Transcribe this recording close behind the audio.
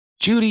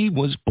Judy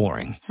was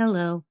boring.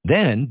 Hello.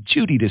 Then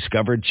Judy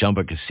discovered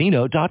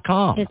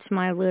ChumbaCasino.com. It's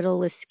my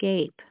little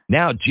escape.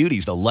 Now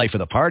Judy's the life of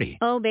the party.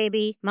 Oh,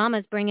 baby,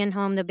 mama's bringing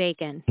home the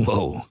bacon.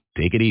 Whoa,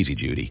 take it easy,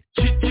 Judy.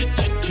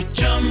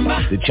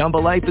 The Chumba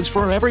life is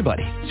for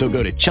everybody. So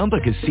go to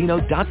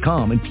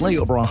ChumbaCasino.com and play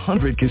over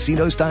 100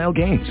 casino-style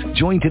games.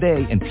 Join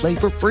today and play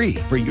for free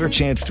for your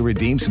chance to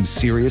redeem some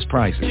serious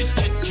prizes.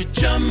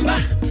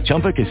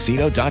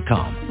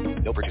 ChumbaCasino.com.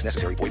 No purchase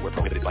necessary. Void where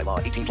prohibited by law.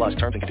 18 plus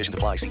terms and conditions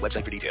apply. See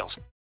website for details.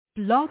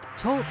 Blog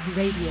Talk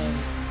Radio.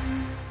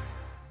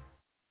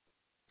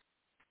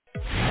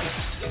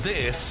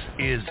 This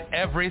is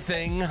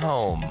Everything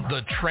Home,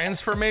 the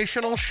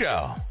transformational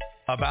show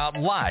about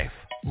life,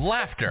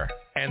 laughter,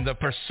 and the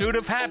pursuit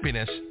of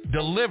happiness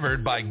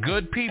delivered by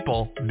good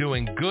people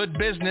doing good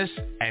business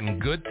and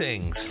good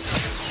things.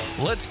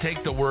 Let's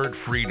take the word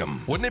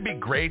freedom. Wouldn't it be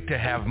great to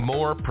have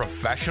more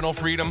professional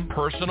freedom,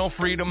 personal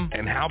freedom,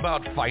 and how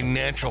about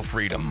financial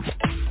freedom?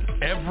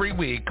 Every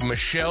week,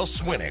 Michelle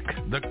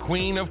Swinick, the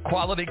queen of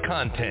quality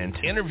content,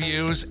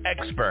 interviews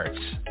experts,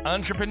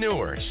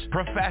 entrepreneurs,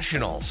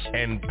 professionals,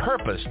 and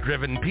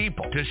purpose-driven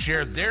people to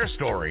share their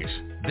stories,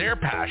 their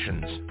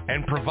passions,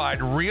 and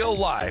provide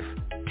real-life,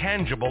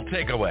 tangible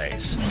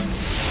takeaways.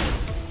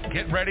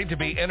 Get ready to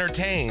be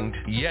entertained,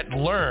 yet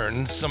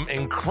learn some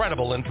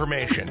incredible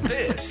information.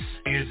 This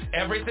is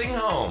Everything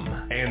Home,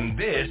 and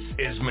this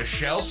is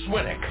Michelle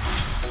Swinick.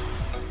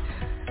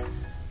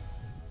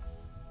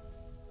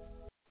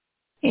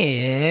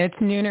 It's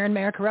nooner in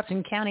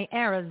Maricopa County,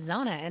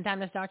 Arizona, and time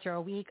to start your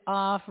week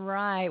off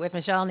right with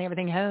Michelle and the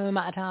Everything Home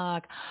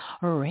Talk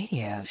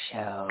radio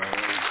show.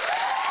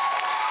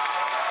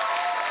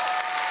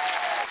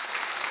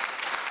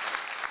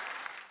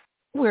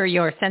 We're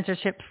your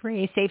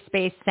censorship-free, safe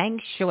space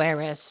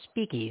sanctuary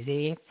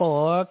speakeasy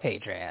for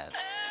patriots.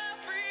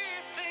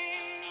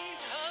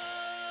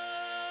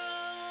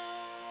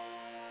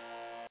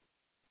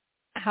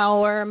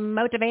 Our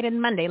Motivated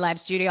Monday live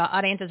studio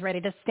audience is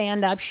ready to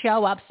stand up,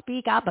 show up,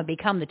 speak up, and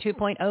become the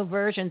 2.0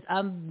 versions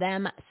of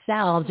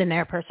themselves in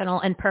their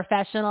personal and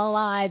professional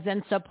lives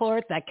and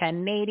support the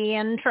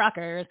Canadian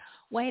truckers.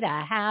 Way to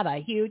have a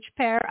huge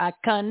pair of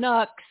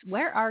Canucks.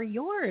 Where are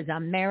yours,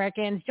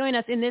 Americans? Join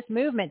us in this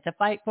movement to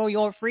fight for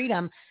your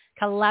freedom.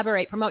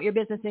 Collaborate, promote your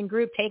business in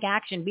group, take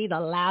action, be the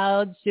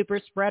loud super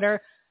spreader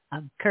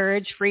of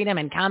courage, freedom,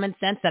 and common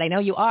sense that I know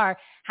you are.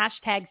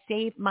 Hashtag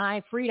Save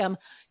My Freedom.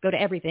 Go to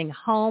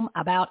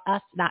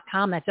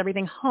everythinghomeaboutus.com. That's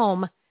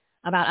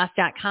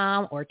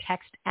everythinghomeaboutus.com, or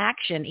text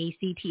ACTION,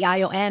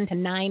 ACTION, to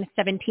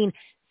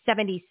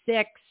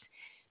 91776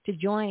 to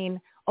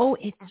join. Oh,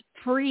 it's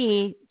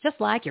free, just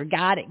like your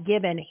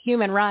God-given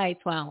human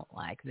rights. Well,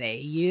 like they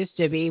used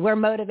to be. We're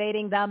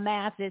motivating the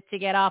masses to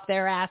get off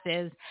their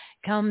asses.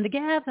 Come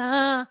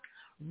together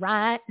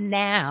right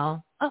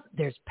now. Oh,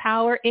 there's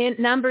power in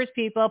numbers,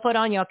 people. Put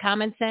on your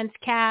common sense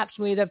caps,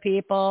 we the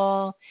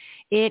people.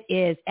 It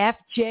is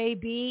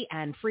FJB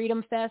and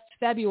Freedom Fest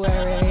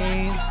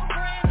February.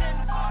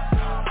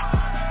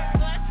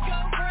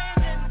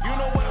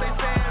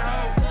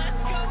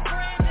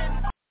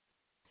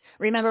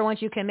 Remember,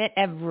 once you commit,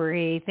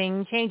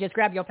 everything changes.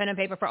 Grab your pen and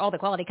paper for all the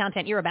quality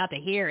content you're about to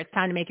hear. It's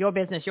time to make your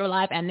business, your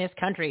life, and this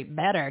country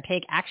better.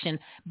 Take action.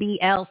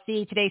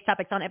 BLC. Today's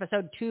topic's on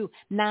episode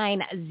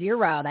 290.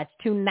 That's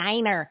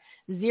 290.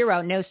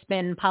 No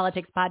Spin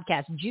Politics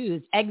Podcast.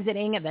 Jews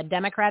exiting the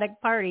Democratic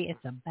Party.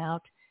 It's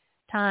about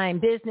time.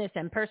 Business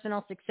and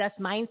personal success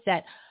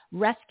mindset.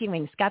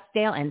 Rescuing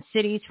Scottsdale and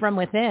cities from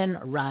within.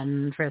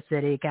 Run for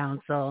city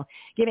council.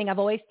 Giving a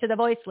voice to the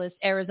voiceless.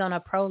 Arizona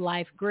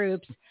pro-life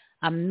groups.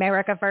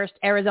 America First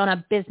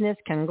Arizona Business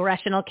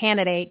Congressional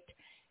Candidate,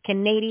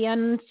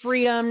 Canadian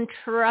Freedom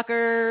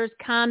Truckers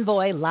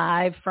Convoy,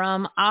 live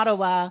from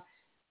Ottawa,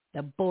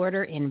 the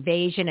border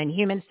invasion and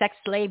human sex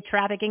slave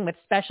trafficking with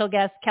special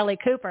guests Kelly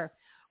Cooper,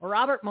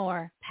 Robert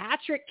Moore,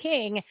 Patrick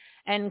King,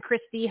 and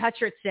Christy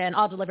Hutcherson,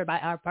 all delivered by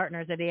our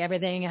partners at the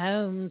Everything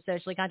Home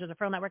Socially Conscious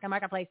Referral Network and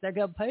Marketplace. They're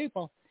good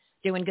people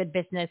doing good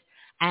business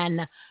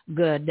and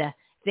good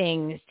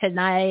things.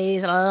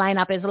 Tonight's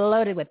lineup is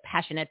loaded with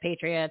passionate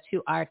patriots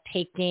who are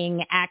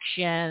taking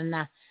action.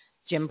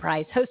 Jim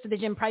Price, host of the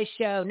Jim Price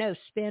Show, no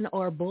spin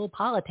or bull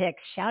politics,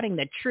 shouting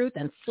the truth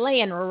and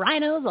slaying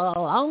rhinos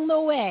along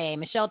the way.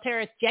 Michelle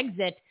Terrace,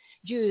 Jexit,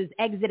 Jews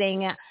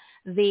exiting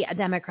the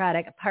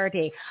Democratic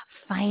Party.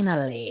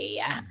 Finally,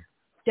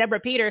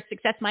 Deborah Peters,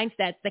 Success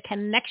Mindsets, the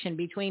connection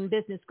between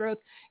business growth,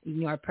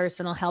 your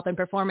personal health and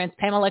performance.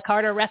 Pamela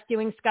Carter,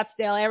 rescuing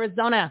Scottsdale,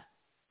 Arizona,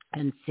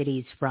 and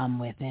cities from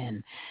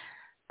within.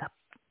 The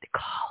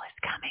call is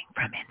coming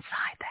from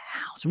inside the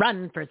house.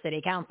 Run for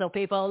city council,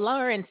 people.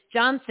 Lawrence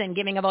Johnson,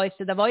 giving a voice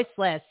to the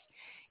voiceless.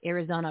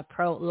 Arizona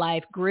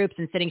pro-life groups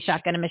and sitting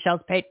shotgun and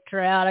Michelle's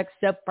patriotic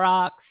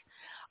soapbox.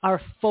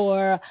 Our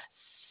four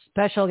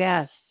special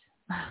guests.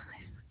 I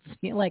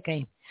feel like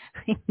I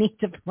need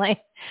to play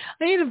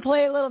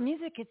a little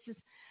music. It's just,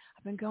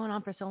 I've been going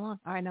on for so long.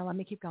 All right, now let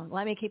me keep going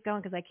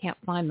because I can't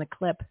find the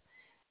clip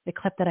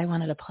that I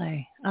wanted to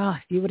play. Oh,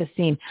 if you would have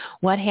seen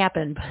what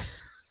happened,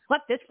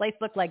 what this place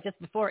looked like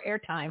just before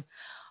airtime.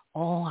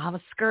 Oh, I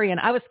was scurrying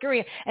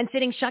and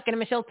sitting shucking in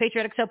Michelle's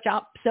Patriotic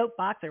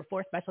Soapbox, our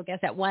fourth special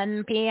guest at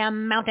 1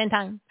 p.m. Mountain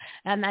Time.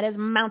 And that is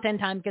Mountain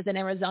Time because in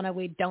Arizona,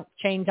 we don't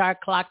change our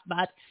clocks,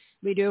 but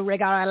we do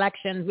rig our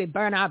elections. We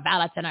burn our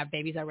ballots and our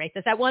babies are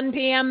racist. At 1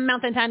 p.m.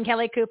 Mountain Time,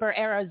 Kelly Cooper,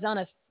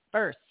 Arizona's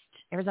first?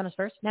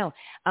 No,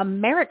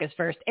 America's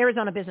first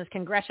Arizona business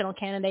congressional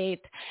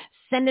candidate,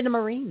 Senator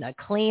Marine, to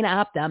clean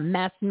up the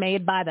mess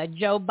made by the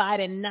Joe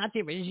Biden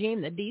Nazi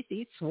regime, the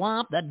D.C.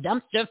 swamp, the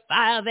dumpster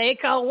fire they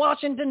call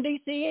Washington,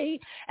 D.C.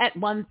 At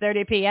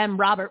 1:30 p.m.,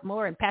 Robert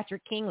Moore and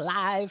Patrick King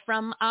live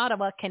from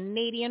Ottawa,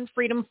 Canadian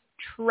Freedom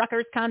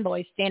Truckers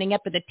Convoy, standing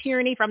up to the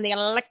tyranny from the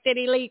elected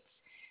elites.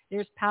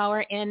 There's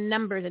power in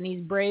numbers, and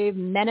these brave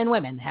men and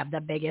women have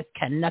the biggest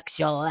Canucks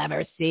you'll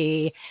ever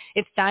see.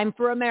 It's time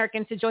for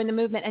Americans to join the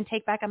movement and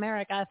take back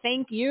America.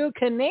 Thank you,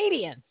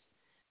 Canadians,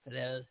 for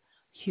those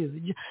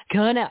huge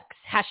Canucks.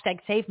 Hashtag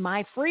Save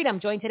My Freedom.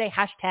 Join today.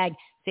 Hashtag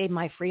Save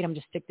My Freedom.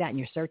 Just stick that in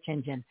your search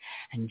engine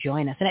and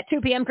join us. And at 2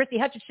 p.m., Christy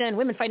Hutchinson,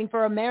 Women Fighting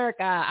for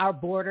America, Our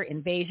Border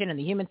Invasion and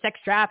the Human Sex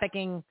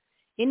Trafficking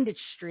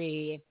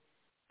Industry.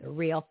 The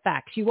real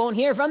facts you won't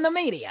hear from the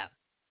media.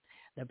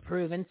 The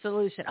proven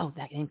solution. Oh,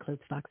 that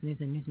includes Fox News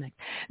and Newsmax.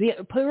 The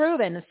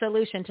proven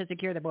solution to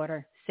secure the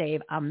border,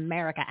 save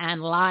America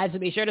and lives. So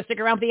be sure to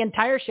stick around for the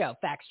entire show.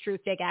 Facts,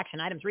 truth, take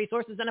action, items,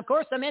 resources, and of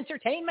course, some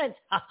entertainment.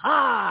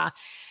 Ha-ha!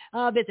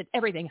 Visit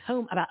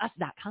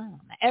everythinghomeaboutus.com.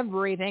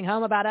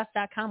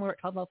 Everythinghomeaboutus.com. We're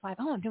at 12:05.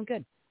 Oh, I'm doing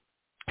good.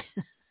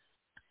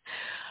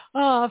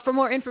 For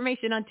more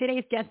information on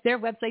today's guests, their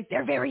websites,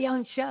 their very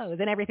own shows,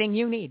 and everything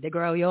you need to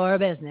grow your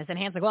business,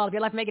 enhance the quality of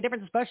your life, make a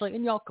difference, especially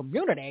in your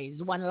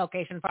communities. One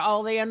location for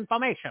all the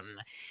information.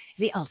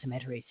 The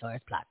ultimate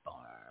resource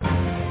platform.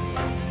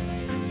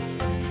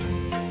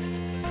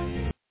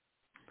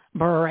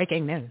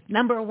 Breaking news.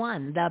 Number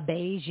 1, the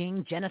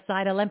Beijing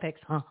Genocide Olympics.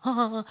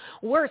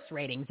 Worst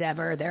ratings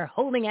ever. They're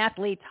holding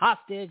athletes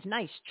hostage.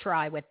 Nice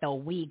try with the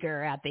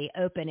Uyghur at the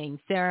opening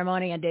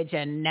ceremony. And did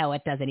you know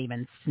it doesn't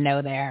even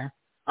snow there?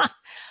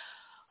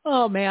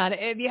 Oh, man,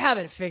 if you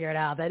haven't figured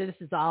out that this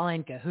is all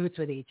in cahoots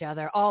with each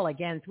other, all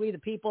against we the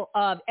people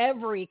of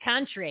every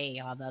country,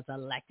 all those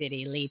elected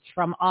elites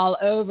from all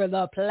over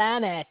the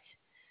planet.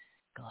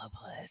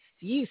 Globalists.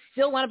 You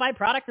still want to buy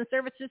products and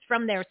services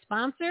from their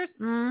sponsors?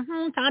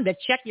 Time to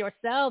check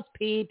yourselves,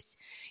 peeps.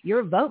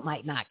 Your vote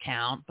might not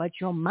count, but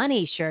your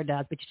money sure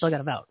does. But you still got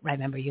to vote.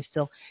 Remember, you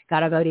still got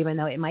to vote even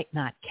though it might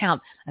not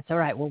count. That's all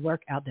right. We'll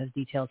work out those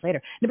details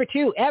later. Number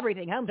 2,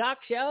 Everything Home Talk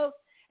Show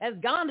has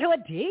gone to a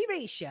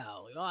TV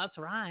show. Oh, that's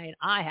right.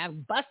 I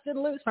have busted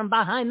loose from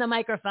behind the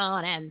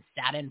microphone and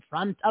sat in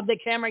front of the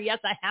camera. Yes,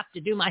 I have to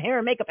do my hair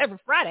and makeup every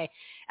Friday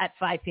at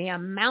 5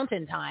 p.m.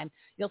 Mountain Time.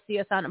 You'll see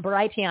us on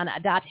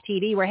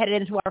Brighteon.tv. We're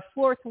headed into our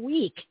 4th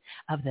week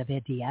of the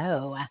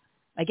video.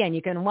 Again,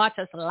 you can watch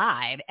us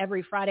live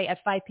every Friday at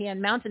 5 p.m.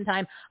 Mountain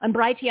Time on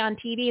Brighteon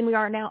TV, and we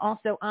are now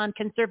also on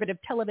Conservative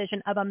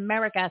Television of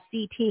America,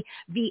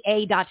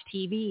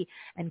 CTVA.tv,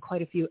 and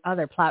quite a few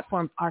other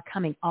platforms are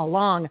coming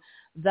along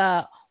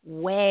the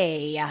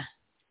way.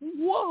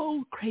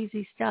 Whoa,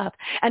 crazy stuff.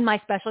 And my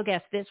special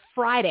guest this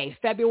Friday,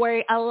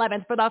 February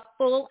 11th, for the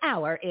full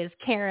hour is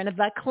Karen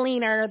the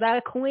Cleaner,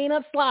 the Queen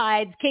of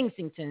Slides,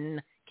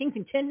 Kingston,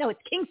 Kingston,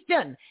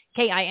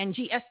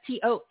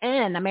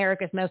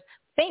 America's most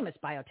famous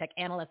biotech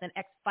analyst and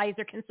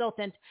ex-Pfizer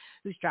consultant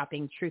who's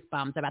dropping truth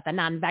bombs about the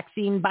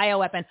non-vaccine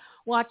bioweapon.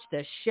 Watch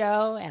the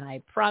show, and I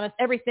promise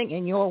everything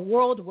in your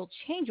world will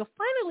change. You'll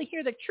finally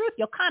hear the truth.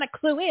 You'll kind of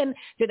clue in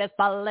to this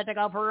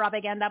political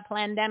propaganda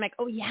pandemic.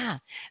 Oh, yeah,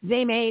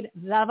 they made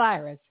the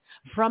virus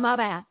from a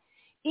bat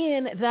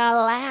in the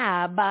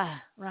lab,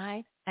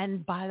 right?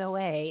 And by the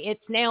way,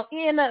 it's now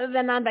in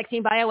the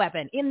non-vaccine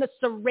bioweapon, in the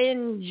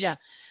syringe.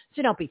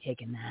 So don't be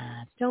taking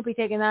that. Don't be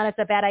taking that. It's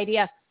a bad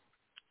idea.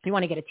 If you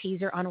want to get a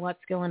teaser on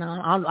what's going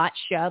on that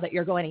show that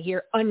you're going to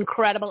hear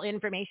incredible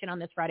information on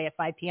this Friday at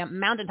 5 p.m.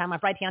 Mountain Time on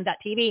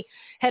Brighteon.tv,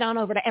 head on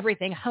over to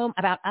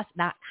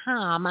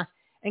everythinghomeaboutus.com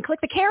and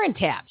click the Karen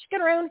tab. She's got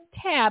her own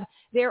tab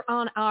there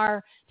on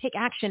our Take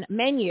Action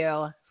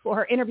menu for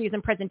her interviews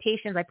and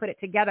presentations. I put it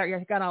together.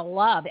 You're going to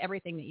love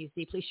everything that you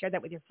see. Please share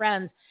that with your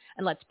friends,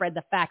 and let's spread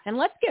the facts. And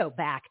let's go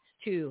back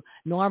to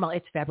normal.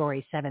 It's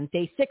February 7th,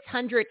 day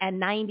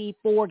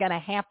 694. Gonna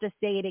have to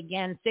say it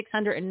again.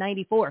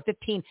 694,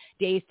 15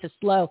 days to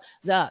slow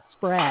the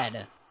spread.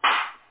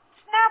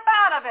 Snap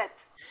out of it.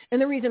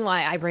 And the reason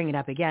why I bring it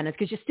up again is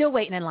because you're still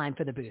waiting in line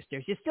for the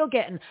boosters. You're still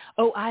getting,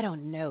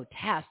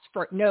 tests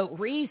for no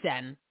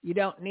reason. You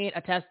don't need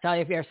a test to tell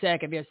you if you're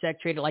sick. If you're sick,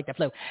 treat it like the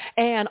flu.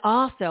 And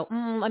also,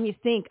 let me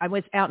think. I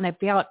was out and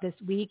about this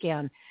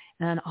weekend,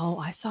 and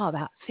I saw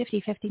about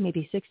 50-50,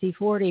 maybe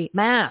 60-40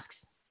 masks.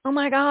 Oh,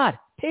 my God,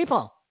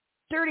 people,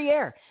 dirty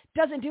air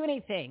doesn't do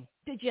anything.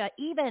 Did you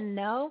even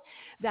know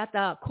that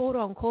the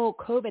quote-unquote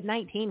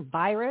COVID-19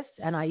 virus,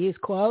 and I use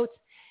quotes,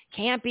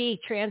 can't be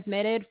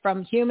transmitted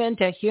from human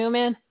to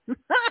human?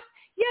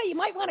 Yeah, you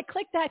might want to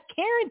click that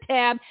Karen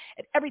tab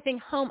at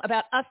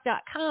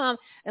everythinghomeaboutus.com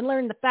and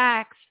learn the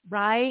facts,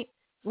 right?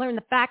 Learn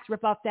the facts,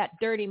 rip off that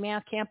dirty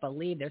mask. Can't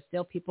believe there's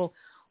still people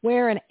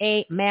Wearing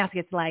a mask,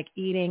 it's like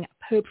eating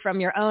poop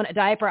from your own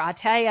diaper. I'll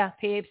tell you,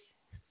 peeps.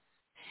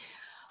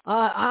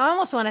 I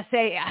almost want to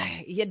say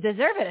you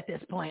deserve it at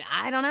this point.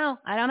 I don't know.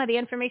 The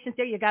information's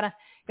there. You gotta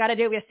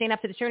do it. We're staying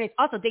up to the journey. It's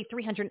also day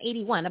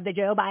 381 of the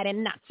Joe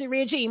Biden Nazi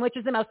regime, which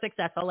is the most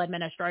successful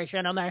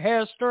administration in the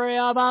history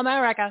of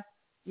America.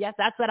 Yes,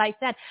 that's what I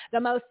said.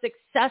 The most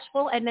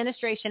successful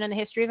administration in the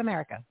history of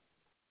America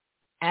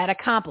at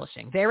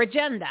accomplishing their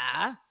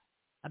agenda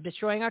of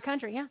destroying our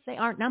country. Yes, they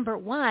are number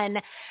one.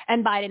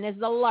 And Biden is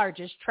the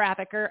largest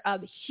trafficker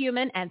of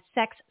human and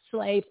sex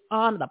slaves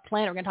on the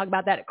planet. We're going to talk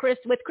about that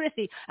with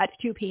Chrissy at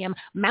 2 p.m.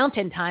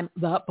 Mountain Time,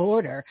 the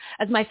border.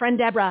 As my friend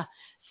Deborah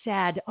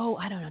said,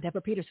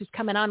 Deborah Peters, who's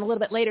coming on a little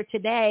bit later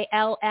today,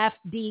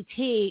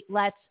 LFDT,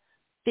 let's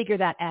figure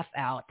that F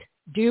out.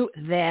 Do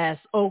this.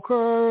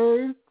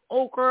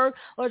 Okay,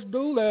 let's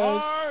do this.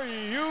 Are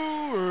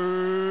you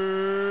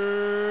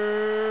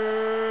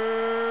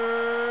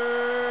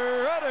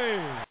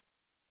ready?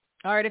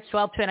 All right, it's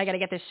 12:10. I got to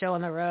get this show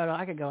on the road.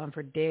 I could go on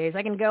for days.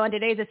 I can go on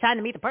today's. It's time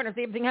to meet the partners of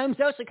the Everything Home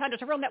Socially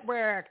Conscious Real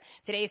Network.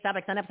 Today's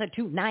topic's on episode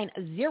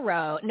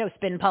 290, No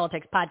Spin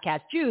Politics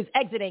Podcast. Jews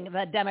exiting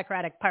the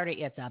Democratic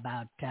Party. It's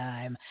about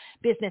time.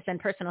 Business and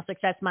personal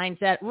success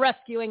mindset.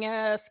 Rescuing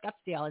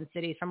Scottsdale and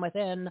cities from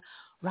within.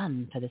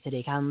 Run for the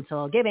city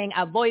council. Giving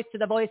a voice to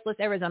the voiceless.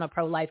 Arizona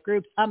pro-life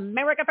groups.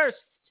 America First.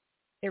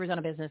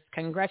 Arizona business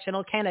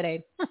congressional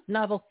candidate.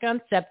 Novel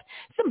concept.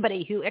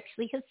 Somebody who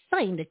actually has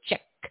signed a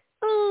check.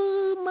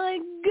 Oh, my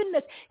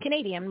goodness.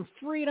 Canadian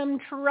Freedom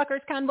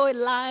Truckers Convoy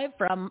live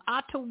from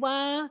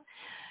Ottawa.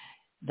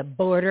 The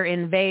border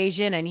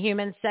invasion and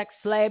human sex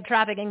slave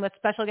trafficking with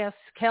special guests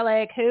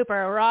Kelly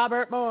Cooper,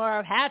 Robert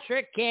Moore,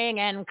 Patrick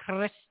King, and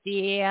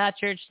Christy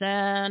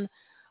Hutcherson.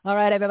 All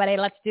right, everybody,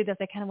 let's do this.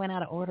 I kind of went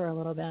out of order a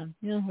little bit.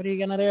 Yeah, what are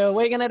you going to do?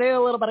 We're going to do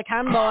a little bit of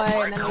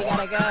Convoy, and then we got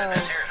to go.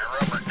 Here's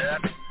a rubber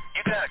duck.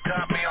 You got a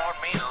copy on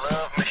me,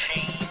 Love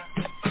Machine?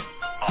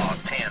 Oh,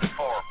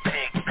 10-4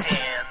 pig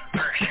pen.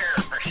 For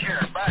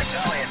sure. By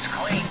golly, it's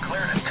clean,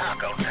 clear to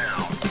Taco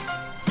Town.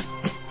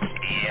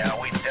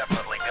 Yeah, we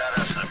definitely got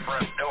us a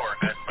front door,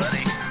 good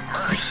buddy.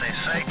 Mercy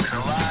sakes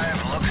alive,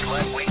 looks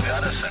like we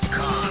got us a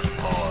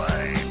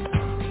convoy.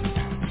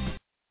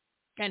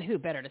 And who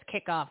better to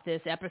kick off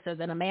this episode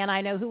than a man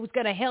I know who's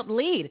going to help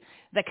lead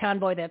the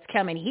convoy that's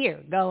coming here,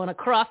 going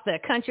across the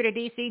country to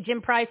D.C.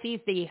 Jim Price, he's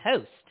the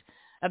host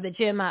of the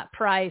Jim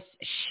Price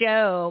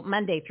Show,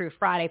 Monday through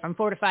Friday from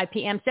 4 to 5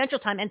 p.m. Central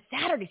Time. And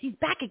Saturdays, he's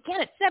back again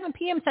at 7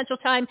 p.m. Central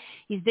Time.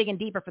 He's digging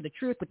deeper for the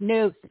truth with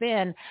no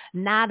spin,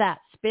 nada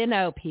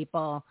spino,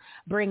 people,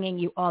 bringing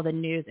you all the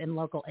news in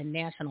local and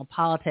national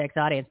politics.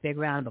 Audience, big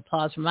round of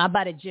applause from my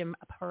buddy Jim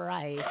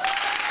Price.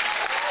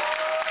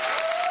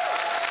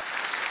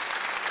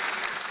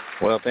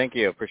 Well, thank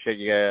you. Appreciate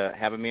you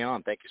having me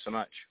on. Thank you so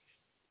much.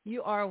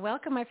 You are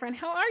welcome, my friend.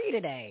 How are you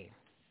today?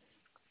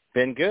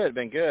 Been good.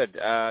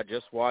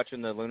 Just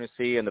watching the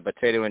lunacy and the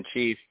potato in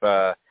chief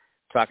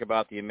talk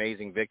about the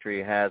amazing victory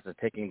he has in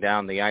taking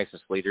down the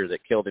ISIS leader that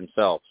killed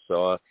himself.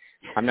 So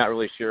I'm not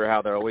really sure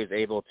how they're always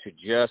able to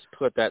just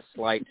put that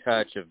slight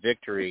touch of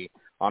victory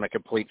on a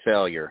complete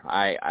failure.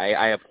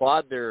 I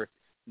applaud their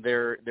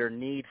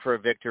need for a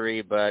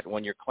victory, but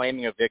when you're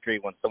claiming a victory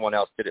when someone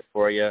else did it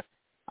for you,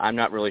 I'm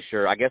not really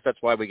sure. I guess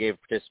that's why we gave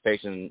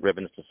participation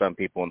ribbons to some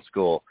people in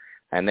school.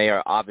 And they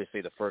are obviously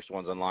the first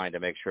ones in line to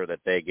make sure that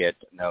they get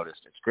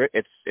noticed.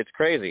 It's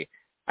crazy.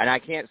 And I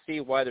can't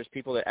see why there's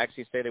people that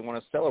actually say they want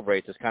to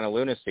celebrate this kind of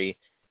lunacy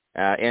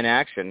in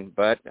action.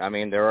 But, I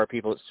mean, there are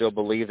people that still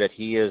believe that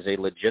he is a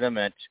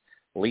legitimate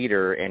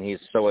leader, and he's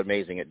so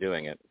amazing at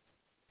doing it.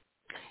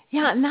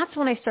 Yeah, and that's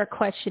when I start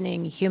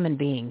questioning human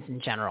beings in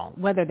general,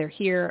 whether they're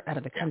here, out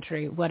of the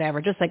country,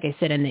 whatever. Just like I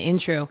said in the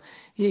intro,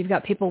 you've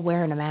got people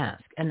wearing a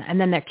mask, and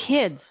then their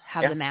kids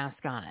have the mask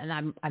on, and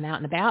I'm out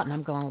and about, and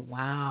I'm going,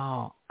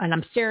 wow, and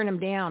I'm staring them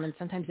down, and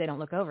sometimes they don't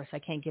look over, so I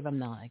can't give them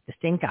the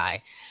stink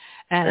eye,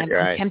 and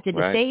I'm tempted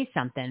to say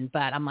something,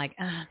 but I'm like,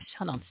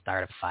 don't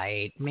start a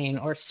fight,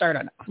 or start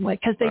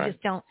because they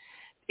just don't.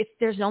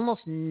 There's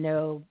almost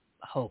no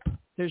hope.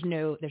 There's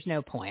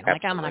no point. I'm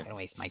Absolutely. I'm not going to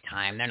waste my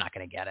time. They're not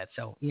going to get it.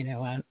 So,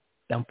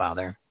 don't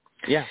bother.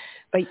 Yeah.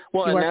 But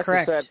well, you and are that's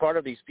correct. the sad part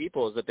of these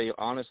people is that they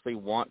honestly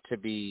want to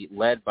be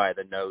led by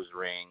the nose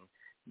ring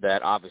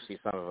that obviously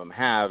some of them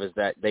have, is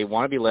that they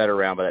want to be led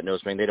around by that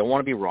nose ring. They don't want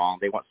to be wrong.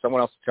 They want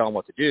someone else to tell them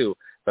what to do,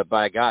 but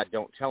by God,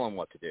 don't tell them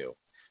what to do.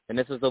 And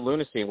this is the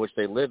lunacy in which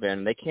they live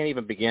in. They can't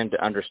even begin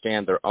to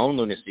understand their own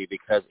lunacy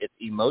because it's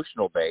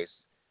emotional based,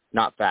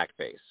 not fact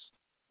based.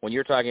 When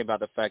you're talking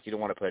about the fact you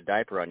don't want to put a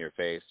diaper on your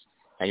face,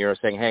 and you're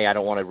saying, hey, I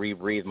don't want to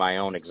rebreathe my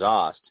own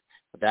exhaust,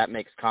 that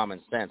makes common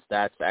sense.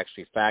 That's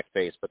actually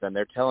fact-based. But then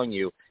they're telling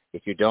you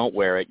if you don't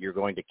wear it, you're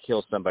going to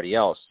kill somebody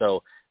else.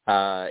 So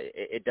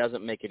it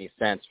doesn't make any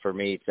sense for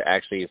me to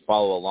actually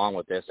follow along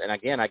with this. And,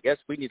 again, I guess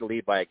we need to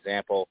lead by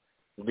example,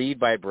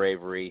 lead by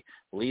bravery,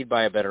 lead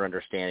by a better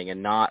understanding,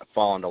 and not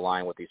fall into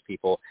line with these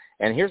people.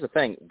 And here's the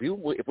thing.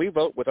 If we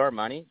vote with our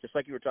money, just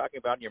like you were talking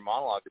about in your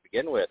monologue to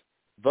begin with,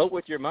 vote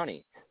with your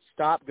money.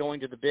 Stop going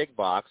to the big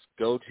box.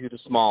 Go to the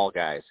small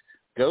guys.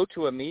 Go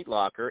to a meat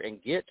locker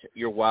and get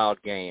your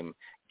wild game.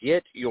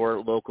 Get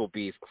your local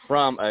beef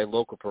from a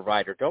local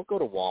provider. Don't go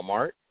to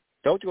Walmart.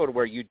 Don't go to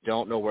where you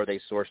don't know where they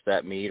source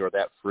that meat or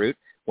that fruit.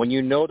 When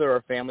you know there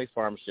are family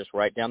farms just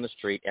right down the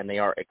street and they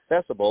are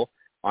accessible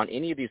on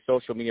any of these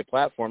social media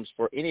platforms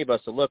for any of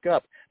us to look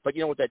up. But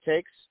you know what that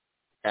takes?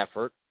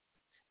 Effort.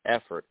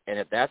 And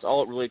if that's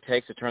all it really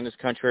takes to turn this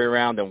country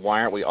around, then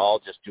why aren't we all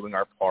just doing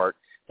our part,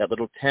 that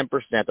little 10%,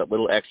 that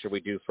little extra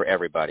we do for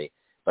everybody?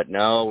 But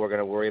no, we're going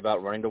to worry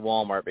about running to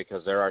Walmart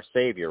because they're our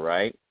savior,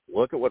 right?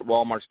 Look at what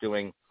Walmart's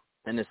doing,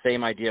 and the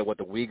same idea what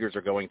the Uyghurs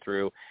are going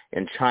through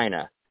in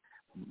China.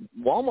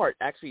 Walmart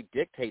actually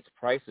dictates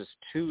prices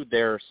to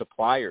their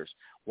suppliers.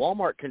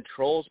 Walmart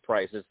controls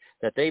prices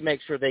that they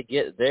make sure they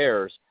get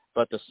theirs,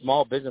 but the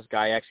small business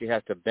guy actually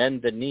has to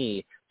bend the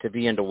knee to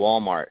be into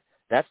Walmart.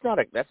 That's not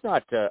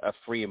a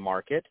free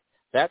market.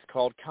 That's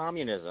called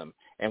communism,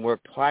 and we're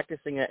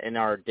practicing it in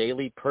our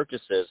daily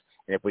purchases.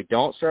 And if we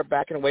don't start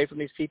backing away from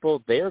these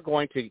people, they are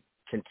going to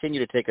continue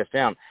to take us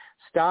down.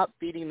 Stop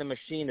feeding the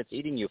machine that's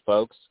eating you,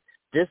 folks.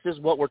 This is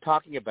what we're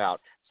talking about.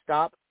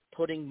 Stop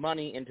putting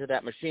money into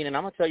that machine. And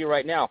I'm going to tell you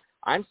right now,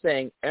 I'm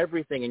saying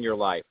everything in your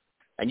life.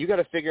 And you got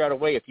to figure out a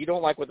way. If you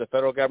don't like what the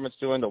federal government's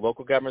doing, the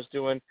local government's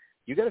doing,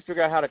 you got to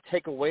figure out how to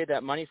take away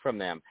that money from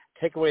them,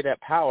 take away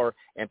that power,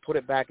 and put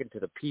it back into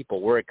the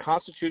people. We're a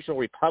constitutional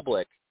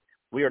republic.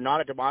 We are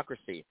not a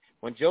democracy.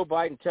 When Joe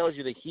Biden tells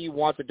you that he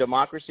wants a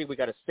democracy, we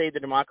got to save the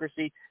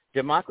democracy.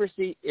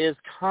 Democracy is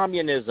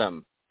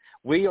communism.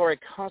 We are a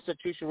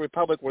constitutional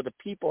republic where the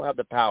people have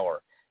the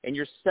power. And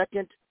your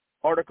second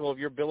article of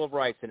your Bill of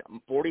Rights in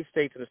 40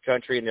 states in this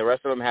country, and the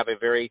rest of them have a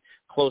very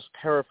close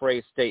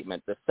paraphrase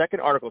statement. The second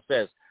article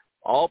says,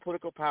 all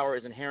political power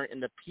is inherent in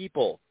the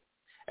people,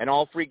 and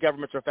all free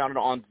governments are founded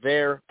on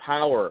their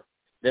power.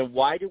 Then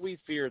why do we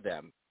fear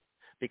them?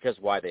 Because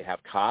why? They have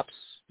cops?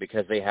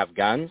 Because they have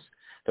guns?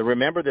 But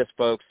remember this,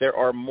 folks, there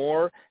are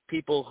more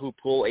people who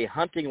pull a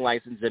hunting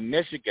license in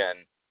Michigan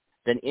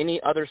than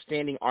any other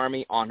standing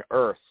army on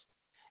earth.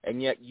 And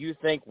yet you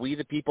think we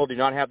the people do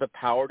not have the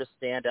power to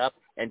stand up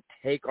and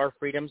take our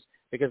freedoms?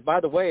 Because, by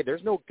the way,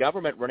 there's no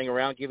government running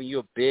around giving you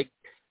a big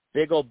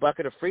old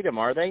bucket of freedom,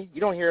 are they? You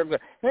don't hear them go,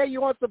 hey,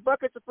 you want some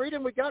buckets of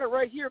freedom? We got it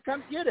right here.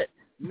 Come get it.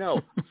 No,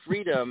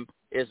 freedom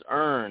is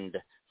earned.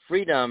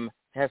 Freedom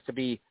has to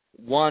be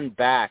won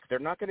back. They're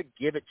not going to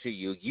give it to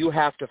you. You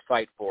have to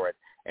fight for it.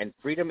 And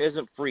freedom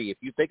isn't free. If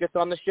you think it's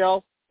on the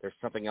shelf, there's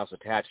something else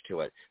attached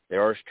to it.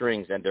 There are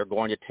strings, and they're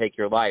going to take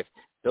your life.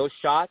 Those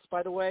shots,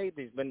 by the way,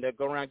 they've been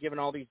going around giving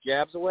all these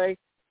jabs away.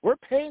 We're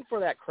paying for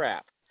that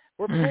crap.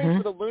 We're paying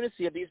for the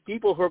lunacy of these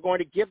people who are going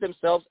to give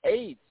themselves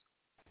AIDS.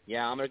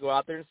 Yeah, I'm going to go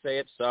out there and say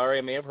it. Sorry,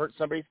 I may have hurt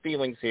somebody's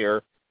feelings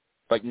here.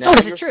 But now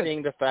you're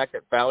seeing the fact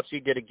that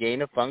Fauci did a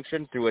gain of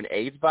function through an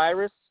AIDS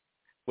virus,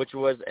 which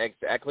was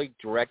exactly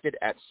directed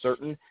at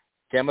certain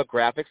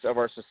demographics of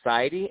our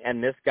society,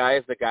 and this guy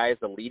is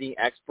the leading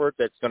expert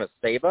that's going to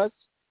save us?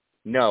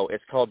 No,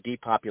 it's called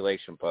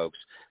depopulation, folks.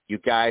 You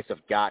guys have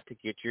got to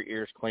get your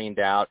ears cleaned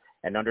out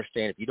and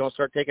understand if you don't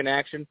start taking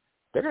action,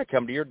 they're going to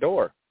come to your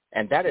door.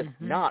 And that is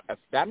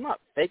I'm not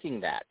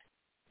faking that.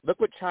 Look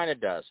what China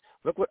does.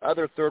 Look what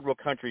other third world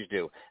countries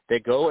do. They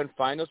go and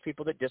find those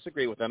people that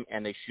disagree with them,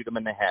 and they shoot them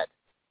in the head.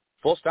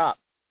 Full stop.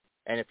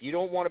 And if you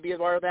don't want to be a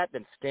part of that,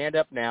 then stand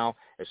up now.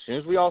 As soon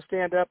as we all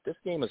stand up, this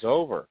game is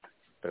over.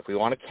 But if we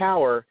want to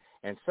cower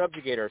and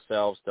subjugate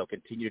ourselves, they'll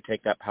continue to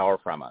take that power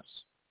from us.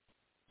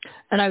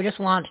 And I just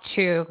want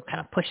to kind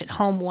of push it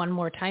home one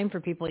more time for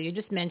people. You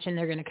just mentioned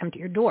they're going to come to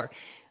your door.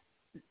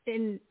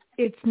 And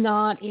it's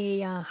not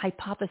a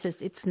hypothesis.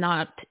 It's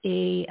not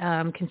a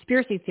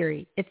conspiracy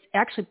theory. It's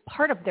actually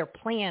part of their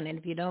plan. And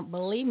if you don't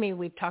believe me,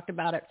 we've talked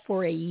about it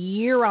for a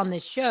year on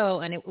this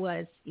show, and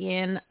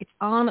it's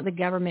on the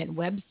government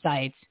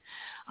websites.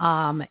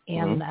 I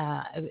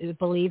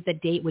believe the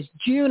date was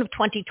June of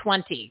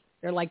 2020.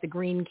 They're like the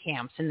green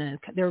camps, and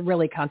they're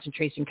really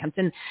concentration camps.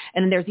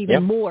 And there's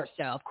even more.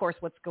 So, of course,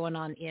 what's going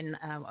on in,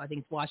 I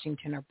think,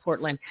 Washington or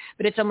Portland.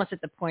 But it's almost at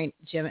the point,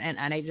 Jim, and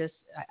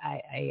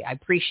I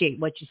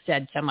appreciate what you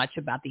said so much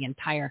about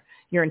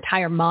your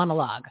entire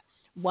monologue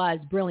was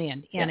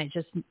brilliant. And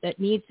it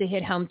needs to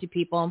hit home to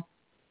people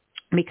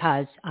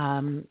because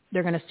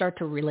they're going to start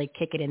to really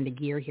kick it into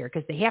gear here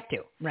because they have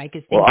to, right?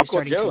 Because things are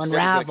starting to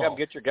unravel. Come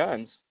get your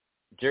guns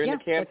during the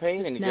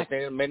campaign, and he just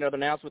made another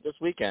announcement this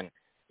weekend.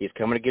 He's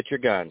coming to get your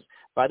guns.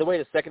 By the way,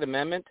 the Second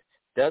Amendment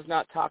does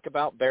not talk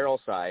about barrel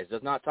size,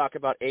 does not talk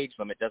about age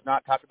limit, does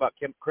not talk about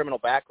criminal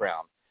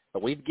background.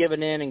 But we've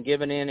given in, and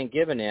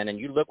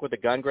you look with the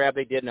gun grab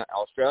they did in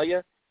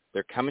Australia,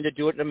 they're coming to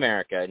do it in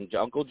America. And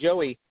Uncle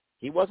Joey,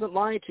 he wasn't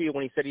lying to you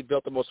when he said he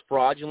built the most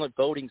fraudulent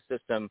voting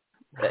system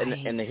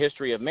in the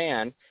history of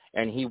man,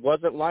 and he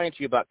wasn't lying to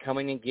you about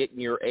coming and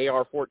getting your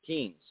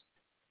AR-14s.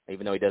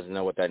 Even though he doesn't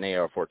know what that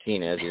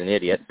AR-14 is, he's an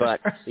idiot. But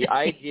the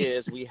idea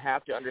is we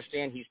have to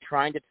understand he's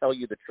trying to tell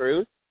you the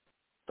truth,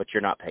 but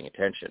you're not paying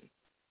attention.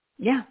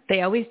 Yeah,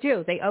 they always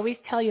do. They always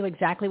tell you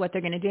exactly what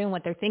they're going to do and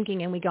what they're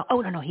thinking, and we go,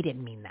 oh, no, he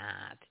didn't mean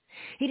that.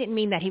 He didn't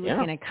mean that he was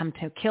going to come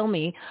to kill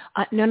me.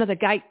 No, the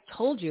guy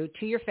told you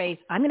to your face,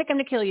 I'm going to come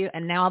to kill you.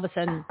 And now all of a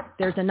sudden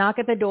there's a knock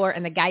at the door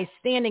and the guy's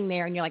standing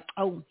there and you're like,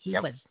 oh, he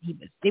was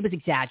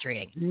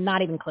exaggerating,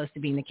 not even close to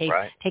being the case.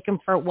 Right. Take them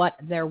for what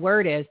their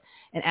word is,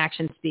 and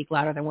actions speak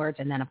louder than words.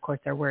 And then, of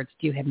course, their words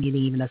do have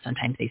meaning, even though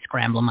sometimes they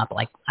scramble them up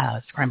like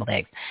scrambled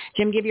eggs.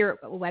 Jim, give your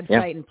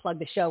website and plug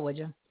the show, would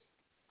you?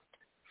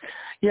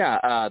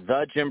 Yeah,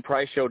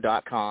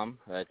 thejimpriceshow.com.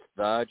 That's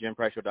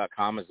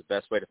thejimpriceshow.com is the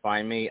best way to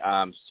find me.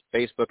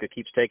 Facebook, it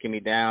keeps taking me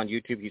down.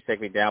 YouTube keeps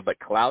taking me down. But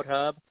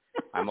CloudHub,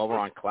 I'm over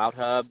on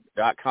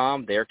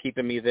cloudhub.com. They're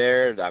keeping me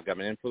there. I've got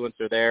an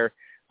influencer there.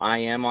 I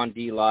am on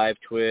DLive,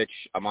 Twitch.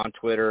 I'm on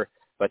Twitter.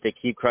 But they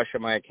keep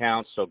crushing my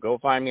accounts. So go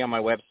find me on my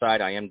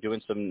website. I am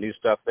doing some new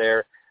stuff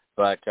there.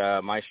 But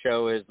my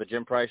show is The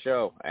Jim Price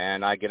Show.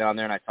 And I get on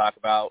there and I talk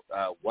about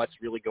what's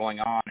really going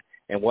on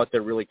and what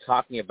they're really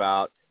talking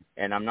about.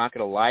 And I'm not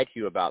going to lie to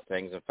you about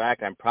things. In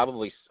fact, I'm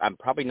probably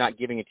not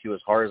giving it to you as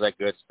hard as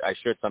I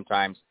should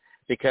sometimes,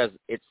 because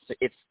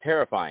it's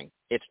terrifying.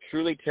 It's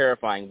truly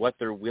terrifying what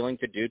they're willing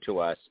to do to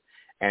us,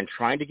 and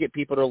trying to get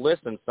people to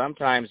listen.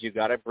 Sometimes you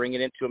got to bring it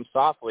into them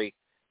softly,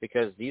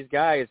 because these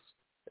guys,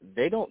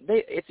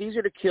 it's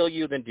easier to kill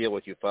you than deal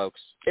with you,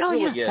 folks. It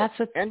really is. That's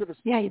what. End of the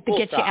to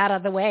get you out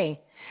of the way.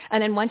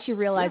 And then once you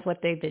realize what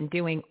they've been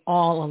doing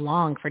all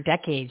along for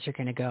decades, you're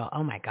going to go,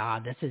 oh my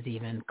God, this is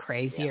even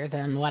crazier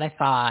than what I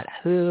thought.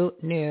 Who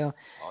knew?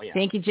 Oh, yeah.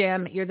 Thank you,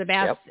 Jim. You're the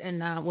best,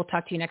 and we'll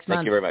talk to you next month.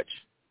 Thank you very much.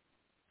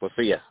 We'll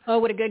see you. Oh,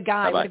 what a good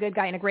guy. Bye-bye. What a good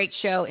guy, and a great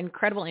show.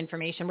 Incredible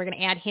information. We're going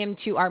to add him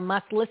to our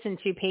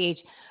must-listen-to page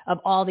of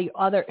all the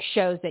other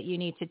shows that you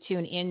need to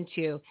tune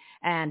into,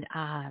 and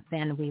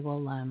then we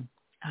will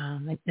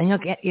then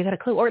you got a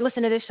clue. Or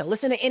listen to this show.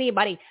 Listen to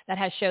anybody that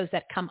has shows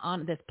that come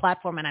on this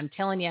platform. And I'm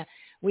telling you,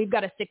 we've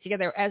got to stick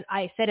together. As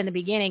I said in the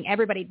beginning,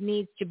 everybody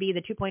needs to be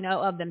the 2.0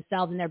 of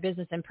themselves in their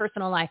business and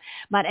personal life,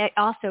 but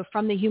also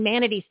from the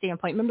humanity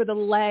standpoint. Remember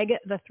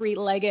the three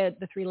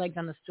legs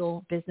on the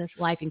stool: business,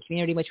 life, and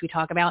community, which we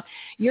talk about.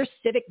 Your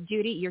civic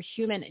duty, your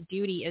human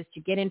duty, is to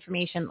get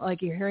information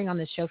like you're hearing on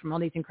this show from all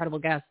these incredible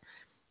guests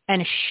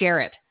and share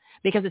it,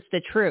 because it's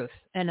the truth.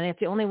 And it's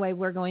the only way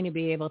we're going to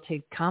be able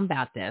to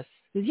combat this.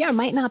 Because, it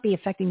might not be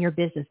affecting your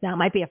business now. It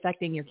might be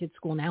affecting your kids'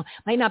 school now.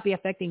 It might not be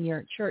affecting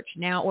your church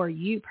now or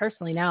you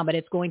personally now, but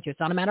it's going to. It's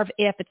not a matter of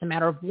if, it's a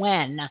matter of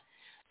when.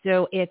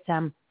 So it's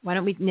why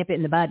don't we nip it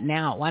in the bud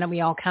now? Why don't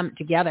we all come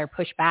together,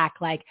 push back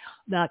like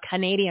the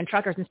Canadian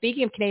truckers? And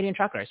speaking of Canadian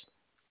truckers,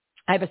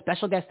 I have a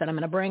special guest that I'm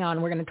going to bring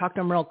on. We're going to talk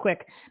to him real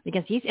quick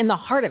because he's in the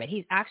heart of it.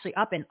 He's actually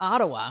up in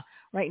Ottawa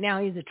right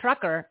now. He's a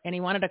trucker, and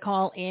he wanted to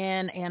call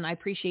in, and I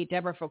appreciate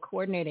Deborah for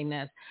coordinating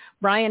this.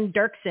 Brian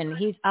Dirksen,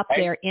 he's up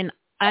there in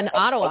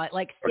Ottawa,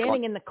 like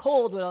standing in the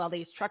cold with all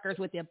these truckers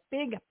with a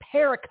big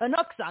pair of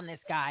Canucks on this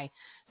guy.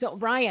 So,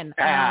 Brian,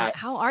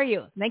 how are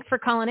you? Thanks for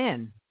calling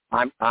in.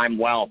 I'm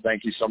well.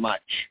 Thank you so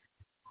much.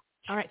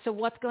 All right. So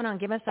what's going on?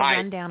 Give us a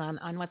rundown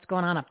on what's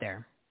going on up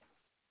there.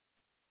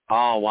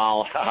 Oh,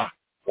 well,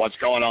 what's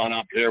going on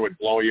up here would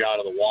blow you out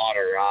of the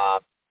water.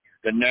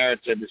 The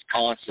narrative is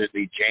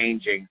constantly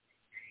changing.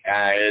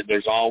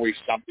 There's always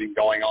something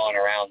going on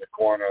around the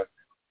corner.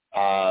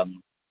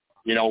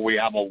 We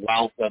have a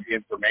wealth of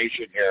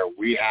information here.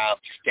 We have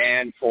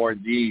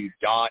standforthee.ca.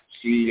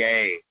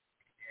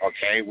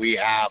 Okay, we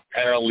have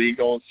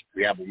paralegals,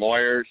 we have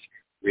lawyers,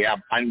 we have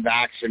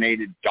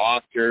unvaccinated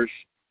doctors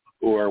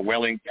who are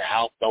willing to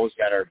help those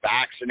that are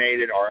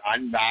vaccinated or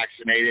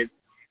unvaccinated,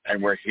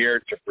 and we're here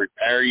to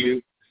prepare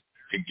you,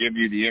 to give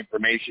you the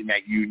information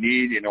that you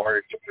need in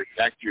order to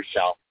protect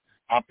yourself.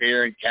 Up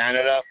here in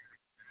Canada,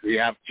 we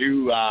have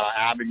two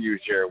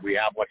avenues here. We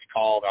have what's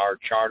called our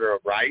Charter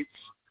of Rights,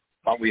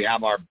 but we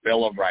have our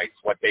Bill of Rights.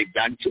 What they've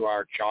done to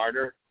our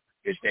charter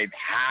is they've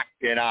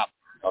hacked it up,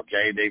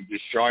 okay? They've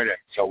destroyed it.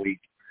 So we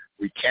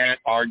can't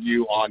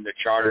argue on the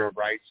Charter of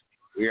Rights.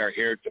 We are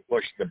here to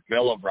push the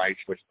Bill of Rights,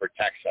 which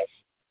protects us.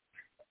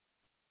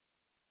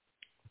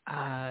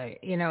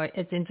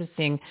 It's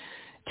interesting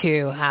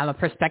to have a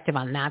perspective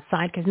on that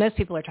side, because most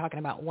people are talking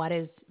about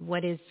what's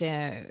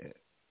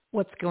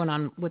going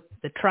on with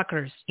the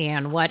truckers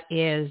and what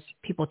is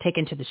people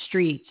taking to the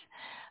streets.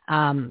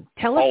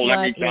 Tell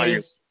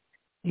us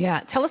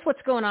tell us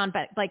what's going on,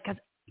 but because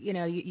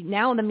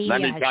now the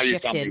media has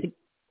shifted. Something.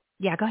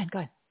 Yeah, go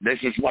ahead. This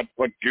is what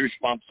put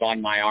goosebumps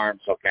on my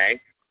arms.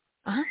 Okay.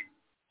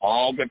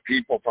 All the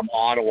people from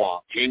Ottawa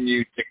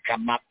continue to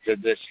come up to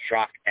this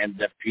truck, and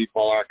the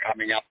people are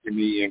coming up to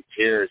me in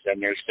tears,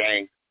 and they're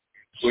saying,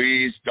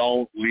 please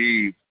don't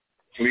leave.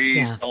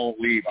 Please don't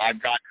leave.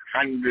 I've got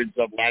hundreds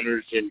of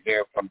letters in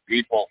here from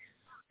people.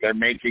 They're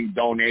making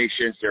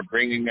donations. They're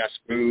bringing us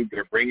food.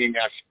 They're bringing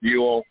us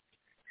fuel.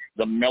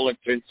 The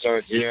militants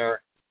are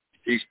here.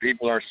 These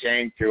people are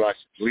saying to us,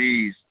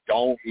 please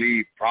don't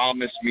leave.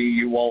 Promise me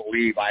you won't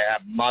leave. I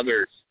have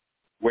mothers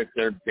with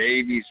their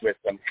babies with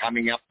them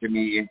coming up to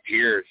me in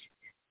tears.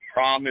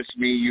 Promise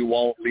me you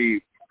won't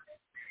leave.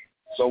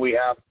 So we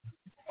have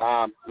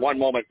one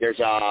moment. There's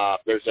a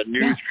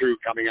news crew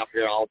coming up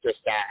here. I'll just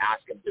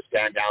ask them to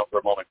stand down for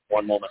a moment.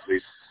 One moment,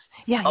 please.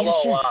 Yeah.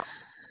 Hello. Sure.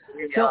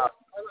 So,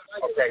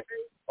 okay.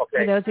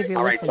 for those of you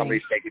all right, listening,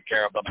 somebody's taking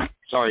care of them.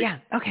 Sorry. Yeah.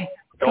 Okay.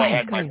 Go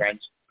ahead, my friends.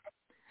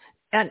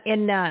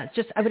 And I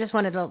just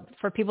wanted to,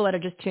 for people that are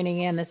just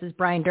tuning in, this is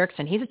Brian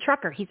Dirksen. He's a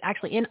trucker. He's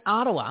actually in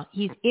Ottawa.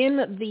 He's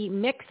in the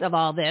mix of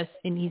all this,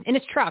 and he's in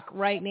his truck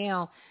right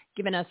now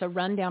giving us a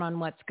rundown on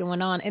what's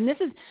going on. And this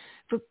is,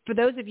 for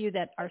those of you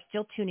that are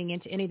still tuning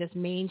into any of this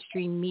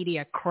mainstream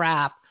media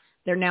crap,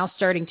 they're now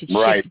starting to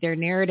shift their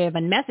narrative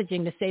and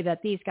messaging to say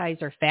that these guys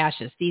are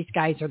fascists. These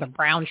guys are the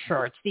brown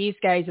shorts. These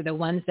guys are the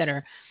ones that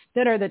are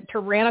the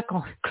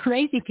tyrannical,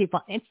 crazy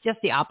people. It's just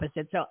the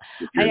opposite. So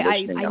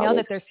I know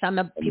that there's some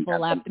people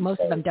left.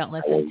 Most of them don't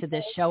listen to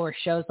this show or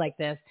shows like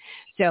this.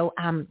 So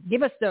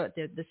give us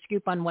the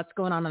scoop on what's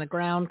going on the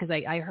ground,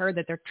 because I heard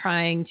that they're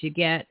trying to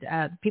get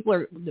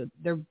people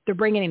they're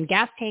bringing in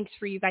gas tanks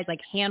for you guys, like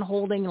hand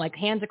holding, like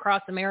Hands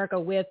Across America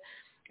with,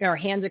 or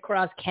Hands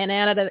Across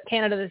Canada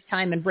this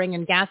time, and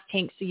bringing gas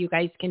tanks so you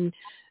guys can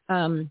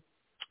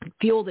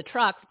fuel the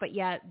trucks, but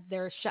yet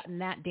they're shutting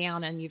that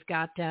down, and you've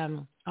got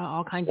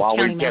all kinds of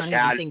county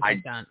management things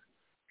like that.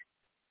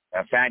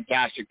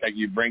 Fantastic that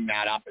you bring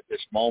that up at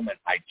this moment.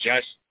 I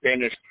just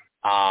finished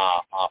a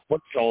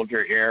foot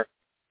soldier here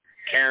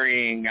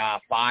carrying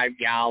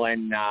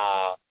 5-gallon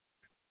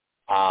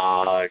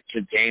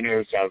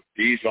containers of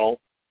diesel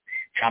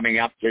coming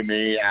up to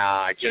me.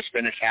 I just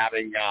finished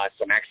having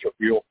some extra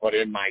fuel put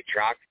in my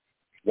truck.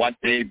 What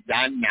they've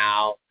done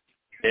now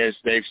is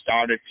they've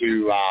started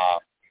to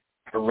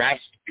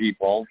arrest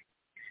people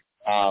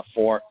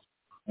for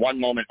one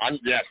moment.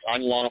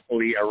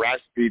 Unlawfully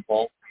arrest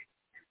people.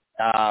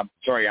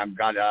 Sorry, I've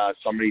got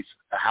somebody's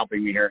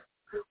helping me here.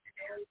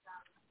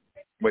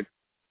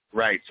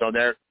 So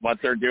what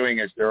they're doing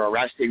is they're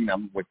arresting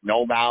them with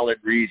no valid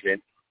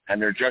reason,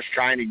 and they're just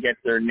trying to get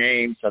their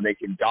name so they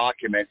can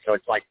document. So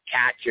it's like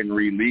catch and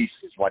release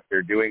is what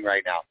they're doing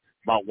right now.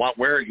 But what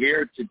we're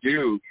here to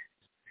do,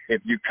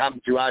 if you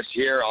come to us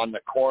here on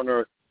the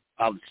corner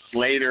of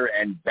Slater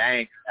and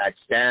Bank at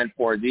Stand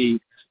for Thee,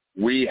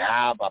 we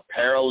have a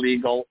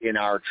paralegal in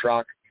our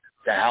truck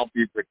to help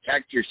you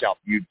protect yourself.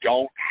 You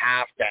don't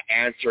have to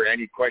answer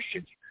any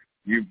questions.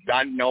 You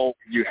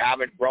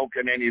haven't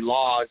broken any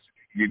laws.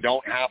 You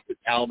don't have to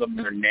tell them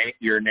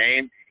your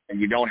name, and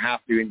you don't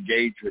have to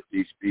engage with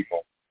these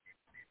people.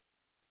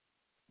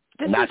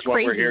 This is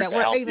crazy that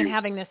we're even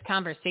having this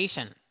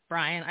conversation,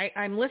 Brian.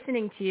 I'm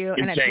listening to you,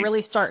 and it's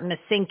really starting to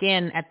sink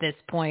in at this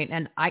point,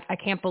 and I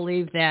can't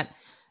believe that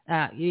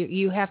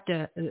you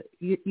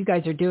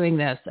guys are doing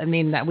this. I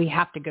mean, that we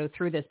have to go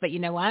through this, but you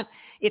know what?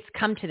 It's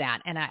come to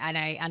that, and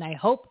I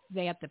hope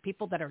that the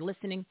people that are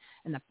listening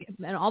and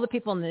all the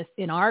people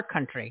in our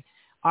country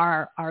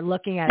are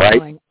looking at it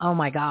going, oh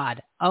my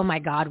God,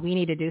 we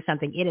need to do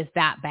something. It is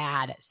that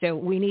bad. So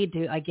we need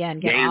to get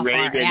off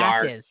our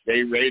asses.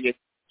 They raided.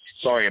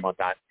 Sorry about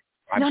that.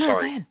 I'm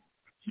sorry.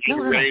 They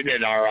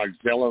raided our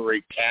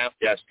auxiliary camp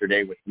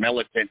yesterday with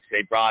militants.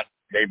 They brought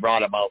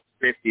about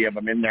 50 of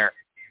them in there.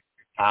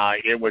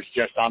 It was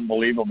just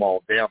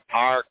unbelievable. They're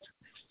parked.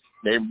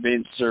 They've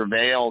been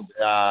surveilled.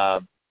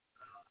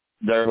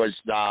 There was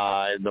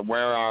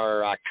where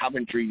our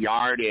Coventry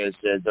yard is.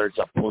 There's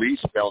a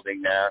police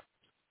building there,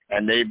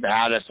 and they've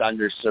had us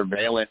under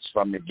surveillance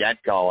from the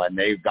get-go, and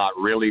they've got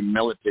really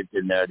militant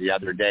in there the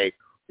other day.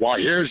 Well,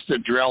 here's the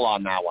drill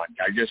on that one.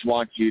 I just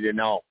want you to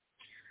know.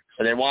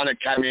 So they want to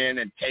come in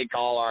and take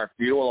all our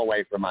fuel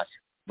away from us.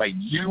 But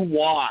you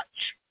watch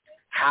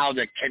how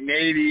the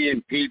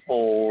Canadian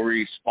people will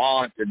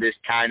respond to this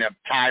kind of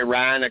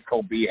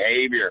tyrannical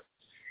behavior.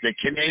 The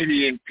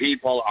Canadian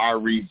people are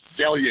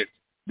resilient.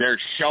 They're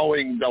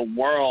showing the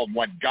world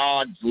what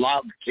God's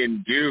love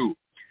can do.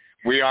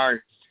 We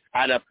are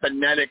at a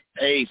frenetic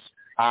pace.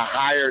 A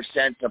higher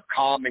sense of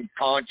common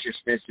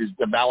consciousness is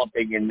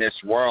developing in this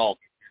world,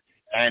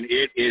 and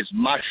it is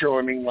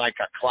mushrooming like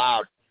a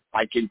cloud.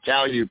 I can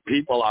tell you,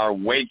 people are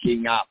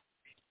waking up,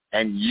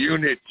 and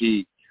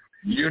unity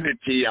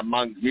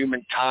among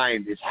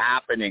humankind is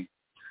happening.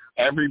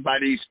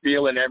 Everybody's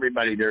feeling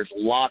everybody. There's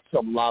lots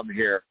of love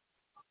here.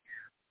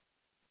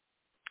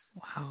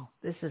 Wow,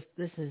 this is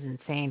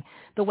insane.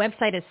 The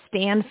website is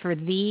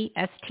standforthee,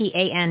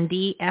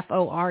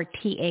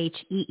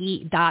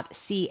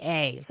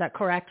 STANDFORTHEE.ca. Is that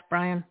correct,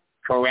 Brian?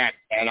 Correct.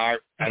 And our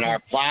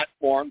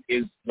platform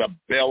is the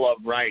Bill of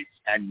Rights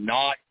and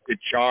not the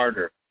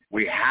Charter.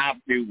 We have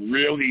to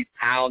really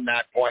pound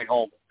that point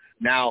home.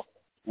 Now,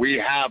 we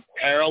have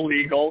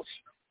paralegals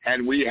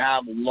and we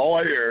have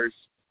lawyers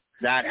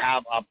that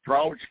have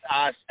approached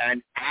us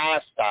and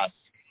asked us,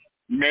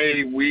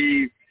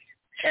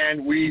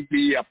 can we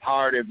be a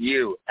part of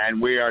you?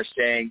 And we are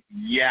saying,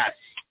 yes,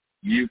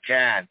 you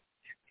can.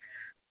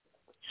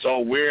 So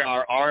we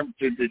are armed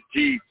to the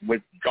teeth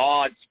with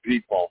God's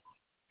people.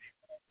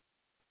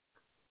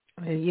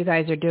 You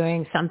guys are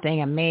doing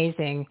something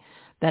amazing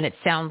that it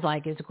sounds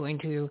like is going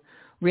to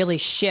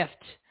really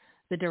shift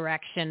the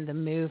direction, the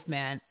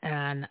movement,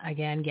 and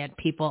again, get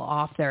people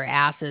off their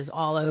asses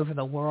all over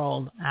the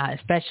world,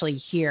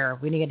 especially here.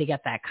 We need to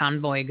get that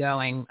convoy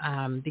going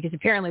because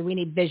apparently we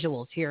need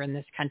visuals here in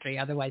this country.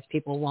 Otherwise,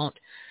 people won't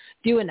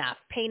do enough,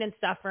 pain and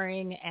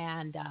suffering,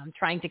 and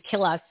trying to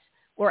kill us,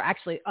 or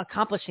actually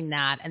accomplishing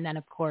that, and then,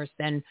 of course,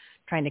 then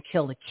trying to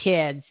kill the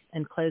kids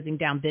and closing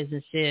down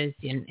businesses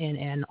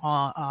and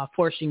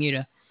forcing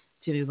you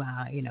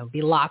to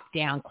be locked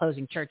down,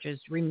 closing churches,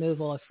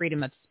 removal of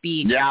freedom of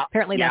speech. Yeah,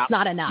 apparently that's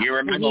not enough. You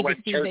remember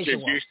when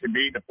churches used to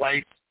be the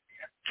place?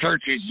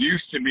 Churches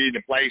used to be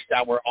the place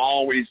that were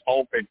always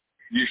open.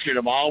 You should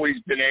have always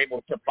been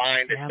able to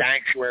find a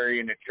sanctuary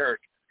in a church.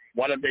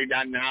 What have they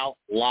done now?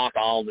 Lock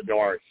all the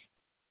doors.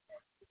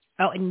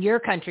 Oh, and your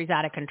country's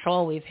out of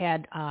control. We've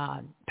had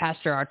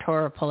Pastor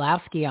Arturo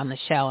Pulowski on the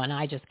show, and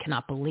I just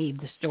cannot believe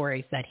the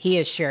stories that he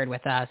has shared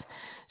with us.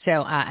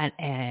 So,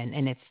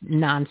 and it's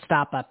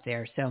nonstop up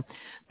there. So,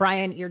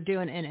 Brian, you're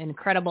doing an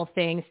incredible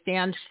thing.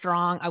 Stand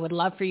strong. I would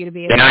love for you to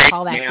be able to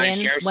call that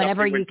in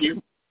whenever you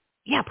can.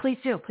 Yeah, please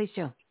do. Please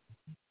do.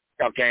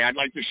 Okay, I'd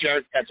like to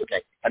share. That's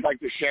okay. I'd like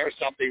to share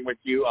something with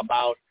you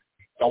about.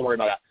 Don't worry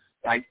about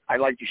that.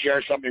 I'd like to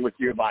share something with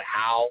you about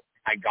how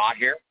I got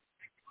here.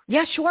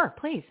 Yeah, sure,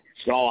 please.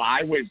 So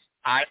I've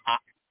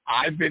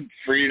been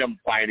freedom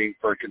fighting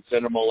for a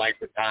considerable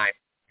length of time.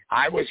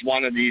 I was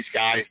one of these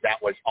guys that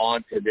was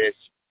onto this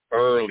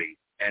early,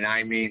 and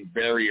I mean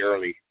very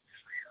early.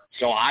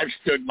 So I've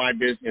stood my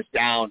business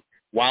down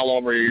well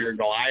over a year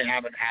ago. I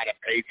haven't had a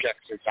paycheck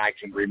since I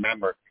can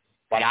remember.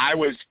 But I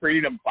was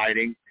freedom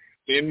fighting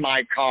in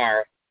my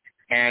car,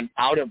 and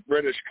out of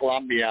British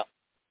Columbia,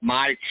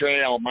 my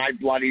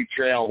bloody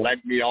trail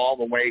led me all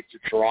the way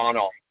to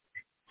Toronto.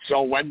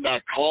 So when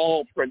the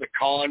call for the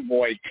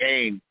convoy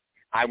came,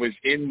 I was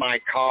in my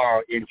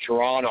car in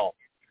Toronto.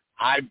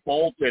 I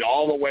bolted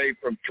all the way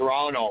from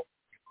Toronto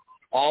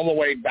all the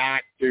way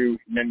back to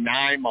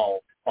Nanaimo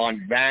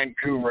on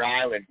Vancouver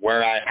Island,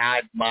 where I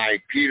had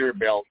my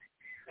Peterbilt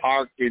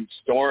parked in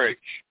storage.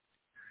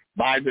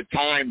 By the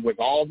time, with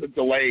all the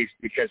delays,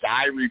 because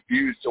I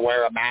refused to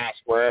wear a mask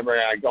wherever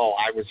I go,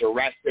 I was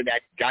arrested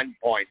at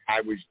gunpoint.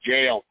 I was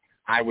jailed.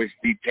 I was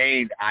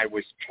detained. I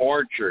was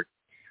tortured.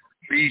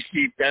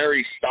 BC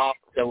Ferry stopped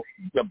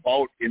the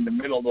boat in the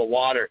middle of the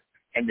water,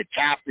 and the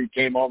captain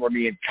came over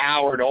me and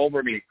towered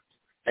over me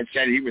and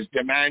said he was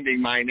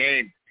demanding my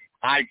name.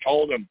 I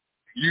told him,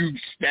 "You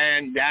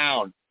stand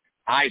down."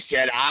 I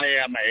said, "I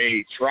am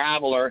a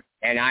traveler,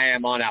 and I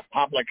am on a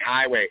public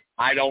highway.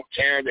 I don't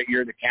care that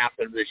you're the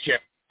captain of the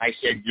ship." I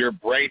said, "You're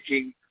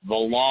breaking the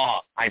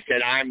law." I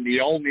said, "I'm the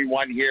only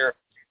one here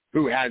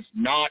who has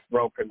not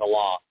broken the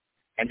law."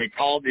 And they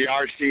called the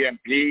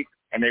RCMP,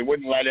 and they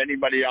wouldn't let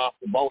anybody off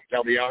the boat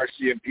till the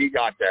RCMP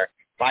got there.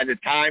 By the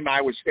time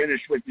I was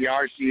finished with the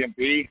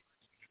RCMP,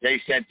 they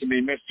said to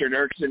me, "Mr.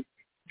 Dirksen,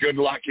 good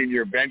luck in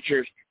your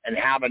ventures and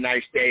have a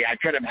nice day." I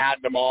could have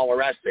had them all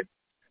arrested,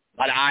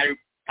 but I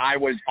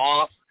was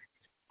off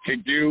to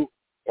do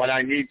what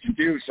I need to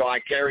do, so I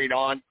carried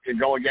on to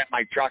go and get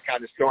my truck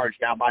out of storage.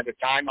 Now, by the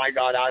time I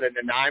got out of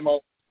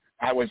Nanaimo,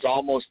 I was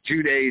almost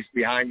 2 days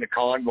behind the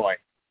convoy.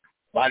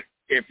 But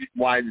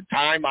by the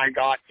time I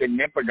got to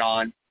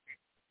Nipigon,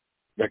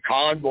 the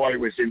convoy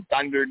was in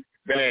Thunder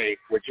Bay,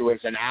 which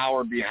was an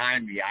hour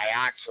behind me. I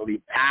actually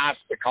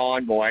passed the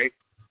convoy,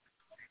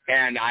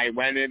 and I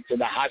went into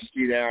the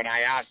Husky there, and I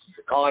asked, "Is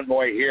the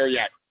convoy here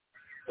yet?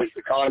 Is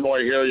the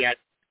convoy here yet?"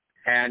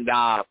 And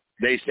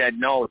they said,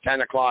 "No,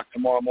 10 o'clock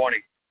tomorrow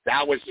morning."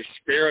 That was a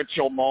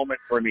spiritual moment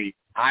for me.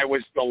 I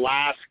was the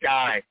last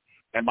guy.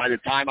 And by the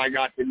time I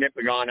got to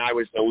Nipigon, I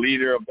was the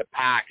leader of the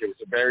pack. It was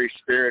a very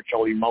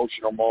spiritual,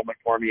 emotional moment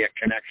for me,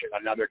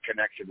 another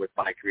connection with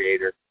my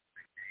Creator.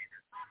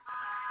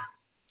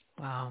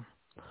 Wow.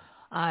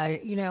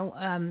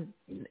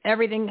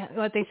 Everything,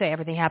 what they say,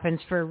 everything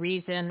happens for a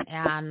reason,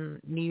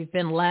 and you've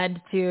been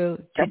led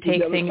to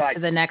take things to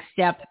the next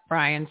step,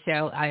 Brian.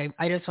 So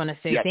I just want to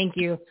say thank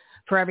you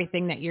for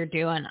everything that you're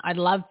doing. I'd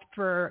love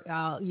for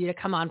you to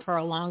come on for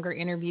a longer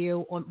interview.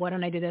 Why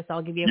don't I do this?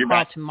 I'll give you a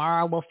call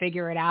tomorrow. We'll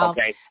figure it out,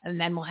 and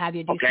then we'll have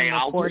you do some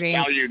reporting.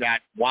 I'll just tell you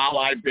that while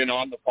I've been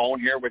on the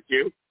phone here with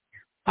you,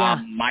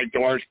 my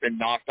door's been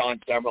knocked on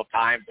several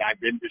times.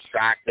 I've been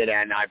distracted,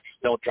 and I've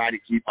still tried to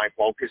keep my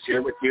focus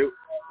here with you.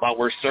 But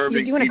we're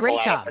serving people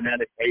at a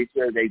phonetic pace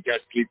here. They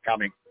just keep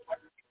coming.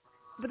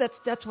 But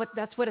that's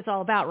what it's all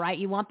about, right?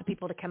 You want the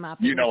people to come up.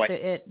 You know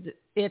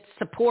it's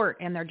support,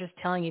 and they're just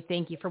telling you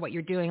thank you for what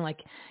you're doing. Like,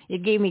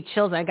 it gave me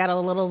chills. I got a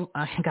little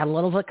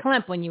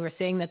clip when you were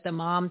saying that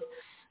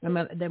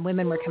the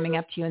women were coming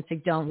up to you and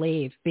saying, "Don't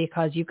leave,"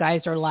 because you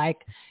guys are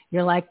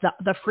you're like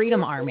the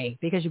Freedom Army,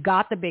 because you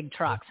got the big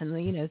trucks, and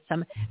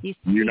these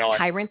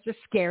tyrants are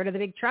scared of the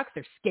big trucks.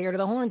 They're scared of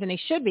the horns, and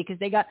they should be, because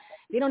they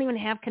don't even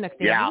have Canucks.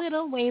 They have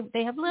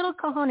they have little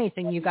cojones,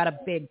 and you got a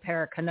big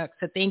pair of Canucks.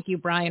 So thank you,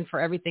 Brian, for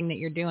everything that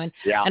you're doing.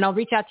 Yeah. And I'll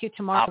reach out to you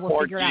tomorrow. We'll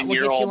figure out. We'll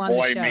get you on the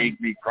show. A 14-year-old boy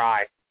made me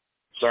cry.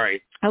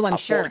 Sorry. Oh, I'm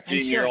sure. A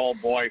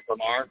 14-year-old boy from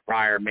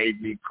Arnprior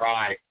made me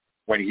cry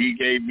when he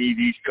gave me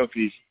these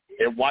cookies.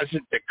 It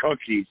wasn't the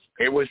cookies.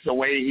 It was the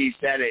way he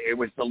said it. It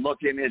was the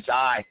look in his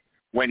eye.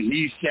 When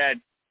he said,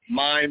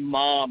 "My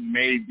mom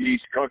made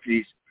these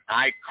cookies,"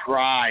 I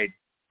cried.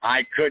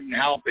 I couldn't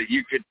help it.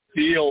 You could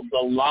feel the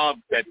love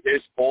that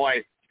this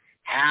boy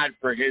had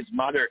for his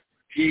mother.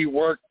 he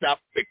worked up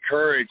the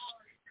courage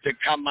to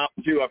come up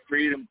to a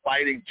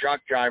freedom-fighting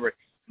truck driver.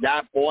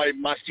 That boy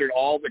mustered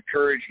all the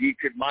courage he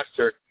could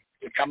muster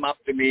to come up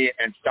to me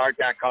and start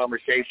that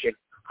conversation.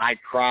 I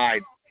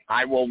cried.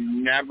 I will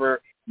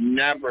never,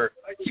 never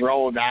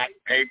throw that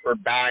paper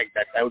bag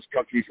that those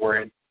cookies were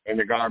in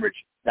the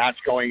garbage. That's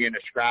going in a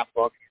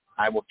scrapbook.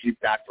 I will keep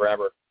that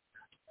forever.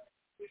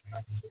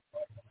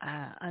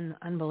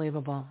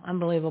 Unbelievable.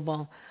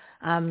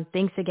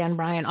 Thanks again,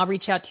 Brian. I'll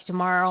reach out to you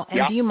tomorrow.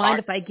 And do you mind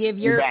if I give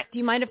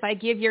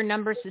your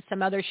numbers to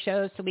some other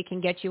shows so we can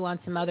get you on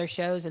some other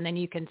shows, and then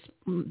we can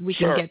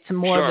get some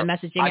more of the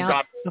messaging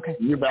out? Okay.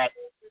 You bet.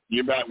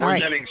 We're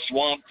getting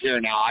swamped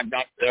here now.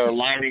 They're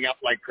lining up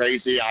like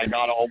crazy. I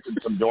got to open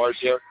some doors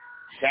here.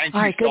 Thank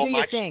you so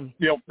much.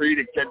 Feel free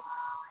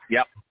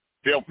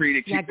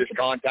to keep this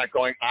contact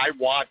going. I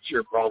watch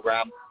your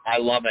program. I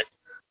love it.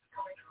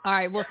 All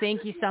right. Well,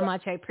 thank you so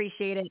much. I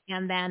appreciate it.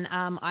 And then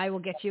I will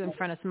get you in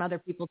front of some other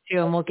people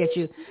too, and we'll get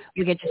you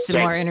some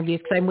more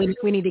interviews, because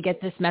we need to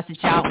get this message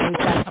out. We've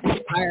got to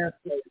inspire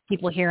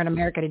people here in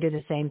America to do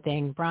the same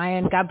thing.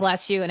 Brian, God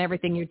bless you and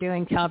everything you're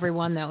doing. Tell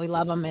everyone that we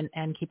love them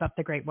and keep up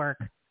the great work.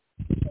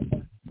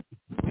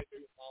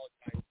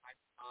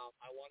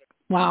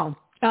 Wow.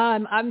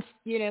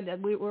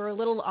 We're a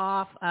little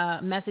off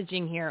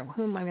messaging here.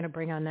 Who am I going to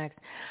bring on next?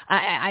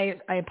 I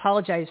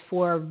apologize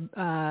for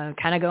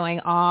kind of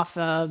going off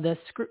of the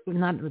script,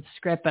 not the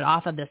script, but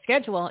off of the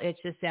schedule. It's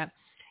just that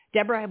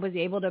Deborah was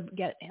able to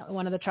get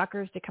one of the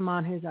truckers to come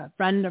on, who's a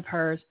friend of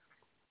hers,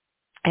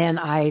 and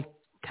I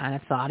kind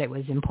of thought it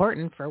was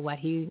important for what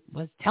he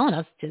was telling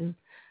us to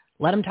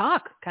let him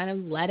talk, kind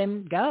of let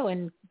him go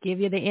and give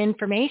you the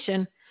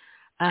information.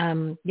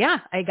 I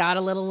got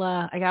a little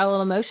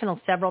emotional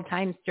several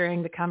times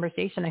during the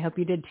conversation. I hope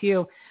you did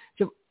too.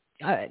 So,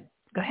 go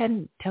ahead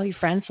and tell your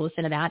friends to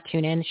listen to that,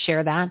 tune in,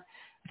 share that.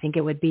 I think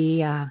it would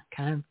be,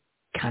 kind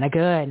of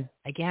good.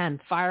 Again,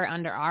 fire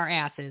under our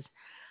asses.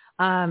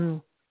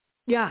 So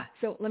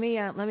let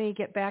me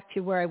get back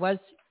to where I was.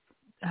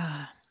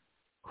 I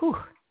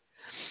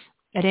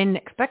didn't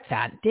expect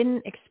that.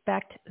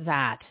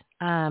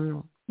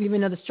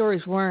 Even though the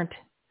stories weren't,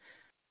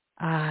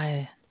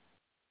 all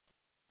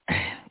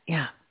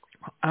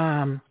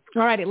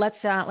righty, let's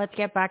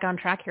get back on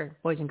track here,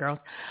 boys and girls.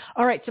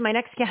 All right, so my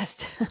next guest,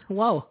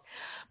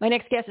 my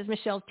next guest is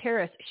Michelle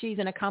Terrace. She's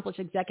an accomplished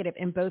executive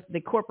in both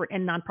the corporate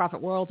and nonprofit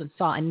worlds, and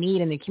saw a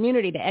need in the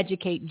community to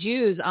educate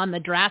Jews on the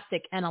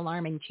drastic and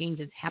alarming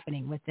changes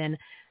happening within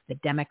the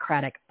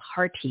Democratic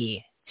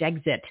Party.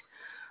 Jexit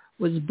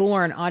was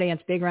born.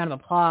 Audience, big round of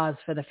applause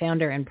for the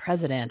founder and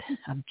president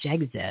of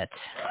Jexit.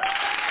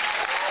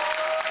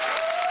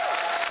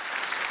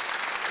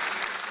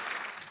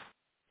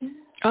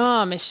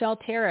 Oh, Michelle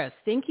Terrace,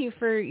 thank you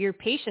for your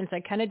patience. I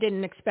kind of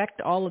didn't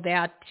expect all of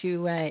that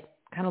to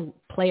kind of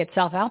play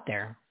itself out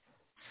there.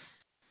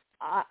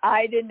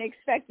 I didn't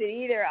expect it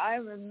either.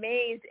 I'm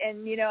amazed.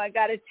 And, I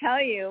got to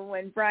tell you,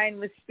 when Brian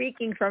was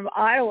speaking from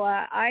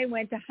Ottawa, I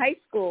went to high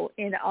school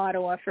in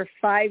Ottawa for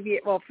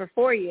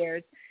 4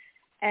 years.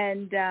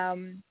 And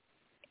I'm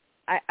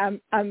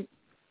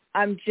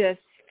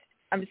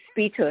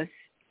speechless.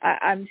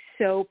 I'm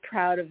so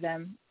proud of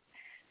them.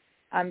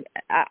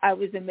 I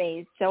was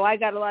amazed. So I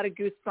got a lot of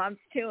goosebumps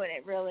too, and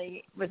it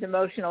really was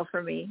emotional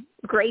for me.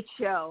 Great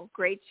show.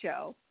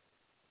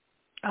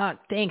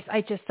 Thanks. I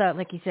just thought,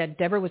 like you said,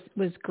 Deborah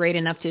was great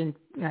enough to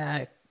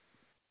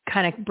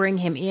kind of bring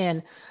him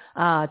in.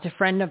 It's a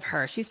friend of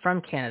hers. She's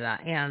from Canada.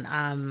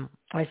 And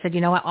I said,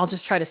 you know what, I'll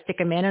just try to stick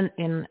him in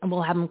and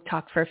we'll have him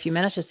talk for a few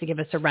minutes just to give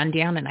us a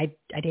rundown. And I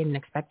didn't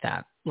expect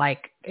that. You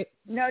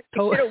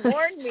should have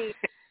warned me.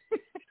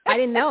 I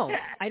didn't know.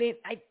 I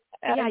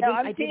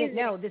didn't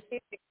know this.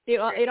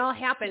 It all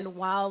happened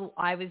while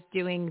I was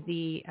doing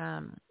the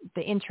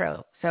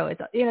intro. So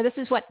it's this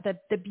is what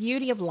the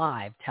beauty of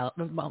live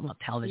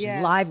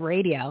television, live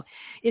radio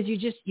is.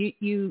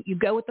 You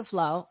go with the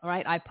flow,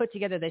 right? I put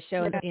together the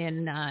show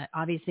in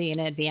obviously in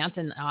advance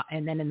and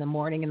then in the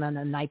morning and then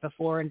the night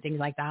before and things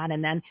like that,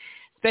 and then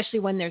especially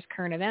when there's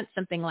current events,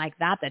 something like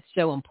that's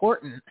so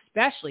important,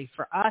 especially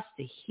for us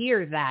to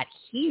hear that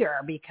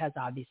here, because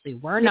obviously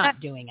we're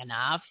not doing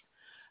enough.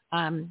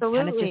 Absolutely.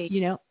 Kind of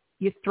just,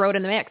 you throw it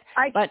in the mix.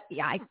 I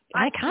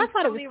kind of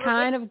thought it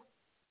was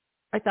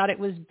I thought it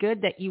was good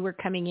that you were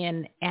coming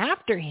in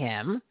after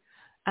him,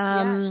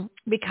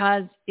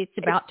 because it's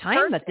about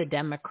time that the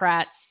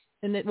Democrats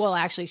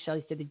actually,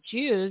 Shelley said the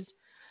Jews,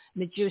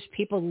 the Jewish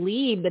people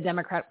leave the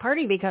Democratic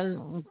Party because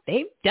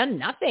they've done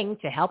nothing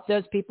to help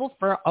those people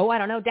for,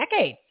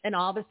 decades. And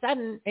all of a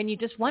sudden, and you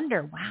just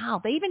wonder, wow,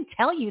 they even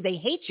tell you they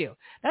hate you.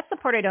 That's the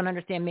part I don't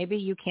understand. Maybe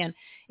you can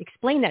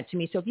explain that to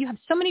me. So if you have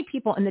so many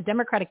people in the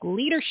Democratic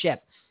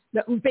leadership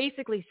that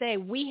basically say,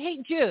 we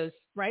hate Jews,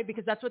 right?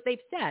 Because that's what they've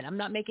said. I'm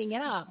not making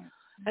it up.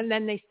 And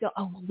then they still,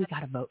 we got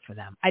to vote for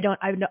them. I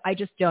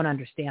just don't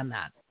understand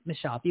that.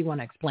 Michelle, if you want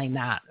to explain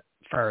that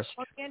first.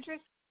 Well,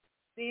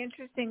 the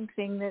interesting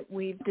thing that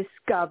we've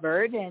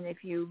discovered, and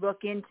if you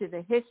look into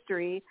the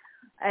history,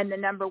 and the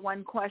number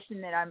one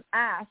question that I'm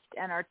asked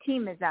and our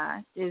team is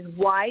asked is,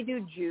 why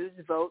do Jews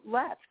vote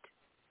left?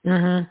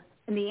 Mm-hmm.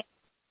 And the answer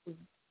is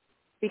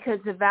because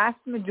the vast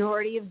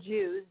majority of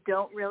Jews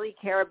don't really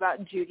care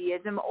about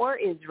Judaism or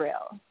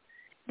Israel.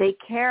 They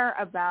care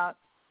about,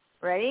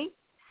 ready?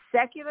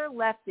 Secular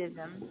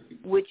leftism,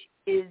 which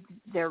is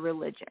their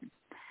religion.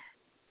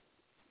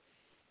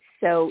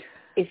 So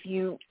if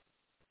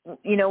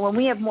when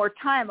we have more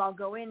time, I'll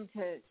go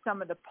into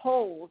some of the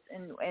polls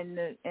and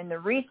the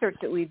research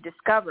that we've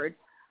discovered.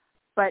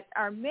 But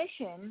our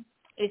mission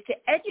is to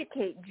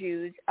educate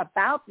Jews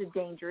about the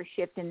dangerous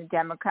shift in the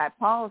Democrat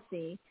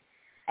policy,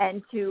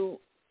 and to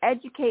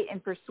educate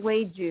and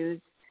persuade Jews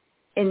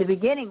in the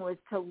beginning was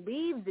to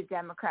leave the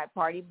Democrat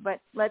Party. But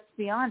let's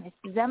be honest,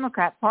 the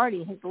Democrat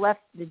Party has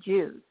left the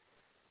Jews.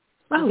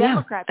 The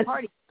Democrat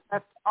Party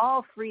left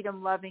all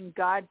freedom-loving,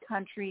 God,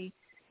 country,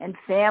 and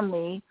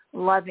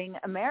family-loving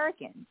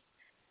Americans.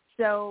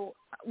 So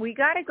we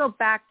got to go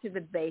back to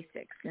the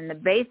basics, and the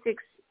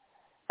basics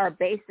are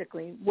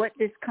basically what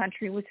this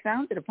country was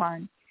founded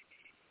upon.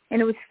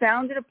 And it was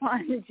founded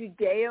upon the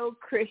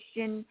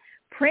Judeo-Christian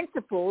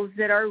principles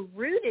that are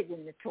rooted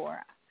in the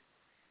Torah.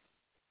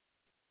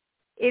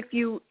 If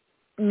you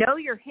know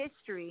your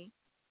history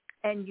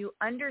and you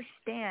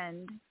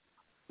understand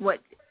what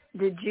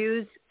the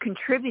Jews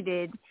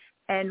contributed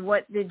and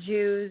what the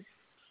Jews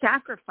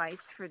sacrificed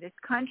for this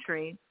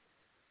country,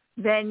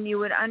 then you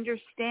would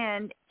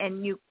understand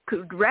and you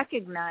could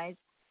recognize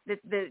that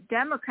the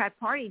Democrat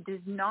Party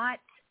does not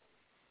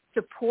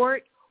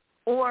support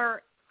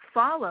or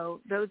follow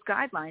those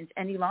guidelines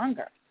any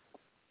longer.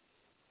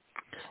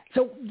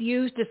 So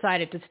you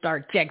decided to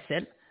start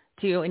Jexit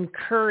to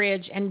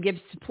encourage and give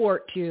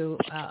support to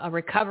a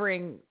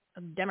recovering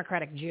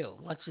Democratic Jew.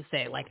 Let's just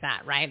say it like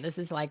that, right? This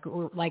is like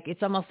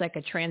it's almost like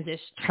a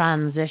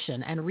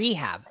transition and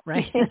rehab,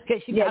 right?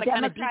 Because you got to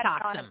kind of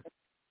detox them.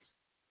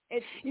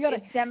 You got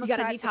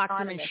to detox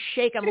them and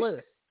shake them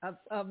loose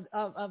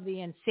of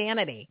the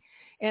insanity.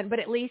 But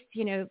at least,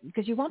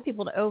 because you want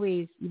people to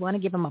you want to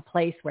give them a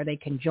place where they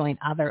can join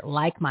other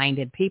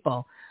like-minded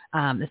people,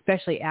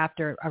 especially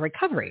after a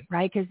recovery,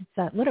 right? Because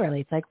it's literally,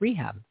 it's like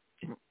rehab.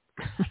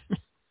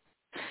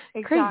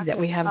 Exactly. Crazy that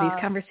we have these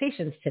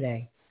conversations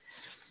today.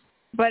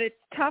 But it's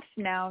tough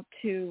now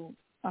to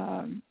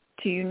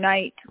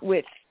unite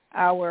with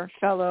our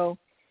fellow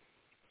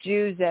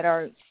Jews that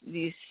are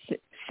these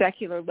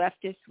secular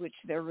leftists, which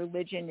their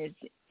religion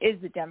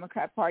is the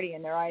Democrat Party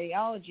and their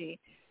ideology.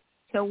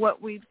 So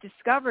what we've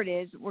discovered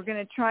is we're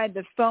going to try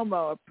the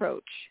FOMO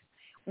approach.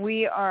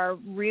 We are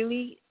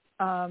really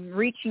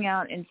reaching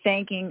out and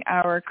thanking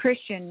our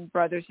Christian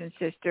brothers and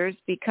sisters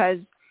because,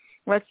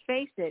 let's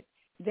face it,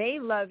 they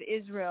love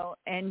Israel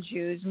and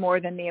Jews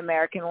more than the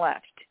American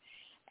left.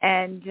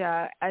 And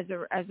as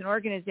an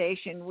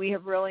organization, we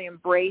have really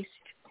embraced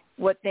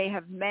what they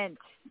have meant,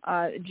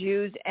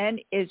 Jews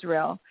and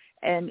Israel,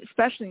 and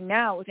especially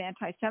now with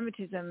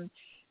anti-Semitism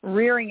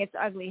rearing its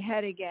ugly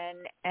head again,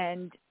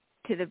 and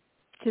to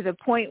the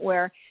point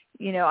where,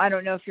 I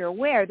don't know if you're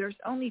aware, there's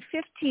only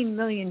 15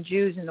 million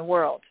Jews in the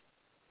world.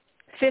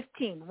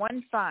 15.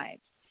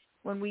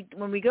 When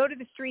we go to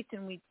the streets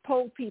and we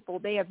poll people,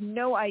 they have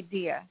no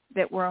idea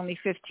that we're only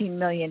 15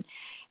 million.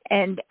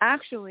 And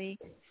actually,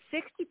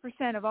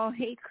 60% of all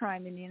hate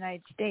crime in the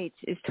United States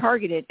is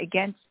targeted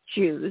against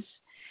Jews,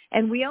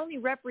 and we only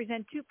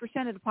represent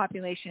 2% of the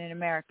population in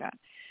America.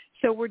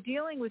 So we're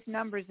dealing with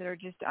numbers that are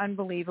just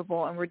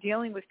unbelievable, and we're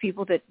dealing with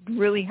people that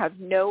really have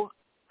no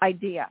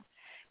idea.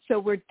 So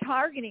we're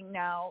targeting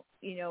now,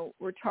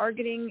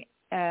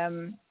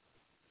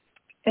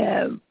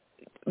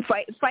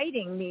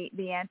 fighting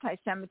the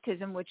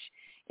anti-Semitism, which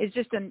is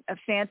just a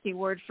fancy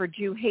word for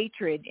Jew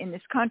hatred in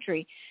this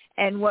country.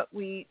 And what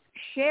we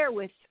share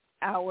with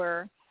at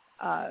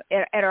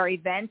our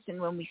events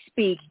and when we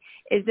speak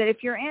is that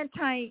if you're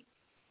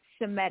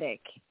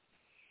anti-Semitic,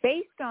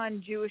 based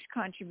on Jewish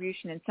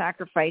contribution and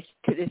sacrifice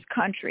to this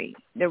country,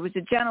 there was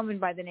a gentleman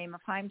by the name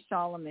of Haim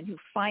Solomon who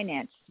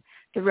financed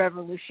the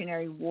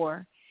Revolutionary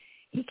War.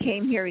 He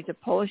came here, he's a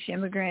Polish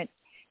immigrant,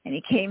 and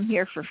he came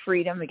here for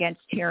freedom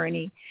against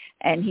tyranny,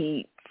 and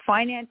he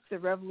financed the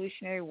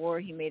Revolutionary War.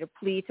 He made a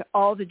plea to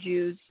all the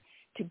Jews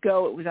to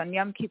go. It was on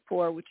Yom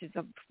Kippur, which is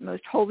the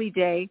most holy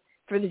day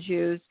for the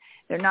Jews.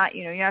 They're not,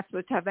 you're not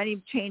supposed to have any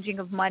changing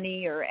of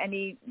money or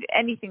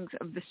anything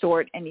of the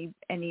sort. And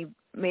he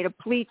made a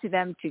plea to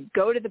them to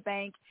go to the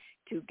bank,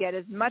 to get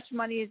as much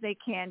money as they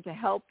can to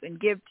help and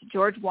give to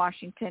George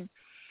Washington.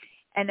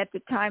 And at the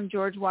time,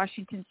 George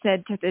Washington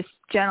said to this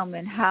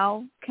gentleman,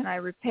 "How can I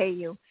repay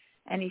you?"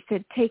 And he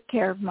said, "Take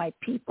care of my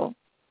people."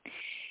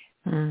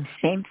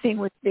 Same thing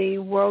with the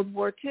World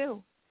War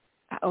II.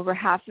 Over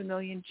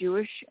 500,000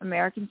 Jewish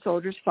American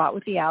soldiers fought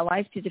with the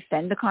Allies to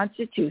defend the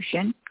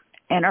Constitution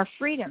and our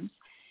freedoms.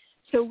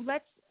 So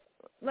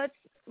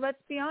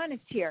let's be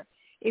honest here.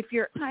 If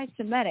you're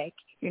anti-Semitic,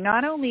 you're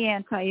not only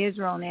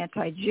anti-Israel and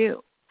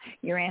anti-Jew,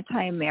 you're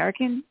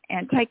anti-American,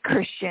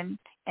 anti-Christian,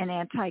 and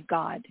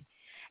anti-God.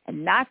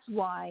 And that's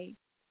why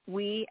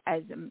we,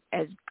 as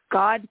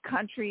God,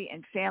 country,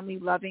 and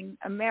family-loving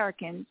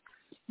Americans,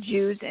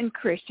 Jews and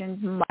Christians,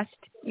 must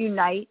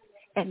unite,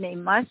 and they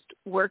must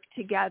work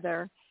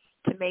together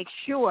to make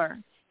sure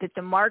that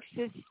the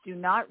Marxists do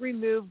not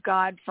remove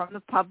God from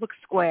the public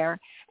square,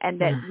 and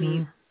that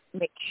we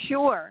make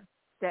sure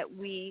that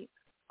we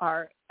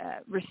are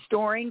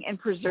restoring and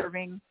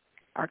preserving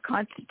our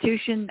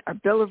Constitution, our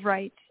Bill of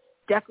Rights,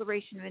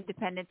 Declaration of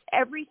Independence,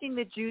 everything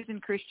that Jews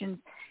and Christians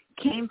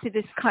came to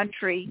this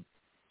country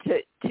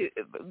to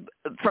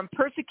from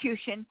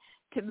persecution,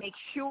 to make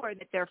sure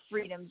that their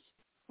freedoms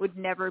would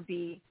never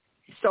be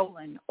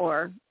stolen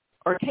or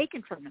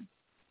taken from them.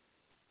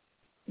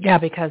 Yeah,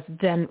 because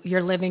then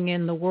you're living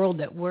in the world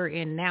that we're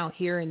in now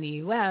here in the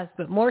U.S.,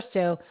 but more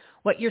so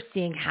what you're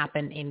seeing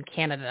happen in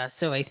Canada.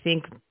 So I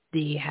think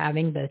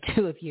having the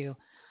two of you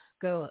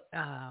go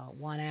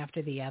one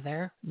after the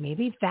other,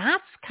 maybe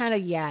that's kind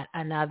of yet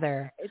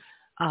another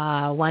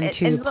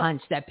 1-2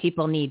 punch that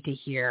people need to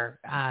hear,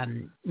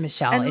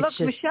 Michelle. And look,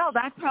 Michelle,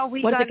 that's how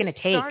we got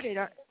started.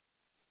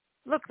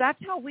 Look, that's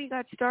how we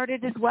got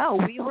started as well.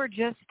 We were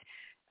just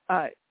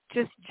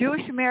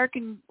Jewish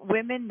American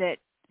women that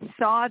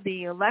saw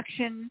the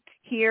election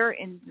here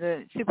in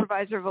the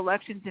supervisor of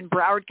elections in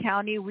Broward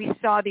County. We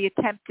saw the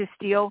attempt to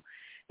steal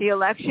the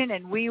election,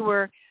 and we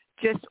were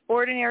just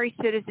ordinary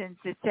citizens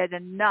that said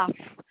enough.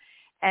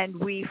 And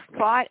we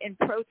fought and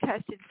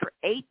protested for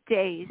 8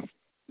 days,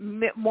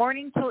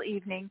 morning till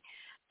evening,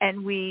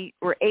 and we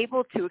were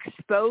able to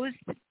expose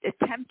the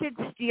attempted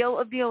steal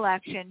of the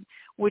election,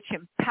 which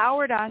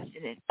empowered us,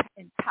 and it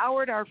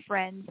empowered our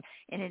friends,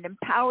 and it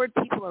empowered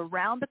people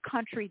around the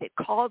country that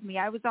called me.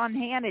 I was on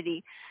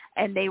Hannity,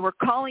 and they were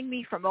calling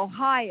me from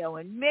Ohio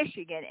and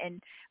Michigan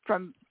and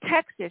from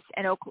Texas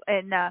and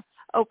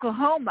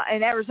Oklahoma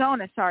and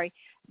Arizona,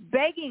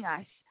 begging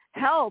us,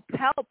 help,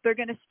 they're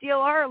going to steal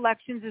our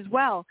elections as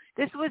well.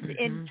 This was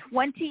in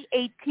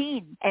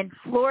 2018, and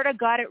Florida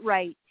got it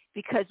right,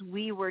 because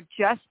we were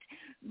just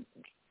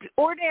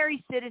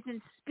ordinary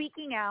citizens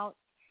speaking out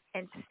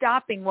and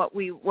stopping what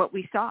we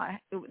saw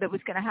that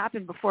was going to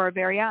happen before our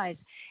very eyes.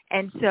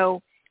 And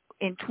so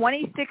in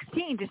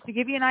 2016, just to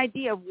give you an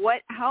idea of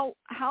how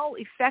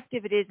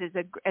effective it is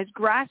as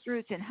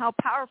grassroots, and how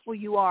powerful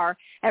you are,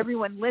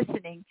 everyone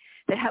listening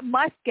that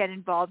must get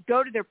involved,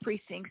 go to their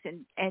precincts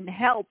and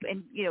help,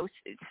 and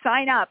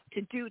sign up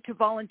to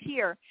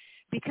volunteer,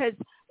 because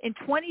in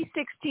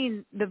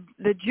 2016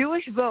 the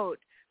Jewish vote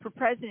for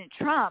President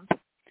Trump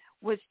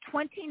was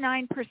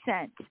 29%.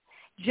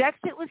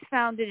 Jexit was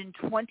founded in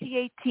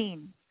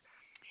 2018,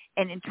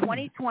 and in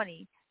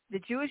 2020, the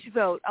Jewish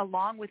vote,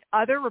 along with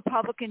other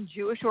Republican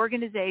Jewish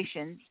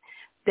organizations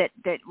that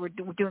were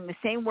doing the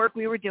same work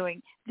we were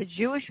doing, the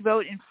Jewish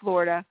vote in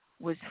Florida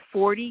was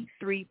 43%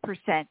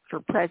 for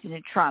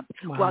President Trump,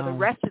 while the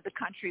rest of the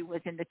country was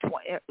in the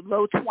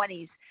low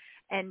 20s.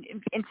 And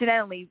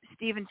incidentally,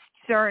 Stephen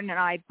Stern and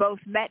I both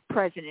met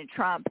President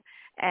Trump,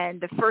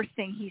 and the first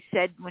thing he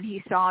said when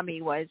he saw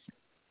me was,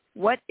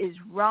 "What is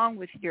wrong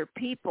with your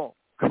people?"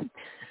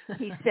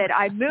 He said,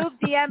 "I moved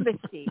the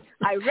embassy.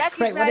 I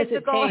recognize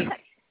the goal."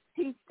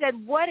 He said,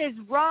 "What is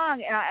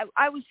wrong?" And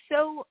I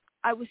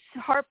was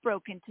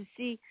heartbroken to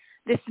see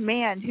this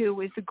man who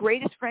was the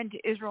greatest friend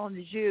to Israel and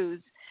the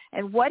Jews,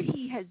 and what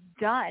he has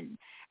done.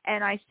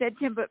 And I said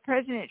to him, "But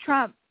President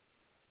Trump,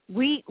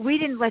 we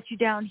didn't let you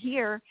down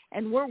here,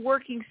 and we're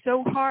working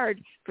so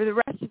hard for the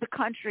rest of the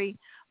country.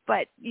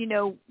 But,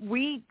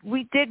 we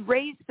did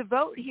raise the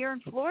vote here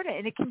in Florida,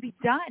 and it can be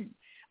done.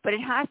 But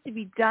it has to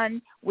be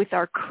done with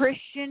our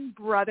Christian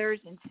brothers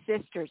and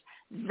sisters.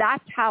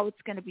 That's how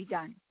it's going to be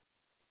done."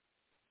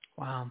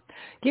 Wow.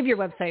 Give your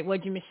website,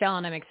 would you, Michelle?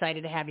 And I'm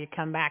excited to have you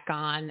come back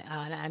on.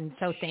 I'm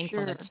so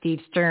thankful that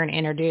Steve Stern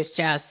introduced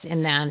us,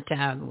 and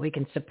that we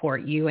can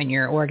support you and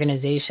your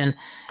organization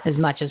as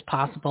much as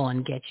possible,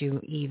 and get you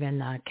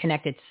even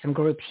connected to some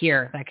groups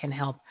here that can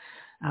help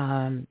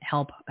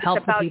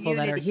the people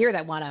that are here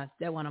that want to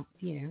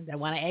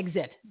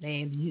exit.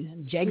 They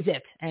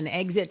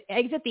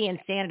exit the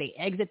insanity,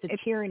 exit the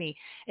tyranny.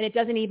 And it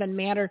doesn't even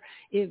matter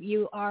if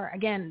you are,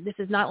 again, this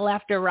is not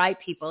left or right,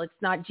 people.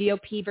 It's not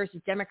GOP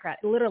versus Democrat.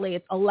 Literally,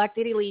 it's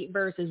elected elite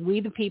versus we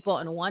the people.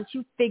 And once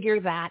you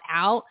figure that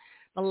out,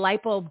 the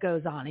light bulb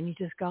goes on, and you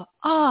just go,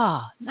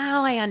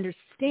 now I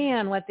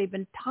understand what they've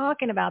been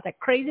talking about, that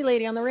crazy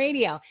lady on the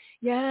radio.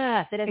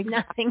 Yes, it has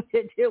nothing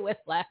to do with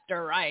left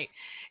or right.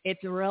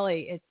 It's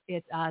really,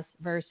 it's us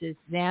versus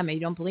them. And you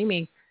don't believe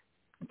me?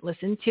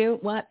 Listen to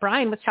what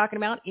Brian was talking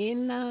about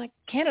in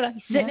Canada.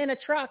 He's sitting in a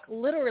truck,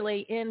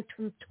 literally in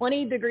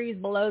 20 degrees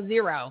below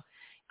zero.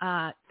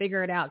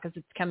 Figure it out, because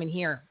it's coming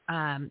here.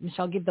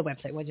 Michelle, give the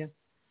website, would you?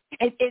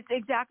 It's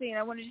exactly, and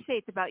I wanted to say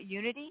it's about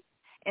unity.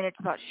 And it's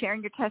about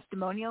sharing your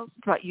testimonials.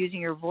 It's about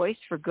using your voice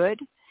for good,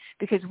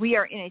 because we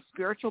are in a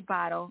spiritual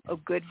battle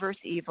of good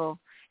versus evil,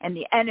 and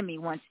the enemy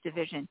wants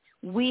division.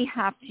 We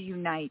have to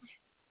unite.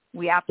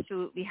 We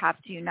absolutely have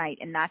to unite,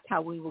 and that's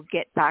how we will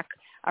get back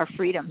our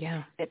freedom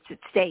that's at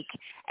stake.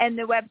 And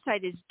the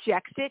website is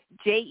Jexit,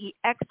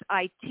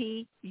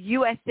 JEXIT,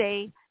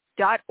 USA.org,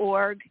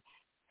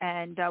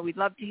 and we'd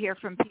love to hear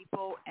from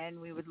people, and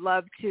we would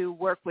love to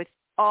work with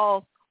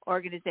all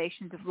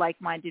organizations of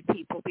like-minded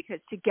people, because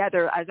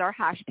together, as our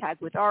hashtag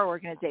with our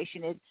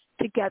organization is,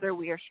 together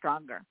we are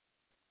stronger.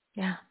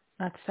 Yeah.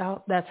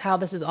 That's how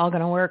this is all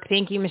going to work.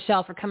 Thank you,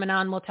 Michelle, for coming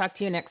on. We'll talk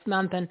to you next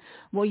month, and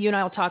you and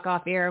I will talk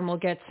off air, and we'll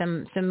get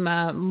some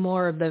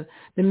more of the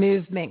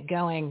movement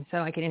going, so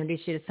I can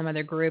introduce you to some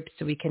other groups,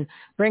 so we can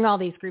bring all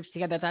these groups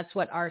together. That's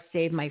what our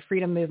Save My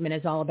Freedom movement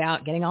is all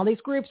about: getting all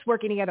these groups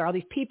working together, all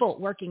these people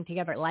working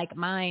together, like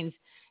minds.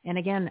 And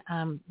again,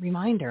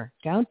 reminder: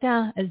 don't,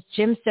 as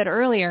Jim said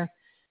earlier,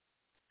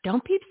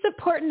 don't be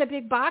supporting the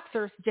big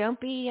boxers. Don't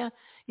be,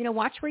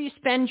 watch where you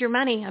spend your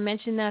money. I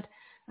mentioned that.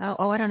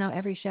 I don't know,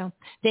 every show.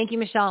 Thank you,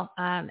 Michelle.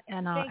 I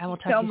will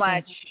talk to you so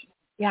much. Soon.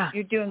 Yeah.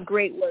 You're doing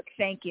great work.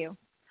 Thank you.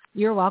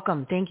 You're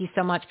welcome. Thank you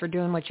so much for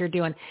doing what you're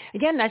doing.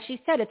 Again, as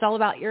she said, it's all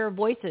about your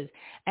voices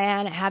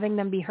and having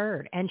them be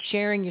heard and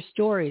sharing your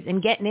stories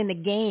and getting in the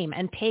game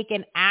and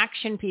taking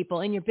action,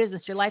 people, in your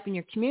business, your life, and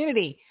your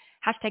community.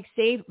 Hashtag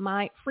Save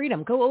My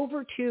Freedom. Go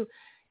over to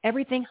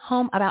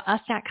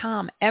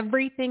everythinghomeaboutus.com,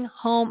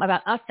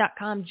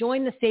 everythinghomeaboutus.com.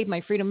 Join the Save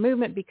My Freedom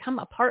movement. Become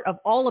a part of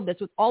all of this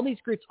with all these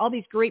groups, all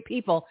these great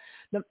people,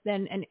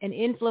 and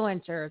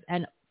influencers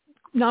and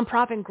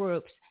nonprofit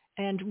groups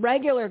and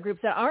regular groups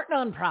that aren't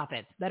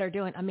nonprofits that are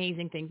doing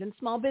amazing things, and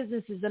small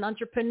businesses and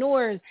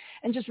entrepreneurs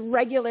and just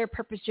regular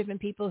purpose-driven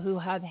people who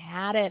have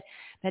had it,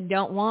 that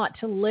don't want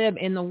to live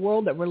in the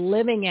world that we're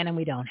living in, and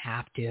we don't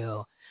have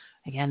to.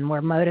 Again, we're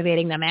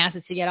motivating the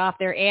masses to get off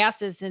their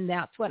asses, and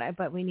that's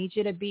but we need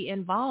you to be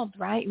involved,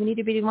 right? We need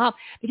to be involved,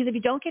 because if you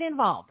don't get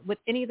involved with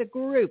any of the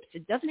groups,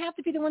 it doesn't have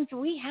to be the ones that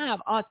we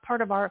have as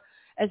part of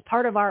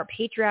our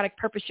patriotic,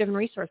 purpose-driven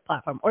resource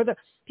platform, or the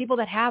people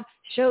that have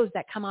shows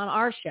that come on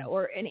our show,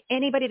 or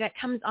anybody that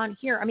comes on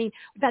here. I mean,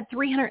 we've had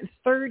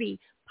 330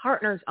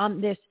 partners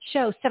on this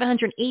show,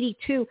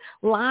 782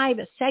 live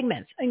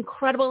segments,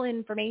 incredible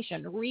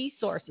information,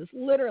 resources,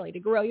 literally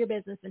to grow your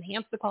business,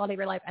 enhance the quality of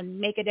your life, and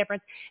make a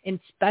difference,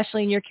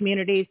 especially in your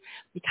communities.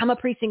 Become a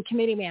precinct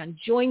committee man.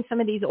 Join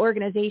some of these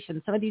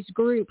organizations, some of these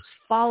groups.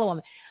 Follow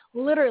them.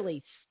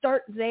 Literally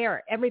start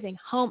there,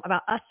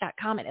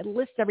 everythinghomeaboutus.com, and it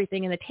lists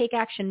everything in the take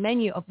action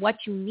menu of what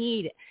you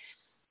need,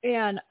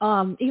 and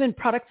even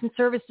products and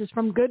services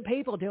from good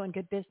people doing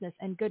good business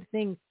and good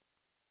things.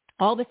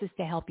 All this is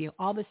to help you.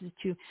 All this is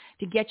to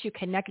get you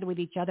connected with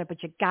each other,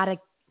 but you got to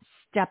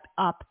step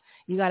up.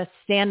 You got to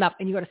stand up,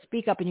 and you got to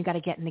speak up, and you got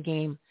to get in the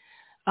game.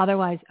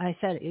 Otherwise, I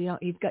said,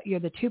 you're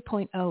the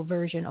 2.0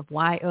 version of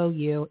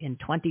YOU in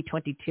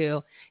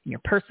 2022 in your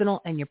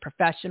personal and your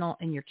professional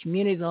and your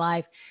community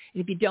life.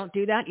 And if you don't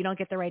do that, you don't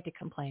get the right to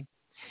complain.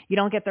 You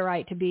don't get the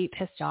right to be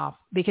pissed off,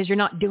 because you're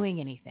not doing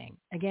anything.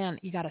 Again,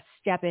 you got to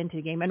step into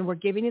the game, and we're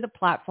giving you the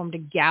platform to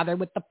gather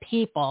with the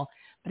people,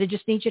 but I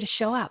just need you to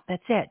show up.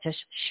 That's it. Just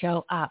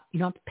show up. You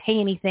don't have to pay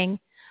anything,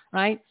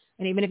 right?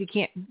 And even if you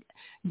can't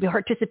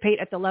participate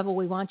at the level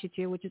we want you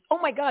to, which is, oh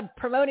my God,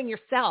 promoting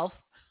yourself,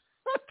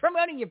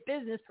 promoting your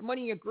business,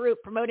 promoting your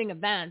group, promoting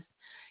events,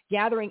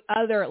 gathering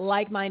other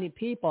like-minded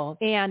people,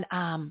 and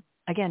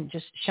again,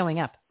 just showing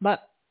up.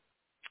 But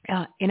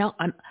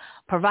I'm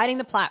providing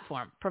the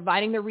platform,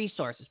 providing the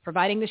resources,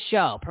 providing the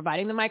show,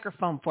 providing the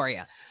microphone for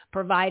you,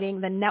 providing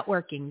the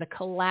networking, the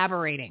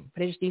collaborating.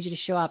 But I just need you to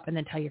show up and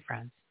then tell your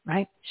friends,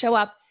 right? Show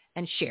up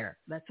and share.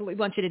 That's what we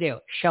want you to do.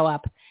 Show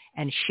up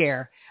and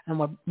share.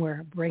 And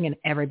we're bringing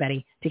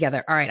everybody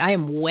together. All right. I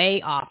am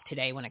way off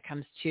today when it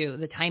comes to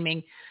the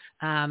timing.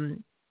 I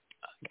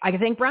can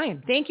thank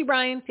Brian. Thank you,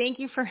 Brian. Thank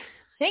you for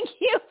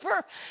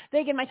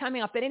taking my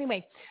timing off. But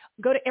anyway,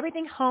 go to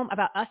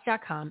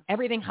everythinghomeaboutus.com,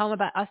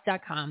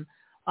 everythinghomeaboutus.com.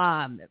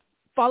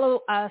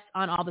 Follow us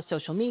on all the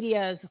social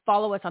medias.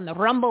 Follow us on the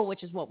Rumble,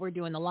 which is what we're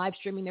doing, the live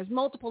streaming. There's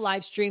multiple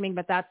live streaming,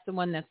 but that's the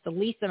one that's the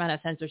least amount of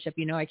censorship.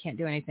 I can't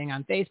do anything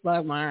on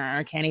Facebook.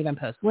 I can't even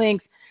post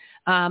links.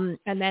 And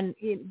then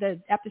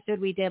the episode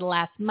we did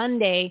last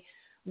Monday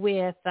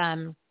with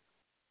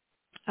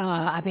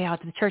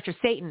about the Church of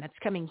Satan, that's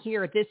coming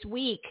here this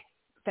week,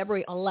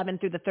 February 11th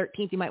through the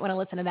 13th. You might want to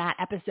listen to that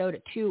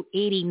episode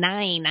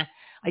 289.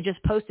 I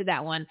just posted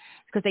that one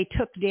because they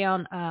took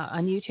down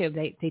on YouTube.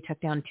 They took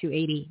down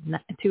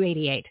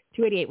 288.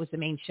 288 was the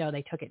main show.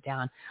 They took it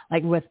down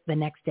like with the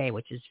next day,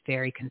 which is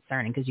very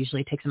concerning because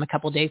usually it takes them a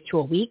couple of days to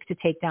a week to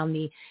take down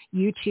the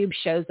YouTube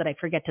shows that I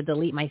forget to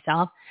delete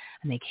myself.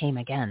 And they came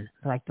again.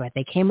 But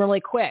they came really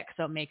quick.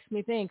 So it makes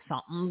me think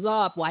something's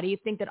up. Why do you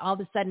think that all of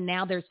a sudden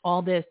now there's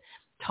all this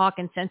talk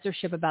and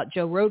censorship about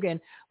Joe Rogan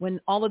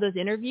when all of those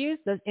interviews,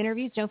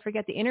 don't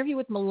forget the interview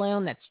with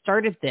Malone that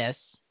started this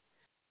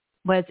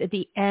was at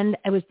the end,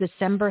 it was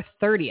December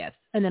 30th.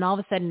 And then all of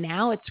a sudden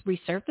now it's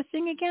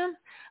resurfacing again.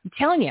 I'm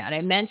telling you, and I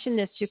mentioned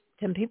this to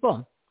some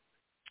people.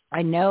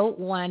 I know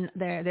when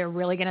they're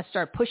really going to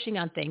start pushing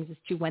on things as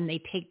to when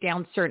they take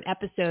down certain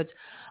episodes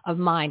of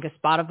mine, because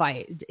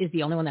Spotify is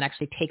the only one that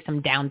actually takes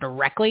them down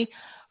directly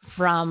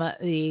from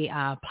the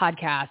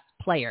podcast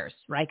players,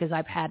 right? Because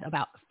I've had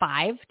about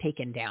 5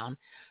 taken down.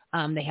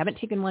 They haven't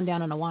taken one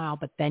down in a while,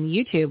 but then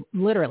YouTube,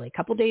 literally a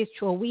couple days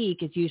to a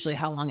week is usually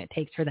how long it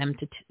takes for them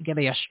to give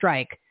you a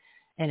strike.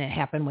 And it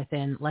happened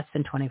within less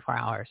than 24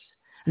 hours.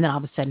 And then all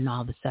of a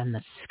sudden,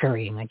 the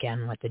scurrying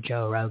again with the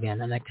Joe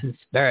Rogan and the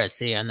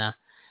conspiracy and the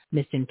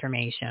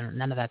misinformation.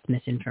 None of that's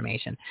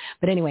misinformation.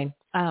 But anyway,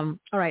 all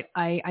right,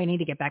 I need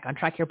to get back on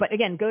track here. But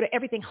again, go to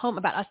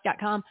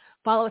everythinghomeaboutus.com.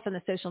 Follow us on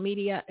the social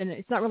media. And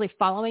it's not really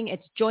following,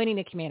 it's joining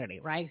the community,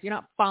 right? You're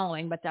not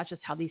following, but that's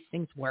just how these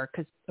things work.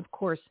 Because, of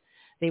course,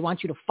 they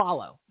want you to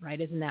follow, right?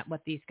 Isn't that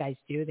what these guys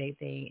do?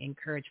 They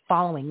encourage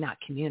following, not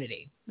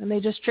community. And they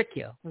just trick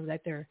you.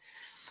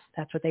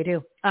 That's what they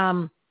do.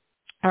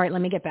 All right,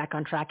 let me get back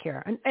on track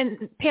here.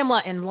 And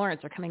Pamela and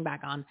Lawrence are coming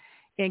back on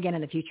again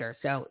in the future.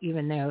 So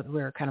even though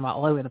we're kind of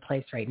all over the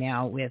place right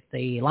now with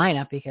the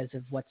lineup because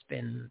of what's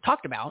been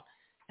talked about,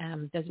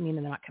 doesn't mean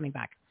that they're not coming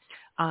back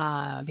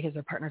because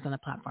they're partners on the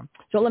platform.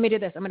 So let me do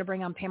this. I'm going to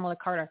bring on Pamela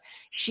Carter.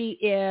 She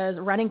is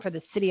running for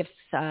the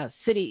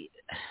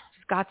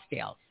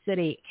Scottsdale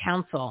City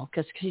Council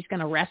because she's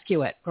going to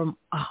rescue it from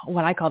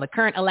what I call the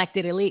current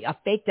elected elite of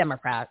fake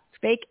Democrats,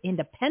 fake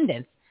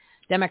independents,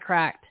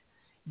 Democrat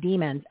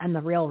demons, and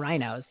the real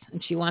rhinos.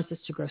 And she wants us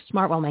to grow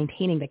smart while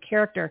maintaining the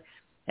character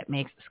that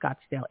makes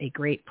Scottsdale a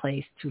great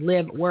place to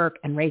live, work,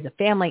 and raise a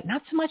family.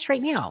 Not so much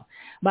right now,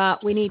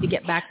 but we need to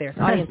get back there.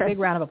 So audience, big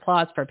round of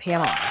applause for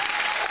Pamela.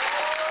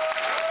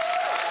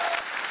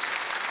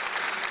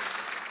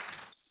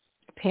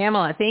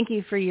 Pamela, thank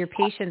you for your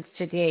patience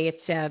today.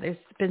 It's there's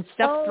been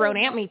stuff thrown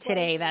at me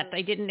today that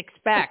I didn't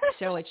expect.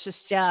 So it's just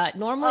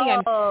normally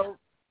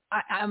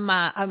I'm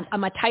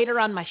a tighter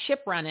on my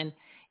ship running.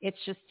 It's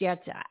just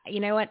yet, you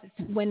know what,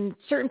 when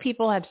certain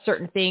people have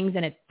certain things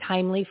and it's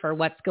timely for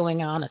what's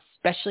going on,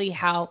 especially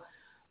how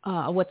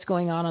what's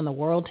going on in the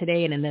world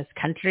today and in this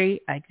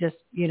country, I just,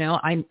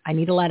 I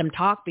need to let them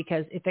talk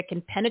because if it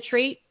can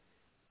penetrate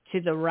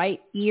to the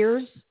right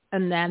ears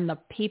and then the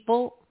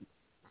people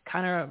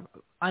kind of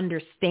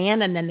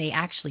understand and then they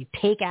actually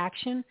take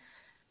action,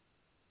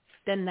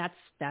 then that's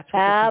what this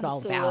is all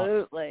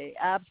about.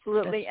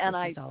 Absolutely. And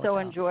I so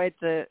enjoyed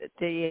the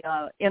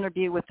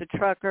interview with the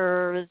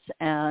truckers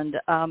and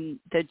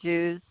the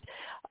Jews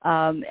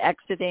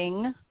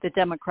exiting the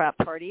Democrat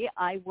Party.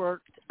 I was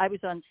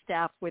on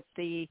staff with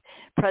the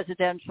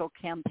presidential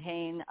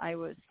campaign. I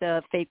was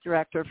the faith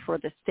director for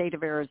the state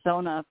of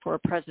Arizona for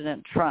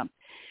President Trump.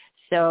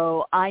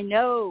 So I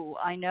know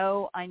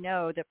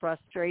the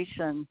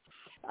frustration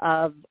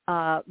of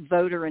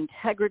voter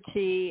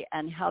integrity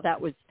and how that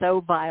was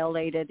so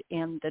violated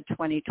in the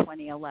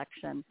 2020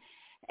 election.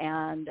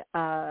 And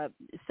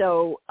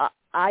so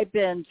I've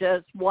been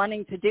just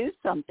wanting to do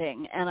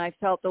something. And I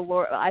felt the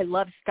Lord, I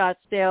love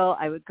Scottsdale.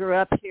 I grew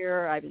up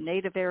here. I'm a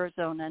native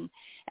Arizonan,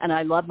 and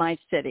I love my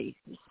city.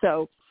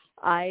 So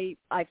I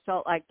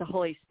felt like the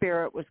Holy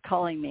Spirit was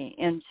calling me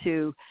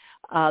into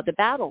the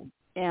battle.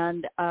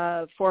 And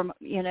for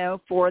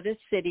the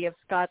city of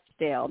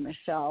Scottsdale,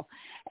 Michelle.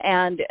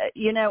 And,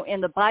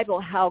 in the Bible,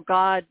 how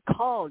God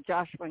called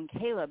Joshua and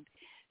Caleb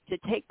to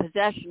take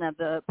possession of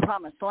the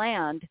promised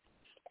land.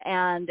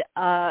 And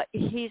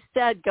he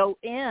said, go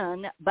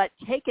in, but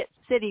take it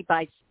city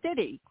by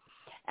city.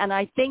 And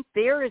I think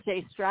there is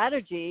a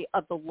strategy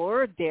of the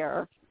Lord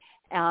there.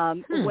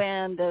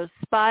 When the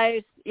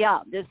spies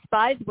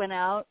went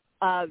out,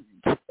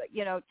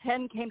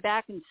 10 came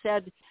back and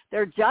said,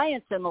 there are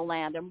giants in the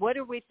land. And what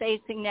are we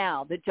facing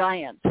now? The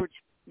giants, which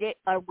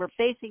we're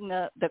facing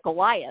the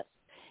Goliath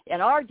in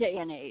our day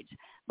and age.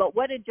 But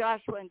what did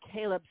Joshua and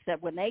Caleb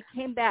said when they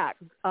came back?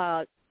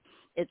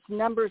 It's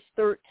Numbers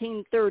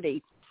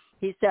 13:30.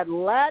 He said,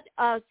 let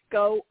us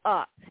go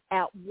up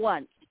at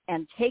once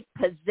and take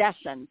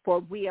possession, for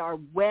we are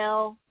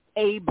well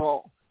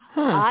able.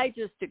 I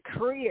just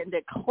decree and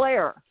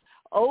declare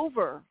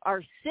over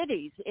our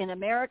cities in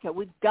America,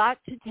 we've got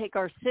to take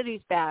our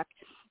cities back.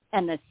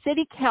 And the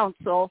city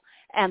council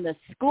and the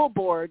school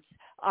boards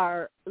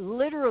are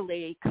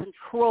literally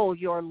control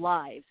your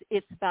lives.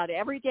 It's about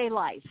everyday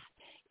life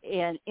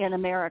in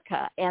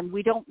America. And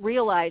we don't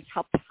realize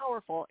how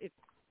powerful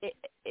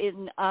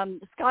in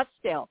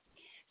Scottsdale.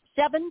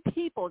 7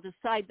 people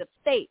decide the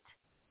fate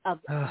of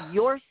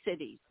your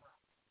cities.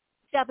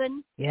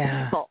 7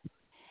 people.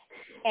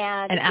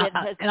 And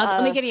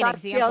let me give you an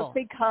example.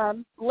 It's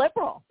become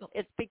liberal.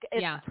 It's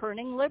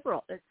turning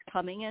liberal. It's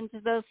coming into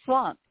the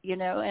swamp,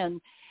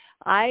 and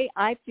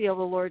I feel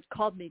the Lord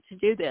called me to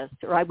do this,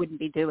 or I wouldn't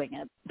be doing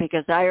it,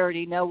 because I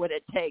already know what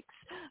it takes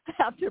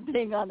after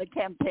being on the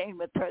campaign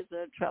with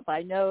President Trump.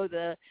 I know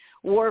the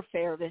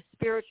warfare, the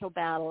spiritual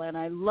battle, and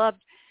I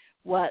loved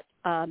what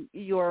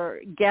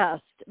your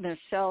guest,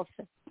 Michelle,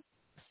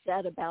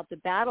 said about the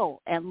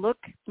battle. And look,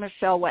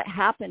 Michelle, what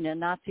happened in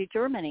Nazi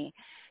Germany,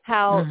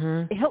 how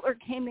Hitler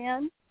came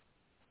in,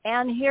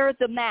 and here are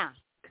the masks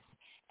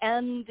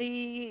and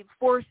the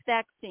forced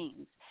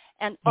vaccines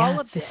and all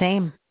of this. The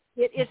same.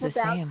 It is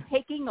about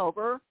taking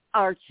over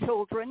our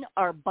children,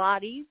 our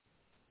bodies,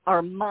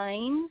 our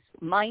minds,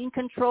 mind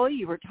control.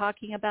 You were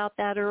talking about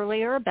that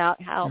earlier,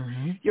 about how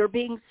you're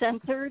being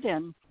censored.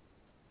 And,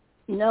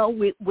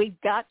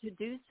 we've got to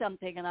do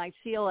something. And I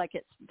feel like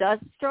it does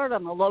start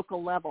on the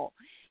local level.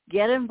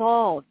 Get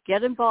involved.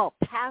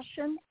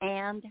 Passion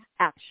and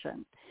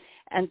action.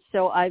 And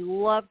so I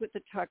love what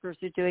the truckers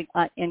are doing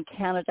in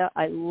Canada.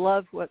 I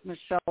love what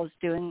Michelle is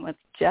doing with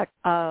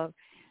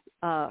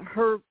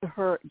her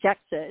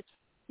Dexit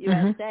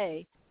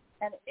USA,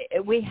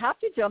 and we have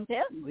to jump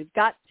in.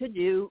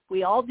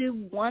 We all do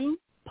one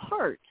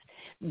part.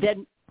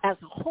 Then as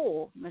a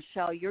whole,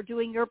 Michelle, you're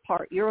doing your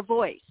part. You're a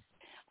voice.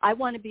 I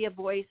want to be a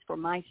voice for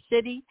my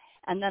city,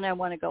 and then I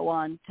want to go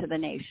on to the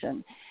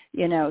nation.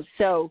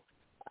 So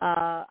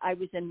I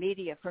was in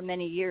media for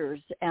many years,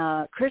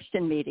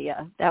 Christian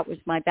media. That was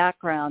my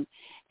background.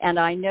 And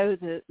I know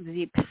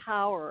the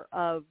power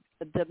of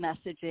the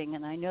messaging,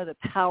 and I know the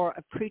power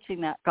of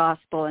preaching that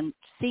gospel and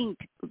seeing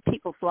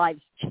people's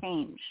lives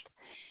changed,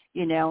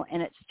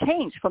 and it's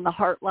changed from the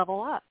heart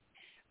level up,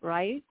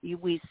 right?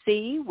 We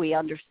see, we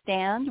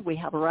understand, we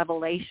have a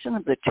revelation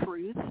of the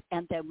truth,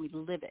 and then we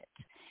live it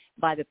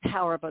by the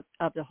power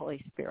of the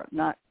Holy Spirit,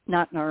 not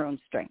in our own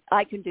strength.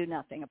 I can do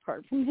nothing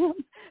apart from him,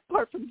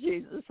 apart from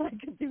Jesus. I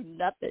can do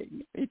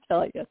nothing, let me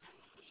tell you.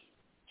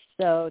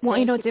 So,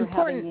 it's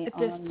important at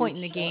this point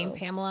in the game,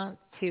 Pamela,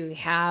 to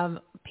have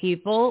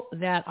people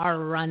that are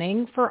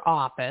running for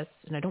office,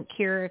 and I don't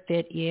care if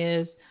it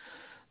is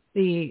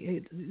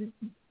the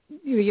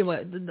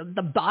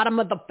bottom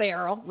of the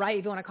barrel, right?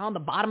 If you want to call them the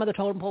bottom of the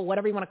totem pole,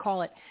 whatever you want to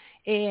call it,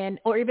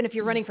 or even if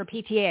you're running for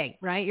PTA,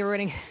 right? You're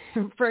running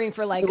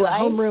for like a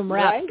homeroom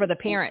rep for the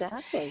parents.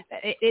 Exactly.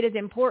 It is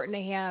important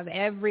to have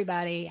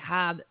everybody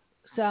have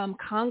some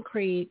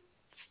concrete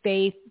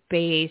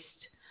faith-based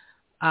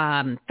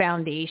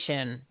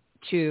foundation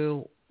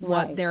to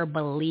what their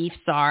beliefs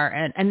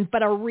are,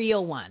 but a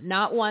real one,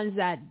 not ones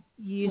that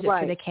use it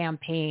for the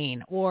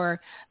campaign, or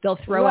they'll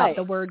throw out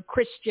the word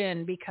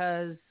Christian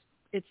because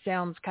it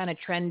sounds kind of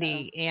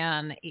trendy,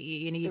 and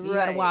you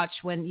got to watch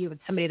when you have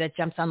somebody that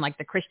jumps on like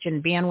the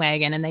Christian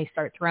bandwagon and they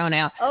start throwing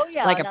out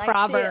like a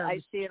proverb.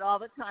 I see it all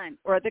the time,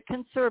 or the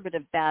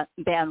conservative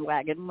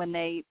bandwagon when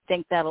they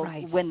think that'll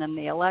win them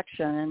the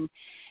election.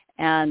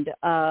 And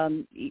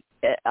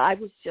I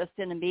was just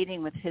in a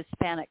meeting with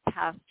Hispanic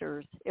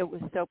pastors. It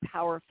was so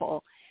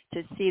powerful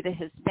to see the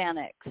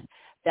Hispanics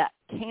that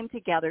came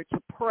together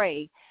to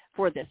pray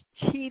for this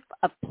chief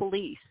of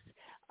police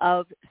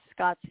of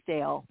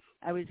Scottsdale.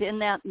 I was in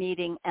that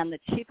meeting, and the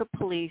chief of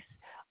police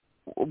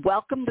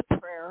welcomed the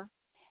prayer,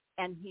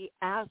 and he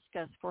asked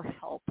us for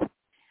help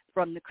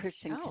from the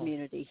Christian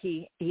community.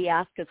 He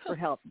asked us for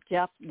help,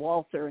 Jeff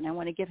Walther, and I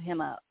want to give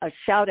him a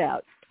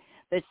shout-out.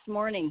 This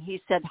morning,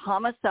 he said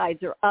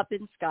homicides are up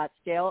in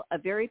Scottsdale, a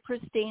very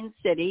pristine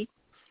city,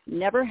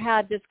 never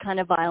had this kind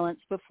of violence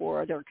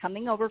before. They're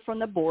coming over from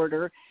the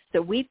border.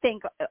 So we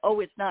think,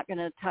 it's not going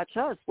to touch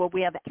us. Well,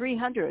 we have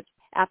 300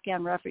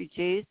 Afghan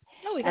refugees,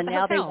 and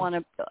now they want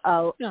to,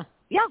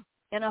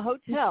 in a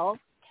hotel.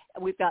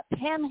 We've got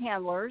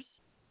panhandlers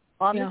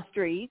on the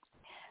streets.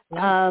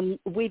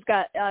 We've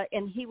got,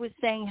 and he was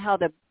saying how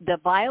the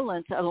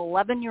violence, an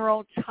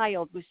 11-year-old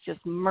child was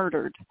just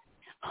murdered.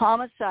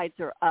 Homicides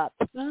are up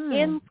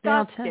in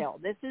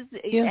Scottsdale. This is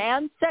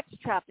and sex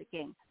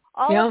trafficking,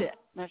 all of it,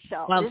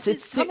 Michelle. Well, this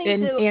is coming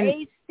to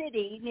a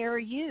city near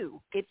you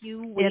if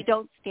we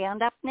don't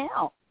stand up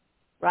now,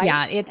 right?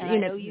 Yeah, it's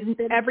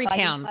every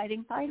town.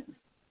 Fighting.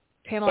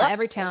 Pamela,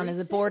 every town is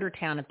a border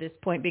town at this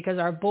point because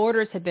our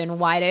borders have been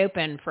wide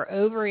open for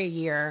over a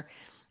year,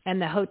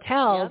 and the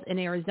hotels in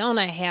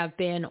Arizona have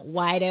been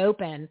wide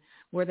open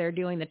where they're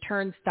doing the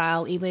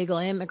turnstile illegal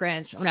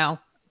immigrants.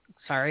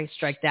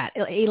 Strike that.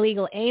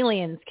 Illegal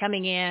aliens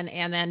coming in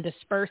and then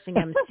dispersing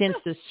them since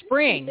the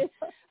spring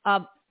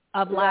of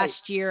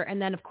last year.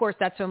 And then, of course,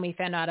 that's when we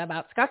found out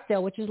about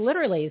Scottsdale, which is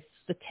literally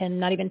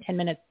not even 10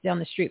 minutes down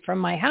the street from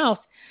my house.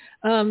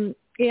 And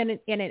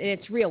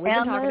it's real. We've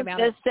been talking about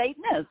the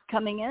Satanists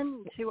coming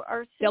in to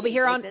our city. They'll be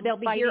here on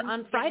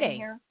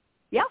Friday.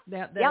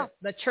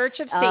 The Church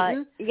of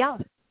Satan.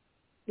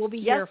 Will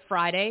be here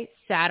Friday,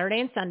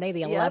 Saturday, and Sunday,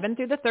 the 11th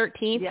through the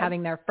 13th,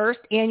 having their first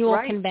annual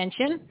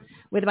convention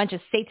with a bunch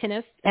of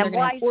Satanists. And they're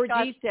going to have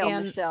orgies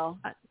and Michelle?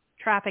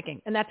 Trafficking.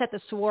 And that's at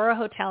the Saguaro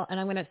Hotel. And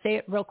I'm going to say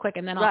it real quick,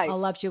 and then I'll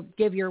let you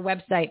give your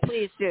website.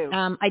 Please do.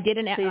 I did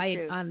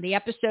on the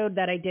episode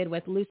that I did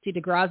with Lucy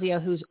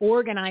DeGrazio, who's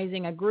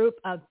organizing a group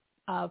of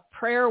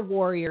prayer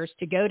warriors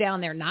to go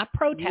down there, not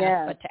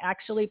protest, but to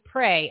actually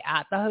pray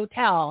at the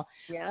hotel.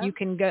 You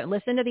can go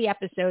listen to the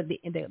episode,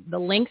 the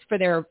links for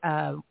their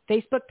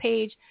Facebook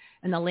page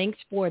and the links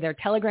for their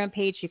Telegram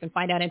page. You can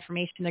find out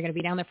information. They're going to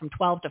be down there from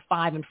 12 to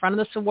 5 in front of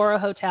the Saguaro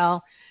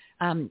Hotel.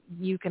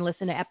 You can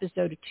listen to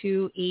episode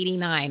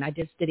 289. I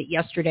just did it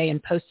yesterday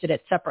and posted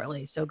it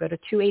separately. So go to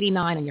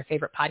 289 on your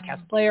favorite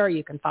podcast player.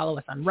 You can follow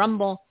us on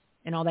Rumble,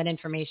 and all that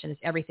information is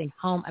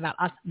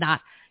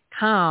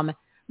everythinghomeaboutus.com.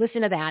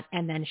 Listen to that,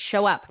 and then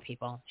show up,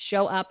 people.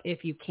 Show up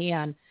if you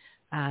can,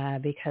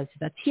 because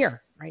that's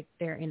here, right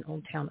there in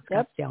Old Town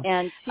Scottsdale.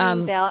 And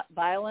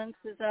violence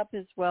is up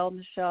as well,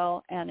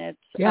 Michelle. And it's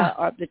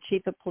the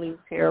chief of police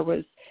here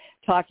was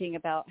talking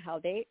about how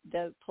the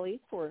police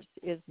force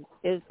is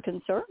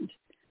concerned.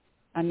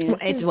 I mean,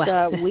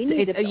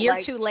 it's a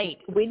year too late.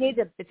 We need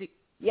to.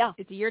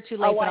 It's a year too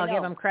late, but I'll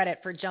give them credit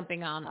for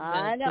jumping on.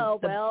 I know.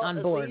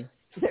 on board.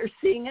 They're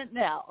seeing it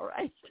now,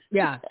 right?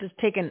 Yeah, just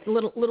taking a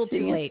little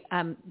too late.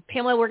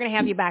 Pamela, we're going to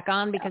have you back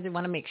on because we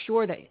want to make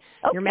sure that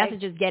your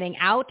message is getting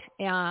out.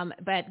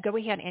 But go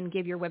ahead and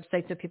give your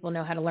website so people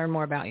know how to learn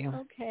more about you.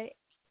 Okay.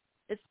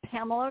 It's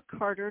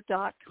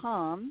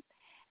PamelaCarter.com.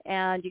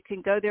 And you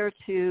can go there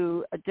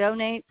to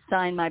donate,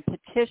 sign my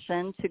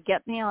petition to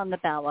get me on the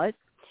ballot.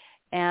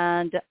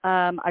 And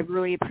I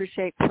really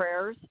appreciate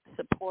prayers,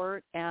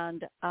 support,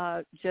 and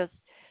just,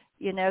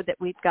 that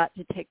we've got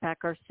to take back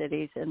our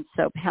cities. And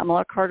so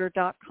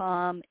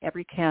PamelaCarter.com,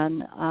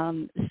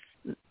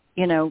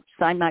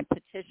 sign my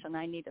petition.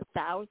 I need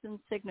 1,000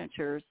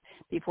 signatures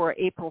before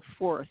April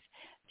 4th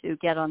to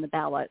get on the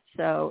ballot.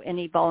 So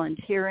any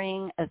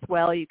volunteering as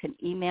well, you can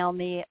email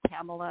me at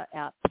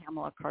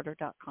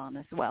Pamela@PamelaCarter.com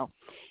as well,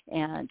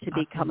 and to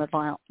become a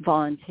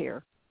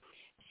volunteer.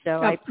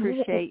 So I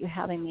appreciate you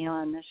having me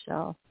on,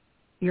 Michelle.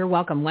 You're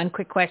welcome. One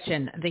quick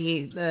question: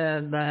 the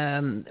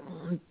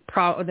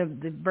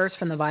verse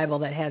from the Bible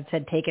that had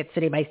said, "Take it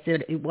city by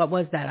city." What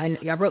was that? I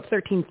wrote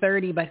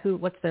 1330, but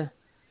what's the?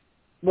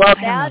 Well, I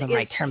don't know the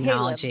right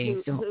terminology.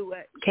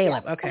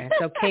 Caleb. Okay,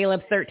 so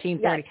Caleb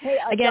 1330.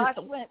 Again,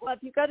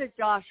 if you go to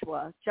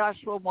Joshua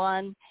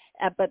 1,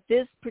 but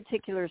this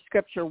particular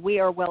scripture, we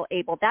are well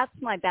able. That's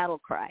my battle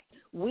cry.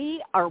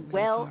 We are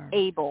well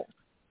able.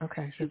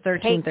 Okay, so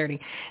 1330.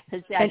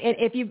 And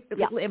if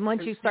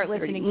once you start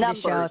listening to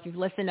the show, if you've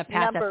listened to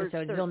past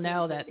episodes, you'll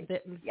know that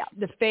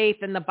the faith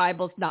in the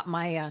Bible is not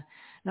my.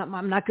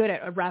 I'm not good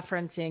at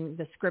referencing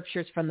the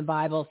scriptures from the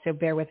Bible, so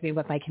bear with me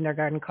with my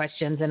kindergarten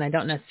questions, and I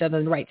don't necessarily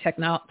have the right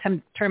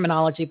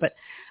terminology, but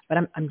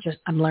I'm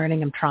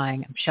learning, I'm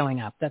trying, I'm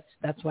showing up.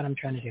 That's what I'm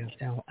trying to do.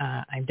 So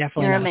I'm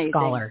definitely not a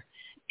scholar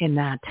in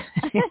that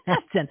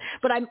sense,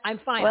 but I'm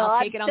fine. Well,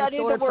 I'll take it on the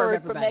sword for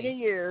everybody. For many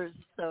years,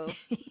 so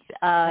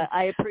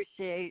I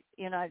appreciate.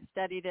 I've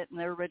studied it in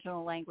the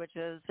original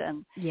languages,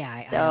 and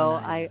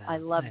I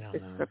love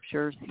the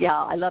scriptures. Yeah,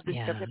 I love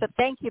the scriptures. But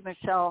thank you,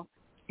 Michelle.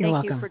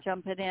 Thank you for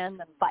jumping in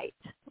the fight.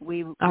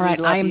 All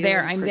right, I am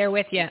there. I'm there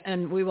with you,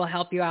 and we will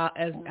help you out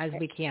as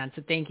we can.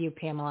 So thank you,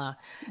 Pamela.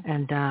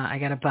 And I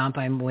got a bump.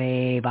 I'm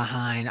way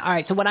behind. All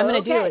right, so what I'm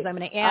going to do is I'm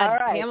going to add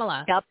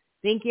Pamela. Yep.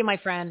 Thank you, my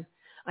friend.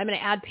 I'm going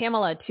to add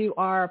Pamela to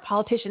our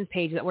politicians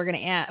page that we're going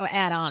to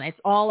add on. It's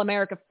all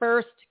America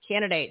First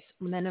candidates,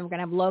 and then we're going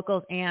to have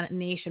locals and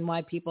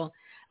nationwide people.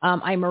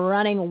 I'm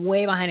running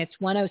way behind. It's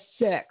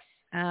 106.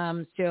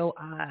 So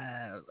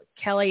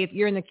Kelly, if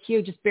you're in the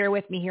queue, just bear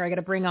with me here. I got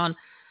to bring on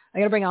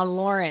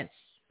Lawrence.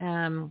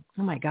 Oh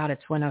my God,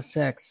 it's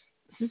 106.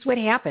 This is what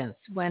happens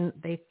when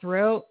they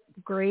throw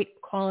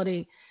great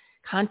quality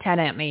content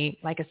at me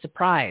like a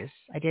surprise.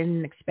 I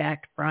didn't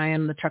expect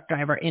Brian, the truck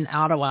driver in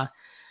Ottawa, to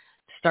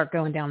start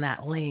going down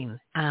that lane.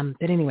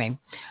 But anyway,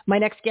 my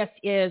next guest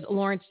is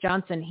Lawrence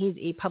Johnson. He's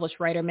a published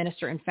writer,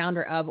 minister, and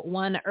founder of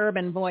One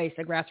Urban Voice,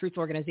 a grassroots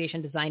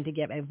organization designed to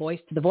give a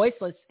voice to the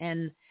voiceless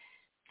and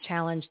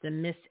challenge the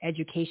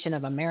miseducation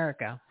of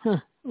America.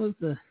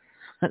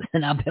 That's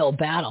an uphill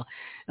battle.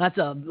 That's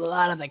a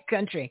lot of the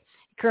country.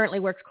 He currently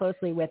works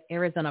closely with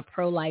Arizona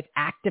pro-life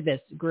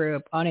activist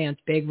group. Audience,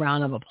 big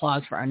round of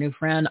applause for our new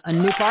friend, a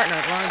new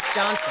partner, Lawrence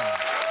Johnson.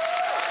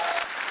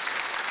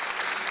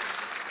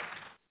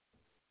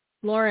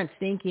 Lawrence,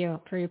 thank you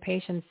for your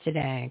patience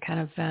today. Kind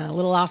of a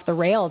little off the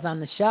rails on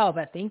the show,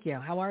 but thank you.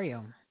 How are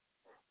you?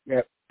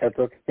 Yep, that's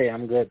okay.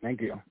 I'm good.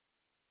 Thank you.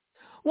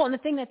 Well, and the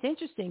thing that's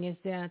interesting is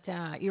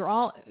that you're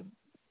all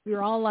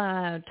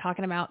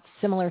talking about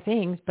similar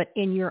things, but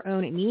in your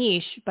own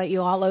niche, but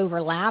you all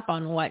overlap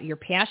on what your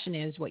passion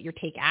is, what your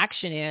take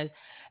action is,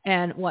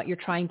 and what you're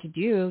trying to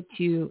do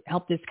to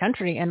help this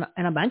country. And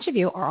a bunch of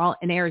you are all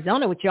in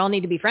Arizona, which you all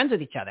need to be friends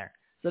with each other.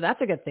 So that's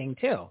a good thing,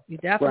 too. You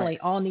definitely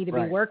all need to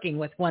be working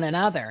with one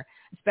another,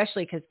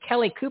 especially because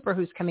Kelly Cooper,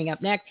 who's coming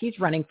up next, he's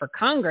running for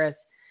Congress,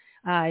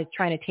 trying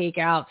to take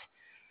out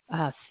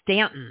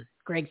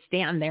Greg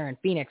Stanton there in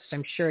Phoenix.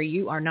 I'm sure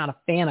you are not a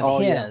fan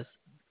of his. Yeah.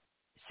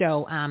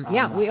 So, we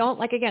all,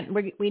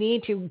 we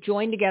need to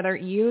join together,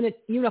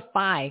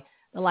 unify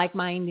the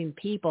like-minded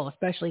people,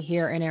 especially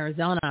here in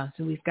Arizona.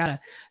 So we've got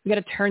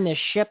to turn this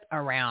ship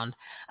around.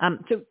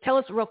 So tell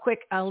us real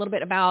quick a little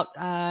bit about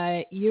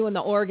you and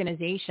the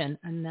organization,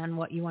 and then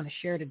what you want to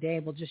share today.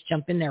 We'll just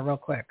jump in there real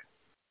quick.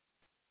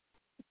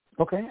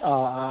 Okay.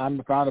 I'm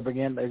the founder of,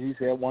 again, as you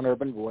said, One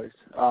Urban Voice.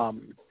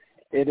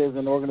 It is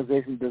an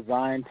organization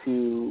designed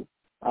to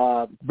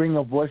bring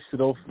a voice to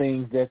those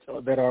things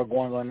that are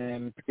going on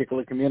in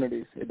particular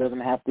communities. It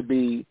doesn't have to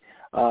be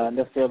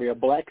necessarily a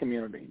black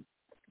community,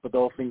 but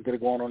those things that are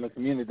going on in the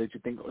community that you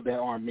think that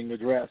aren't being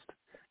addressed.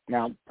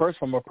 Now,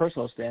 from a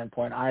personal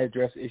standpoint, I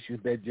address issues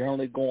that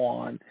generally go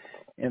on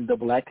in the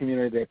black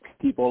community that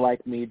people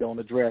like me don't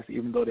address,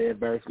 even though they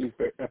adversely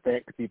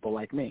affect people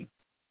like me.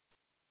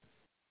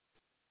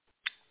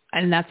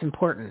 And that's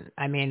important.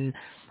 I mean,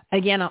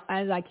 again,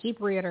 as I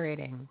keep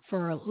reiterating,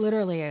 for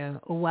literally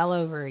well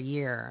over a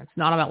year, it's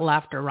not about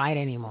left or right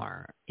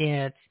anymore.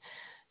 It's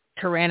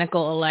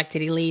tyrannical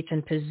elected elites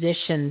and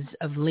positions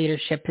of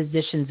leadership,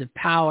 positions of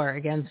power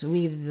against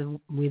we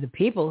the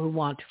people who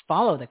want to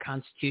follow the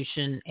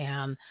Constitution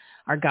and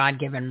our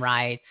God-given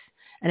rights.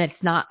 And it's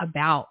not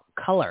about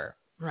color,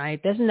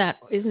 right? Isn't that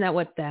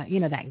what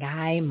that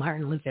guy,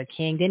 Martin Luther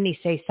King, didn't he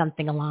say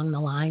something along the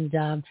lines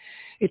of,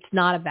 it's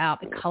not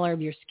about the color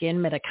of your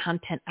skin, but the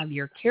content of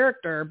your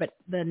character, but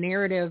the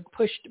narrative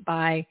pushed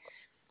by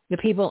the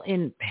people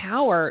in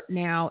power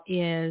now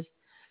is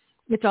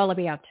it's all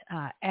about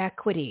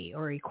equity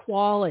or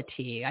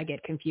equality. I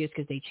get confused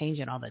because they change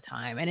it all the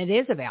time, and it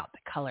is about the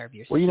color of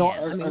your skin.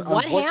 Well,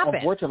 what happened?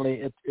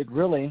 Unfortunately, it's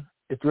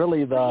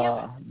really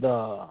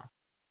the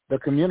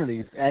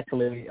communities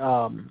actually.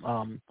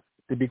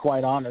 To be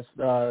quite honest,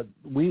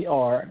 we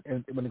are,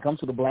 when it comes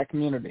to the Black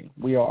community,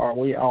 we are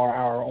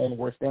our own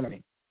worst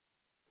enemy.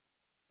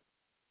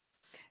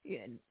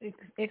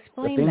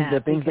 Explain that. The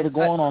things that are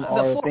going on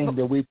are the things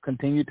that we've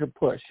continued to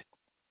push.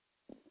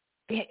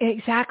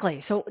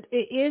 Exactly. So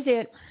is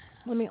it,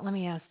 let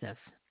me ask this.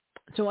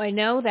 So I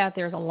know that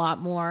there's a lot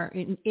more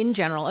in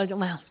general,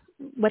 well,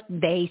 what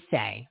they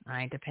say,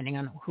 right, depending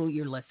on who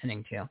you're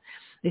listening to.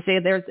 They say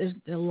there's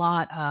a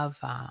lot of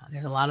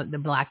the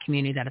Black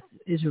community that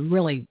is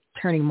really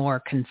turning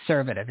more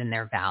conservative in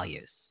their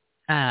values,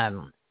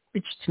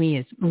 which to me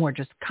is more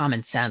just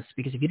common sense,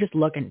 because if you just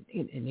look and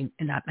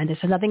this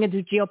has nothing to do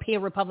with GOP or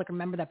Republican,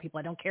 remember that, people,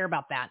 I don't care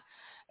about that.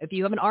 If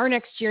you have an R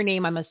next to your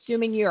name, I'm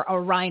assuming you're a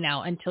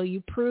rhino until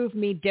you prove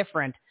me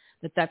different,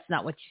 that's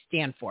not what you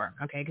stand for,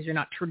 okay? Because you're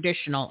not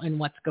traditional in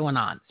what's going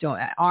on. So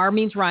R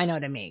means rhino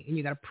to me, and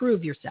you got to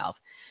prove yourself.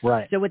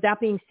 Right. So with that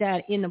being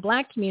said, in the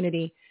Black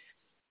community,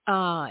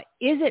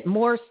 is it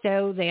more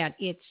so that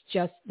it's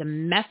just the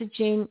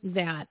messaging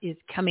that is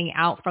coming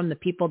out from the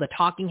people, the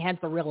talking heads,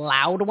 the real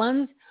loud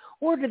ones,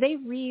 or do they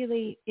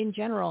really, in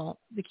general,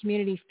 the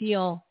community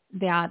feel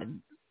that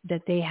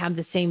they have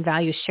the same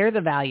values, share the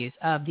values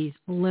of these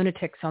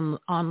lunatics on,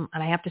 and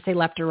I have to say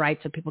left or right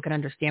so people can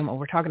understand what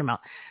we're talking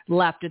about,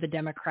 left of the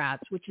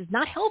Democrats, which is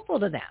not helpful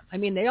to them. I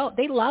mean,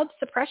 they love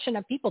suppression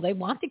of people. They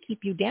want to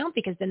keep you down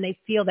because then they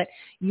feel that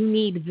you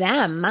need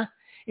them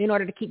in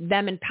order to keep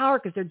them in power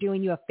because they're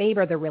doing you a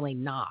favor. They're really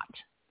not.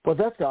 Well,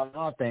 that's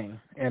another thing,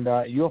 and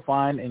you'll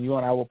find, and you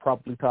and I will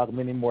probably talk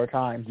many more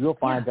times. You'll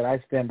find that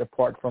I stand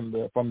apart from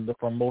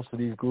most of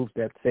these groups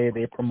that say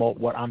they promote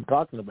what I'm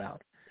talking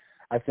about.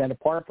 I stand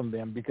apart from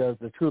them because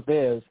the truth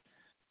is,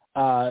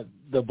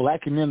 the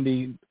Black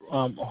community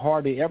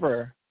hardly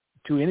ever,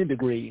 to any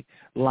degree,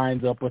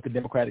 lines up with the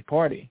Democratic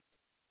Party.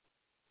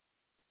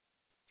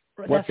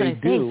 What they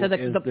do is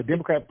the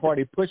Democratic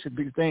Party pushes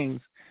these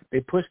things. They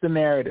push the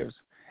narratives,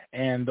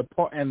 and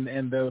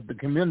the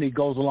community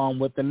goes along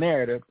with the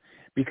narrative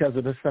because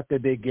of the stuff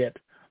that they get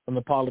from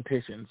the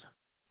politicians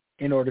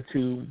in order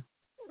to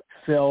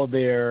sell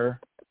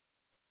their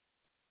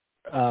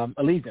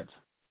allegiance.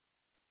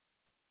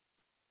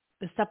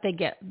 The stuff they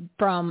get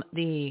from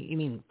you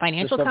mean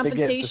financial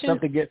compensation? The stuff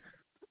they get,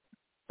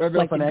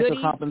 like financial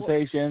the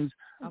compensations.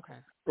 Okay.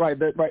 Right,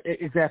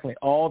 exactly.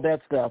 All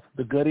that stuff,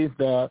 the goodies,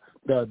 the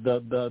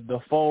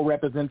full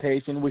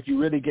representation, which you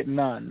really get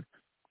none.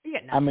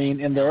 I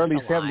mean, in the early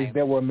 70s,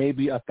 there were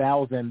maybe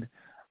 1,000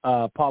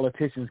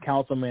 politicians,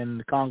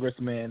 councilmen,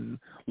 congressmen,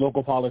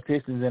 local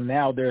politicians, and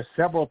now there are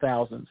several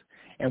thousands.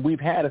 And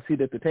we've had a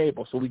seat at the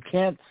table. So we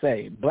can't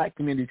say, Black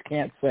communities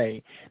can't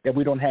say that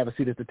we don't have a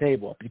seat at the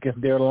table, because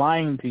they're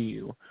lying to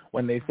you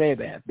when they say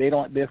that.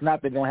 It's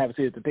not that they don't have a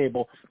seat at the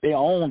table. They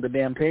own the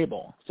damn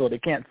table. So they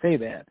can't say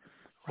that.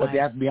 But they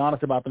have to be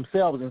honest about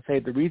themselves and say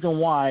the reason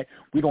why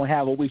we don't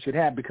have what we should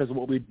have because of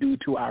what we do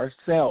to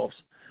ourselves.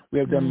 We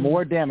have done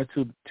more damage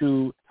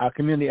to our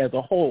community as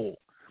a whole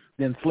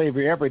than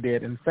slavery ever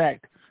did. In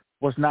fact,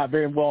 what's not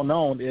very well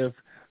known is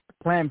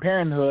Planned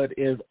Parenthood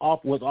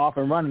was off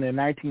and running in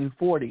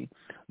 1940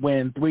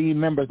 when 3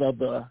 members of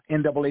the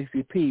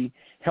NAACP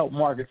helped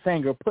Margaret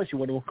Sanger push it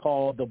when it was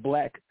called the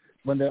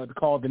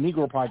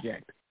Negro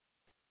Project.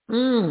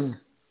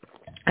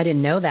 I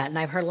didn't know that, and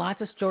I've heard lots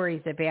of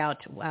stories about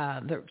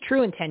the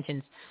true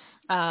intentions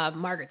of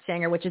Margaret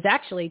Sanger, which is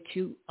actually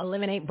to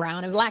eliminate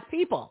brown and Black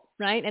people,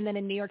 right? And then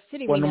in New York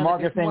City,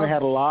 Margaret Sanger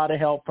had a lot of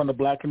help from the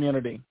Black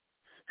community.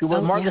 See,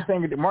 Margaret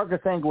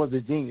Sanger was a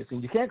genius,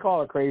 and you can't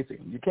call her crazy.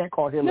 You can't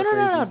call Hitler crazy.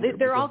 No.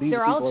 They're all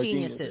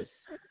geniuses.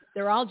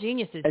 They're all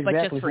geniuses, exactly.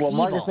 But just for what evil.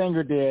 Margaret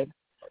Sanger did,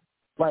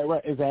 right,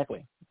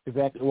 exactly.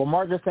 What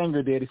Margaret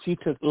Sanger did is she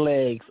took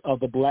legs of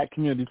the Black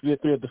community,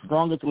 three of the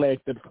strongest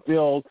legs that are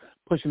still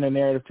pushing the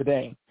narrative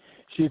today.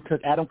 She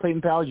took Adam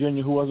Clayton Powell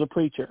Jr., who was a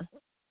preacher.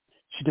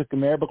 She took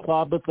Mary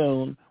Claude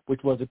Bethune,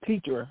 which was a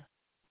teacher,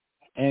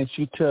 and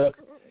she took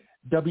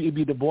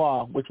W.E.B. Du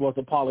Bois, which was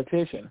a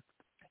politician.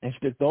 And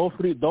she took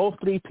those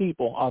three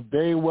people are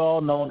very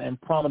well known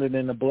and prominent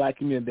in the Black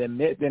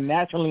community. They're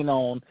nationally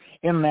known,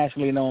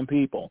 internationally known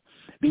people.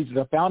 These are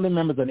the founding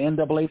members of the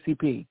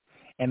NAACP.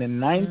 And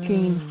in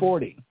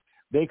 1940,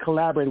 they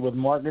collaborated with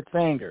Margaret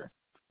Sanger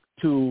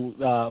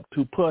to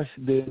push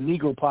the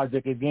Negro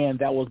Project again.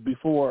 That was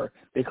before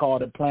they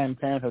called it Planned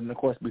Parenthood, and of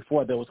course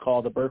before that was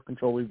called the Birth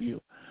Control Review.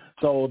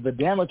 So the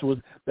damage was,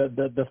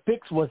 the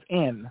fix was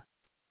in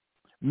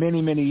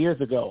many, many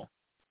years ago.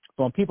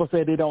 So when people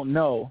say they don't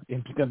know,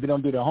 it's because they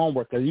don't do their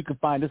homework, because you can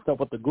find this stuff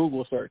with the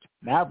Google search.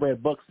 Now, I've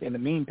read books in the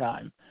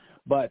meantime,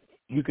 but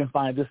you can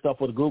find this stuff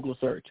with a Google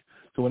search.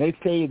 So when they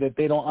say that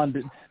they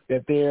don't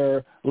that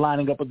they're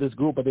lining up with this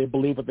group, or they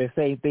believe what they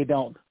say, they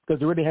don't, because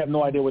they really have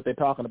no idea what they're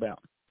talking about.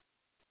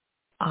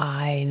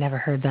 I never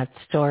heard that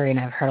story, and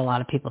I've heard a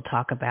lot of people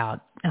talk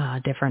about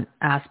different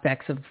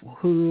aspects of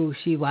who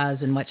she was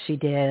and what she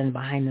did and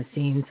behind the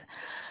scenes.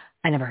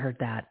 I never heard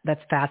that.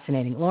 That's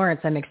fascinating.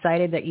 Lawrence, I'm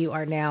excited that you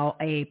are now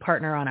a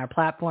partner on our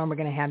platform. We're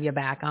going to have you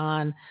back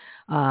on.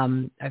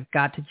 I've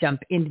got to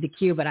jump into the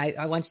queue, but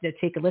I want you to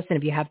take a listen.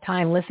 If you have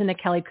time, listen to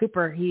Kelly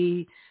Cooper.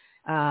 He's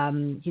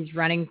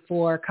running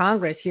for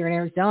Congress here in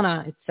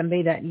Arizona. It's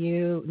somebody that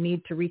you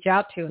need to reach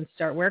out to and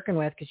start working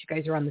with, because you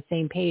guys are on the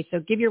same page. So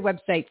give your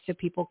website so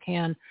people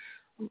can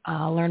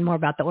learn more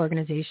about the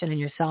organization and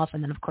yourself.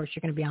 And then, of course,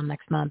 you're going to be on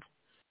next month.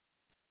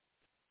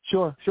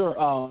 Sure.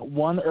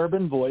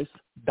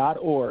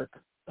 oneurbanvoice.org.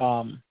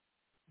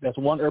 That's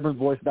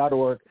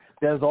oneurbanvoice.org.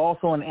 There's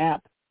also an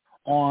app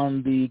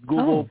on the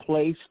Google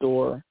Play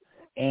Store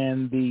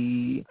and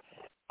the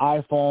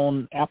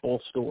iPhone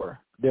Apple Store.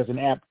 There's an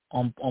app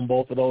on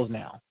both of those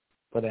now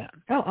for that.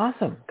 Oh,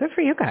 awesome. Good for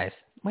you guys.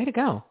 Way to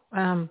go.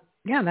 That's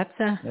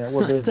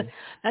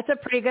that's a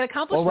pretty good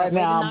accomplishment. Well, right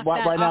now I'm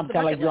kind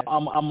of like you.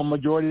 I'm a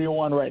majority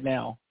one right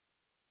now.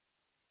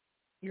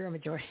 You're a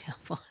majority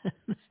one.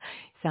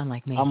 Sound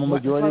like me. I'm a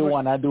majority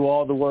one. I do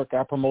all the work.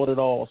 I promote it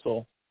all.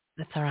 So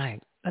that's all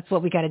right. That's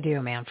what we got to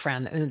do, man,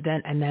 friend.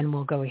 And then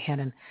we'll go ahead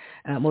and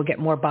we'll get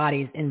more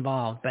bodies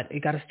involved. But you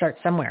got to start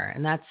somewhere,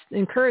 and that's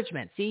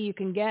encouragement. See, you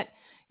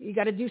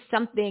got to do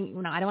something.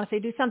 I don't want to say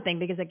do something,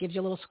 because that gives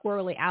you a little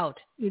squirrely out.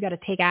 You got to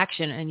take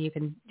action, and you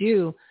can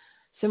do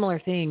similar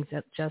things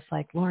that just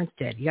like Lawrence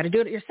did. You got to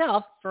do it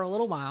yourself for a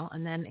little while,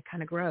 and then it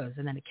kind of grows,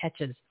 and then it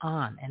catches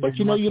on. And but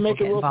you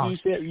make it real.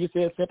 You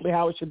said simply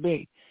how it should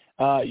be.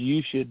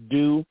 You should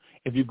do,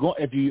 if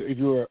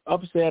you're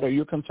upset or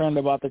you're concerned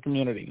about the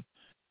community,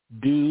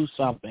 do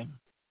something.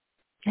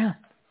 Yeah.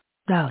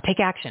 No, take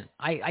action.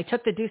 I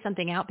took the do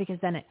something out, because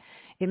then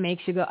it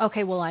makes you go,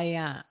 okay, well,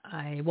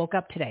 I woke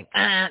up today.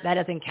 That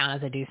doesn't count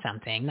as a do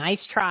something. Nice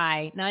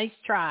try.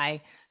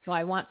 So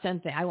I want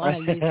something. I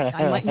want to use.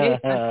 I want new.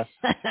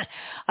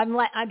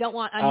 I don't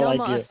want. No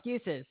more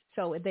excuses.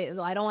 So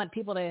I don't want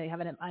people to have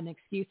an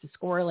excuse to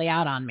squirrely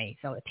out on me.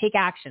 So take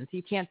action. So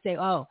you can't say,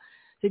 oh.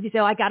 So if you say,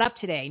 I got up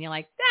today, and you're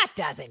like, that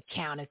doesn't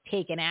count as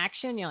taking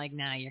action. You're like,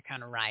 no, you're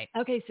kind of right.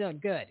 Okay, so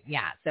good.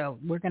 Yeah, so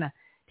we're going to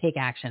take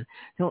action.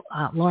 So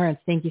Lawrence,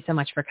 thank you so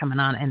much for coming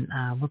on, and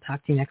we'll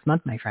talk to you next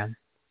month, my friend.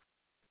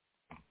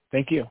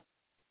 Thank you.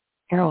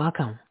 You're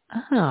welcome.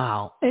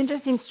 Oh,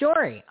 interesting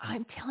story.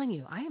 I'm telling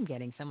you, I am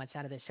getting so much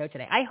out of this show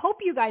today. I hope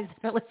you guys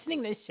that are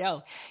listening to this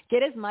show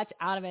get as much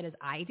out of it as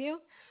I do,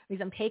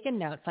 because I'm taking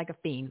notes like a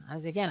fiend. I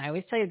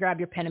always tell you to grab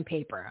your pen and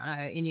paper.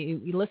 And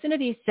you listen to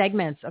these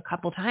segments a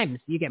couple times.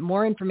 You get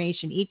more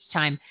information each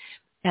time.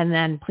 And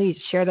then please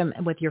share them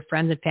with your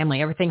friends and family.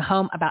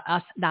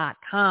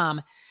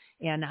 EverythingHomeAboutUs.com.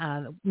 And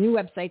new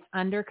websites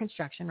under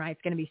construction, right?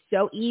 It's going to be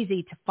so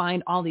easy to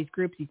find all these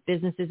groups, these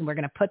businesses, and we're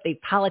going to put the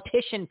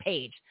politician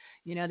page,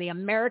 the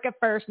America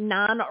First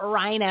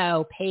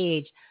non-rhino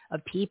page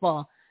of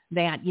people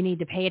that you need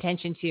to pay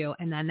attention to,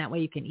 and then that way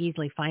you can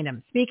easily find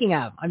them. Speaking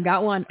of, I've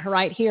got one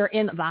right here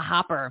in the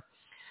hopper,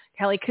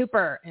 Kelly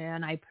Cooper,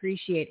 and I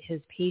appreciate his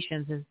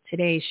patience as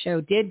today's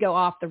show did go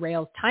off the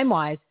rails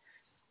time-wise.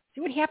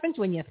 See what happens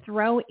when you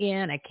throw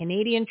in a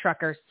Canadian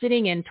trucker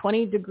sitting in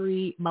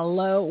 20-degree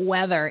below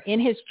weather in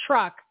his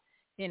truck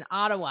in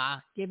Ottawa,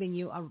 giving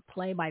you a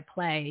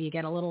play-by-play. You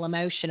get a little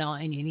emotional,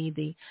 and you need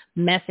the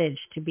message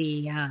to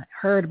be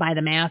heard by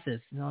the masses.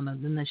 And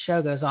then the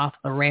show goes off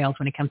the rails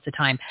when it comes to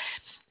time.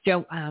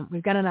 So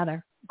we've got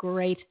another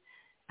great,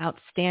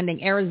 outstanding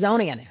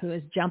Arizonian who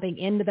is jumping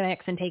into the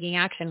mix and taking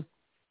action.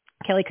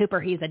 Kelly Cooper,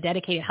 he's a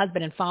dedicated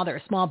husband and father,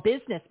 a small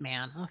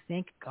businessman. Oh,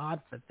 thank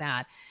God for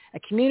that. A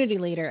community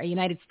leader, a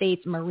United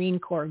States Marine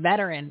Corps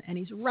veteran, and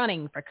he's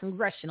running for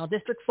Congressional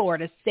District 4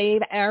 to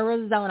save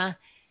Arizona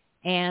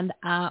and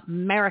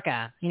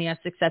America. And he has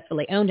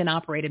successfully owned and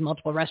operated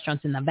multiple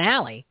restaurants in the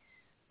Valley,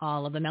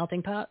 all of the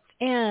melting pots,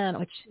 and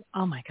which,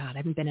 oh my God, I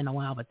haven't been in a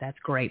while, but that's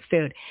great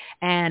food.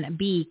 And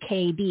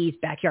BKB's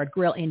Backyard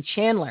Grill in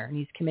Chandler, and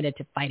he's committed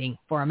to fighting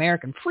for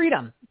American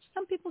freedom.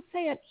 Some people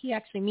say it. He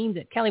actually means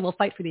it. Kelly will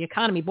fight for the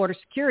economy, border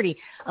security,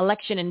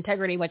 election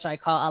integrity, which I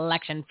call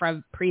election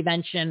fraud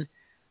prevention,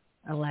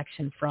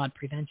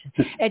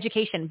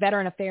 education,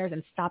 veteran affairs,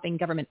 and stopping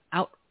government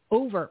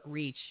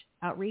overreach.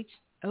 All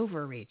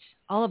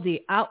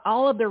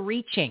of the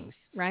reachings,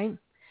 right?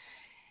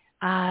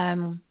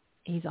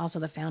 He's also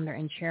the founder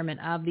and chairman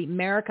of the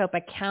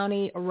Maricopa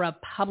County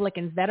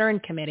Republicans Veteran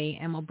Committee,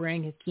 and will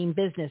bring his keen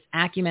business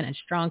acumen and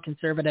strong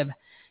conservative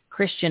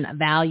Christian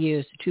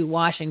values to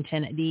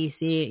Washington,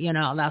 D.C.,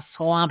 the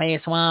swamp,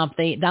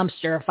 the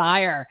dumpster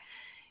fire.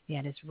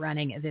 Yet it's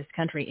running this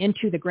country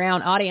into the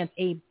ground. Audience,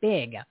 a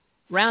big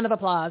Round of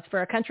applause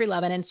for a country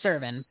loving and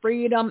serving,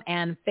 freedom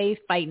and faith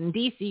fighting,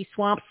 DC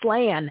swamp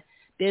slaying,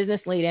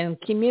 business leading,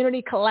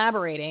 community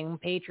collaborating,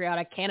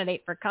 patriotic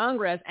candidate for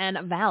Congress, and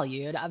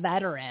valued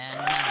veteran.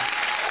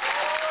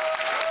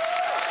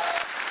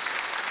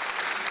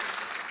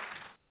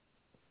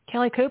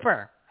 Kelly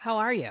Cooper, how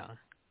are you?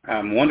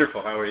 I'm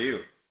wonderful. How are you?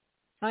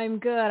 I'm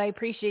good. I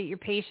appreciate your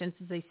patience.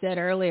 As I said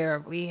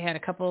earlier, we had a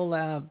couple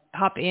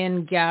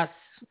hop-in guests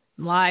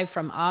live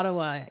from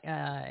Ottawa,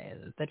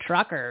 the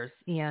truckers,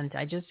 and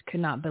I just could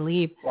not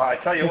believe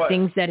the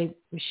things that he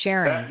was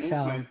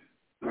sharing.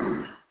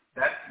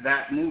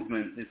 That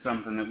movement is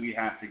something that we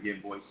have to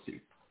give voice to.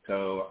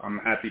 So I'm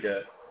happy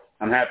to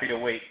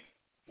wait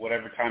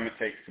whatever time it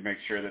takes to make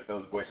sure that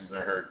those voices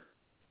are heard.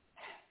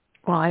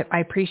 Well, I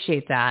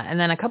appreciate that. And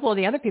then a couple of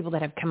the other people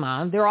that have come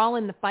on, they're all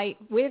in the fight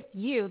with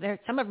you.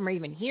 Some of them are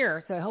even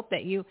here, so I hope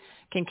that you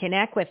can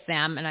connect with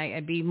them, and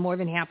I'd be more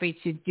than happy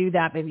to do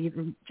that. Maybe you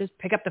can just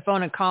pick up the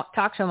phone and talk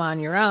to them on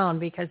your own,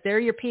 because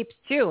they're your peeps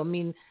too. I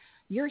mean,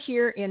 you're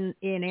here in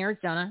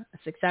Arizona, a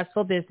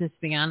successful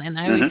businessman, and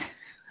I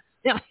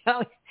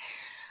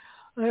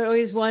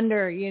always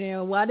wonder,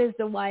 what is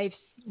the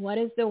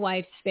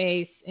wife's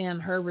face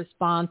and her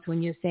response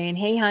when you're saying,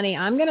 "Hey, honey,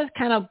 I'm going to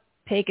kind of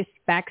take a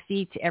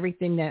backseat to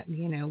everything that,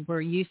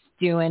 we're used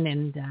to doing,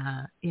 and,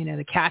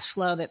 the cash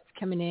flow that's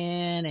coming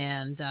in,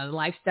 and the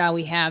lifestyle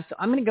we have. So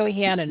I'm going to go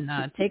ahead and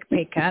take a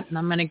pay cut, and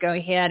I'm going to go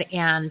ahead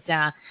and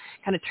kind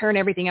of turn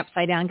everything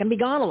upside down. I'm going to be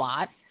gone a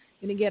lot,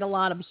 going to get a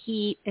lot of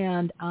heat,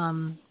 and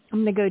I'm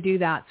going to go do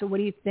that. So what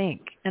do you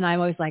think?" And I'm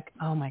always like,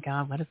 oh, my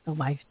God, what does the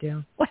wife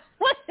do?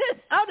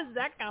 How does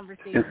that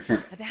conversation?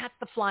 That's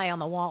the fly on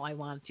the wall I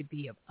want to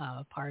be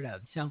a part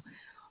of. So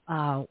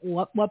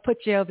what put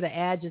you over the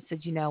edge and said,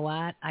 you know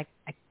what, I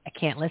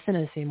can't listen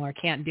to this anymore. I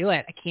can't do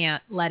it. I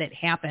can't let it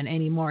happen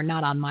anymore.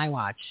 Not on my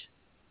watch.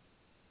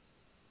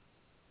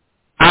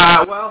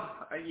 I'll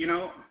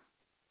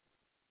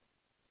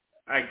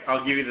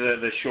give you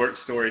the short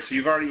story. So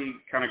you've already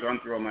kind of gone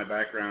through all my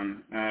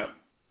background.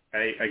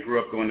 I grew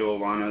up going to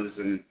Awanas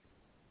and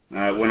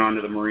went on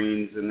to the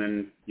Marines, and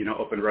then,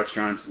 opened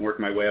restaurants and worked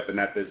my way up in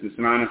that business.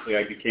 And honestly,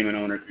 I became an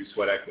owner through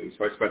sweat equity.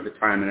 So I spent the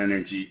time and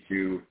energy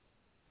to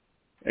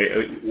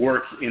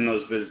work in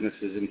those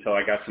businesses until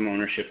I got some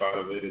ownership out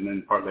of it, and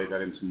then parlayed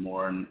that into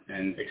more and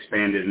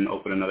expanded and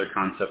opened another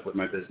concept with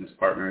my business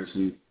partners.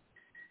 And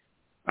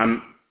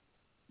I'm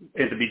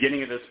at the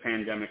beginning of this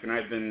pandemic, and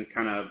I've been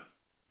kind of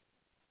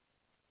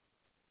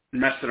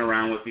messing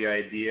around with the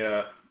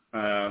idea,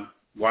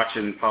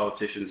 watching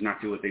politicians not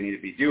do what they need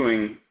to be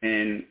doing.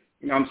 And,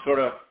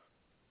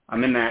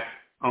 I'm in that,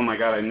 oh my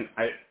God,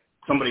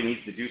 somebody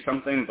needs to do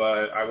something,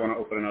 but I want to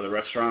open another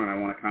restaurant, and I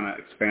want to kind of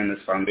expand this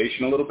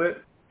foundation a little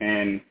bit.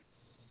 And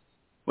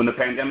when the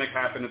pandemic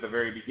happened at the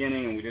very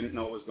beginning and we didn't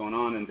know what was going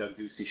on, and Doug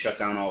Ducey shut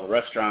down all the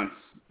restaurants,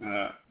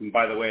 and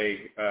by the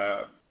way,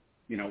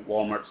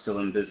 Walmart's still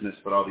in business,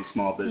 but all these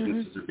small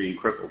businesses are being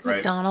crippled, right?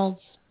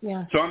 McDonald's,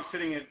 yeah. So I'm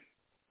sitting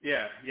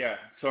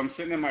So I'm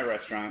sitting in my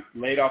restaurant,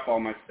 laid off all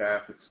my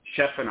staff. It's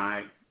Chef and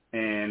I,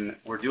 and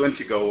we're doing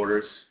to-go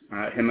orders.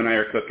 Him and I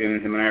are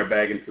cooking. Him and I are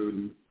bagging food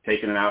and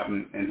taking it out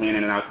and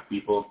handing it out to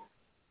people.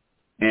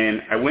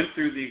 And I went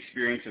through the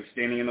experience of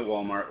standing in the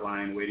Walmart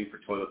line waiting for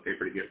toilet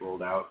paper to get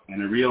rolled out,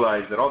 and I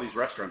realized that all these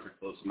restaurants are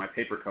closed, so my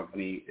paper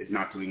company is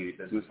not doing any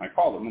business. I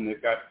called them, and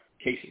they've got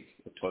cases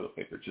of toilet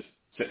paper just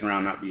sitting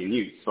around not being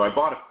used. So I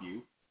bought a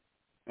few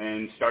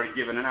and started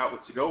giving it out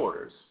with to-go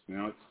orders.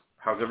 It's,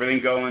 how's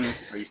everything going?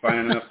 Are you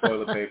finding enough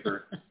toilet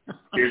paper?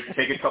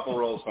 Take a couple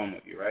rolls home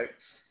with you, right?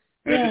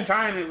 And at the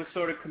time, it was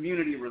sort of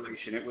community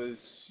relation. It was,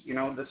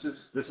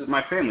 this is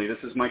my family.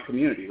 This is my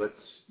community. Let's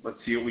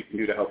see what we can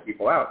do to help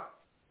people out.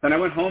 Then I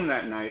went home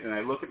that night, and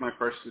I looked at my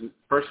first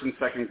and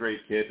second grade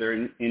kid. They're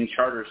in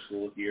charter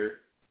school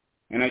here.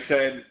 And I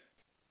said,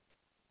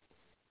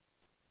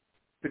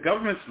 the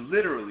government's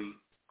literally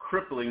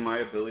crippling my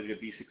ability to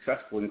be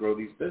successful and grow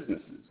these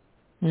businesses.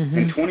 Mm-hmm.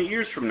 And 20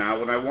 years from now,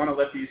 when I want to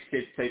let these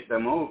kids take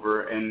them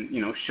over and,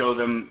 show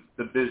them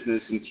the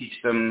business and teach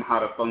them how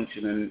to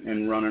function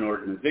and run an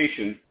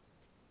organization,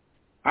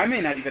 I may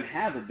not even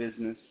have a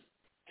business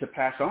to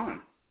pass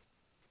on.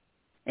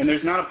 And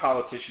there's not a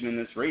politician in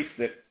this race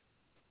that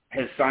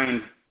has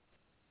signed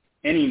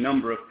any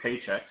number of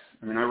paychecks.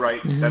 I mean, I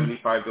write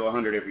 75 to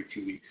 100 every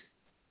 2 weeks.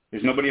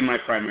 There's nobody in my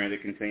primary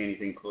that can say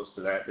anything close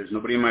to that. There's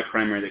nobody in my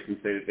primary that can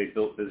say that they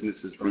built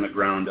businesses from the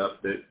ground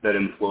up that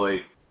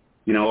employ,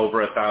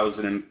 over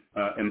 1,000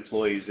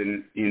 employees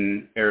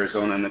in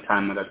Arizona in the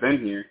time that I've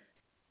been here.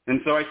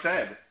 And so I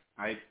said,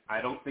 I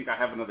don't think I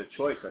have another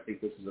choice. I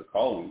think this is a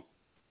calling.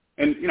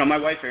 And, my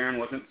wife, Erin,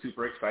 wasn't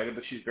super excited,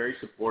 but she's very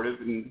supportive.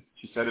 And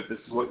she said, if this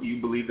is what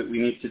you believe that we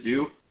need to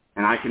do,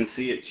 and I can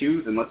see it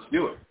too, then let's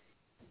do it.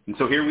 And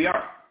so here we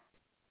are.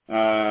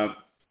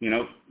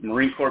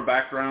 Marine Corps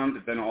background,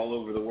 I've been all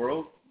over the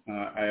world.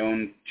 I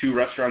own 2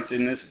 restaurants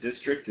in this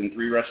district and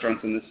 3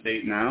 restaurants in this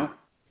state now.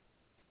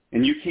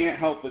 And you can't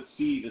help but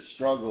see the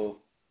struggle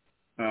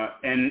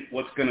and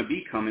what's going to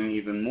be coming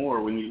even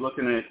more when you're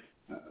looking at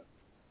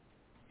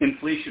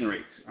inflation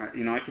rates.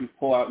 I can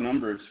pull out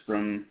numbers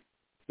from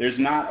there's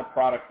not a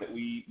product that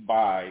we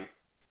buy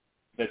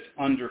that's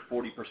under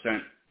 40%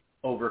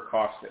 over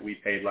cost that we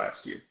paid last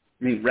year.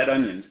 I mean, red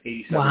onions,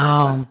 87%.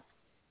 Wow.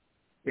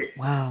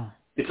 Wow.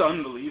 It's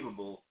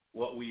unbelievable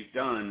what we've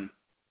done,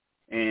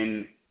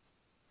 and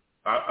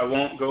I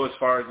won't go as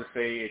far as to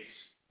say it's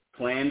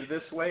planned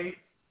this way,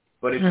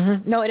 but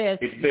it's no, it is.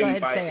 It's been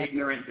by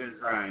ignorant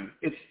design.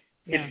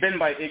 It's been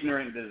by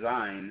ignorant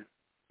design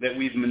that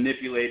we've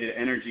manipulated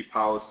energy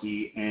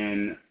policy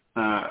and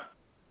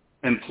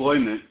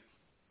employment.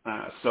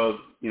 So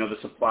the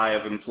supply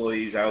of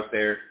employees out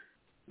there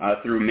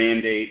through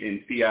mandate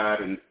and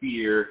fiat and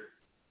fear.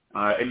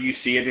 And you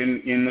see it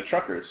in the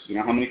truckers.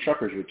 How many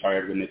truckers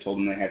retired when they told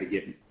them they had to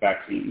get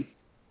vaccines?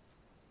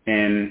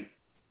 And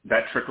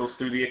that trickles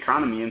through the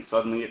economy, and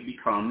suddenly it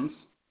becomes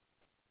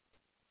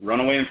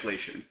runaway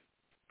inflation,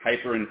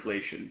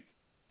 hyperinflation.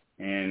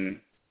 And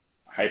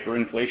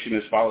hyperinflation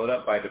is followed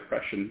up by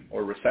depression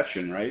or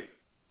recession, right?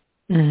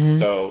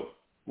 So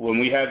when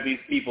we have these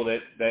people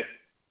that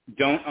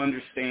don't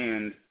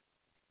understand,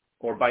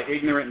 or by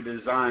ignorant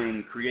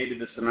design created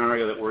the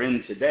scenario that we're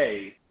in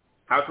today,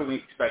 how can we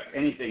expect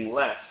anything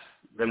less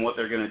than what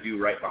they're going to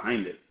do right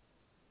behind it?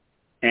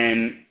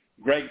 And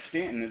Greg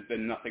Stanton has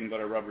been nothing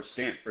but a rubber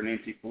stamp for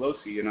Nancy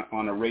Pelosi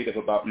on a rate of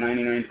about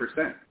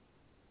 99%.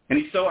 And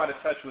he's so out of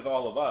touch with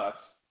all of us,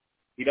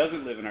 he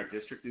doesn't live in our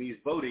district, and he's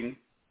voting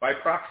by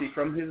proxy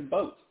from his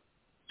vote.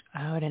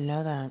 Oh, I didn't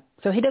know that.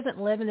 So he doesn't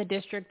live in the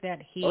district that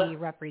he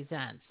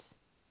represents?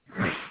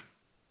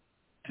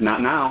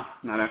 Not now,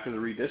 not after the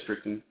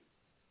redistricting.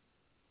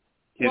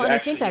 He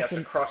has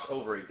to cross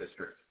over a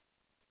district.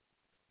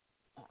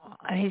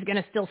 And he's going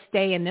to still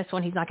stay in this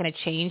one. He's not going to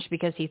change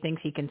because he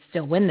thinks he can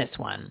still win this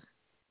one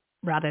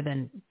rather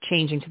than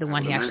changing to the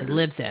one he actually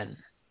lives in.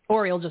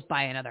 Or he'll just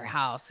buy another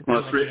house if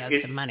he has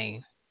some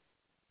money.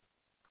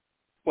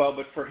 Well,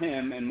 but for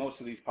him and most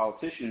of these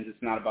politicians,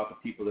 it's not about the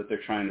people that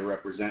they're trying to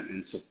represent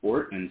and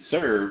support and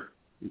serve.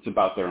 It's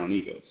about their own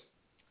egos.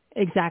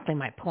 Exactly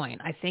my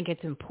point. I think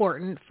it's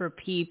important for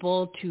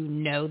people to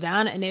know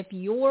that. And if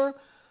you're,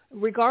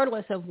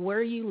 regardless of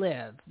where you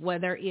live,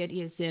 whether it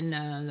is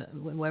in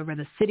wherever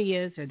the city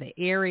is or the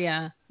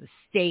area, the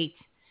state,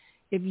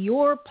 if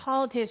your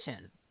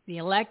politician, the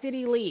elected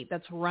elite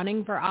that's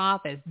running for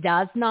office,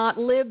 does not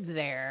live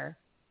there,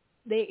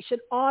 they should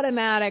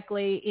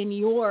automatically, in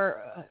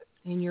your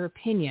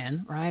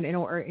opinion, right,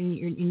 or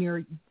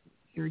in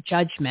your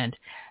judgment,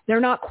 they're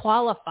not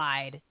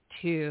qualified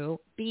to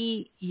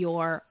be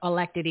your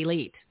elected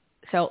elite.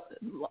 So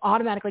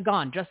automatically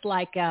gone, just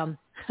like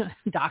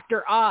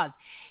Dr. Oz.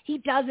 He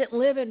doesn't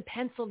live in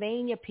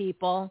Pennsylvania,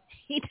 people.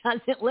 He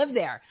doesn't live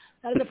there.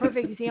 That is a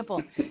perfect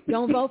example.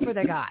 Don't vote for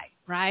the guy,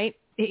 right?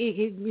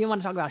 You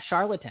want to talk about a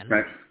charlatan.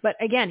 Right. But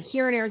again,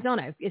 here in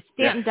Arizona, if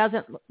Stanton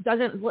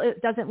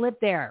doesn't live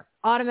there,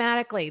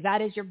 automatically,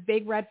 that is your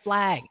big red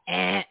flag.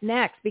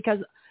 Next, because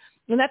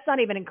and that's not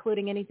even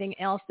including anything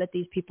else that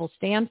these people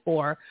stand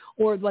for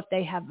or what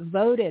they have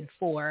voted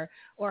for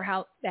or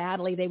how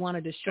badly they want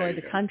to destroy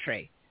the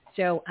country.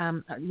 So,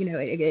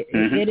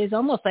 it is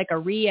almost like a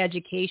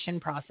re-education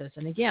process.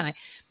 And again,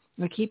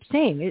 I keep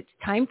saying it's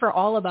time for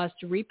all of us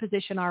to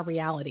reposition our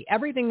reality.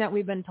 Everything that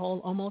we've been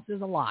told almost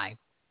is a lie.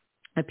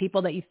 The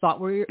people that you thought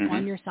were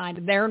on your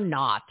side, they're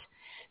not.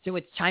 So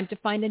it's time to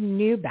find a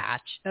new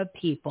batch of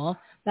people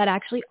that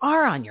actually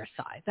are on your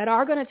side, that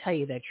are going to tell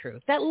you the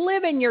truth, that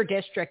live in your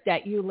district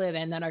that you live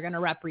in, that are going to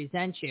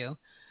represent you,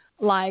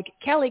 like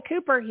Kelly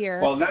Cooper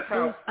here. Well, that's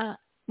how,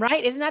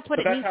 right? Isn't that what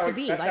it needs to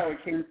be? That's how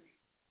it came.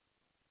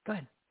 Go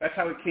ahead. That's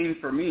how it came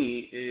for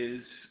me.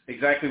 Is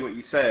exactly what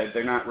you said.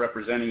 They're not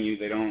representing you.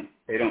 They don't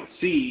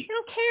see. They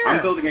don't care.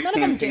 I'm building a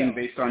campaign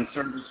based on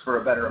service for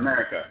a better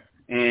America,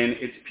 and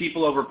it's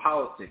people over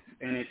politics,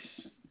 and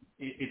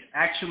it's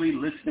actually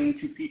listening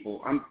to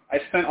people. I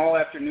spent all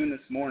afternoon this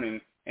morning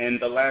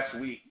and the last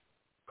week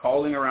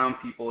calling around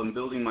people and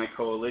building my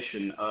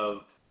coalition of,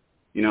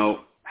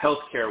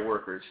 healthcare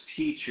workers,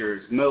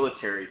 teachers,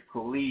 military,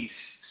 police,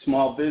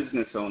 small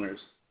business owners.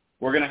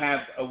 We're going to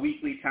have a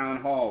weekly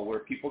town hall where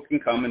people can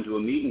come and do a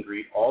meet and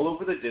greet all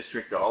over the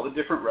district, all the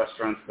different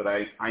restaurants that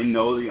I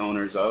know the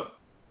owners of.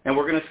 And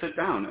we're going to sit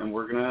down and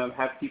we're going to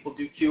have people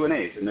do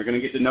Q&As, and they're going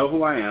to get to know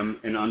who I am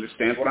and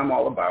understand what I'm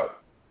all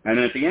about. And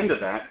then at the end of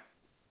that,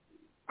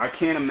 I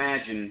can't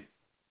imagine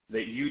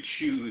that you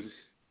choose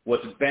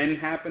what's been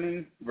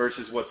happening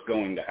versus what's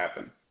going to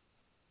happen.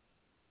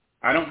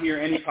 I don't hear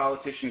any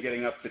politician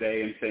getting up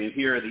today and saying,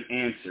 here are the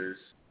answers.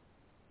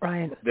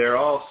 Right. They're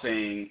all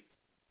saying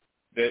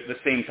the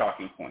same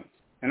talking points.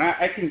 And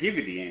I can give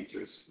you the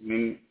answers. I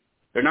mean,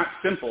 they're not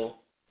simple,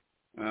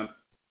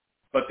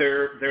 but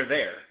they're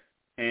there.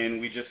 And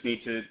we just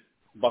need to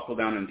buckle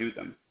down and do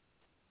them.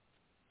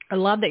 I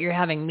love that you're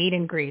having meet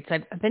and greets.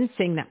 I've been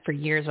saying that for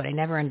years. What I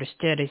never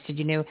understood, I said,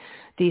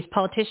 these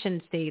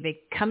politicians, they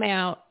come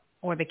out,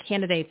 or the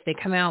candidates, they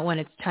come out when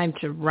it's time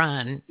to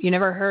run. You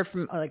never heard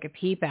from like a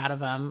peep out of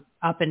them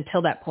up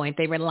until that point.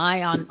 They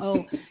rely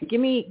on,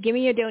 give me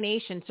a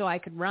donation so I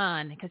could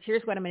run, because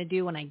here's what I'm going to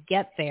do when I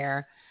get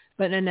there.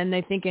 and then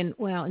they're thinking,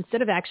 well,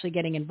 instead of actually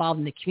getting involved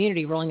in the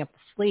community, rolling up the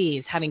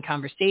sleeves, having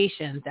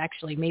conversations,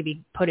 actually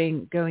maybe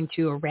going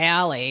to a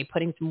rally,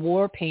 putting some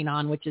war paint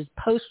on, which is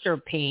poster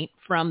paint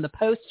from the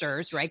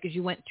posters, right? Because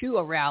you went to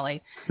a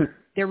rally.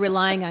 They're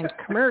relying on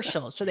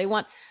commercials. So they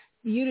want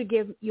you to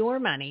give your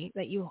money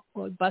that you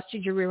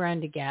busted your rear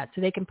end to get,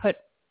 so they can put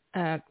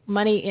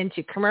money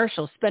into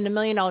commercials, spend $1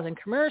 million in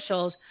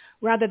commercials,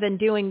 rather than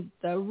doing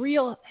the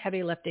real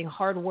heavy lifting,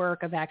 hard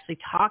work of actually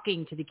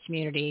talking to the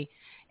community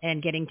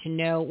and getting to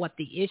know what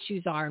the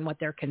issues are and what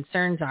their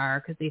concerns are,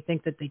 because they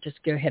think that they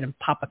just go ahead and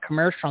pop a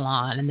commercial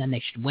on and then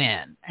they should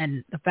win.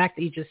 And the fact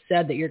that you just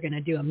said that you're going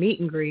to do a meet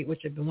and greet,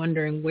 which I've been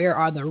wondering, where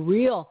are the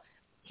real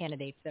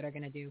candidates that are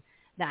going to do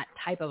that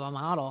type of a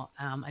model?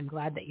 I'm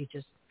glad that you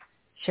just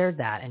shared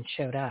that and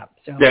showed up.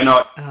 So yeah,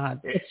 no,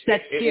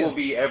 it will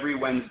be every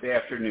Wednesday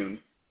afternoon,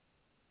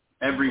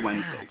 every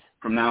Wednesday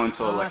from now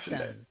until Election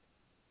Day.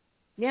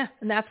 Yeah,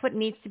 and that's what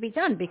needs to be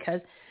done,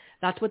 because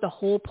that's what the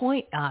whole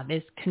point of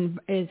is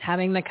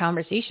having the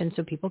conversation,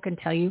 so people can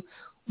tell you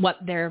what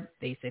they're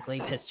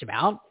basically pissed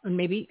about, and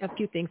maybe a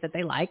few things that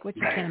they like, which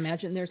I can't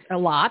imagine there's a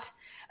lot.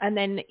 And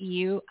then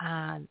you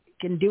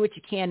can do what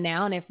you can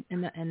now, and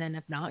then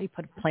if not, you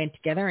put a plan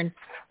together and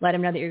let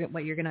them know that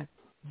you're going to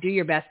do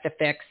your best to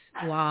fix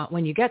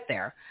when you get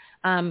there.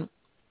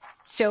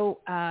 So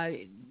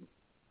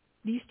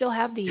do you still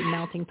have the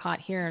melting pot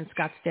here in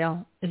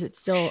Scottsdale? Is it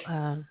still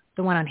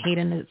the one on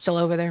Hayden? Is it still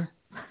over there?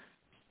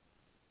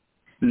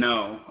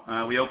 No,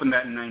 we opened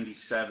that in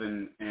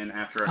 '97, and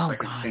after our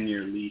second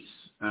 10-year lease,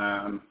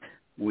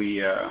 we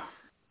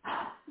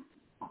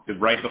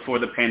right before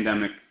the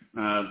pandemic,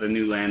 the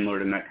new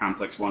landlord in that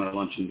complex wanted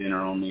lunch and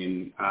dinner only,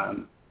 and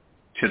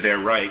to their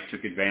right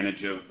took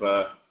advantage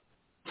of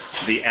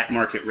the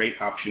at-market rate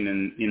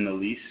option in the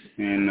lease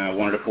and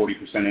wanted a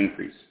 40%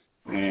 increase.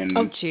 And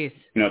oh, jeez.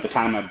 At the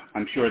time,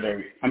 I'm sure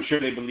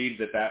they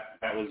believed that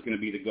was going to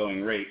be the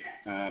going rate.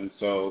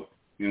 So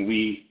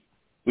we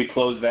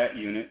closed that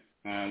unit.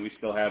 We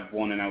still have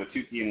one in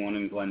Ahwatukee and one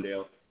in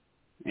Glendale,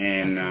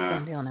 and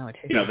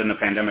then the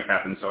pandemic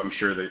happened. So I'm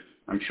sure that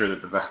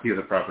the value of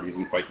the property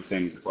isn't quite the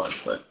same as it was.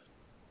 But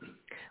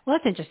well,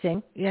 that's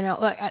interesting.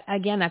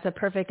 Again, that's a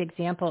perfect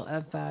example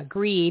of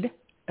greed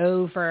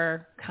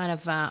over kind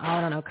of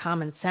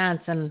common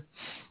sense, and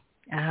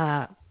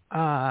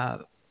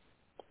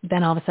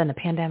then all of a sudden the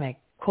pandemic,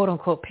 quote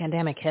unquote,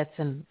 pandemic hits,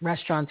 and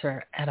restaurants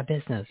are out of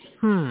business.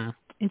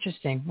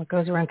 Interesting. What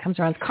goes around comes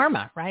around. It's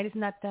karma, right? Isn't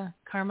that the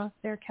karma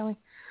there, Kelly?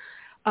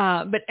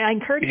 But I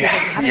encourage you, if you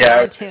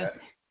haven't been to.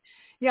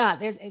 Yeah,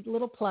 there's a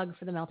little plug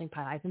for the melting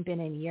pot. I haven't been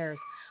in years,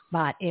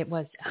 but it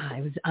was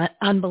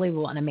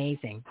unbelievable and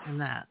amazing. And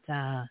that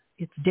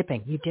it's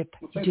dipping. You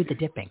do the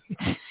dipping.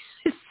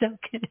 It's so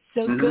good. It's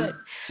so good.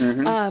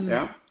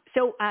 Mm-hmm.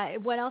 So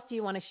what else do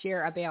you want to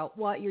share about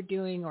what you're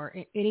doing or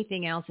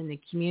anything else in the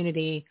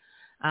community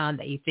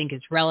that you think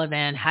is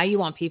relevant, how you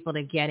want people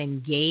to get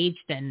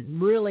engaged and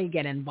really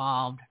get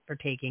involved for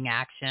taking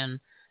action?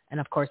 And,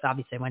 of course,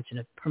 obviously I want you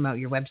to promote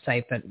your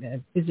website, but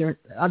is there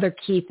other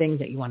key things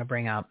that you want to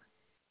bring up?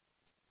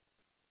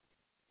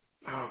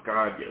 Oh,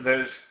 God,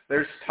 there's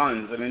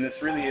tons. I mean, this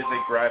really is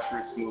a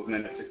grassroots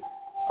movement. It's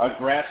a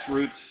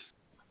grassroots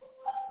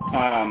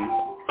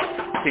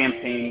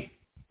campaign,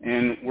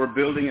 and we're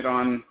building it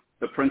on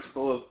the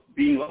principle of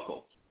being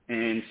local.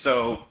 And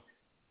so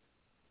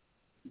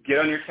get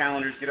on your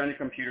calendars, get on your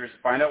computers,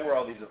 find out where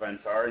all these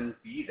events are, and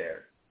be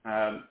there.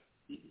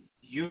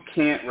 You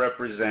can't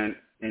represent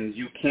and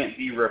you can't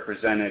be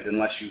represented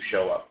unless you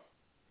show up.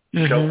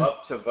 Mm-hmm. Show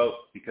up to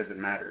vote because it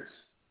matters.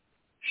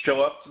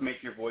 Show up to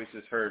make your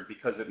voices heard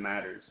because it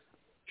matters.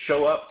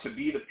 Show up to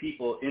be the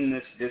people in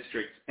this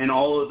district and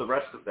all of the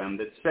rest of them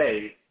that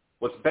say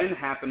what's been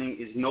happening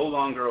is no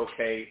longer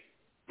okay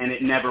and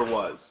it never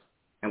was.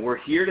 And we're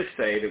here to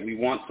say that we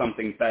want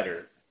something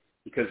better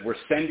because we're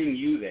sending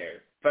you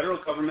there. Federal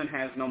government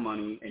has no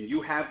money and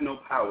you have no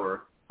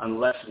power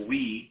unless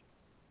we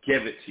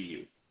give it to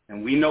you.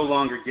 And we no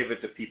longer give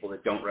it to people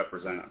that don't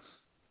represent us.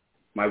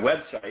 My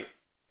website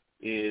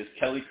is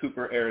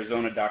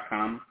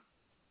kellycooperarizona.com.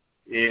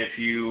 If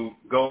you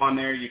go on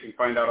there, you can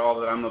find out all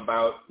that I'm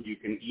about. You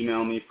can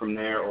email me from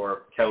there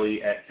or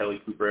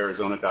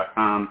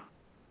kelly@kellycooperarizona.com.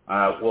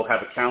 We'll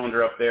have a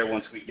calendar up there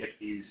once we get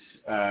these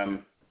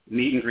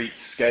meet and greets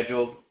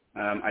scheduled.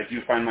 I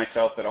do find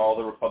myself at all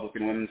the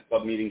Republican Women's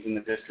Club meetings in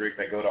the district.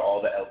 I go to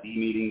all the LD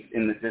meetings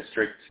in the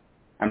district.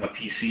 I'm a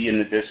PC in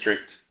the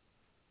district.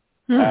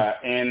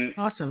 And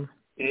awesome.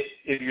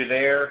 If you're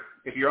there,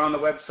 if you're on the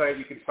website,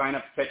 you can sign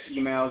up to text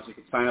emails. You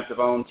can sign up to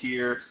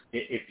volunteer.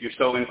 If you're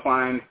so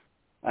inclined,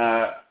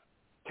 $10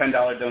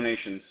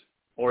 donations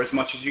or as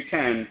much as you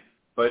can.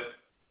 But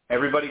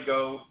everybody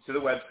go to the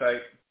website,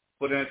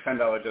 put in a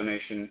 $10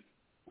 donation,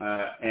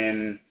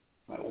 and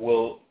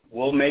we'll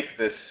make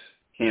this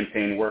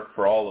campaign work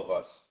for all of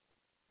us.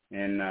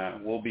 And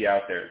we'll be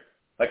out there.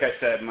 Like I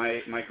said,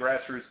 my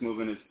grassroots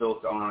movement is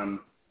built on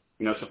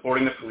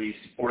supporting the police,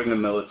 supporting the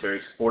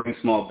military, supporting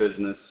small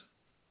business.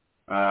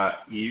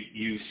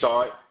 You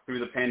saw it through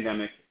the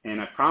pandemic, and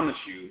I promise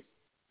you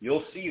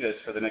you'll see this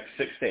for the next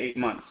 6 to 8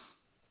 months.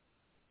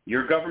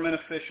 Your government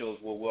officials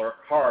will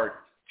work hard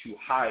to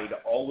hide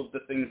all of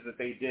the things that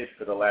they did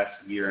for the last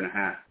year and a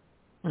half.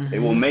 They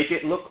will make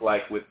it look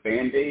like with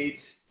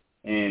Band-Aids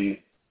and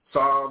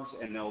sobs,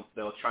 and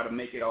they'll try to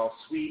make it all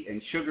sweet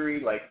and sugary,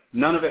 like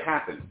none of it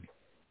happened.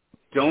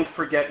 Don't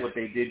forget what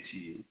they did to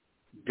you.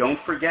 Don't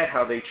forget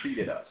how they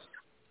treated us.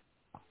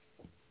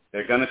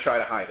 They're going to try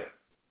to hide it.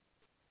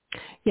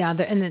 Yeah,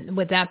 and then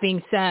with that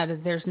being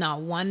said, there's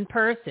not one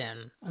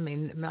person. I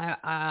mean,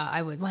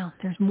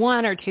 there's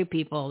one or two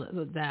people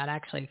that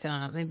actually,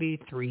 maybe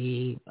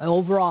three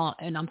overall,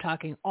 and I'm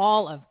talking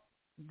all of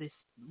this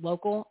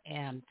local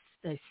and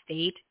the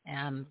state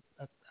and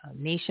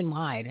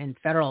nationwide and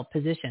federal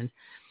positions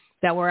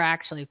that were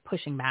actually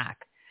pushing back.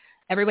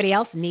 Everybody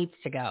else needs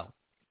to go.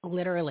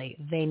 Literally,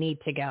 they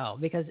need to go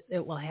because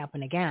it will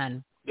happen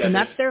again. Yeah, and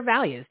that's their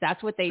values.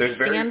 That's what they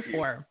stand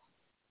for.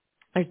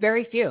 There's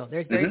very few.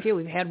 There's very few.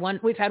 We've had one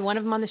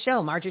of them on the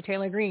show, Marjorie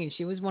Taylor Greene.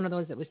 She was one of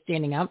those that was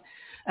standing up.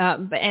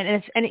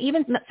 And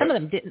even some of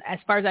them didn't, as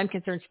far as I'm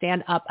concerned,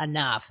 stand up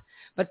enough.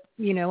 But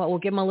you know what? We'll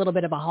give them a little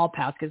bit of a hall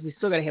pass because we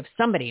still got to have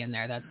somebody in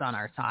there that's on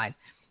our side.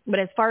 But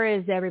as far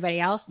as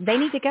everybody else, they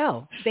need to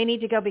go. They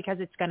need to go because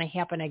it's going to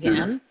happen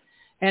again.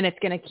 And it's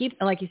going to keep,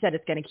 like you said,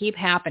 it's going to keep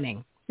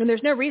happening. And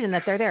there's no reason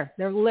that they're there.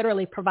 They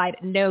literally provide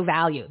no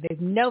value. There's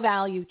no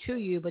value to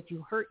you, but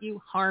you hurt you,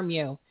 harm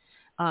you.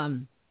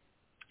 And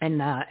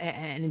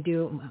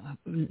do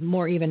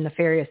more even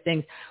nefarious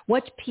things.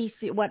 What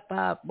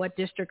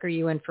district are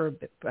you in for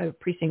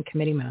precinct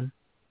committeeman,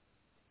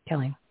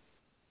 Kelly?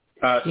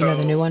 You know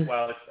the new one?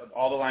 Well,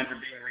 all the lines are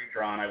being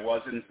redrawn. I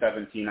was in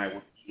 17. I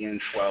was in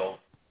 12.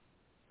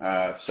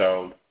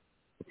 So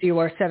you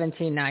are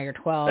 17 now. You're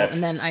 12,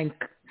 and then I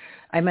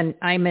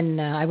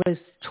was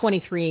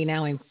 23.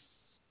 Now I'm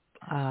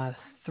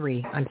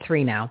 3. I'm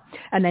 3 now.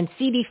 And then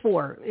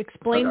CD4,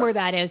 explain where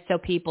that is so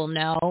people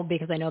know,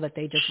 because I know that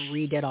they just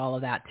redid all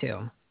of that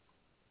too.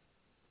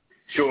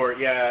 Sure,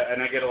 yeah,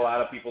 and I get a lot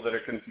of people that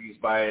are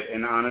confused by it.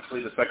 And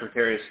honestly, the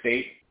Secretary of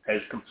State has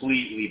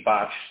completely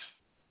botched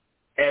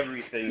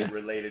everything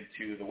related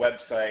to the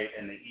website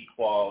and the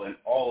equal and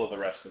all of the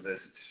rest of this.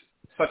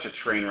 It's such a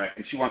train wreck,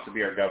 and she wants to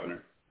be our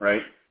governor,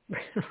 right?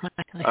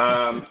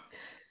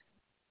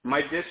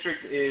 My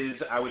district is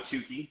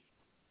Ahwatukee.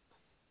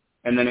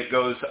 And then it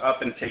goes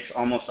up and takes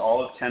almost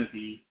all of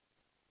Tempe,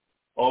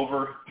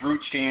 over through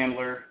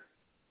Chandler,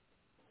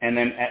 and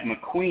then at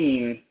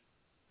McQueen,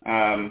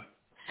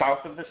 south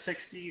of the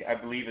 60, I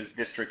believe is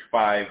District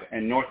 5,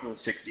 and north of the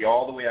 60,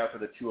 all the way out to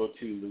the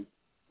 202 loop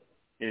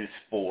is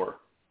 4.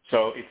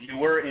 So if you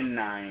were in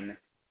 9,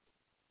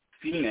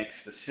 Phoenix,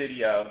 the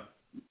city of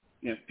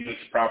Phoenix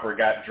proper,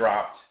 got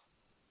dropped.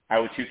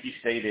 Ahwatukee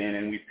stayed in,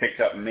 and we picked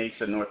up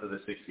Mesa north of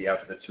the 60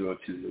 out to the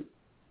 202 loop.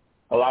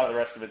 A lot of the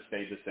rest of it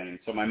stayed the same.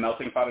 So my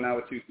melting pot in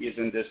Ahwatukee is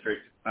in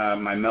district.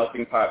 My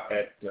melting pot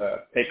at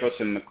Pecos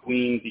and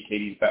McQueen,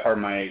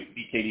 my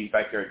BKD's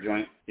backyard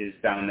joint is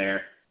down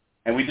there.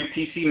 And we do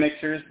PC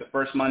mixers the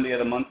first Monday of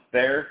the month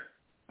there.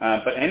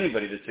 But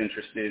anybody that's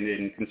interested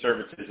in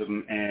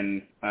conservatism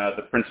and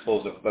the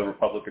principles of the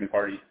Republican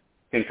Party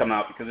can come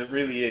out, because it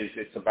really is.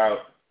 It's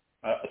about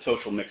a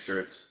social mixer.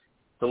 It's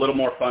a little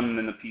more fun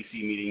than the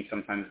PC meetings.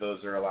 Sometimes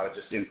those are a lot of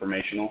just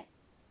informational.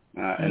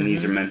 And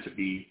these are meant to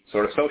be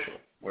sort of social,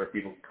 where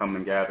people come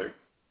and gather.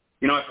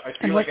 I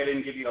feel like I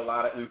didn't give you a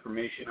lot of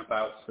information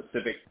about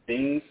specific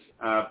things,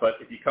 but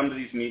if you come to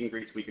these meet and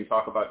greets, we can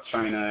talk about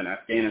China and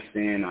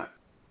Afghanistan,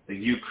 the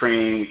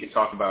Ukraine. We can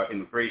talk about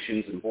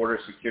immigrations and border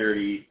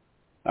security.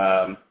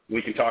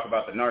 We can talk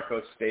about the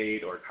narco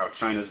state, or how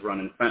China's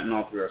running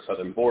fentanyl through our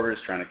southern borders,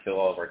 trying to kill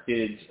all of our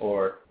kids,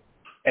 or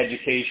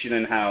education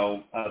and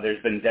how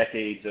there's been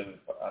decades of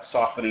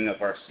softening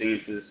of our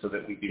stances so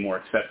that we'd be more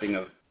accepting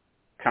of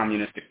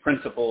communistic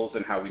principles,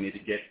 and how we need to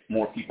get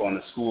more people on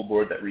the school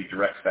board that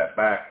redirects that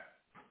back.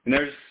 And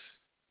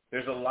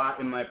there's a lot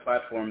in my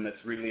platform that's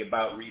really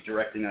about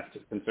redirecting us to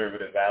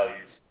conservative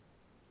values.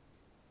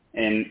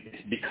 And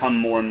it's become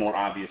more and more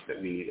obvious that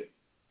we need it.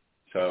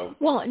 So,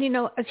 well,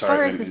 as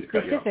far as the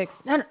specifics,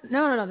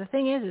 no. The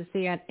thing is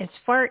as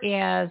far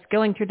as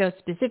going through those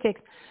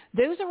specifics,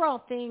 those are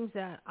all things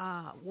that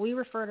we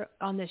refer to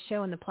on this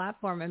show and the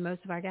platform and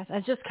most of our guests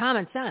as just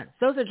common sense.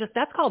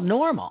 That's called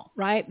normal,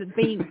 right?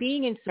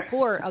 Being in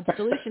support of the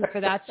solution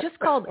for that's just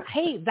called,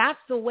 hey, that's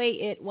the way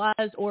it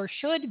was or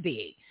should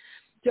be.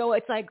 So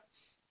it's like,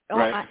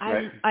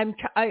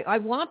 I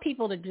want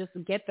people to just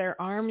get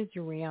their arms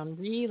around,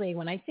 really,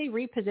 when I say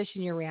reposition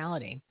your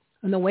reality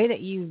and the way that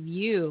you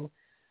view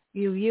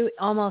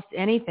almost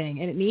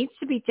anything, and it needs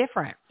to be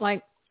different.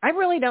 Like, I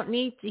really don't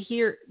need to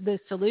hear the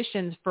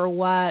solutions for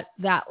what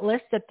that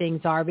list of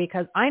things are,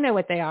 because I know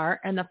what they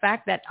are. And the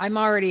fact that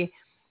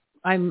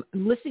I'm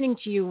listening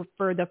to you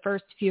for the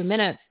first few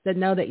minutes to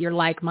know that you're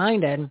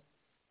like-minded.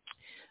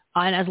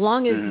 And as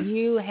long as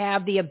you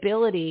have the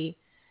ability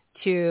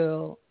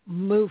to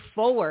move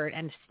forward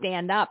and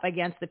stand up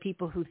against the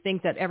people who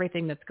think that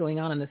everything that's going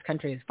on in this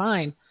country is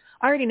fine,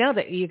 I already know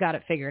that you got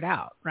it figured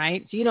out,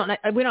 right? So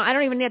I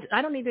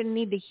don't even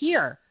need to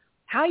hear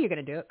how you're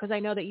going to do it, because I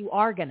know that you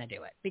are going to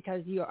do it,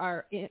 because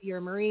you're a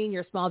Marine,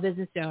 you're a small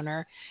business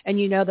owner, and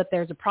you know that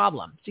there's a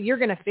problem. So you're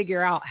going to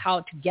figure out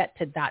how to get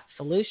to that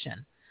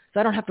solution.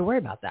 So I don't have to worry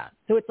about that.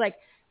 So it's like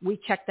we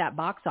check that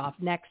box off.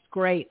 Next,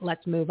 great,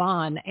 let's move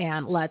on,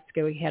 and let's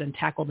go ahead and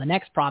tackle the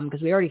next problem,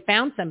 because we already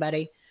found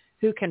somebody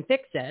who can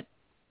fix it,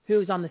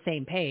 who's on the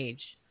same page,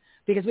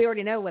 because we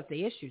already know what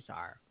the issues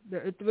are.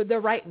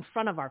 They're right in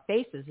front of our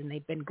faces, and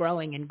they've been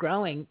growing and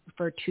growing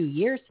for 2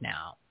 years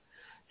now.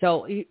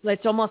 So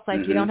it's almost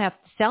like you don't have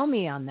to sell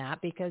me on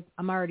that, because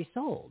I'm already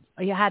sold.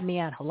 You had me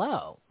at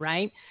hello,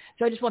 right?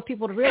 So I just want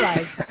people to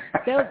realize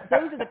those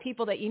are the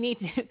people that you need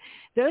to,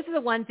 those are the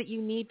ones that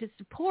you need to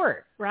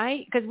support,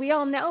 right? Because we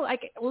all know,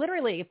 like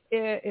literally,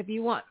 if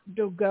you want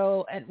to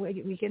go, and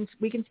we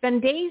can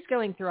spend days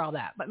going through all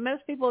that. But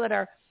most people that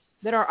are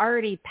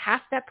already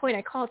past that point,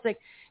 I call it like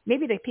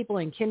maybe the people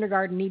in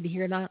kindergarten need to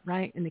hear that,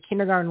 right? In the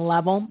kindergarten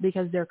level,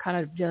 because they're kind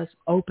of just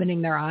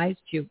opening their eyes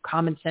to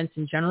common sense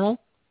in general.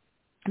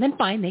 And then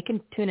fine, they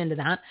can tune into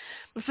that.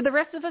 But for the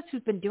rest of us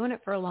who've been doing it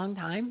for a long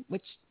time,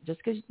 which just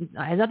because it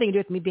has nothing to do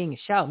with me being a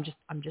show,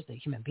 I'm just a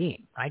human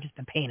being. I've just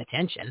been paying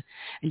attention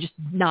and just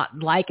not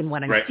liking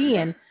what I'm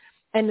seeing.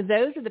 And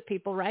those are the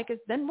people, right?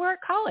 Because then we're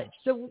at college.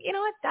 So you know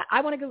what? I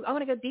want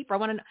to go deeper.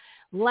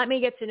 Let me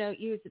get to know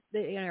you,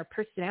 your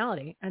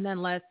personality, and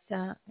then let's,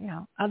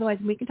 otherwise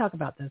we can talk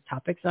about those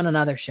topics on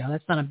another show.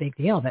 That's not a big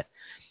deal, but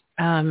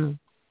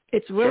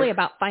it's really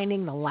about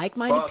finding the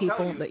like-minded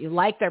people that you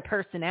like their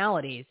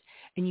personalities,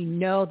 and you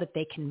know that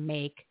they can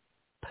make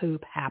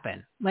poop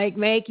happen.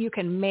 You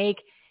can make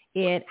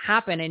it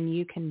happen, and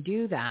you can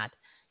do that.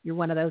 You're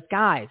one of those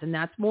guys, and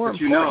that's more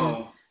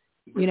important.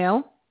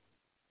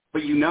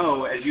 But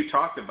as you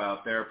talked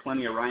about, there are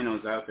plenty of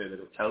rhinos out there that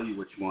will tell you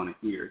what you want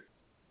to hear.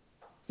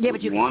 Yeah,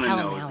 but you can tell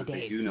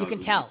nowadays. You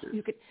can tell.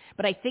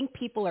 But I think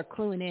people are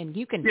cluing in.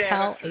 You can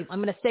tell.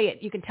 I'm going to say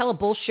it. You can tell a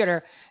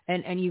bullshitter,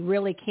 and you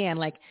really can.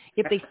 Like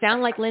if they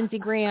sound like Lindsey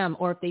Graham,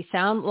 or if they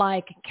sound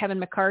like Kevin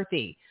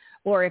McCarthy,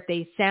 or if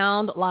they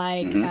sound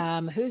like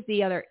who's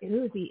the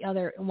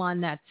other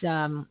one that's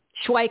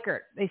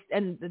Schweikert,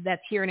 and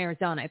that's here in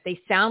Arizona. If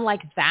they sound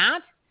like that,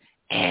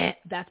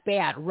 that's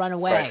bad. Run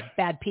away. Right.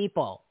 Bad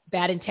people.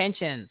 Bad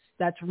intentions.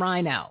 That's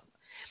rhino.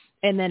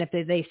 And then if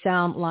they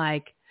sound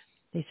like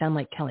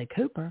Kelly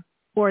Cooper,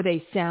 or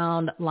they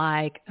sound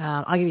like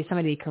I'll give you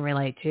somebody you can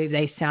relate to.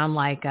 They sound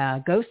like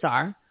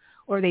Gosar,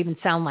 or they even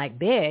sound like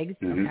Biggs.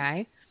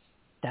 Okay,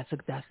 that's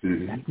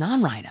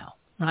non-rhino,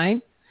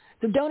 right?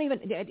 So don't even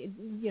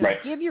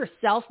give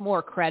yourself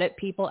more credit,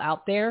 people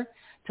out there,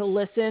 to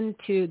listen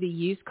to the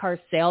used car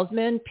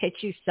salesman pitch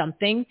you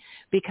something,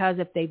 because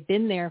if they've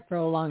been there for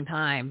a long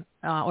time,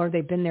 or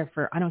they've been there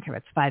for, I don't care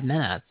if it's 5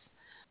 minutes,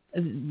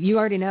 you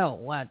already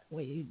know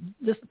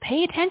just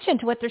pay attention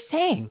to what they're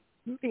saying,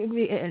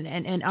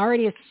 and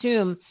already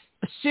assume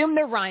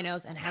they're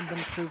rhinos and have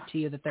them prove to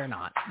you that they're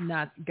not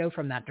go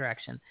from that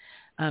direction.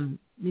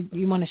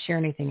 You want to share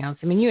anything else?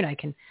 I mean, you and I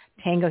can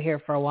tango here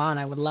for a while, and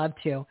I would love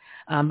to.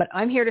 But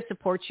I'm here to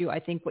support you. I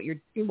think what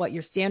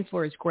you stand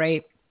for is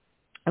great.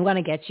 I want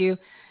to get you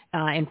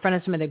in front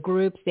of some of the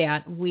groups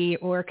that we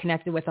are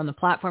connected with on the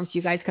platform, so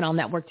you guys can all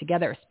network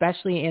together,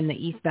 especially in the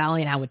East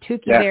Valley and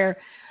Ahwatukee there.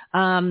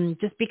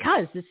 Just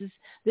because this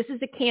is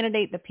a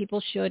candidate that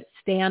people should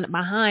stand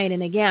behind.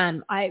 And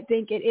again, I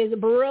think it is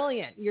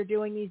brilliant. You're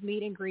doing these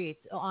meet and greets.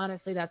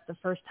 Honestly, that's the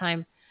first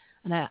time.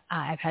 And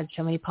I've had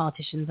so many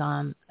politicians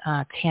on,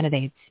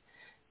 candidates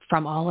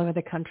from all over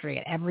the country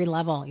at every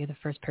level. You're the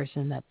first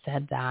person that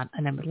said that.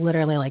 And I'm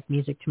literally like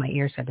music to my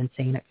ears. I've been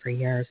saying it for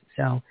years.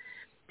 So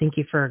thank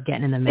you for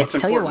getting in the mix.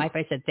 Tell your wife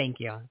I said thank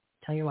you.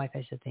 Tell your wife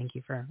I said thank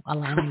you for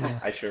allowing me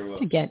I sure will.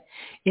 to get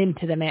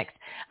into the mix.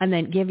 And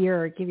then give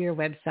your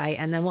website,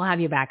 and then we'll have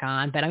you back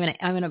on. But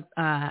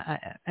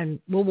and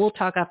we'll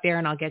talk up there,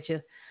 and I'll get you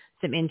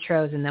some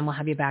intros, and then we'll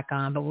have you back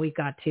on. But we've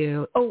got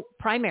to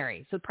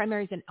primary. So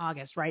primary's in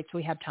August, right? So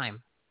we have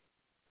time.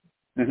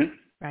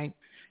 Right?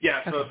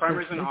 Yeah. So the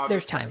primary's in August.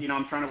 There's time.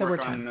 I'm trying to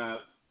work on. I'm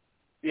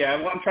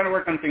trying to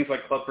work on things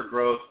like Club for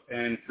Growth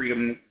and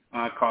Freedom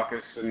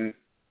Caucus and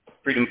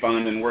Freedom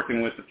Fund, and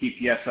working with the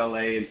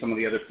PPSLA and some of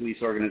the other police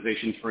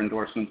organizations for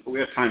endorsements. But we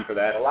have time for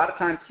that. A lot of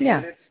times,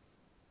 candidates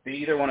they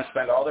either want to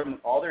spend all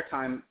their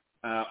time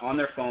on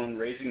their phone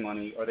raising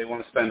money, or they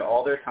want to spend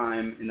all their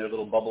time in their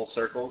little bubble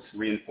circles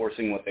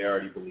reinforcing what they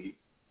already believe.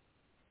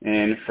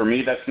 And for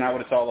me, that's not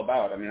what it's all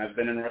about. I mean, I've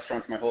been in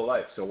restaurants my whole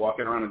life, so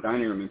walking around a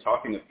dining room and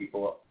talking to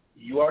people,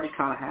 you already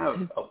kind of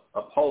have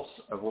a pulse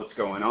of what's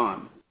going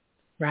on.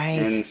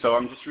 Right. And so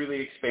I'm just really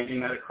expanding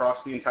that across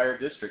the entire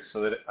district so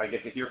that I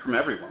get to hear from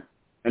everyone.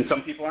 And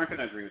some people aren't going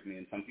to agree with me,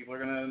 and some people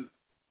are going to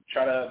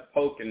try to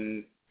poke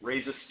and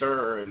raise a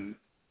stir and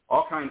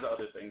all kinds of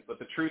other things. But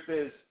the truth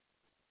is,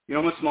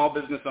 I'm a small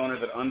business owner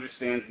that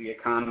understands the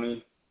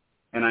economy,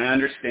 and I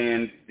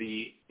understand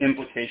the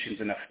implications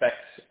and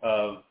effects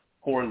of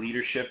poor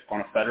leadership on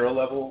a federal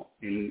level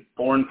in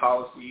foreign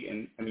policy.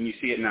 And, I mean, you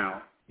see it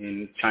now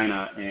in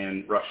China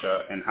and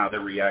Russia and how they're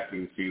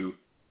reacting to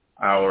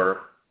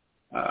our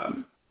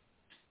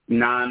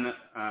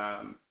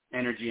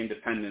non-energy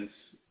independence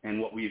and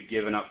what we've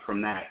given up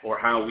from that, or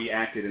how we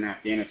acted in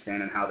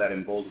Afghanistan and how that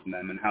emboldened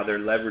them, and how they're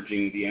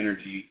leveraging the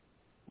energy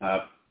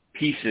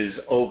pieces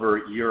over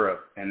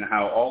Europe, and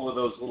how all of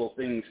those little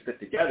things fit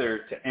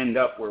together to end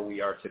up where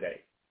we are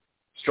today.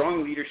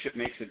 Strong leadership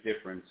makes a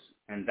difference,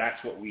 and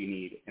that's what we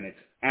need, and it's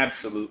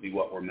absolutely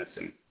what we're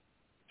missing.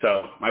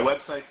 So my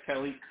website's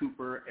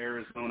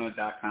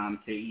kellycooperarizona.com,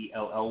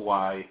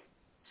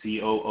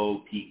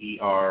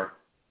 KELLYCOOPER,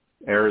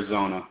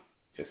 Arizona,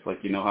 just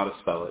like you know how to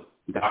spell it,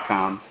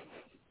 .com.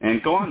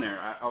 And go on there.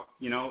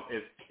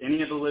 If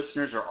any of the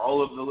listeners or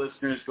all of the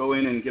listeners go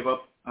in and give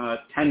up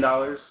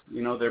 $10,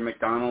 their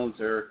McDonald's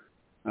or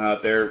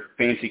their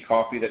fancy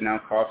coffee that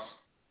now costs,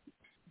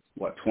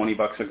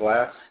 $20 a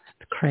glass?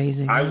 It's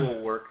crazy. I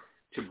will work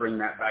to bring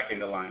that back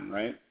into line,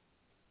 right?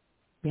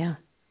 Yeah.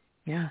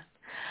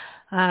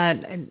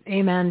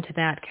 Amen to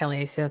that,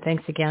 Kelly. So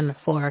thanks again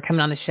for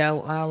coming on the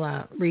show.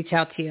 I'll reach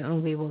out to you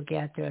and we will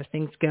get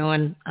things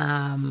going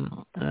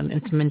and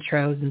some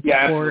intros and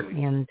support.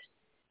 Absolutely. And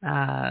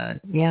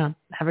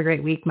have a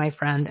great week, my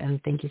friend. And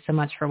thank you so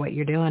much for what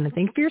you're doing. And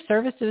thank you for your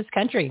service to this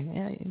country.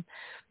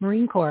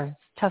 Marine Corps,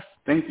 it's tough.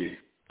 Thank you.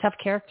 Tough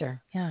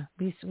character. Yeah,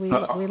 we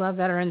love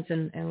veterans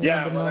and we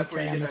love the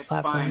military on this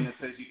platform. Sign that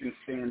says you can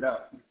stand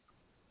up.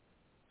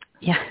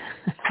 Yeah.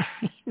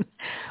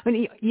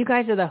 When you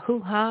guys are the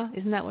hoo-ha,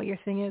 isn't that what your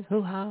thing is?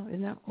 Hoo-ha,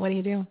 isn't that, what do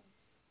you do?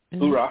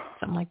 Hoorah.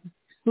 Something like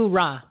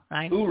hoorah,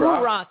 right? Hoorah.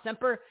 Hoorah.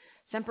 Semper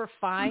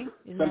Fi.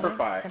 Semper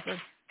Fi.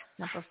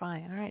 Semper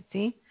Fi. All right,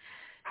 see?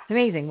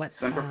 Amazing what...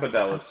 Semper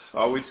Fidelis.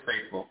 Always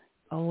faithful.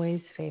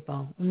 Always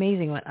faithful.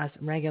 Amazing what us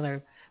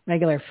regular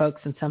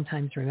folks and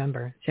sometimes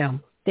remember. So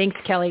thanks,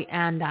 Kelly,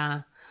 and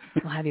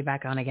we'll have you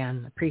back on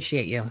again.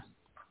 Appreciate you.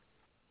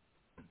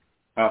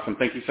 Awesome.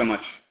 Thank you so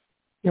much.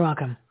 You're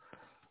welcome.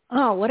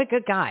 Oh, what a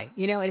good guy.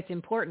 It's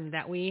important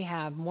that we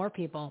have more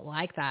people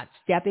like that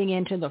stepping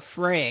into the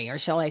fray, or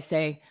shall I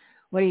say,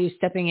 what are you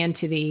stepping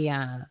into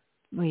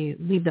when you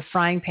leave the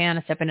frying pan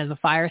and step into the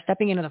fire,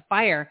 stepping into the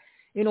fire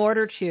in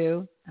order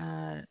to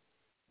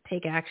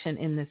take action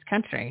in this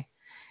country.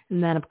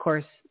 And then, of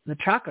course, the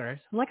truckers.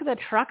 Look at the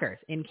truckers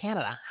in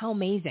Canada. How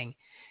amazing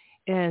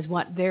is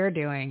what they're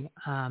doing.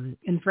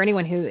 And for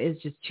anyone who is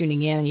just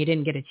tuning in and you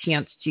didn't get a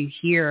chance to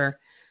hear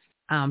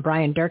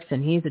Brian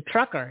Dirksen, he's a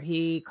trucker.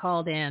 He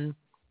called in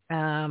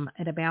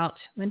at about,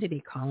 when did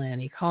he call in?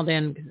 He called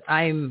in, because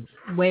I'm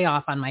way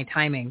off on my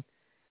timing.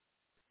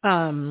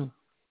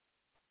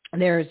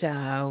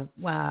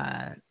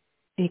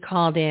 He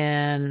called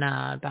in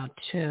about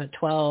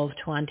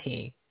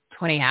 12:20,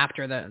 20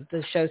 after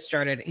the show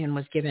started, and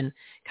was given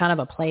kind of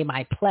a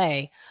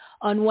play-by-play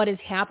on what is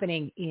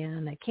happening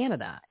in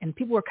Canada. And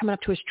people were coming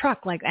up to his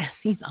truck like as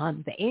he's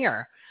on the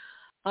air.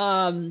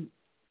 And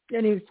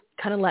he was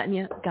kind of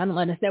letting us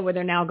know where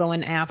they're now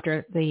going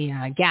after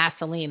the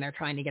gasoline. They're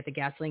trying to get the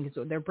gasoline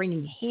because they're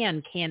bringing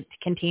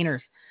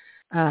containers.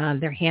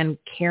 They're hand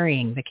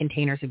carrying the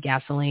containers of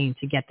gasoline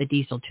to get the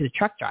diesel to the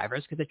truck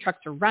drivers, because the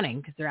trucks are running,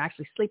 because they're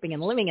actually sleeping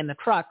and living in the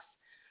trucks.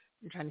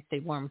 They're trying to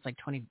stay warm. It's like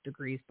 20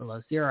 degrees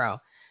below zero.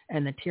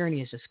 And the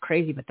tyranny is just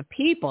crazy. But the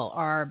people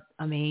are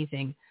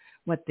amazing,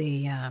 what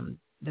the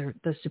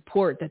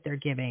support that they're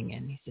giving.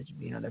 And he said,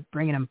 they're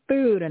bringing them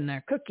food and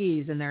their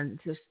cookies, and they're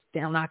just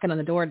knocking on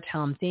the door to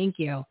tell them thank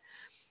you.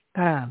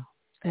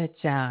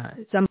 It's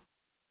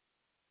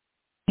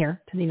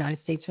here to the United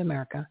States of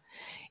America,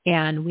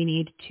 and we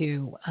need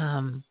to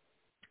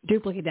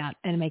duplicate that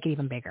and make it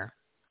even bigger.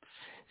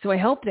 So I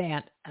hope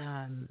that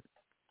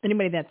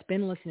anybody that's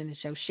been listening to the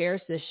show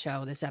shares this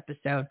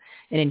episode,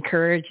 and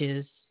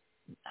encourages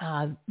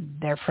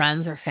their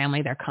friends, their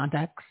family, their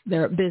contacts,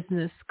 their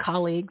business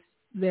colleagues,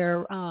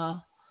 their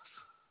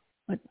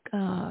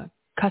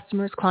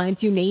customers,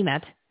 clients, you name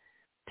it,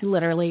 to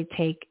literally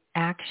take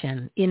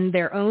action in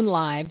their own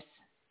lives,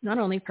 not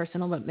only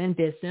personal, but in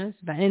business,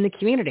 but in the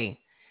community,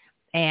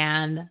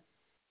 and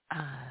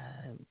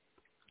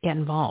get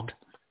involved,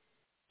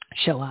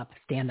 show up,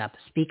 stand up,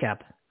 speak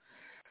up,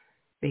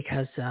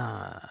 because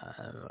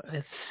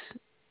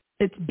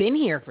it's been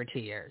here for 2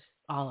 years,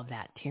 all of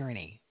that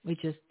tyranny. We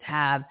just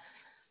have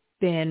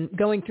been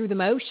going through the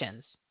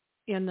motions.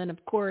 And then,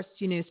 of course,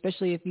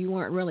 especially if you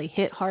weren't really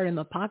hit hard in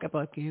the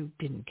pocketbook, you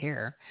didn't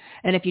care.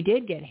 And if you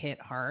did get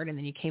hit hard and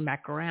then you came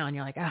back around,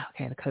 you're like, oh,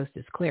 okay, the coast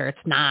is clear. It's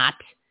not.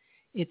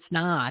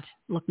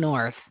 Look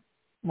north.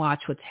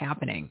 Watch what's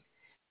happening.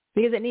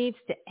 Because it needs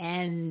to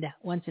end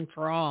once and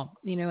for all.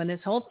 And this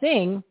whole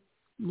thing,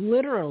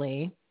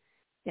 literally,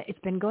 it's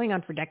been going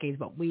on for decades,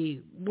 but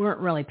we weren't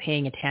really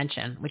paying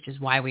attention, which is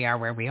why we are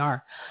where we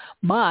are.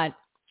 But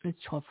it's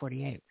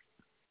 12:48.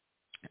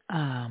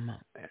 I'm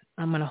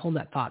going to hold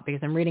that thought,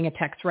 because I'm reading a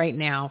text right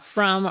now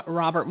from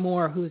Robert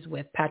Moore, who's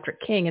with Patrick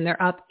King, and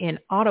they're up in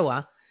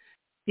Ottawa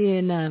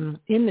in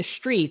the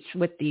streets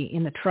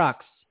in the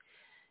trucks.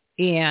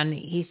 And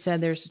he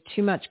said there's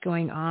too much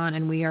going on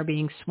and we are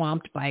being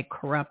swamped by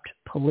corrupt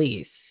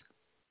police.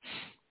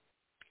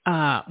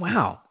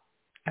 Wow.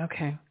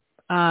 Okay.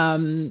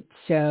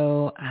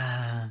 So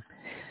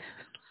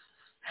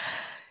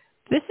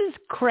This is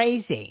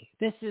crazy.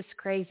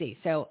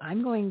 So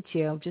I'm going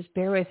to, just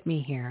bear with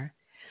me here.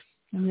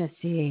 I'm going to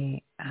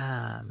see.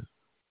 I'm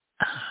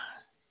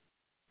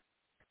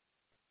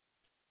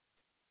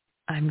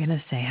going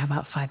to say, how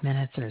about 5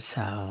 minutes or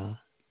so?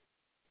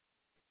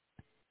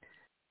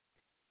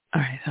 All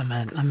right, so I'm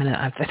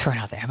gonna throw it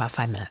out there. How about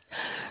 5 minutes?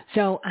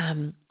 So,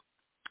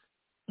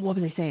 what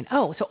was I saying?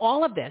 Oh, so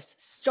all of this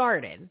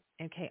started.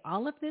 Okay,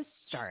 all of this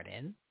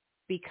started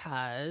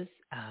because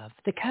of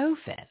the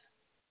COVID,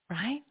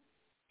 right?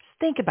 Just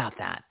think about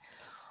that.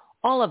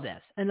 All of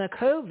this, and the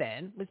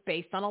COVID was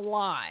based on a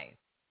lie.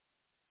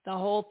 The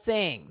whole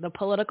thing, the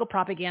political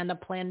propaganda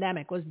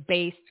pandemic, was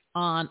based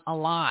on a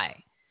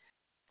lie.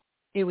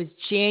 It was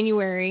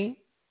January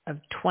of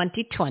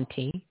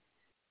 2020.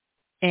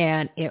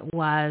 And it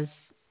was,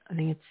 I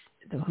think it's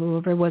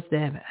whoever was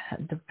the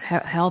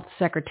health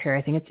secretary,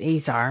 I think it's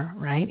Azar,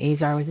 right?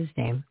 Azar was his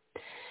name.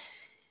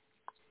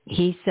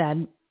 He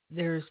said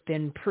there's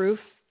been proof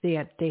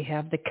that they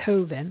have the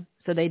COVID.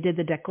 So they did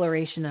the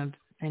declaration of,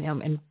 and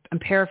I'm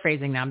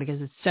paraphrasing now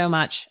because it's so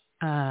much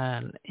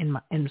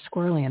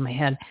squirrely in my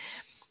head.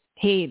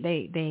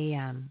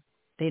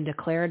 They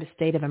declared a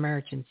state of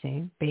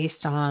emergency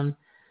based on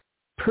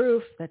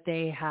proof that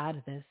they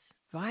had this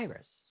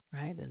virus,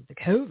 right? The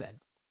COVID.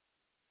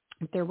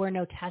 There were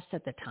no tests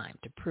at the time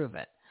to prove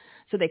it.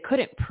 So they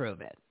couldn't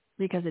prove it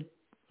because it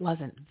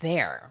wasn't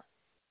there.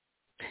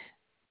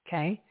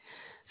 Okay?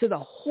 So the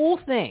whole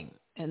thing,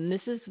 and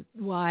this is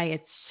why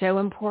it's so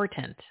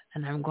important,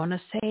 and I'm going to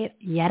say it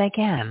yet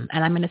again,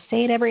 and I'm going to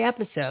say it every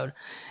episode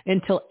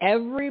until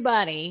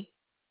everybody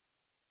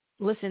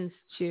listens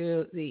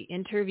to the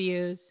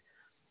interviews,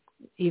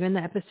 even the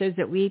episodes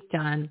that we've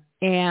done,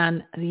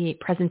 and the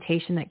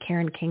presentation that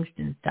Karen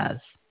Kingston does.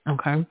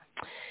 Okay?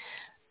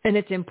 And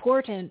it's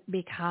important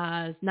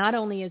because not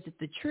only is it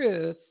the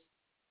truth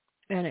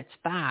and it's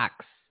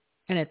facts,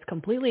 and it's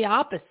completely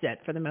opposite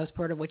for the most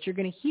part of what you're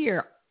going to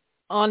hear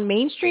on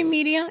mainstream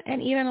media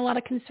and even a lot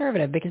of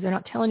conservative, because they're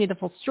not telling you the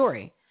full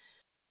story.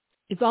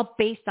 It's all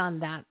based on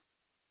that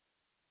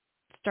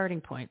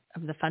starting point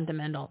of the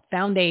fundamental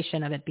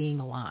foundation of it being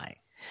a lie.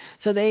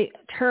 So they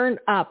turned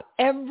up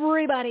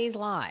everybody's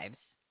lives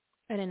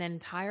and an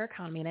entire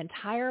economy, an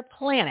entire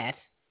planet,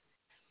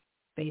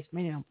 based,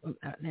 in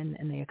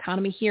the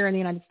economy here in the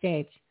United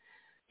States,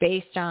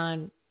 based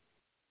on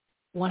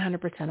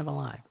 100% of a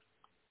lie.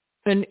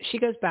 And she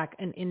goes back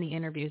and in the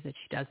interviews that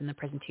she does in the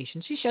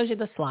presentation, she shows you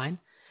the slide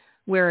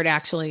where it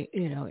actually,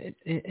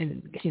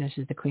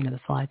 she's the queen of the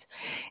slides,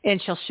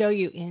 and she'll show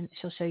you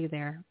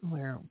there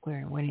where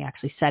when he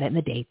actually said it and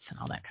the dates and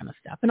all that kind of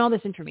stuff, and all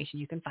this information.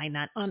 You can find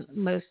that on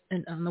the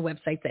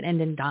websites that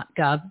end in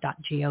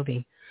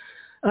 .gov.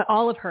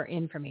 All of her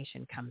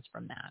information comes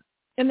from that.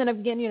 And then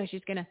again,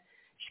 she's gonna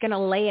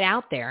lay it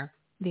out there.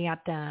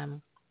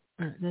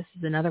 This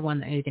is another one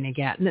that you're gonna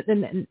get.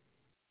 And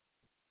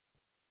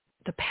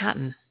the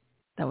patent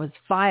that was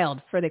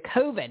filed for the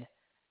COVID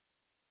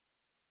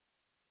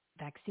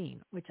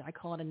vaccine, which I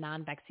call it a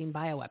non-vaccine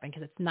bioweapon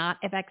because it's not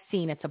a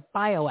vaccine, it's a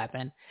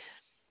bioweapon.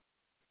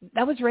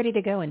 That was ready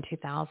to go in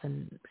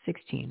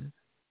 2016.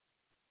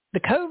 The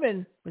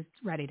COVID was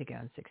ready to go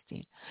in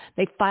 16.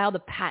 They filed a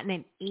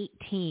patent in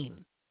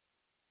 18.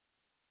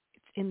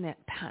 In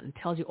that patent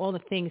tells you all the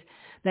things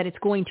that it's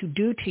going to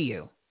do to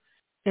you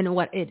and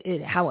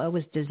how it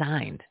was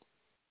designed.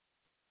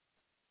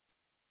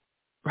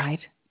 Right?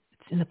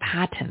 It's in the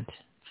patent.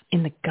 It's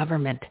in the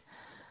government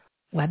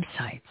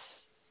websites.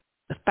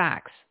 The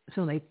facts.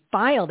 So they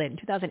filed it in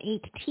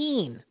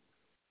 2018.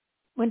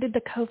 When did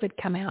the COVID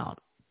come out?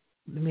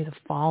 Maybe the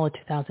fall of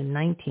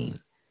 2019.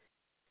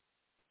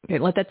 Okay,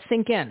 let that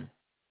sink in.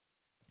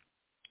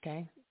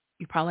 Okay?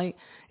 You probably,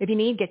 if you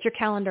need, get your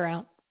calendar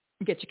out,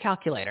 get your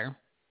calculator,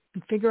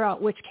 and figure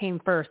out which came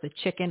first, the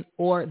chicken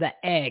or the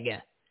egg.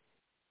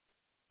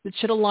 It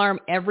should alarm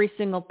every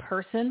single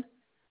person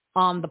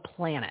on the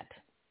planet.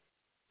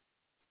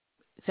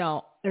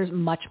 So there's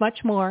much,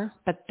 much more,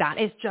 but that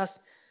is just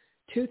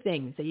two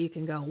things that you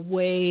can go,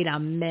 wait a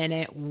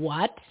minute,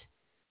 what?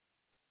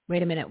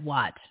 Wait a minute,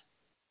 what?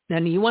 Now,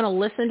 do you want to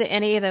listen to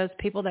any of those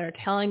people that are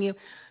telling you,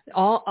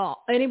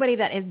 anybody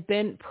that has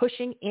been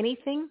pushing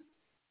anything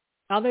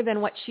other than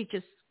what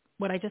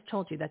I just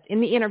told you, that's in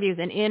the interviews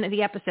and in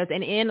the episodes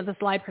and in the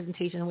slide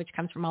presentation, which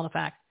comes from all the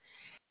facts.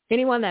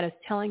 Anyone that is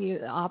telling you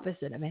the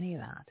opposite of any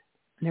of that,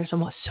 and there's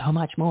almost so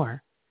much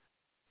more,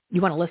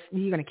 you want to listen,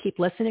 you're going to keep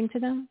listening to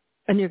them,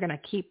 and you're going to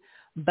keep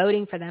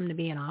voting for them to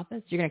be in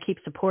office. You're going to keep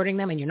supporting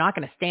them, and you're not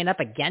going to stand up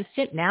against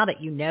it now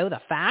that you know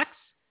the facts.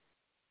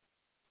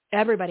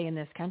 Everybody in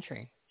this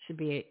country should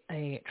be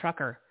a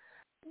trucker,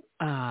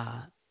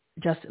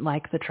 just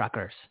like the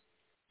truckers,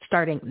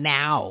 starting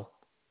now.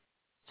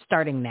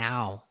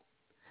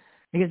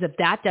 Because if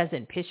that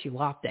doesn't piss you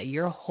off, that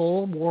your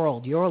whole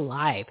world, your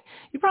life,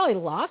 you probably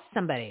lost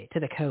somebody to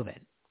the COVID.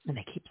 And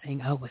they keep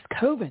saying, oh, it was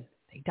COVID.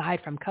 They died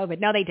from COVID.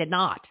 No, they did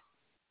not.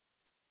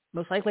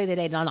 Most likely they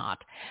did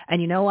not.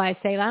 And you know why I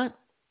say that?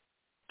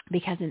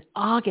 Because in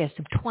August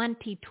of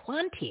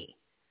 2020,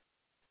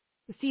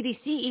 The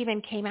CDC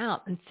even came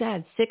out and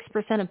said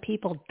 6% of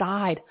people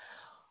died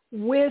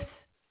with,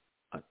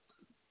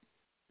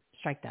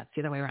 strike that, it's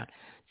the other way around.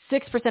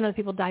 6% of the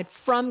people died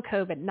from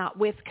COVID, not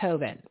with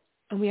COVID.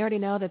 And we already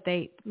know that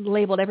they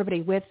labeled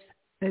everybody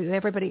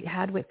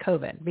had with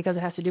COVID because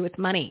it has to do with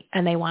money.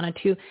 And they wanted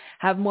to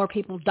have more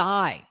people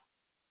die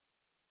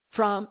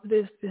from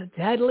this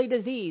deadly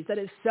disease that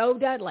is so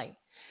deadly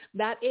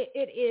that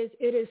it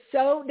is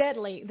so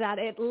deadly that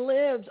it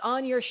lives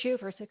on your shoe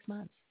for 6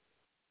 months.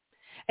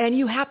 And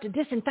you have to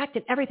disinfect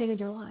it, everything in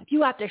your life.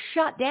 You have to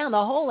shut down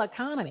the whole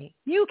economy.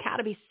 You got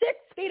to be 6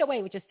 feet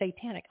away, which is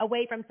satanic,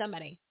 away from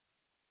somebody.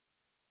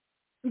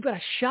 You've got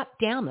to shut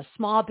down the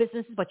small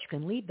businesses, but you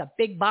can leave the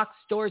big box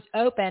stores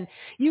open.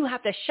 You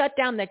have to shut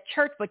down the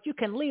church, but you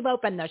can leave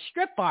open the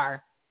strip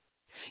bar.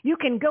 You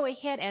can go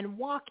ahead and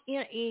walk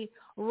in a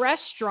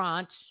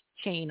restaurant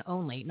chain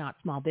only, not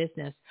small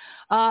business.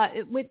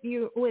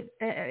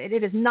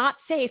 It is not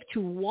safe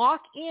to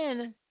walk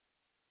in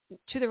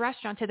to the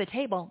restaurant, to the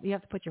table. You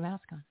have to put your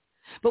mask on.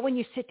 But when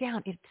you sit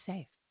down, it's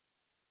safe.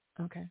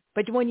 Okay.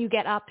 But when you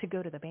get up to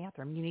go to the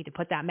bathroom, you need to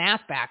put that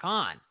mask back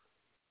on.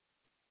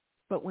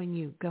 But when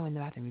you go in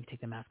the bathroom, you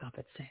take the mask off,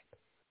 it's safe.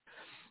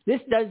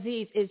 This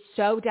disease is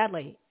so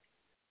deadly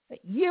that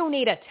you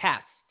need a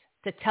test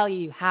to tell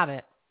you have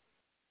it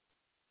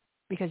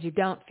because you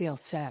don't feel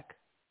sick.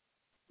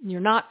 You're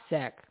not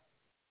sick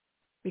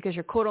because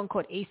you're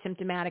quote-unquote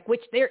asymptomatic,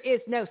 which there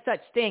is no such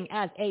thing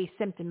as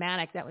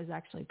asymptomatic. That was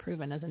actually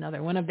proven as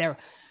another one of their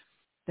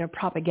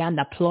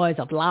propaganda ploys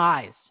of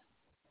lies.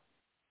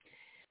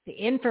 The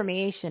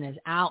information is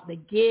out. The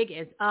gig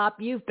is up.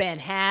 You've been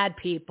had,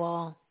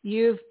 people.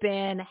 You've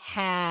been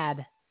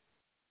had.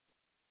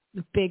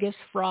 The biggest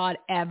fraud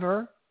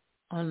ever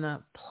on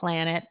the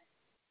planet,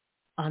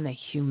 on the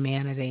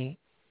humanity,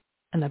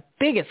 and the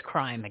biggest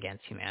crime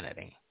against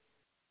humanity.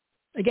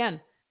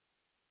 Again,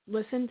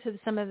 listen to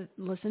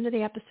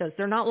the episodes.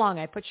 They're not long.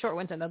 I put short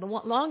ones in there. The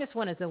longest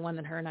one is the one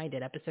that her and I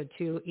did, episode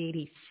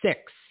 286.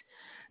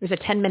 There's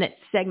a 10-minute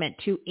segment,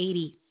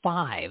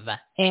 285.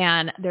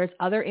 And there's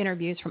other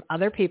interviews from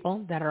other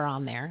people that are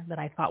on there that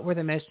I thought were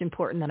the most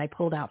important that I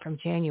pulled out from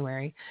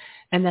January.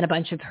 And then a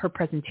bunch of her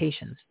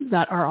presentations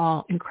that are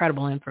all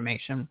incredible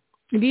information.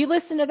 If you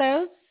listen to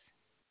those,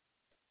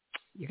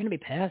 you're going to be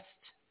pissed.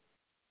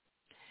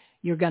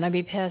 You're going to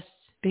be pissed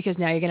because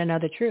now you're going to know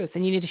the truth.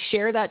 And you need to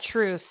share that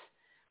truth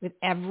with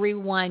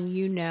everyone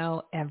you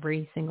know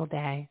every single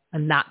day.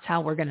 And that's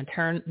how we're going to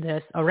turn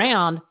this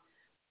around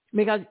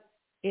because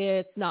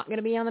it's not going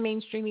to be on the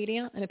mainstream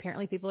media, and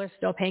apparently people are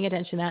still paying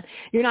attention to that.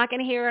 You're not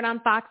going to hear it on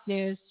Fox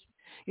News.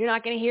 You're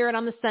not going to hear it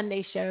on the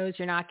Sunday shows.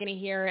 You're not going to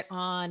hear it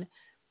on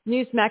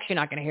Newsmax. You're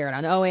not going to hear it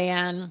on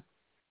OAN.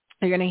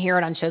 You're going to hear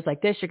it on shows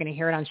like this. You're going to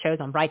hear it on shows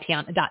on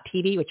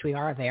Brighteon.tv, which we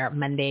are there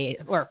Monday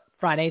or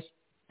Fridays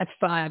at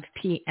 5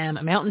 p.m.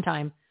 Mountain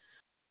Time.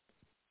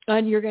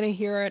 And you're going to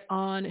hear it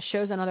on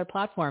shows on other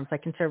platforms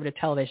like Conservative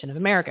Television of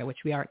America, which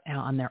we are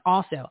now on there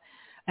also.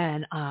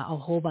 And a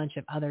whole bunch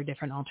of other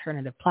different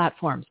alternative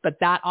platforms. But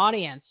that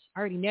audience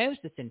already knows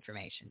this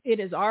information. It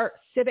is our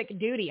civic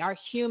duty, our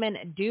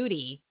human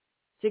duty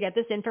to get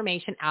this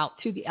information out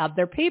to the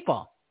other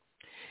people.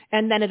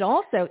 And then it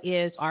also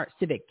is our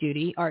civic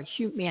duty, our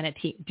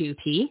humanity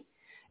duty,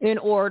 in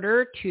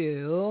order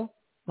to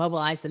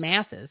mobilize the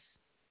masses,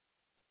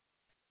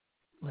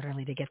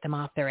 literally to get them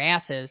off their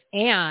asses,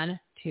 and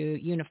to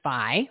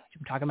unify, which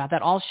I'm talking about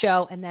that all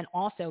show, and then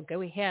also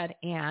go ahead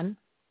and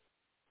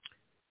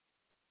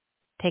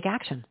take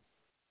action,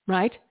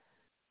 right?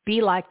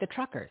 Be like the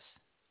truckers.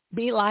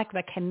 Be like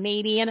the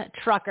Canadian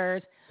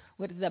truckers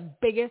with the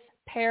biggest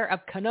pair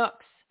of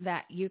Canucks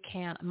that you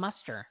can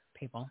muster,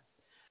 people,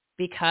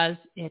 because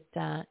it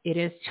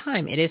is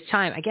time. It is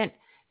time. Again,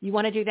 you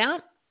want to do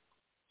that,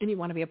 and you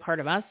want to be a part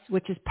of us,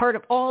 which is part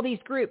of all these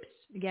groups.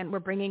 Again, we're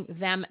bringing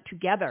them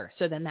together,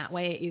 so then that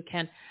way you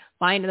can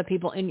find the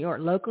people in your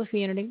local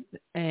community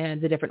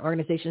and the different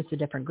organizations, the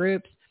different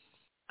groups.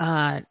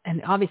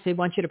 And obviously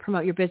want you to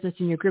promote your business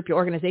and your group, your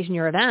organization,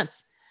 your events.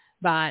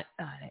 But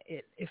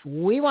if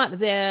we want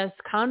this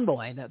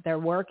convoy that they're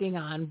working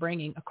on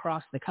bringing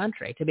across the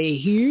country to be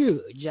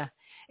huge,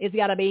 it's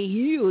got to be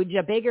huge,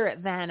 bigger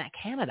than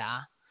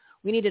Canada.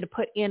 We needed to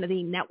put in the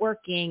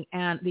networking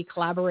and the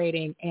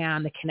collaborating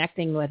and the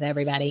connecting with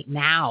everybody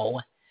now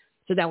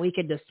so that we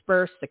could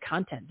disperse the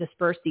content,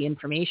 disperse the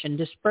information,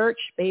 disperse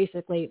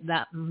basically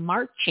the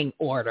marching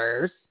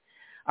orders,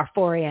 our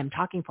 4 a.m.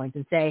 talking points,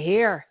 and say,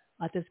 here,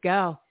 let this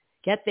go.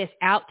 Get this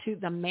out to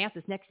the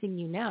masses. Next thing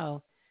you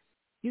know,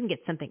 you can get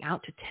something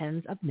out to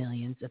tens of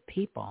millions of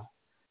people.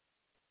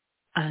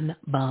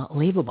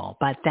 Unbelievable.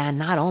 But then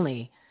not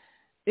only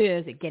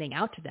is it getting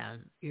out to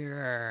them,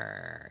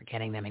 you're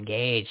getting them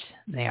engaged.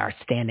 They are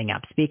standing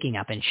up, speaking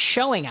up, and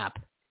showing up,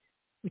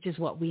 which is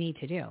what we need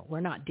to do.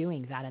 We're not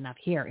doing that enough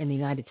here in the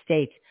United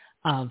States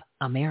of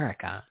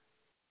America.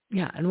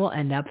 Yeah, and we'll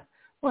end up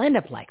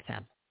like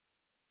them.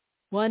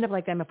 We'll end up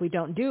like them if we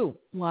don't do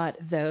what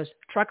those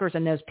truckers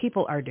and those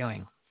people are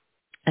doing.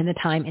 And the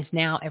time is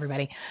now,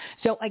 everybody.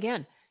 So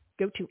again,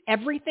 go to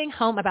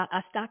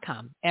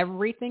everythinghomeaboutus.com,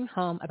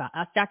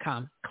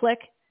 everythinghomeaboutus.com. Click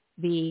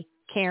the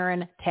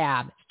Karen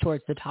tab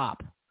towards the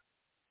top,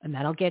 and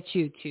that'll get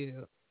you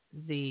to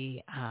the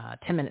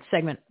 10-minute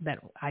segment that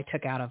I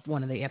took out of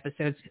one of the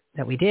episodes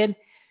that we did,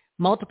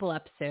 multiple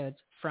episodes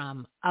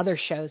from other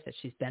shows that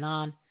she's been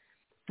on,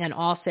 and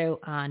also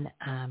on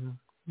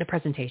the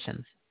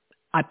presentations.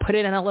 I put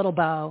it in a little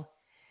bow.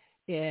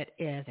 It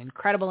is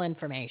incredible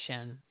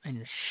information,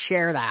 and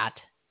share that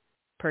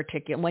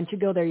particular. Once you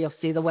go there, you'll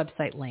see the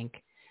website link.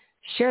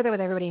 Share that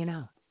with everybody you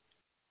know.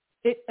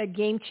 It's a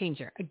game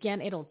changer.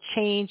 Again, it'll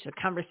change the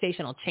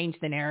conversation, it'll change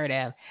the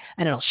narrative,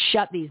 and it'll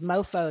shut these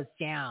mofos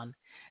down.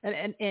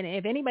 And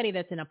if anybody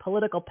that's in a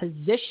political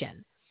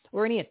position,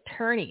 or any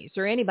attorneys,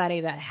 or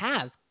anybody that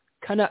has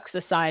Canucks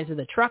the size of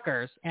the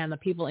truckers and the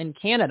people in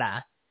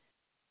Canada,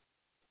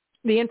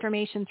 the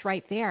information's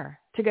right there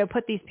to go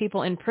put these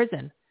people in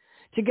prison,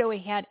 to go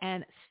ahead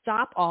and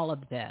stop all of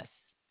this,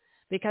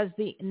 because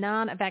the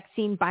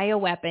non-vaccine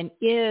bioweapon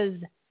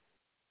is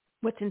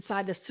what's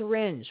inside the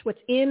syringe. What's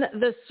in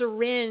the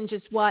syringe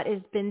is what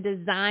has been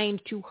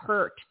designed to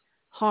hurt,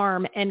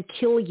 harm, and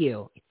kill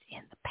you. It's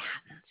in the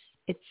patents.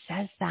 It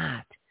says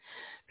that.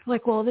 People are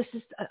like, well, this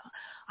is,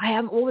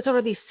 what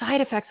are these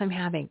side effects I'm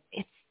having?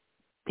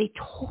 They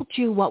told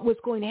you what was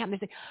going to happen.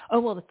 They say, oh,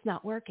 well, it's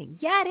not working.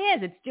 Yeah, it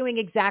is. It's doing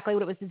exactly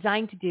what it was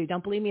designed to do.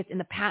 Don't believe me? It's in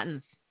the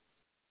patents.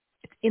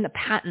 It's in the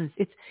patents.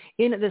 It's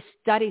in the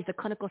studies, the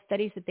clinical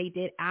studies that they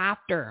did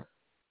after.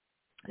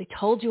 They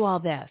told you all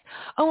this.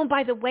 Oh, and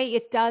by the way,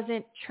 it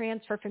doesn't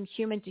transfer from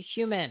human to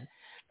human.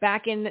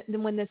 Back in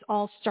when this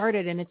all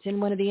started, and it's in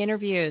one of the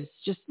interviews.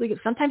 Just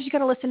sometimes you got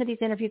to listen to these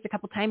interviews a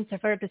couple times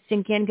for it to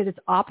sink in, because it's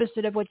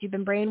opposite of what you've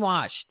been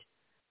brainwashed.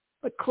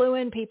 But clue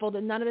in, people,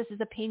 that none of this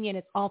is opinion.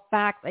 It's all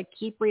facts. I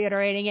keep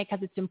reiterating it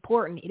because it's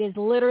important. It is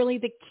literally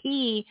the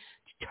key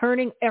to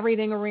turning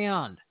everything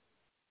around.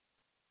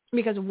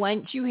 Because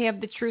once you have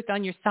the truth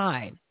on your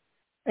side,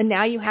 and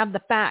now you have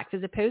the facts,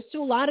 as opposed to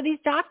a lot of these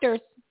doctors,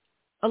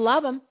 I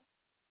love them.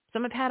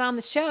 Some I've had on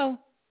the show.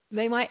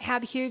 They might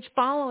have huge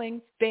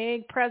followings,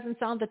 big presence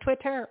on the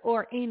Twitter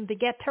or in the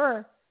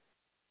Getter.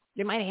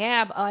 They might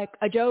have like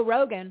a Joe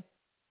Rogan,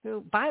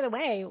 who, by the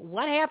way,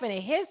 what happened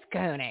to his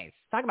cojones?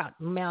 Talk about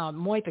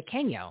muy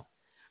pequeño.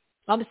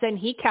 All of a sudden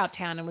he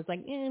kowtowed and was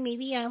like,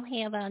 maybe I'll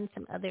have on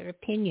some other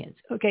opinions.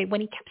 Okay,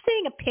 when he kept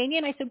saying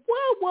opinion, I said,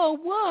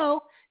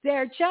 whoa,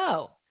 there,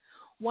 Joe.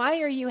 Why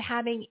are you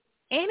having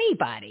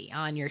anybody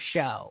on your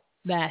show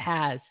that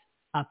has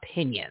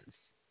opinions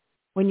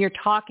when you're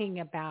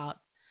talking about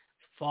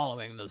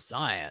following the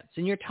science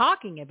and you're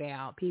talking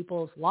about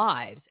people's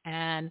lives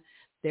and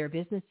their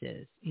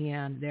businesses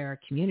and their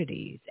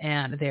communities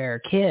and their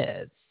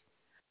kids?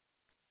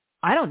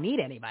 I don't need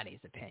anybody's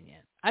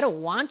opinion. I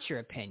don't want your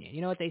opinion.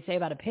 You know what they say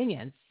about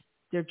opinions?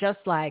 They're just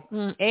like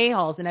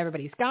a-holes, and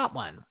everybody's got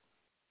one.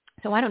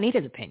 So I don't need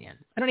his opinion.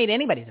 I don't need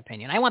anybody's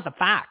opinion. I want the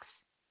facts.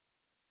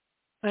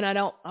 And I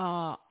don't,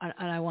 and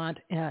I want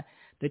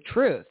the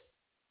truth.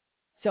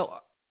 So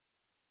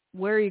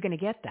where are you going to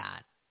get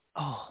that?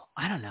 Oh,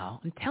 I don't know.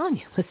 I'm telling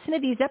you, listen to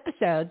these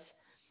episodes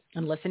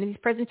and listen to these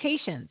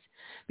presentations,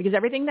 because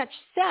everything that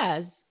she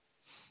says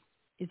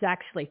is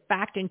actually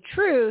fact and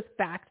truth,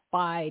 backed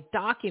by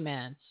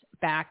documents,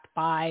 backed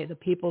by the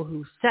people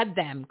who said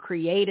them,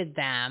 created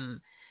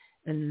them,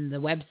 and the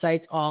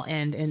websites all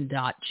end in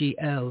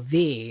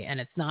 .gov. And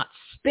it's not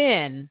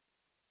spin,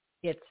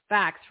 it's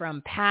facts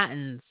from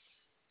patents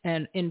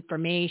and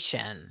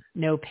information,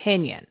 no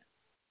opinion.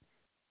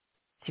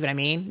 See what I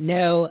mean?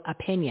 No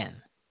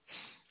opinion.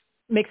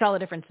 Makes all the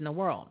difference in the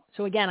world.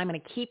 So again, I'm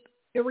going to keep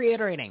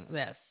reiterating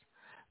this,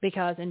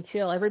 because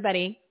until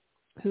everybody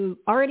who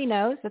already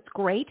knows, that's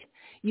great.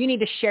 You need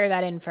to share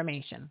that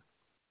information,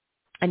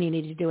 and you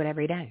need to do it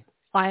every day.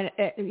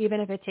 Even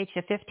if it takes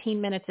you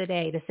 15 minutes a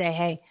day to say,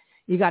 hey,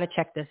 you got to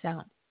check this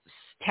out.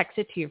 Text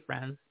it to your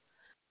friends,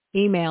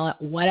 email it,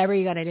 whatever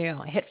you got to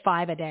do. Hit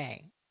 5 a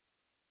day.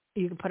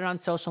 You can put it on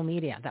social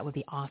media. That would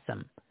be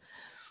awesome.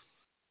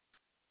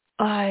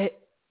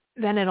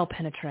 Then it'll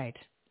penetrate.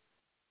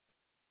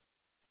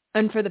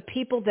 And for the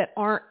people that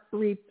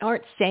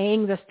aren't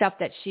saying the stuff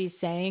that she's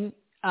saying,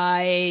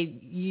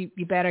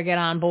 you better get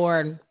on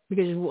board,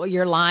 because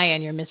you're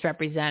lying, you're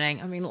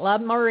misrepresenting. I mean,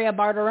 love Maria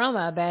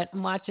Bartiromo, but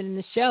I'm watching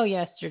the show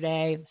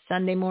yesterday,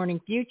 Sunday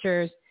Morning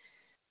Futures,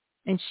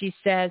 and she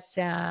says,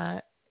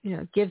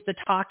 gives the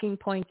talking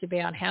points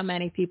about how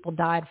many people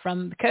died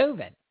from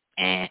COVID.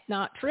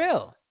 Not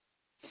true.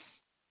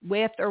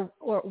 With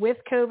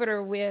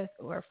COVID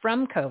or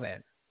from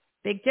COVID.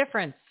 Big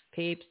difference,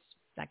 peeps.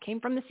 That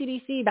came from the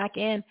CDC back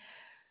in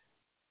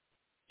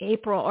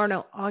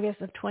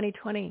August of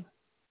 2020.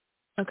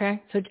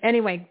 Okay. So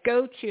anyway,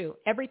 go to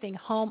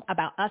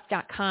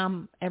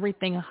everythinghomeaboutus.com,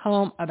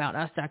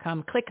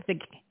 everythinghomeaboutus.com. Click the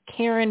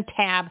Karen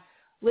tab.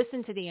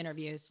 Listen to the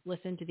interviews.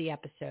 Listen to the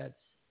episodes.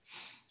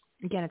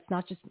 Again, it's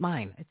not just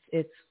mine.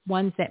 It's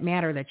ones that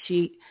matter that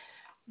she's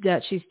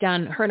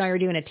done. Her and I are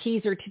doing a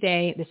teaser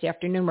today, this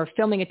afternoon. We're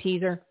filming a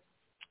teaser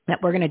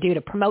that we're going to do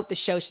to promote the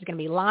show. She's going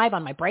to be live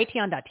on my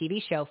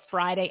Brighteon.tv show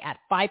Friday at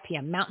 5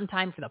 p.m. Mountain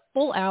Time for the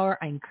full hour.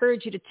 I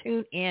encourage you to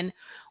tune in.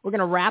 We're going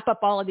to wrap up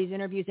all of these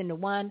interviews into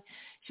one.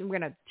 So we're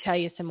going to tell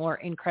you some more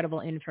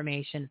incredible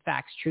information,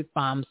 facts, truth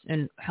bombs,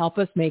 and help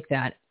us make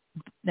that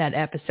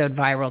episode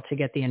viral to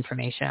get the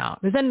information out.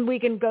 Because then we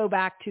can go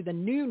back to the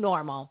new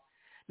normal,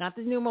 not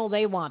the new normal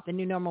they want, the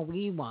new normal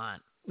we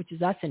want, which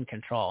is us in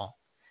control,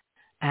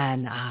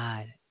 and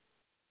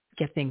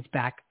get things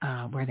back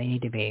where they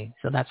need to be.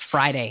 So that's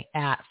Friday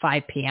at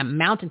 5 p.m.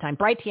 Mountain Time,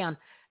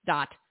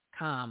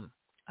 Brighteon.com.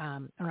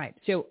 All right.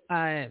 So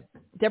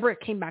Deborah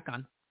came back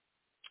on.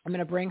 I'm going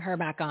to bring her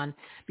back on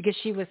because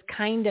she was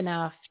kind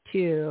enough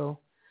to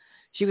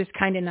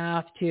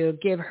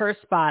give her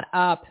spot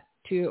up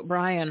to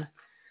Brian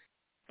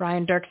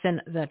Dirksen,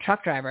 the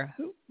truck driver,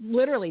 who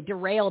literally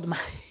derailed my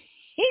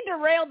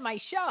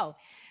show.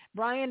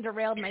 Brian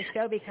derailed my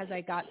show because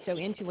I got so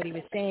into what he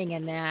was saying,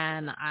 and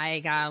then I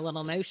got a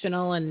little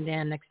emotional, and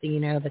then next thing you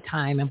know, the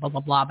time and blah,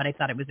 blah, blah, but I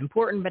thought it was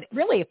important. But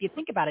really, if you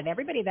think about it,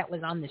 everybody that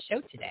was on the show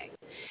today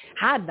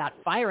had that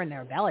fire in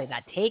their belly,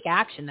 that take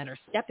action, that are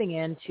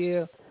stepping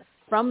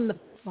from the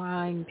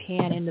frying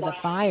pan into the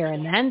fire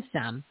and then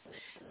some.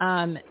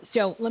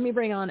 So let me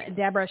bring on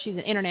Deborah. She's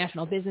an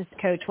international business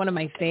coach, one of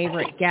my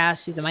favorite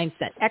guests. She's a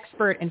mindset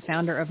expert and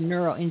founder of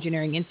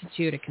Neuroengineering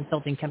Institute, a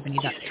consulting company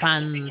that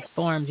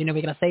transforms. You know,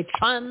 we're going to say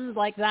tons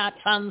like that,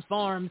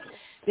 transforms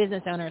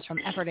business owners from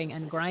efforting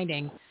and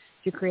grinding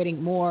to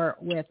creating more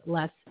with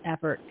less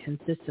effort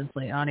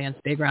consistently. Audience,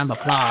 big round of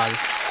applause.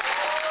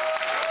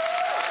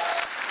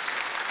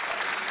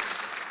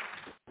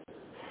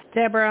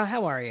 Deborah,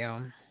 how are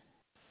you?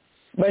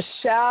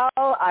 Michelle,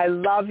 I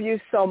love you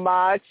so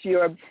much.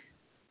 You're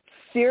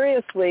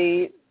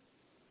seriously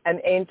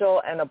an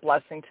angel and a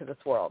blessing to this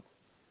world.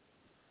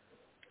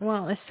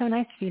 Well, it's so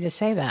nice of you to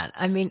say that.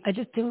 I mean, I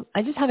just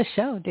have a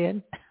show,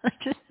 dude.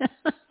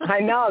 I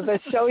know. The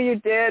show you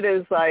did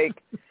is like,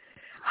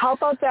 how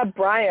about that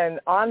Brian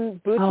on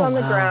boots on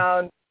the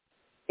ground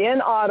in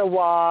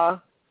Ottawa,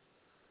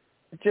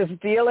 just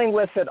dealing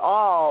with it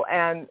all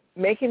and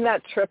making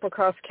that trip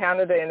across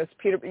Canada in his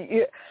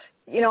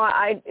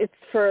it's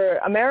for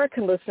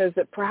American listeners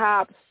that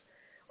perhaps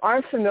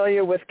aren't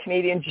familiar with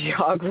Canadian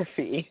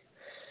geography.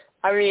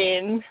 I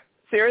mean,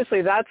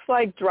 seriously, that's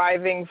like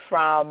driving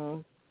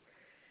from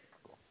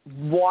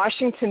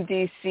Washington,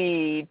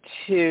 D.C.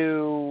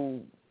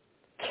 to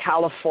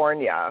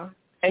California,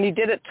 and he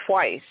did it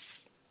twice.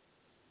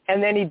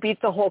 And then he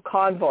beat the whole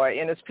convoy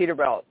in his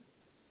Peterbilt.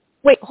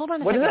 Wait, hold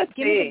on a second.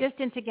 Give me the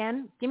distance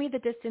again. Give me the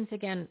distance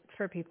again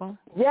for people.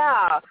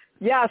 Yeah.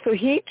 So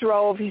he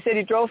said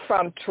he drove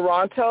from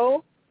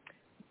Toronto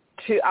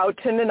out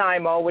to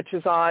Nanaimo, which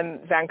is on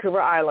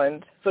Vancouver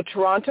Island. So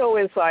Toronto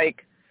is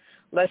like,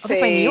 let's say,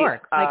 by New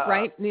York,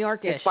 right? New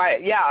York-ish.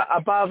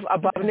 Above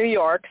New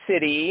York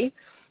City.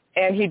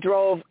 And he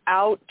drove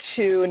out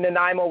to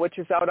Nanaimo, which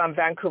is out on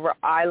Vancouver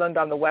Island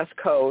on the West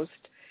Coast,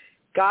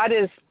 got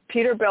his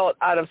Peterbilt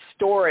out of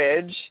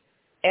storage,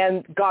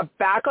 and got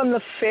back on the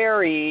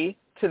ferry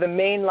to the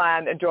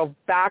mainland and drove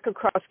back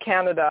across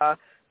Canada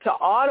to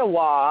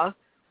Ottawa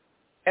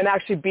and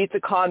actually beat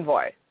the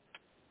convoy.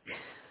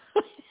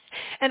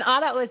 And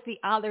Ottawa was the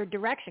other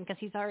direction because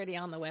he's already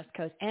on the West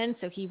Coast. And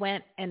so he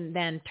went and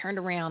then turned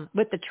around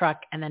with the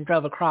truck and then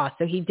drove across.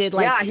 So he did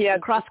he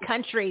had cross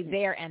country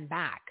there and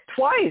back.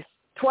 Twice.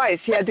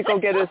 He had to go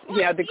get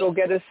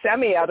his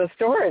semi out of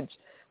storage.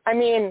 I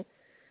mean,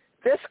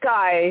 this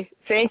guy,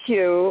 thank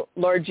you,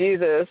 Lord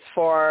Jesus,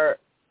 for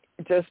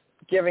just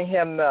giving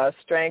him the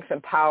strength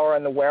and power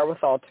and the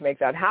wherewithal to make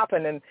that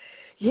happen. And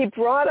he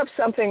brought up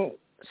something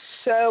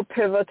so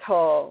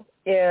pivotal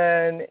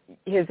in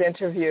his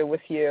interview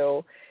with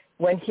you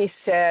when he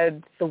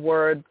said the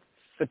word,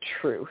 the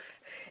truth.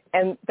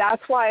 And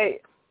that's why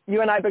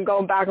you and I have been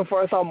going back and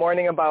forth all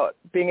morning about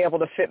being able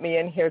to fit me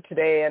in here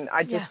today. And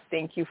I just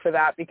thank you for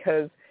that,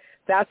 because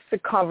that's the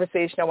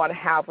conversation I want to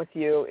have with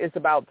you, is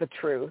about the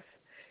truth.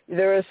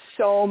 There is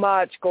so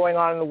much going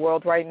on in the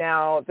world right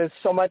now. There's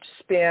so much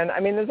spin. I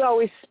mean, there's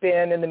always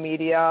spin in the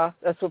media.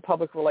 That's what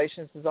public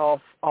relations is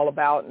all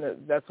about,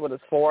 and that's what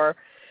it's for.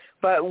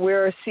 But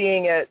we're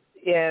seeing it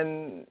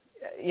in,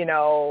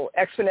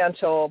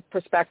 exponential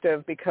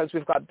perspective because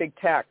we've got big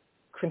tech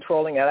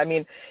controlling it. I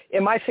mean,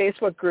 in my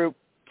Facebook group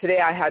today,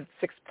 I had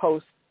 6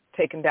 posts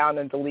taken down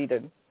and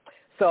deleted.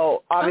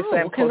 So obviously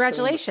I'm posting.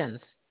 Congratulations.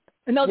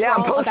 I'm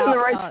posting the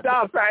right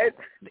stuff, right?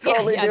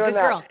 Totally doing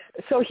that. Girl.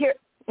 So here,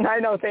 I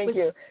know, thank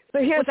you. So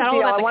here's the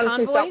deal. I want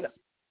to say something.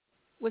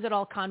 Was it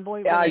all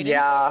convoy related?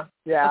 Yeah.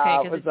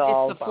 Okay, because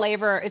it's the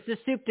flavor. It's the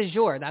soup du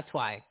jour. That's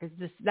why.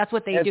 That's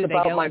what they do. They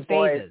go in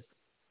phases.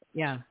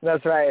 Yeah.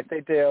 That's right.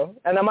 They do.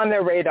 And I'm on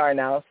their radar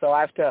now, so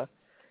I have to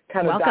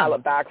kind of dial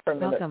it back for a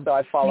minute so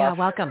I fall off.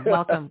 Welcome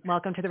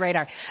to the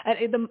radar.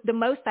 The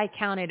most I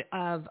counted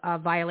of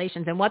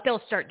violations, and what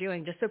they'll start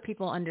doing, just so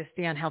people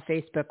understand how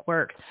Facebook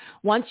works,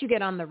 once you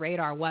get on the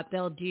radar, what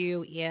they'll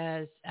do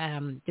is,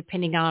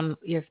 depending on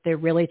if they're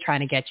really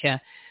trying to get you,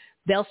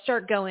 they'll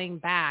start going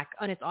back,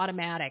 and it's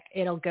automatic.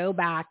 It'll go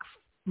back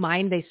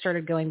mine, they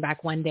started going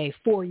back one day,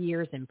 4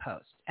 years in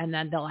post, and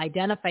then they'll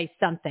identify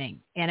something.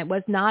 And it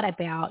was not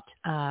about,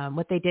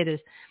 what they did is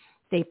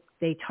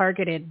they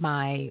targeted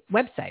my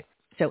website.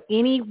 So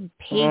any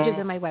pages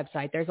on my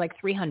website, there's like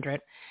 300,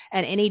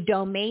 and any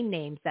domain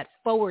names that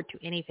forward to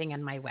anything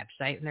on my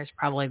website, and there's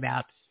probably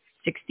about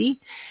 60.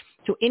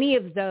 So any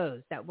of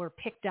those that were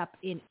picked up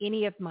in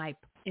any of my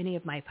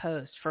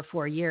posts for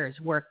 4 years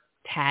were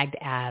tagged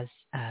as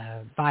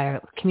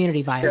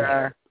community violator.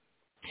 Sure.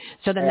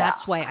 So then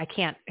that's why I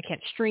can't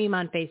stream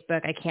on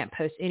Facebook. I can't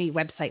post any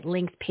website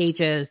links,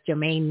 pages,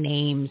 domain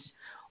names,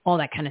 all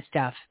that kind of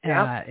stuff.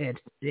 Yeah.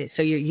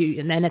 So you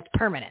and then it's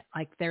permanent.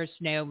 Like there's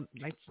no,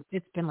 like,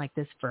 it's been like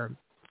this for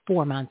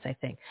 4 months, I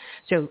think.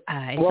 So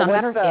it's not a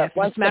matter of if,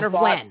 it's a matter of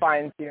when. Once the bot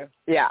finds you,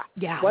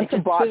 once the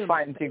bot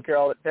finds you,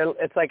 girl,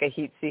 it's like a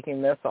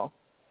heat-seeking missile.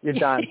 You're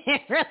done.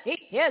 It really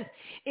is.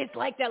 It's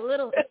like that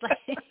little.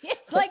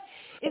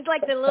 It's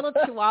like the little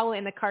chihuahua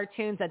in the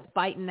cartoons that's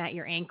biting at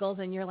your ankles,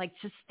 and you're like,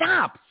 just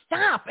stop,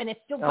 and it's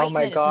still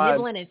biting,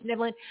 and it's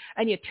nibbling,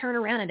 and you turn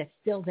around and it's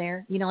still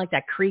there. You know, like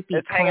that creepy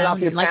it's clown. Hanging off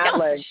your like, pant oh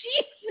leg.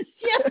 Jesus,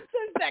 yes,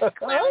 it's that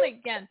clown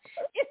again.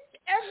 It's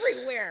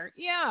everywhere.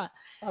 Yeah.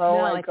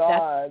 Oh my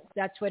God.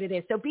 That's what it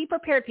is. So be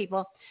prepared,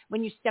 people.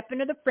 When you step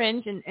into the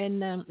fringe, and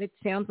it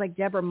sounds like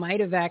Deborah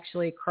might have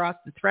actually crossed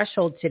the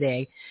threshold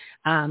today.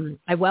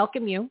 I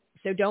welcome you.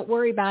 So don't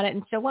worry about it.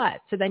 And so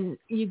what? So then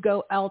you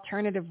go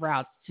alternative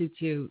routes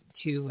to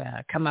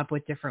come up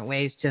with different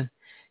ways to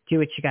do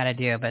what you got to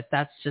do. But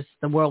that's just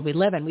the world we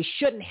live in. We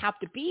shouldn't have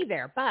to be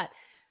there. But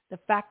the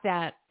fact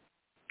that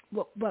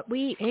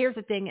here's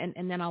the thing,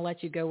 and then I'll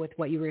let you go with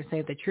what you were going to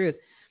say, the truth.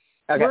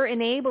 Okay. We're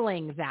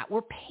enabling that.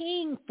 We're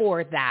paying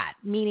for that,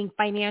 meaning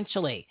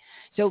financially.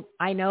 So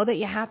I know that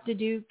you have to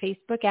do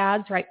Facebook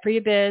ads, right, for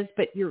your biz,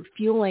 but you're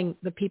fueling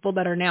the people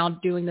that are now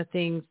doing the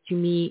things to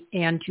me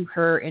and to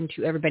her and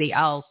to everybody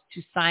else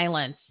to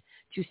silence,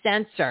 to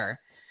censor,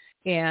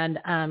 and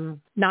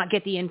not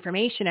get the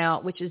information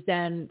out, which is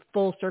then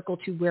full circle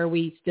to where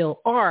we still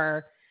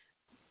are,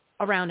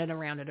 around and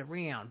around and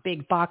around.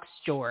 Big box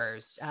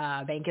stores,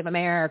 Bank of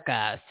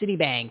America,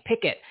 Citibank,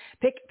 pick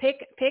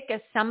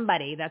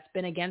somebody that's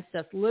been against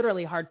us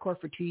literally hardcore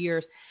for 2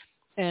 years.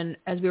 And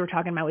as we were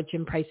talking about with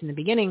Jim Price in the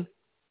beginning,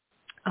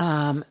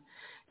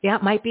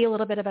 it might be a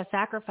little bit of a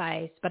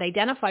sacrifice, but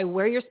identify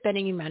where you're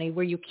spending your money,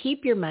 where you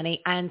keep your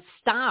money, and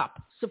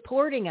stop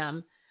supporting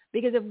them.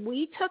 Because if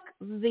we took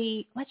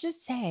let's just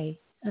say,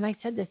 and I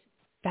said this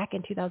back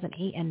in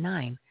 2008 and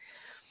 2009,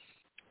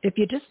 if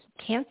you just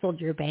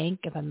canceled your Bank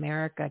of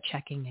America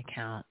checking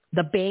account,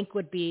 the bank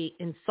would be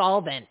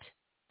insolvent.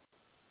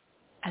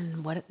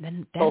 And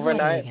then overnight,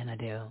 what are you going to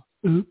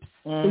do? Oops.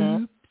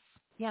 Mm-hmm. Oops.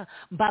 Yeah.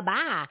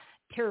 Bye-bye,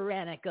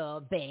 tyrannical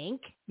bank.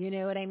 You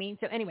know what I mean?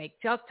 So anyway,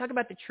 talk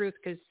about the truth,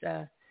 because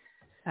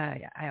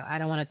I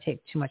don't want to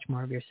take too much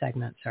more of your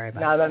segment. Sorry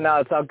about that. No,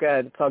 it's all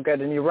good. It's all good.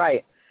 And you're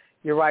right.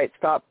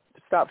 Stop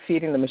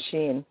feeding the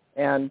machine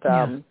and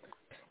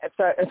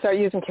start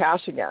using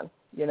cash again.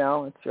 You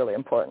know, it's really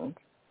important.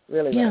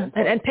 Really, yeah,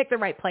 really and pick the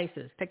right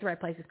places.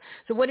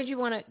 So what did you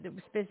want to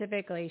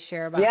specifically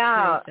share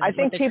about? I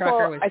think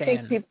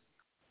people.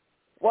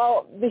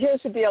 Well,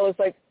 here's the deal: is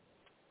like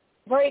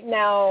right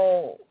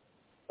now,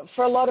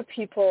 for a lot of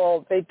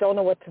people, they don't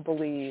know what to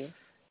believe,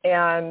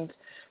 and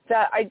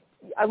that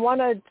I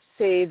want to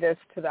say this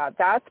to that.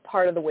 That's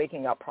part of the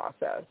waking up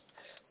process.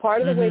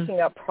 Part of the waking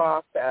up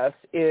process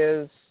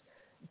is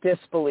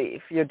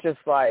disbelief. You're just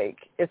like,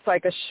 it's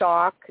like a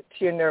shock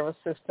to your nervous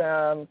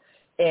system.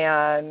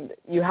 And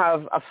you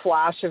have a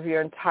flash of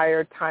your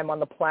entire time on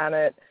the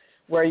planet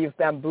where you've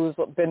been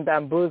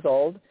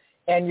bamboozled,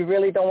 and you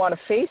really don't want to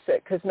face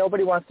it because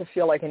nobody wants to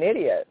feel like an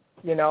idiot,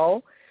 you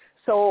know?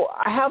 So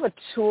I have a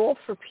tool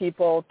for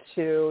people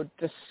to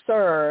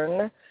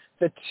discern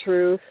the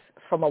truth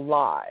from a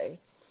lie.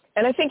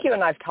 And I think you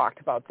and I have talked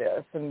about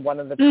this in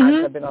one of the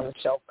times I've been on the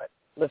show, but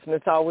listen,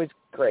 it's always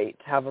great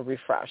to have a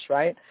refresh,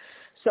 right?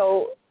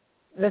 So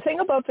the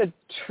thing about the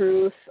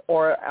truth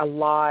or a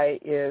lie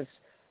is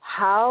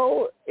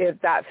how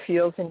that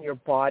feels in your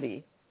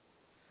body.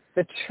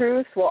 The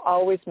truth will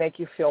always make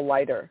you feel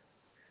lighter.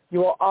 You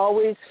will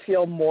always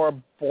feel more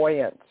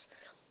buoyant.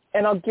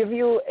 And I'll give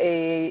you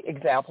an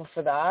example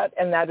for that,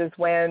 and that is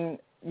when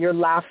you're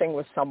laughing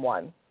with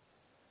someone.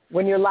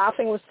 When you're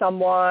laughing with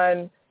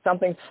someone,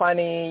 something's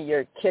funny,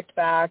 you're kicked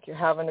back, you're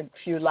having a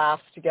few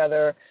laughs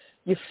together,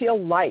 you feel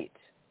light.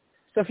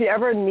 So if you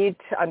ever need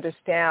to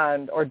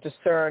understand or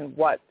discern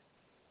what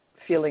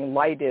feeling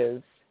light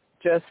is,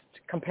 just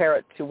compare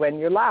it to when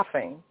you're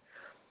laughing.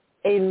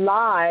 A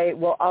lie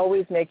will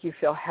always make you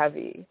feel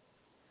heavy.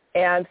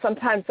 And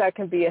sometimes that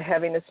can be a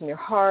heaviness in your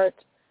heart,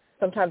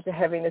 sometimes a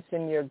heaviness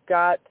in your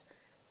gut,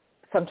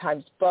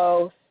 sometimes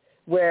both,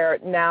 where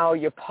now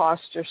your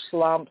posture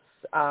slumps,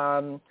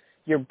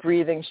 your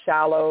breathing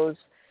shallows.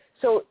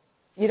 So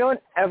you don't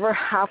ever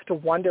have to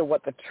wonder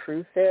what the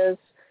truth is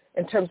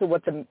in terms of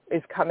what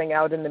is coming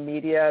out in the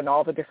media and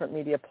all the different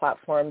media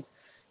platforms.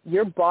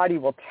 Your body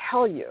will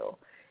tell you.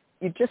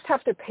 You just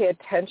have to pay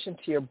attention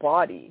to your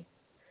body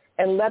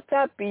and let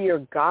that be your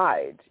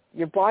guide.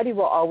 Your body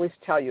will always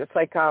tell you. It's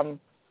like,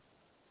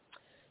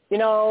 you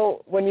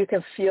know, when you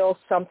can feel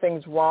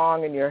something's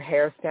wrong and your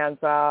hair stands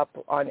up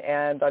on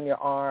end on your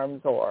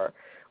arms, or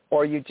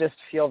you just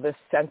feel this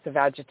sense of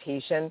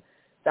agitation,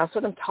 that's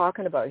what I'm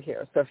talking about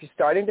here. So if you're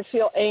starting to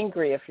feel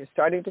angry, if you're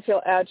starting to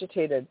feel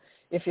agitated,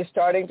 if you're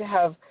starting to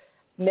have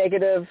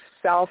negative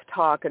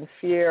self-talk and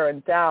fear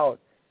and doubt,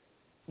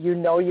 you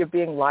know you're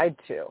being lied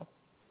to.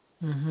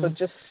 So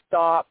just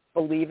stop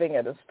believing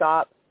it and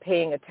stop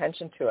paying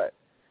attention to it.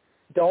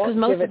 Don't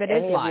give it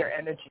any of your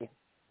energy.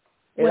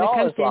 When it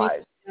comes to any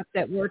stuff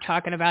that we're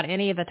talking about,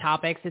 any of the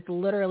topics, it's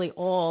literally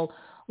all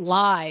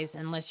lies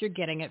unless you're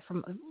getting it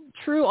from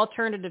true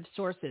alternative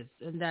sources.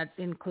 And that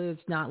includes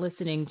not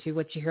listening to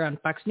what you hear on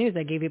Fox News.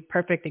 I gave you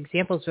perfect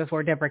examples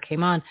before Deborah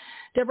came on.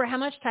 Deborah, how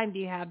much time do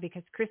you have?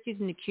 Because Christy's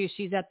in the queue.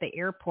 She's at the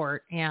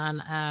airport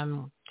and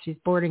she's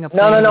boarding a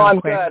plane. No, I'm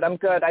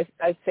good. I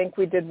think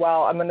we did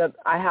well.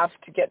 I have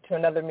to get to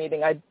another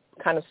meeting. I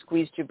kind of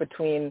squeezed you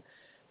between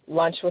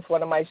lunch with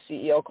one of my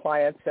CEO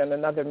clients and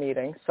another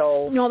meeting.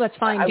 So no, that's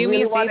fine. Do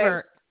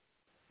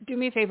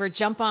me a favor.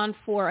 Jump on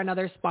for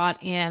another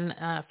spot in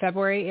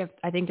February. If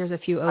I think there's a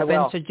few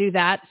open, so do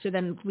that. So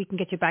then we can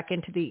get you back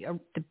into the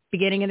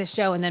beginning of the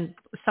show, and then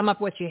sum up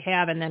what you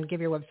have, and then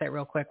give your website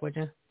real quick, would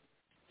you?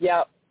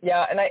 Yeah.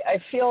 And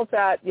I feel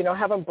that, you know,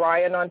 having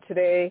Brian on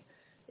today,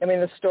 I mean,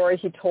 the story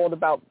he told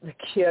about the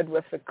kid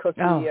with the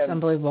cookie. Oh, it's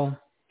unbelievable.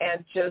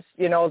 And just,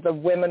 you know, the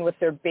women with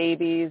their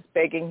babies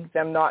begging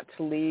them not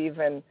to leave.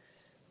 And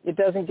it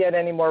doesn't get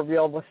any more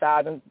real with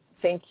that. And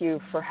thank you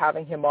for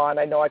having him on.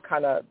 I know I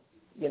kind of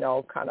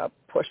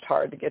pushed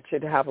hard to get you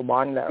to have him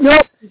on there. No,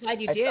 I'm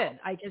glad you did.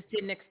 I just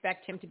didn't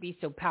expect him to be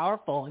so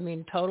powerful. I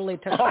mean, totally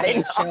took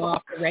the show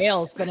off the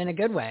rails, but in a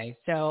good way.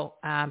 So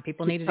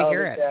people needed to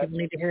hear it. People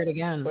need to hear it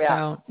again. Yeah.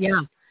 So,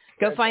 yeah.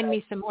 Go find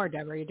me some more,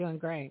 Deborah. You're doing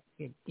great.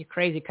 You're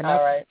crazy. Canucks.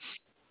 All right.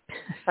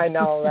 I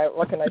know, right?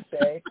 What can I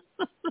say?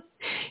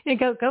 Yeah,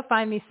 go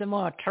find me some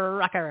more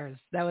truckers.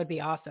 That would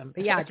be awesome.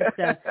 But yeah, just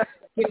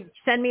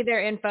send me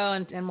their info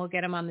and we'll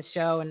get them on the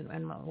show and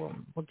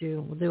we'll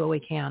do what we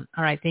can.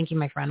 All right. Thank you,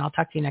 my friend. I'll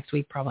talk to you next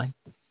week probably.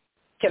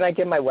 Can I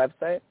give my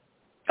website?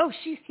 Oh,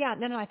 yeah.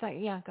 No, I thought,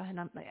 yeah, go ahead.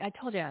 I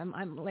told you,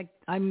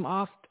 I'm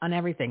off on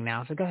everything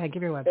now. So go ahead,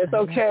 give your website. It's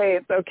okay.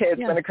 It's okay. It's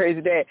been a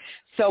crazy day.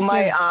 So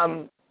my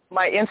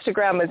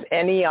Instagram is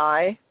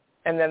NEI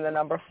and then the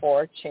number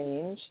 4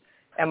 change.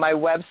 And my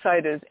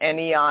website is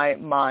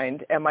neimind.com.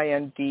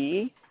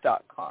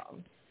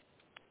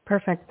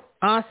 Perfect.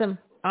 Awesome,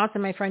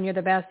 my friend. You're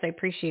the best. I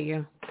appreciate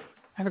you.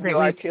 Have a great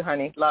week. You too,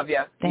 honey. Love you.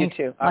 Thanks.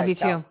 You too. Love you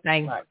too.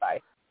 Bye. All right,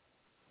 bye.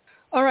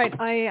 All right.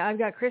 I've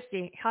got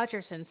Christy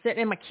Hutcherson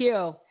sitting in my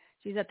queue.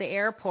 She's at the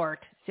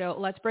airport. So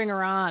let's bring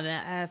her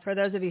on. For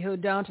those of you who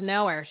don't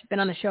know her, she's been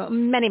on the show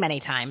many, many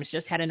times.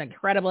 Just had an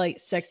incredibly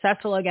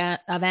successful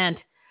event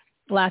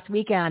last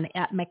weekend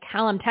at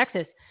McAllen,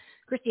 Texas.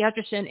 Christy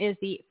Hutcherson is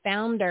the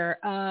founder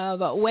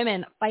of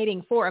Women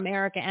Fighting for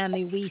America and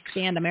the We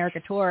Stand America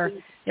Tour.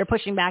 They're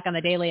pushing back on the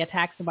daily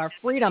attacks of our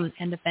freedom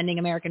and defending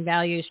American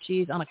values.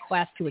 She's on a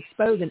quest to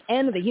expose and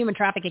end the human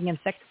trafficking and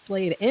sex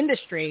slave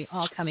industry,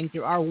 all coming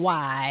through our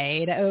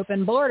wide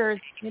open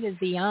borders. It is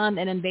beyond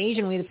an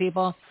invasion, we the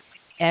people.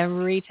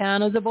 Every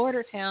town is a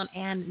border town,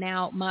 and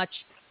now much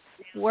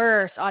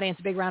worse. Audience,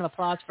 a big round of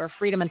applause for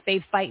freedom and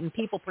faith fighting,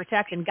 people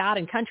protecting, God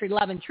and country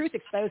loving, truth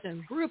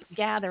exposing, group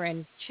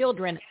gathering,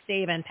 children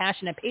saving,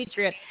 passionate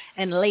patriot,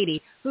 and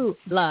lady who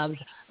loves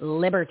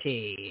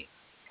liberty.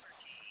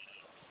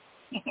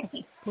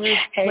 Hey,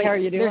 how are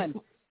you doing?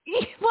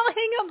 Well,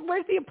 hang on.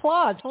 Where's the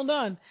applause? Hold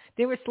on.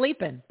 They were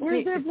sleeping.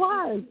 Where's the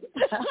applause?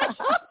 Hold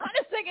on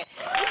a second.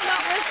 It's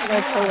not working.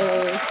 That's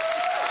hilarious.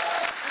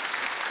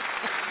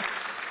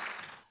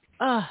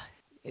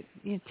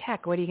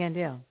 Tech, what are you going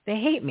to do? They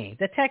hate me.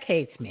 The tech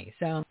hates me.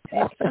 So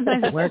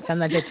sometimes it works,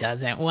 sometimes it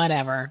doesn't.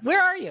 Whatever.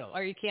 Where are you?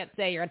 Or you can't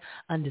say you're an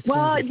undisclosed.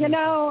 Well, you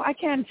know, I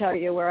can tell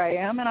you where I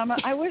am, and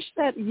I wish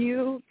that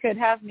you could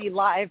have me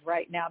live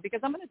right now,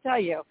 because I'm going to tell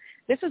you,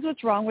 this is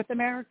what's wrong with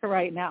America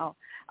right now.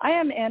 I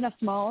am in a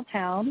small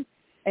town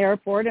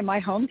airport in my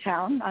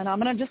hometown, and I'm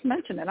going to just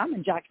mention it. I'm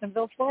in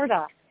Jacksonville,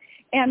 Florida.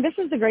 And this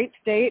is the great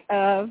state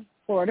of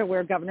Florida,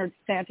 where Governor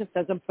DeSantis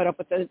doesn't put up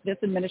with this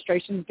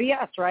administration's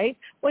BS, right?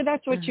 Well,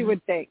 that's what you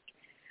would think.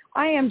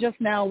 I am just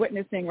now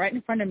witnessing right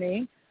in front of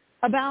me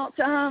about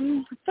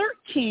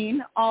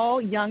 13 all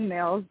young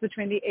males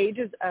between the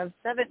ages of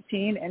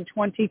 17 and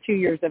 22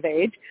 years of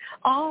age,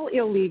 all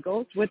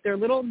illegals with their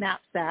little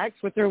knapsacks,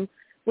 with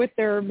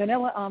their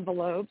manila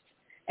envelopes,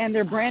 and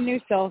their brand new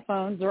cell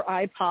phones or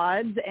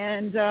iPods,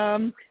 and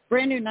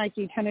brand new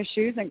Nike tennis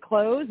shoes and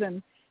clothes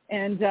and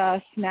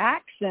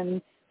snacks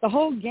and the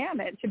whole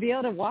gamut to be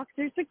able to walk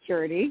through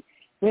security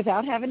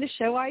without having to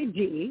show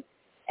ID.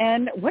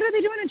 And what are they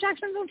doing in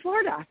Jacksonville,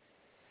 Florida?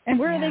 And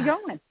where are they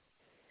going?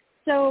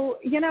 So,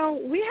 you know,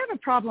 we have a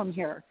problem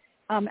here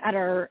at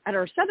our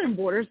southern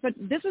borders, but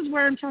this is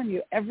where I'm telling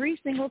you, every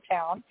single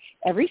town,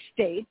 every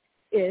state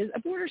is a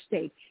border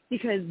state,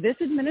 because this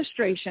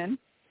administration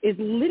is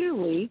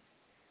literally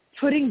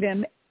putting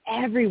them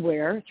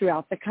everywhere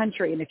throughout the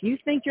country. And if you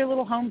think your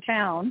little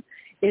hometown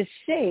is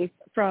safe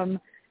from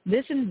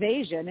this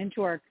invasion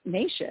into our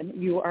nation,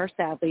 you are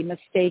sadly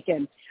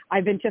mistaken.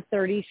 I've been to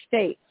 30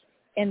 states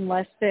in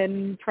less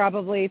than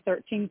probably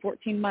 13,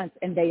 14 months,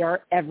 and they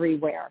are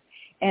everywhere.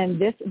 And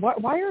this,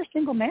 why are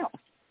single males?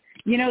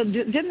 You know,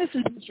 didn't this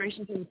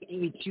administration say we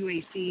need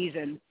QACs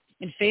and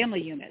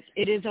family units?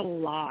 It is a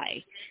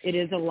lie. It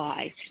is a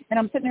lie. And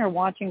I'm sitting here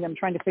watching them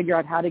trying to figure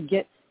out how to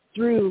get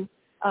through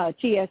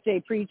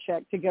TSA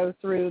pre-check to go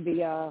through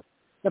the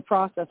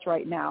process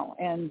right now.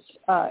 And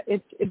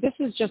this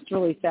is just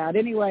really sad.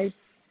 Anyway,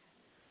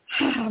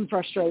 I'm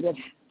frustrated.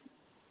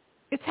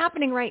 It's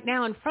happening right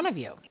now in front of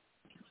you.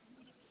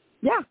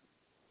 Yeah,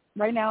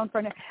 right now in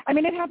front of. I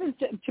mean, it happens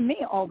to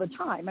me all the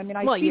time. I mean,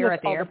 I see you're this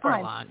at the all airport the time.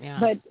 a lot,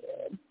 yeah.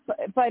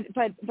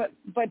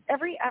 But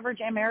every average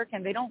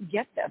American, they don't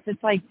get this.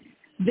 It's like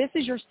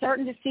you're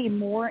starting to see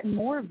more and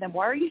more of them.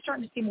 Why are you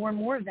starting to see more and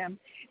more of them?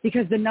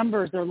 Because the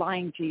numbers are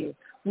lying to you.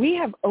 We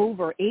have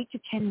over 8 to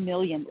 10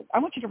 million. I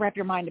want you to wrap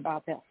your mind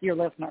about this, your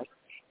listeners.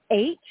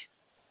 8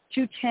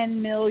 to 10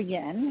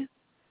 million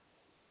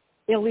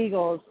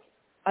illegals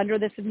under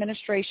this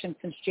administration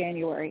since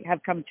January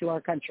have come to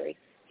our country.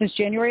 Since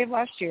January of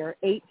last year,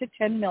 8 to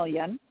 10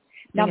 million.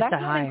 Now, that's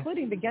not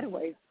including the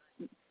getaways.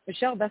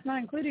 Michelle, that's not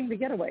including the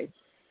getaways.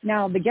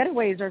 Now, the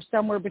getaways are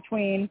somewhere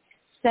between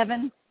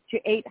 7 to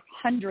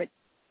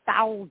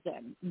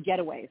 800,000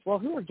 getaways. Well,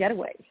 who are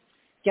getaways?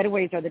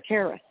 Getaways are the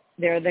terrorists.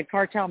 They're the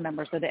cartel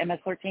members. They're the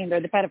MS-13. They're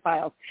the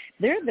pedophiles.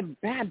 They're the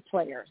bad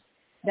players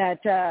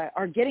that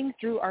are getting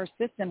through our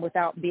system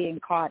without being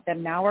caught, that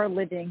now are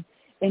living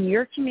in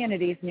your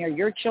communities near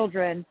your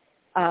children,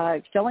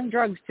 selling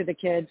drugs to the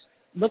kids,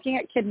 looking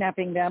at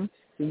kidnapping them,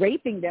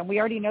 raping them. We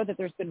already know that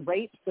there's been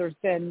rapes. There's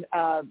been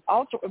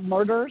also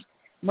murders,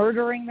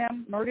 murdering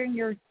them, murdering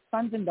your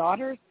sons and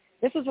daughters.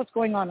 This is what's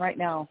going on right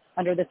now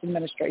under this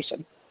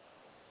administration.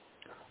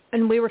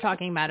 And we were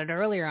talking about it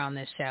earlier on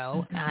this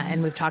show,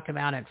 and we've talked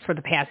about it for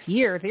the past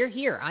year. They're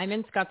here. I'm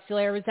in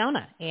Scottsdale,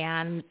 Arizona,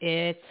 and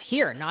it's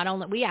here. Not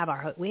only we have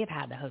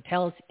had the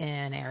hotels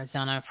in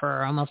Arizona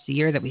for almost a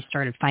year that we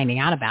started finding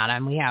out about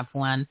them. We have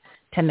one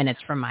 10 minutes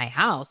from my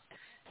house.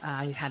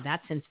 We've had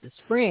that since the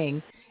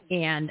spring,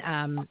 and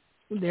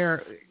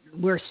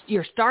you're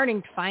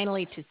starting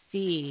finally to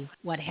see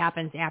what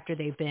happens after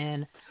they've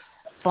been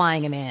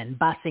flying them in,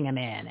 busing them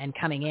in, and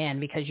coming in,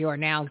 because you're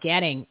now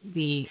getting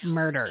the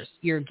murders,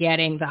 you're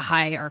getting the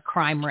higher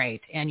crime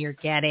rate, and you're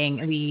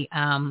getting the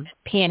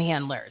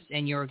panhandlers,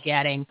 and you're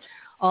getting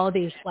all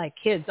these like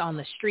kids on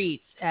the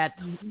streets at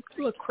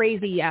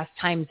crazy ass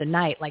times of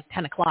night, like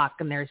 10 o'clock,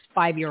 and there's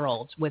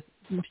 5-year-olds with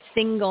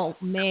single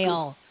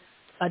male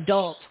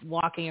adults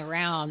walking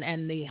around,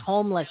 and the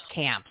homeless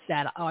camps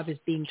that I was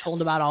being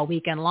told about all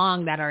weekend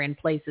long that are in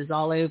places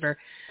all over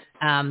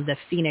the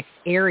Phoenix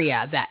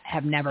area that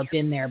have never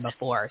been there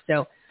before.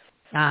 So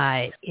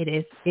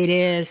it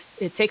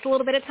takes a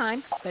little bit of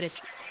time, but it's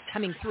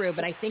coming through.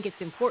 But I think it's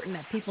important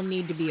that people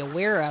need to be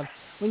aware of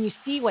when you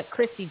see what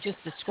Christy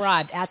just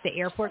described at the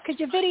airport. Could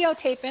you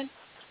videotape it?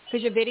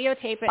 Could you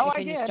videotape it? Oh,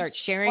 and can you start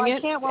sharing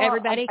it?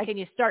 Everybody, can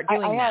you start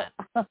doing that?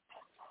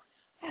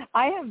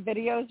 I have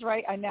videos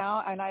right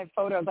now, and I have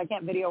photos. I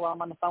can't video while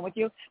I'm on the phone with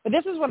you, but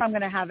this is what I'm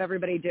going to have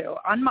everybody do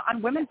on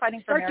Women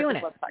Fighting for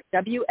America's website,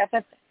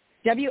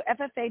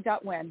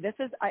 WFFA.win. This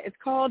is it's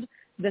called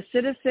the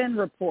Citizen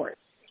Report,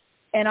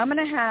 and I'm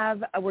going to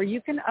have where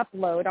you can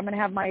upload. I'm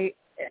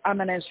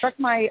going to instruct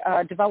my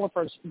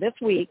developers this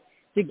week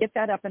to get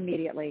that up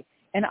immediately.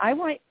 And I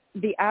want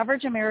the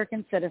average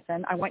American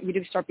citizen. I want you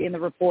to start being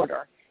the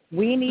reporter.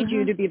 We need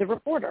you to be the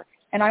reporter.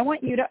 And I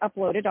want you to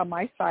upload it on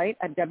my site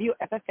at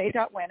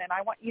WFFA.win, and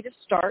I want you to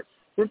start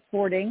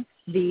reporting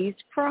these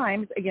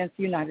crimes against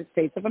the United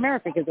States of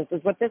America, because this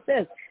is what this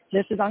is.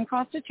 This is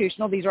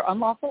unconstitutional. These are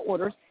unlawful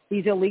orders.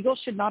 These illegals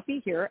should not be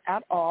here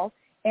at all.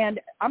 And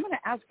I'm going to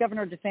ask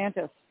Governor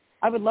DeSantis.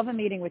 I would love a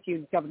meeting with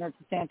you, Governor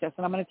DeSantis,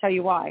 and I'm going to tell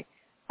you why.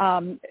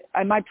 In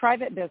my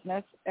private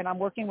business, and I'm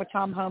working with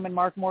Tom Home and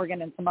Mark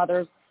Morgan and some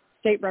other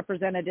state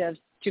representatives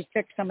to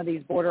fix some of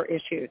these border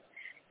issues.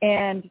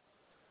 And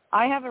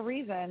I have a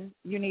reason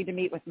you need to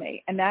meet with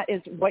me, and that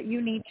is what you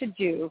need to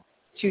do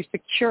to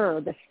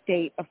secure the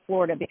state of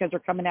Florida, because they're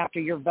coming after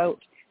your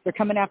vote. They're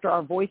coming after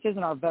our voices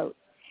and our votes.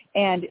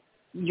 And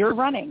you're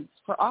running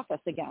for office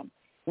again.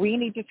 We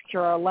need to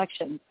secure our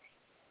elections.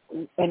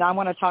 And I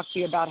want to talk to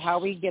you about how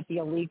we get the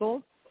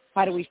illegals,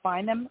 how do we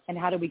find them, and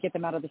how do we get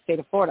them out of the state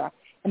of Florida.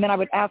 And then I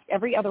would ask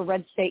every other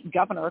red state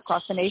governor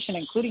across the nation,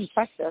 including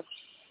Texas,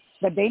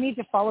 that they need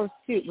to follow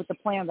suit with the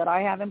plan that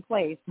I have in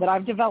place, that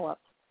I've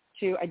developed,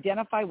 to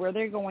identify where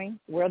they're going,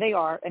 where they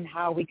are, and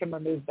how we can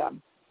remove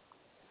them.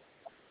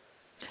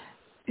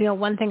 You know,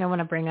 one thing I want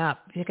to bring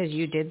up, because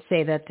you did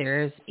say that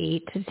there's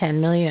 8 to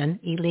 10 million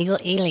illegal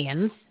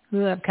aliens who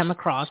have come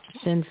across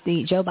since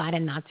the Joe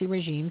Biden Nazi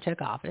regime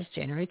took office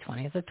January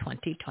 20th of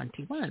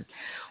 2021.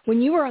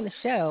 When you were on the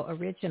show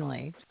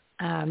originally,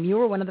 you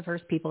were one of the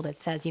first people that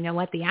says, you know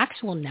what, the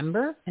actual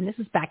number, and this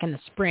is back in the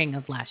spring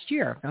of last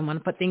year. I want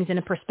to put things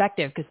into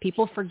perspective because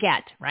people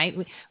forget, right?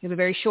 We have a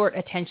very short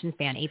attention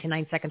span, 8 to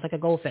 9 seconds like a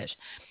goldfish.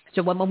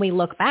 So when we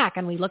look back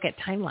and we look at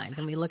timelines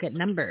and we look at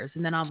numbers,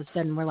 and then all of a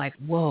sudden we're like,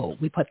 whoa,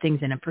 we put things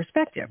in a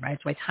perspective, right?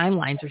 That's why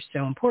timelines are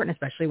so important,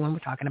 especially when we're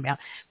talking about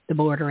the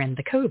border and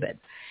the COVID.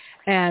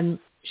 And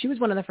she was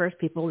one of the first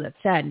people that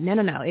said, no,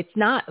 it's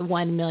not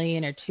 1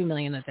 million or 2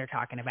 million that they're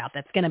talking about.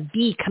 That's going to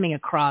be coming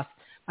across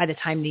by the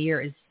time the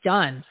year is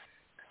done.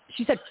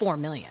 She said 4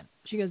 million.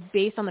 She goes,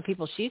 based on the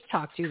people she's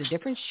talked to, the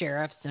different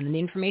sheriffs and the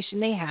information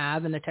they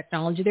have and the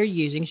technology they're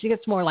using, she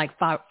gets more like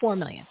 4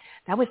 million.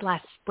 That was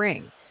last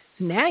spring.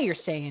 So now you're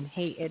saying,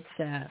 hey,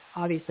 it's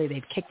obviously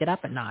they've kicked it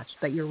up a notch,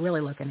 but you're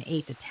really looking at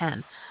 8 to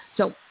 10.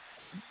 So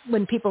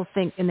when people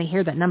think and they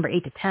hear that number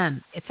 8 to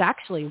 10, it's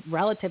actually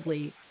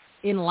relatively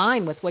in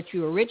line with what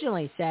you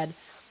originally said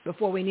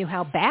before we knew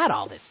how bad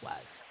all this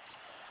was.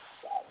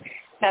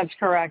 That's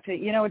correct.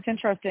 You know, what's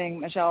interesting,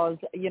 Michelle, is,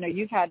 you know,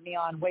 you've had me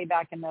on way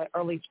back in the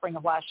early spring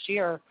of last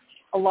year.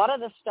 A lot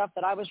of the stuff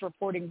that I was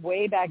reporting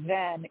way back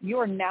then, you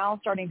are now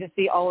starting to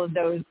see all of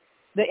those,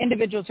 the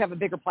individuals who have a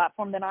bigger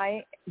platform than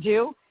I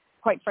do,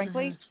 quite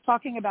frankly,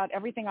 talking about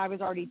everything I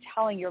was already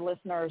telling your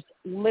listeners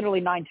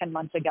literally 9-10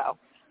 months ago.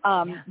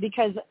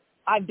 Because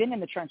I've been in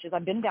the trenches.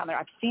 I've been down there.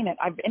 I've seen it.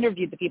 I've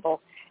interviewed the people.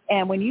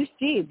 And when you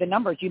see the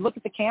numbers, you look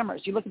at the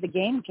cameras, you look at the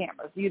game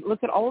cameras, you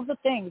look at all of the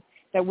things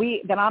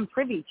that I'm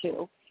privy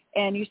to,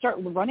 and you start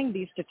running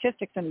these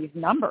statistics and these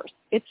numbers.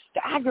 It's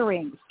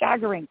staggering.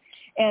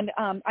 And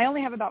I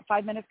only have about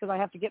 5 minutes because I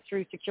have to get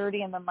through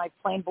security, and then my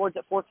plane boards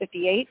at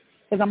 4:58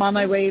 because I'm on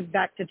my way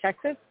back to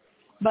Texas.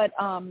 But,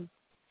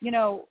 you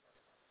know,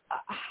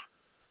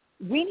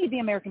 we need the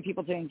American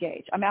people to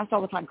engage. I'm asked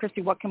all the time,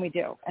 Christy, what can we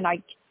do? And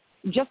I,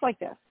 just like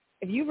this,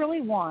 if you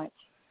really want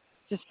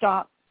to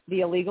stop the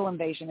illegal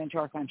invasion into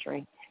our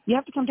country, you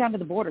have to come down to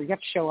the border. You have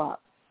to show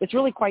up. It's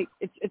really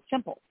it's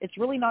simple. It's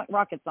really not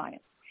rocket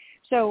science.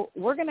 So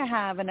we're going to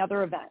have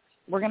another event.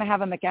 We're going to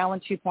have a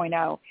McAllen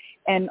 2.0.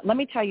 And let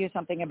me tell you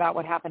something about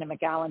what happened in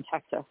McAllen,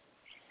 Texas.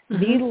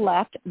 We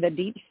left the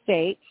deep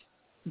state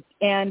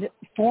and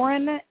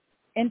foreign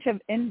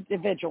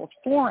individuals,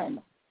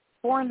 foreign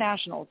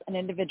nationals and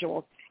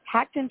individuals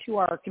hacked into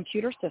our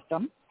computer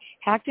system,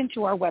 hacked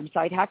into our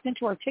website, hacked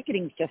into our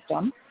ticketing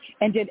system,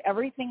 and did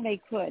everything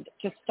they could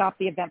to stop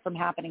the event from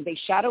happening. They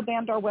shadow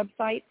banned our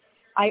website.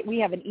 We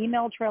have an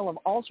email trail of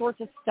all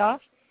sorts of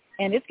stuff,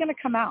 and it's going to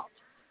come out.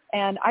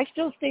 And I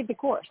still stayed the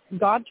course.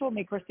 God told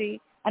me, Christy,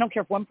 I don't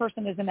care if one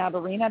person is in that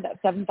arena, that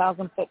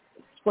 7,000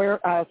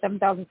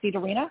 seat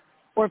arena,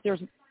 or if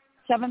there's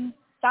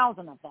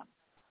 7,000 of them.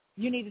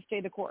 You need to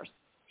stay the course.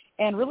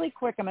 And really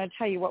quick, I'm going to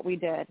tell you what we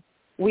did.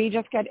 We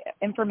just got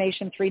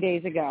information 3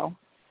 days ago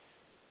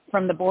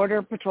from the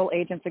Border Patrol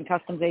agents and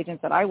Customs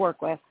agents that I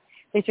work with.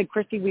 They said,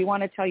 Christy, we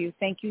want to tell you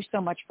thank you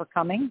so much for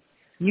coming.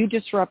 You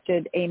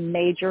disrupted a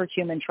major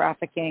human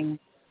trafficking,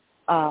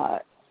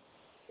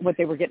 what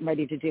they were getting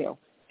ready to do.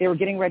 They were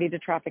getting ready to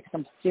traffic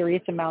some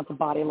serious amounts of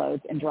body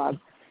loads and drugs.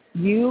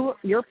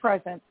 Your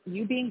presence,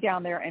 you being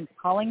down there and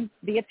calling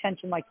the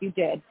attention like you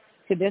did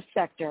to this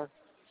sector,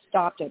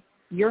 stopped it.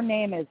 Your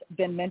name has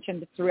been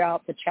mentioned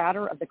throughout the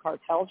chatter of the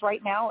cartels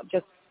right now,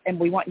 and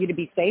we want you to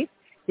be safe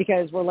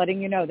because we're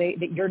letting you know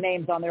that your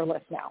name's on their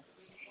list now,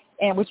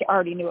 and which I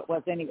already knew it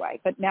was anyway,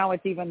 but now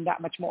it's even that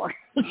much more.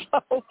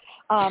 So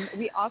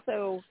we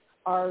also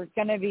are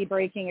going to be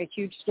breaking a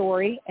huge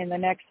story in the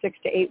next 6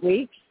 to 8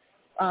 weeks.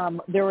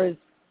 There was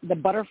the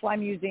Butterfly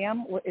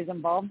Museum is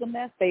involved in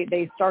this.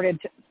 They started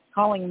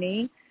calling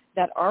me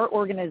that our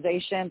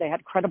organization, they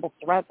had credible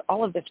threats,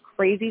 all of this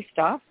crazy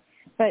stuff.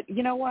 But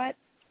you know what?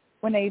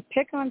 When they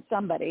pick on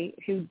somebody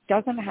who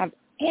doesn't have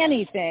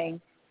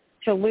anything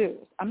to lose,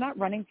 I'm not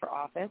running for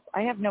office.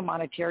 I have no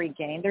monetary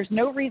gain. There's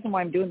no reason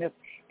why I'm doing this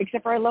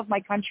except for I love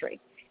my country.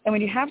 And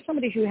when you have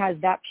somebody who has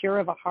that pure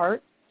of a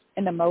heart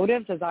and the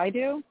motives as I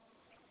do,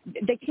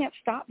 they can't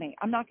stop me.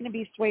 I'm not going to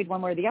be swayed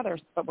one way or the other.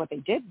 But what they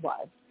did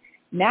was,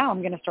 now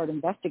I'm going to start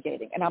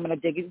investigating, and I'm going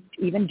to dig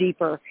even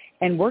deeper,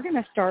 and we're going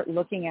to start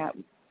looking at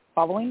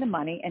following the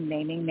money and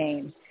naming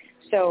names.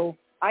 So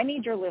I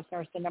need your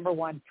listeners to, number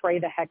one, pray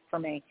the heck for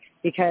me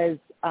because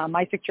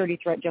my security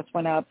threat just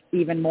went up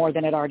even more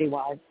than it already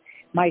was.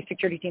 My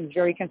security team is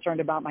very concerned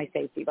about my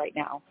safety right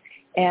now.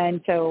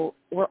 And so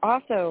we're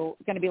also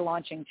going to be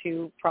launching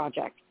 2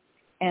 projects,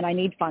 and I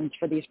need funds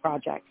for these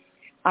projects.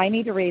 I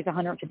need to raise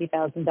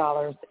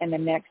 $150,000 in the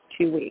next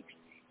 2 weeks.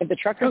 If the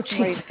truckers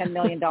can raise $10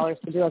 million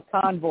to do a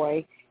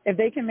convoy, if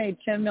they can make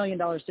 $10 million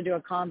to do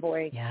a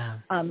convoy,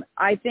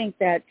 I think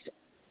that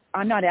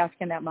I'm not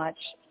asking that much.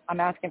 I'm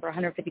asking for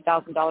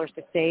 $150,000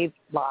 to save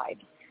lives,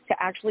 to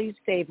actually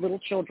save little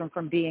children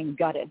from being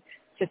gutted,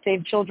 to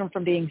save children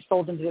from being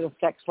sold into the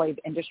sex slave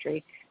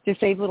industry, to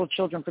save little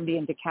children from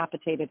being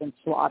decapitated and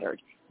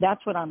slaughtered.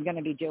 That's what I'm going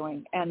to be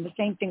doing. And the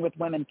same thing with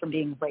women from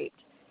being raped.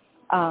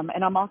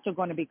 And I'm also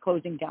going to be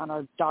closing down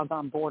our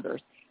doggone borders.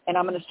 And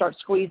I'm going to start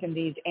squeezing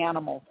these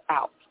animals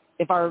out.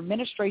 If our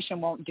administration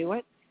won't do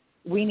it,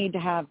 we need to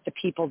have the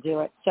people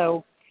do it.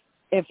 So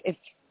if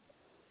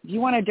If you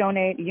want to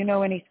donate, you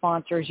know any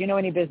sponsors, you know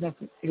any business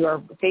who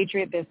are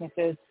Patriot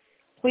businesses,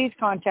 please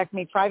contact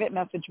me, private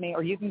message me,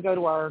 or you can go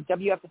to our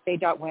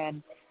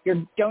WFSA.win.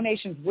 Your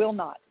donations will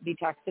not be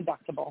tax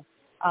deductible.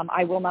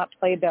 I will not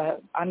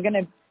I'm going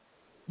to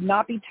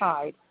not be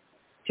tied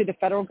to the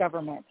federal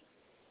government.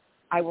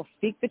 I will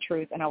speak the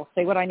truth, and I will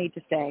say what I need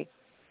to say,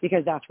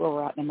 because that's where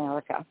we're at in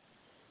America.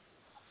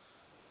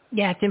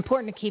 Yeah, it's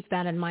important to keep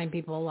that in mind,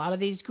 people. A lot of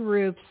these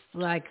groups,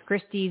 like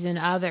Christie's and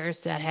others,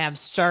 that have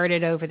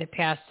started over the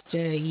past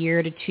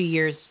year to 2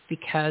 years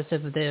because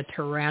of the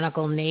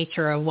tyrannical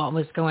nature of what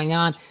was going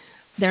on,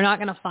 they're not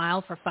going to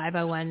file for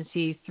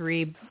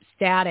 501c3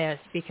 status,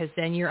 because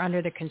then you're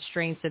under the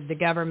constraints of the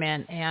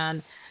government,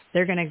 and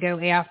they're going to go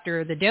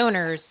after the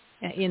donors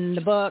in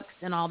the books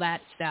and all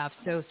that stuff.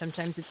 So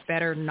sometimes it's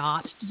better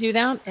not to do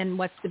that. And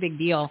what's the big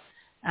deal?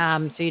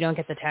 So you don't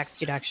get the tax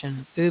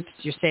deduction. Oops,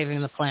 you're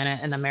saving the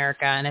planet in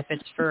America. And if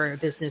it's for a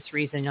business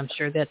reason, I'm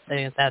sure that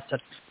that's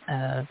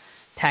a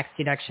tax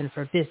deduction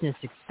for business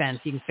expense.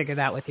 You can figure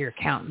that out with your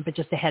accountant, but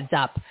just a heads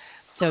up.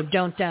 So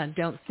don't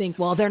think,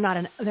 well, they're not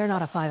a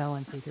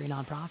 501c3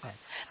 nonprofit.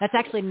 That's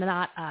actually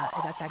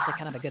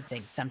kind of a good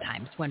thing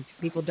sometimes when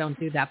people don't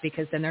do that,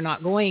 because then they're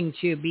not going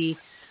to be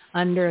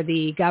under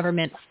the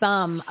government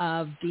thumb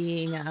of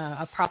being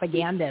a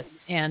propagandist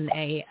and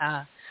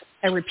a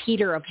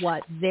repeater of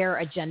what their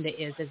agenda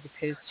is, as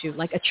opposed to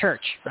like a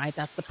church, right?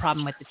 That's the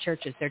problem with the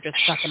churches. They're just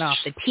sucking off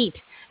the teat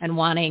and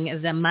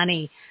wanting the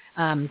money,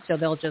 so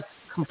they'll just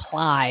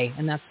comply.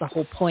 And that's the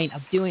whole point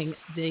of doing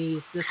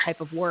this type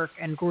of work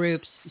and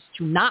groups, is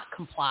to not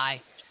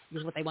comply,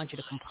 because what they want you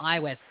to comply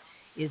with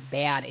is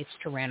bad. It's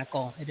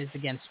tyrannical. It is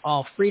against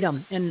all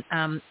freedom.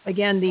 And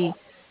again, the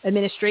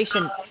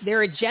administration,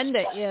 their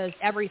agenda is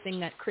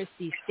everything that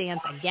Christie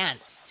stands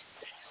against.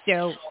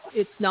 So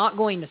it's not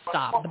going to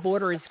stop. The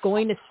border is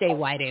going to stay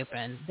wide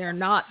open.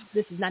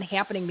 This is not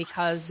happening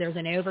because there's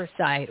an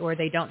oversight or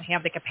they don't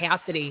have the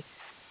capacity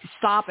to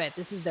stop it.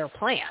 This is their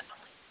plan.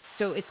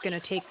 So it's going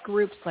to take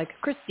groups like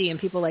Christie and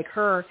people like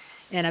her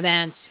and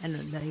events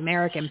and the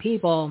American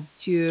people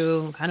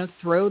to kind of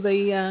throw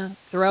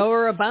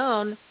her a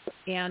bone,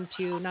 and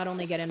to not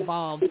only get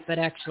involved, but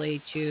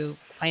actually to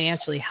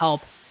financially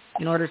help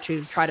in order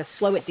to try to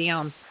slow it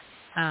down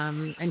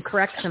and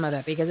correct some of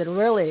it, because it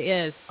really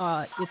is,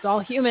 it's all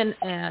human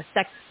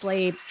sex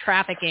slave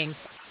trafficking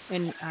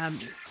and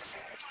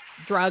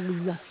drugs,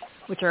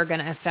 which are going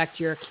to affect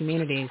your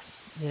communities.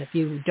 If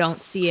you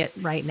don't see it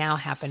right now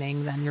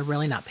happening, then you're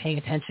really not paying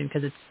attention,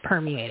 because it's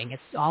permeating.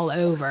 It's all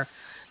over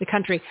the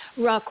country.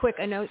 Real quick,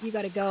 I know you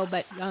got to go,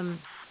 but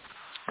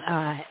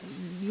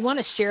you want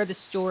to share the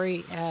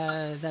story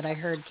that I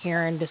heard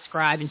Karen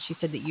describe, and she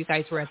said that you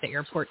guys were at the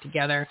airport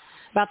together,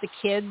 about the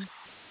kids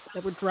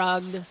that were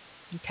drugged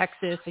in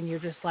Texas, and you're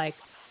just like,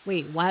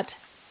 wait, what?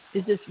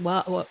 Is this,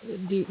 what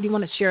do you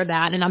want to share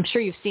that? And I'm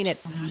sure you've seen it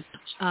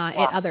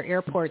at other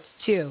airports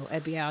too,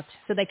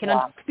 so they can,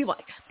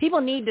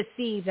 people need to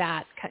see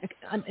that,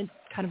 kind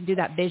of do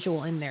that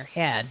visual in their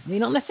head. You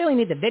don't necessarily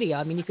need the video.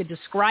 I mean, you could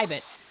describe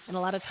it, and a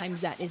lot of times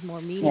that is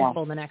more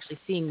meaningful than actually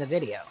seeing the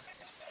video.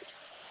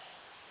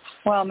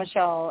 Well,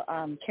 Michelle,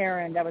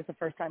 Karen, that was the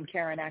first time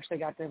Karen actually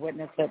got to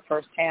witness it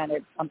firsthand.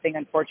 It's something,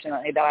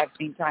 unfortunately, that I've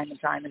seen time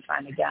and time and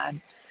time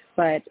again.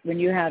 But when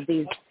you have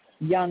these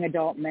young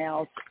adult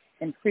males,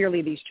 and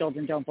clearly these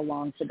children don't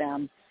belong to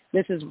them,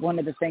 this is one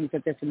of the things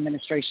that this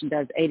administration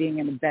does, aiding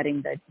and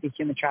abetting the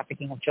human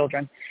trafficking of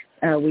children.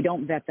 We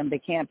don't vet them. They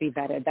can't be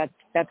vetted.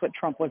 That's what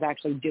Trump was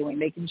actually doing,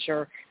 making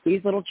sure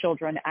these little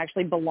children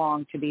actually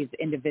belong to these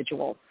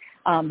individuals.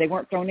 They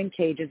weren't thrown in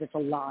cages. It's a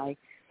lie.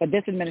 But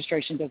this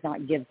administration does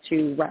not give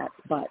two rat's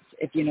butts,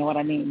 if you know what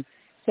I mean.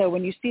 So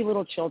when you see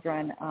little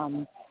children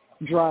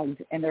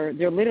drugged, and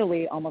they're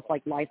literally almost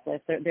like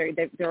lifeless,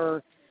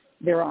 their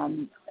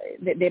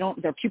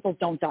pupils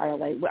don't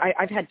dilate.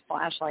 I've had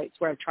flashlights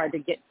where I've tried to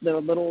get the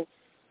little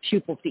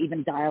pupils to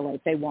even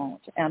dilate. They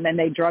won't, and then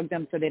they drug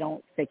them so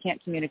they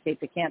can't communicate,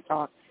 they can't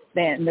talk.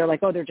 Then they're like,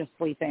 oh, they're just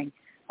sleeping.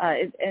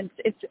 And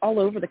it's all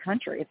over the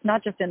country. It's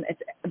not just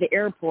it's the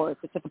airports.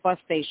 It's at the bus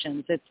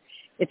stations.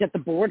 It's at the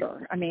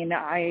border. I mean,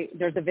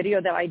 there's a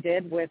video that I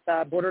did with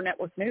Border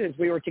Network News.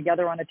 We were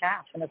together on a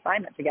task, an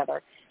assignment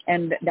together,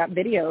 and that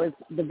video is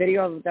the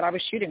video that I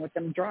was shooting with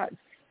them drugs.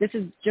 This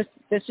is just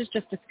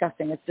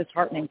disgusting. It's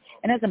disheartening.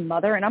 And as a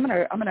mother, and I'm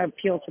gonna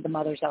appeal to the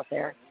mothers out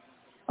there,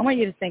 I want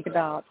you to think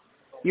about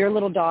your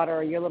little daughter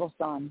or your little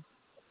son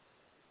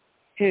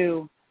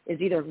who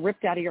is either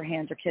ripped out of your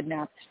hands or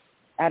kidnapped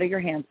out of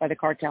your hands by the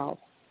cartels,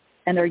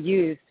 and they're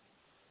used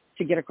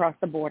to get across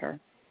the border,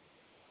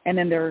 and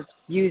then they're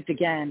used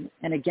again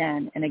and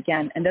again and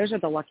again, and those are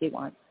the lucky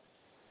ones,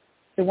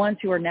 the ones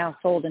who are now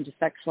sold into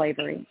sex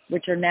slavery,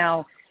 which are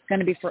now going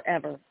to be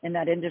forever in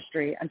that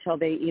industry until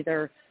they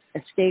either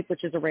escape,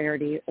 which is a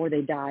rarity, or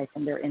they die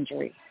from their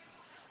injury.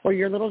 Or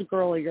your little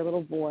girl or your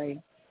little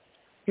boy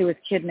who is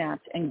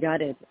kidnapped and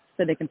gutted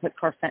so they can put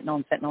carfentanil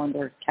and fentanyl in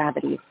their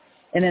cavities,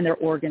 and then their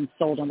organs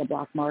sold on the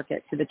black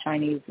market to the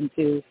Chinese and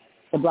to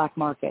the black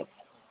market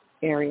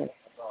areas.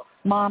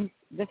 Mom,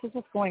 this is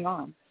what's going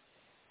on.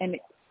 And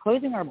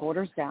Closing our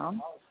borders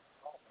down,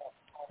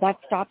 that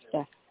stops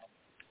this.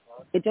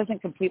 It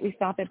doesn't completely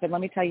stop it, but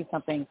let me tell you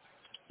something.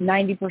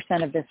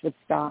 90% of this would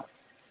stop.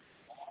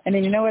 And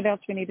then you know what else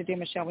we need to do,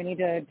 Michelle? We need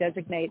to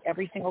designate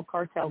every single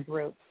cartel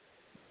group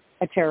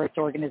a terrorist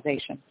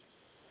organization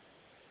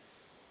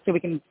so we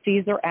can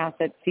seize their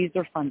assets, seize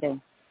their funding.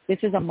 This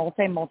is a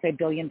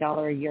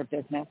multi-billion-dollar a year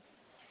business,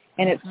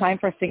 and it's time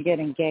for us to get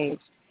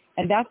engaged.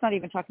 And that's not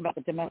even talking about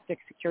the domestic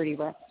security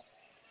risk.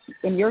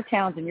 In your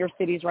towns, in your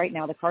cities right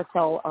now, the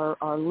cartel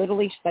are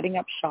literally setting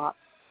up shop,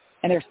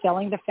 and they're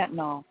selling the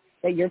fentanyl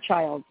that your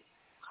child,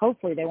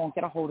 hopefully they won't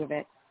get a hold of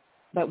it,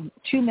 but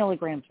 2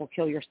 milligrams will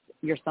kill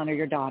your son or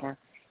your daughter.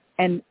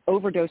 And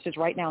overdoses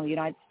right now in the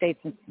United States,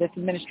 since this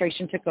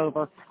administration took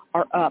over,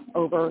 are up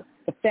over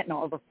the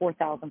fentanyl, over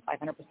 4,500%.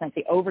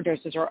 The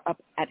overdoses are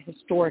up at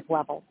historic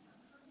levels.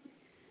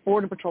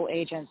 Border Patrol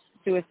agents,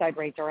 suicide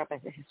rates are up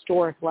at a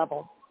historic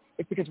level.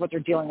 It's because what they're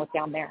dealing with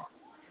down there.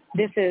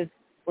 This is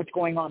what's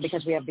going on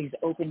because we have these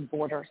open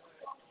borders.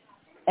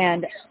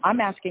 And I'm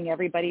asking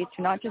everybody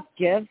to not just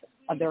give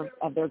of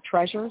their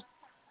treasures,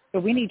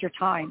 but we need your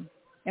time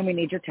and we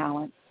need your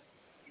talent.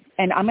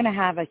 And I'm going to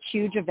have a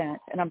huge event,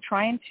 and I'm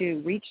trying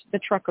to reach the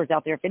truckers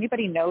out there. If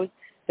anybody knows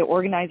the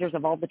organizers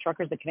of all the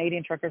truckers, the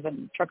Canadian truckers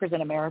and truckers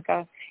in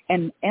America,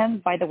 and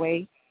by the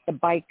way, the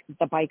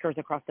bikers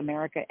across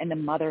America and the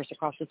mothers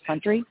across this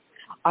country,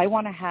 I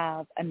want to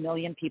have 1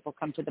 million people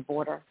come to the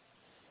border.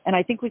 And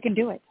I think we can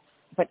do it.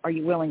 But are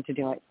you willing to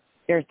do it?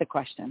 There's the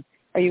question.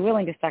 Are you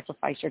willing to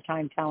sacrifice your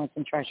time, talents,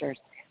 and treasures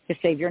to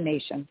save your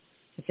nation,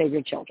 to save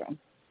your children?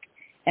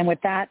 And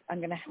with that, I'm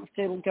going to have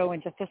to go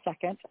in just a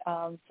second.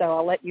 So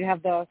I'll let you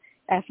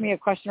ask me a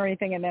question or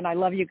anything, and then I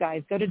love you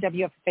guys. Go to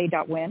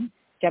WFFA.win,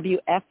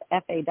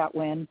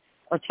 WFFA.win,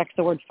 or text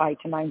the word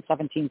FIGHT to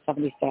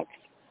 91776.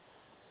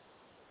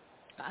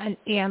 And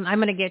I'm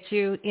going to get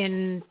you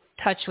in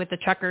touch with the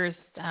truckers.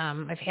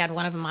 I've had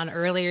one of them on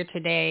earlier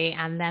today,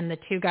 and then the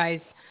two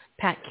guys,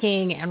 Pat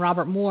King and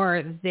Robert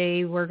Moore,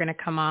 they were going to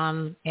come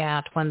on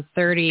at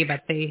 1:30,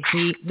 but this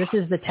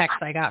is the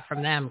text I got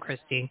from them,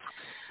 Christy.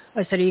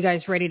 I said, are you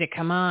guys ready to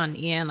come on?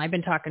 And I've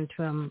been talking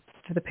to him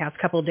for the past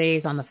couple of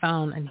days on the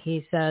phone, and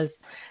he says,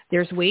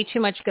 there's way too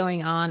much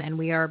going on, and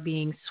we are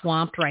being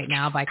swamped right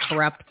now by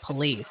corrupt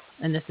police,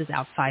 and this is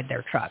outside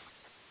their trucks.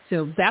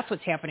 So that's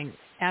what's happening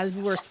as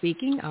we're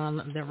speaking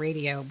on the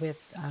radio with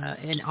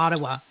in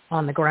Ottawa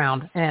on the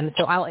ground. And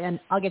so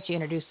I'll get you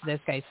introduced to those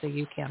guys so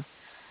you can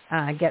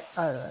get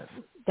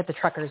the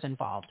truckers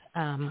involved.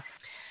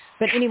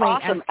 But anyway,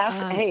 awesome.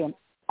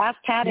 Ask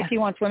Pat if he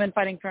wants Women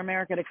Fighting for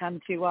America to come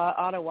to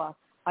Ottawa.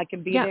 I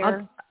can be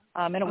there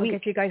in a week. I'll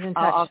get you guys in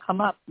touch. I'll come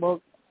up.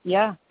 Well,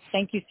 yeah.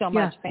 Thank you so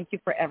much. Thank you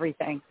for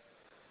everything.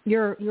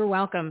 You're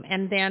welcome.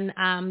 And then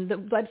the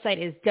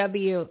website is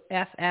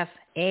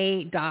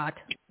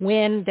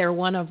WFFA.win. They're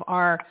one of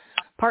our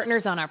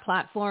partners on our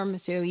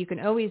platform, so you can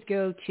always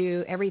go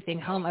to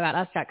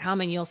everythinghomeaboutus.com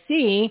and you'll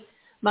see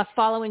Must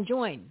Follow and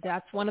Join.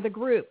 That's one of the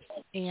groups.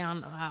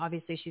 And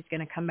obviously she's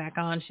going to come back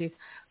on. She's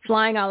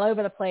flying all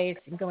over the place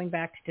and going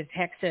back to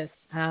Texas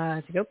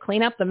to go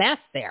clean up the mess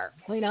there.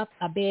 Clean up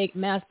a big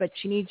mess, but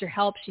she needs your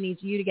help. She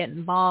needs you to get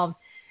involved.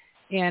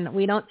 And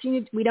we don't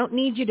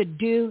need you to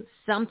do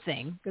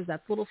something because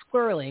that's a little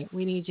squirrely.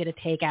 We need you to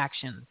take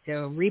action.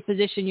 So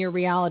reposition your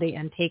reality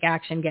and take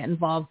action. Get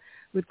involved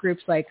with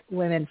groups like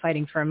Women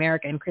Fighting for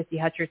America and Christy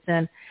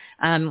Hutcherson.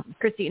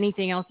 Christy,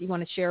 anything else you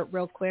want to share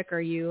real quick, or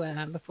you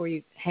before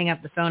you hang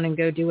up the phone and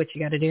go do what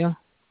you got to do?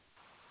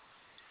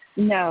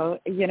 No,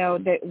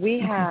 that we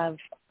have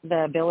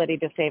the ability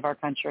to save our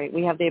country.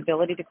 We have the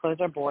ability to close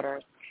our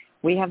borders.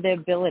 We have the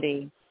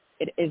ability.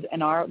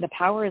 The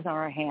power is in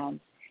our hands.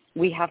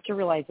 We have to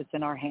realize it's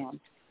in our hands.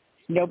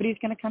 Nobody's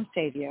going to come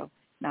save you.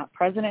 Not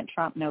President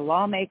Trump, no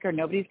lawmaker.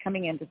 Nobody's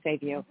coming in to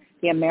save you.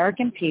 The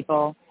American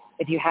people,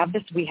 if you have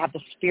this, we have the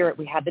spirit,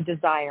 we have the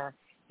desire.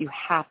 You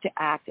have to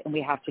act, and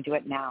we have to do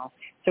it now.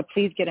 So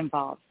please get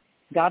involved.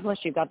 God bless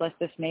you. God bless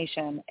this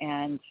nation.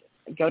 And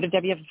go to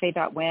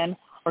WFFA.win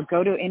or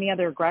go to any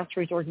other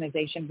grassroots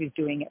organization who's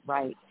doing it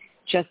right.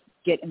 Just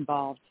get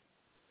involved.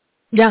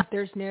 Yeah,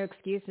 there's no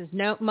excuses.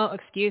 No more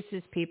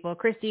excuses, people.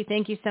 Christy,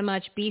 thank you so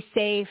much. Be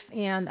safe,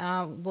 and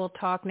we'll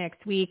talk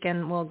next week,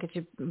 and we'll get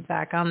you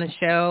back on the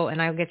show,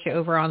 and I'll get you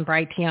over on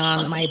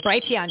Brighteon, my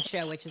Brighteon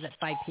show, which is at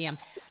 5 p.m.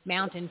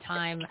 Mountain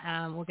Time.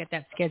 We'll get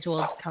that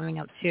scheduled coming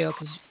up, too,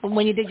 because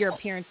when you did your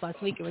appearance last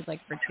week, it was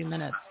like for 2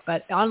 minutes.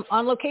 But on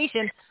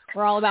location,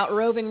 we're all about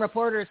roving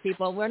reporters,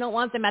 people. We don't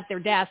want them at their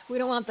desk. We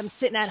don't want them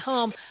sitting at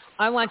home.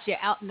 I want you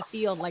out in the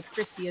field like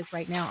Christy is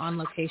right now on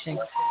location,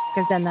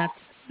 because then that's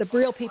the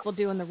real people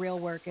doing the real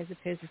work as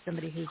opposed to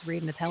somebody who's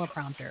reading the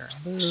teleprompter.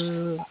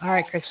 Ooh. All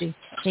right, Christy.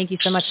 Thank you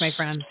so much, my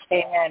friend.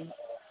 Amen.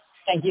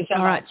 Thank you so much.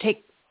 All right.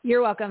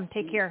 You're welcome.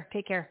 Take care.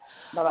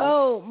 Bye-bye.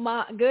 Oh,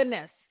 my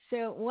goodness.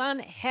 So one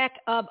heck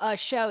of a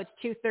show. It's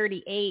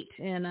 2:38.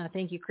 And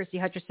thank you, Christy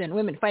Hutcherson,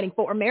 Women Fighting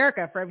for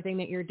America, for everything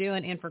that you're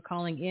doing and for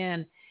calling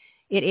in.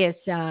 It is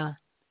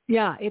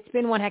Yeah, it's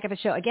been one heck of a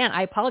show. Again,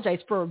 I apologize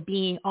for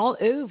being all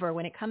over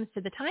when it comes to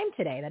the time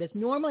today. That is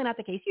normally not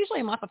the case. Usually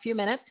I'm off a few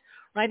minutes,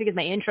 right, because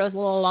my intro is a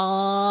little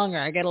long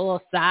or I get a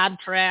little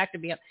sidetracked to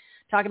be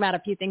talking about a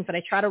few things, but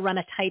I try to run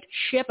a tight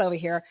ship over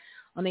here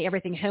on the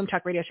Everything Home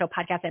Talk Radio Show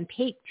podcast and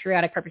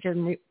Patriotic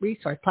Perpetuity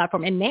Resource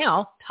Platform. And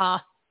now,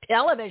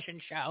 television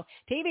show,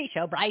 TV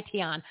show,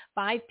 Brighteon,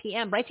 5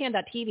 p.m.,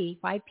 Brighteon.tv,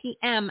 5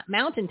 p.m.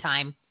 Mountain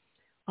Time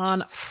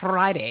on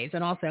Fridays.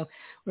 And also,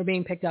 we're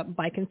being picked up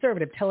by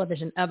Conservative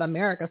Television of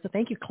America. So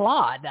thank you,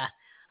 Claude.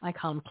 I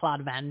call him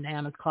Claude Van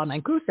Damme. It's Claude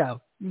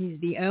Mancuso.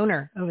 He's the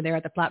owner over there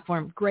at the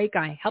platform. Great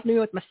guy. Helped me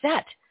with my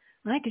set,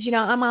 right? Because,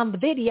 I'm on the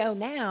video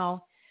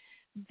now.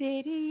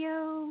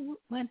 Video,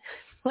 what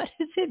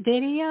is it?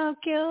 Video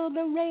killed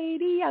the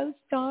radio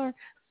star.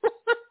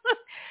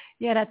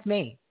 Yeah, that's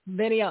me.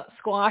 Video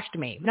squashed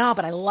me. No,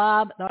 but I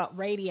love the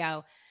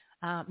radio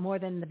more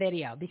than the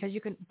video because you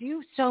can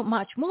do so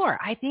much more.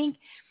 I think,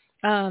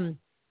 and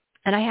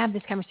I have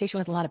this conversation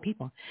with a lot of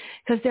people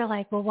because they're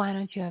like, well, why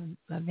don't you have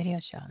a video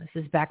show?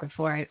 This is back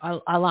before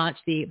I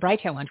launched the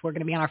Brighteon ones. We're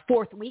going to be on our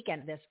fourth week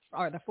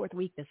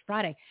this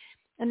Friday.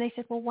 And they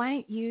said, well,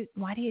 why do you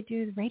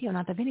do the radio,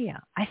 not the video?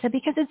 I said,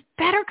 because it's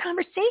better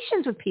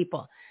conversations with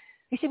people.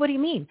 They said, what do you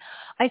mean?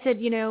 I said,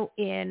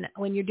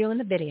 when you're doing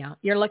the video,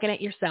 you're looking at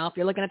yourself,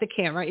 you're looking at the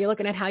camera, you're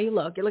looking at how you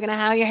look, you're looking at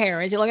how your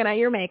hair is, you're looking at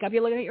your makeup,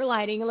 you're looking at your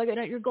lighting, you're looking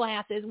at your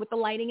glasses with the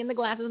lighting and the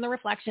glasses and the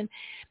reflection.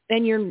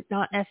 Then you're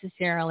not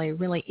necessarily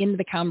really into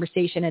the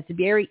conversation. It's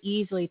very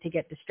easily to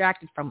get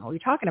distracted from what we're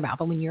talking about.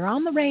 But when you're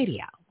on the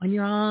radio,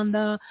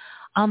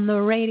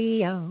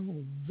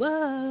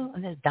 whoa,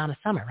 and that's Donna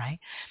Summer, right?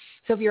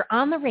 So if you're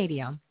on the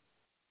radio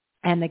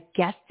and the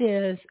guest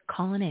is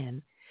calling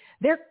in,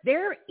 they're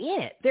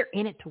in it. They're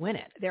in it to win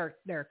it.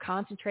 They're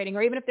concentrating,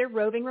 or even if they're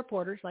roving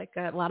reporters, like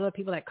a lot of the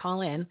people that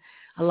call in.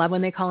 I love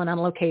when they call in on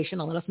location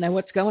and let us know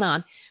what's going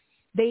on.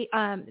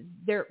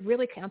 They're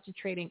really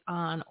concentrating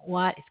on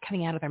what is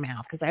coming out of their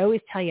mouth. Because I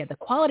always tell you the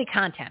quality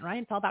content,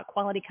 right? It's all about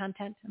quality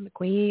content. I'm the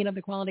queen of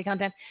the quality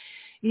content.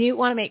 You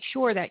want to make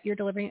sure that you're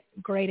delivering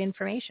great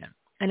information.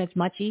 And it's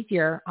much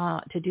easier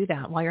to do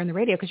that while you're on the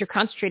radio because you're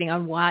concentrating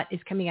on what is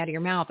coming out of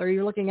your mouth, or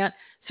you're looking at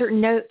certain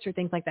notes or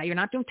things like that. You're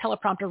not doing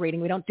teleprompter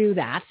reading. We don't do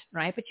that,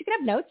 right? But you can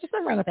have notes. There's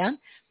nothing wrong with that.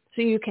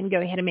 So you can go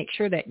ahead and make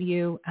sure that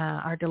you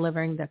are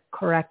delivering the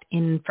correct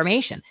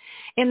information.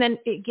 And then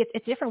it's a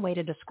different way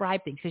to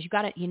describe things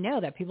because you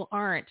know that people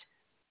aren't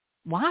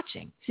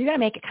watching. So you got to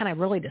make it kind of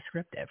really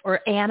descriptive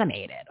or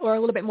animated or a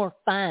little bit more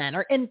fun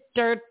or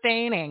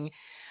entertaining.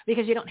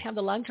 Because you don't have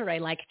the luxury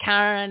like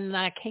Karen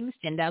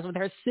Kingston does with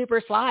her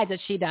super slides that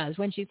she does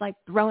when she's like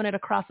throwing it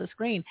across the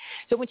screen.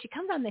 So when she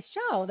comes on the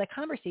show, the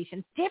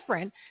conversation's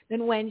different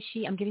than when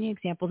I'm giving you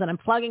examples and I'm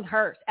plugging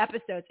her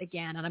episodes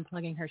again and I'm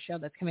plugging her show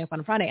that's coming up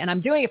on Friday and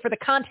I'm doing it for the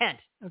content.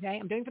 Okay.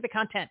 I'm doing it for the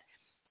content.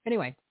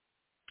 Anyway,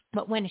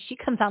 but when she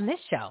comes on this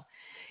show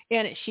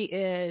and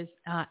she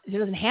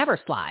doesn't have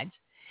her slides,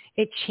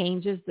 it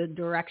changes the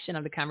direction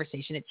of the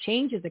conversation. It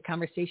changes the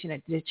conversation.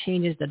 It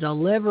changes the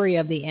delivery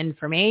of the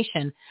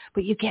information,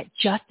 but you get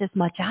just as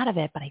much out of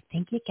it. But I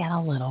think you get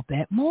a little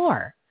bit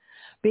more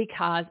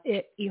because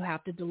you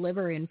have to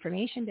deliver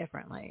information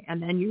differently.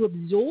 And then you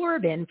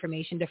absorb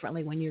information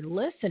differently when you're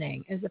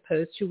listening as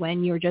opposed to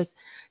when you're just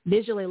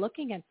visually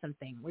looking at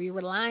something where you're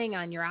relying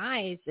on your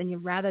eyes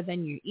rather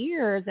than your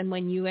ears. And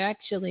when you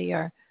actually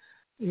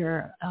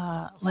you're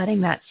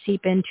letting that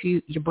seep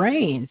into your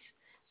brains.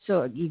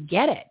 So you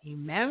get it, you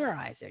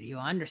memorize it, you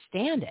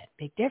understand it.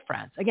 Big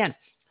difference. Again,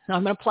 so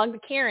I'm going to plug the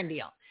Karen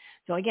deal.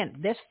 So again,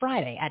 this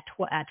Friday at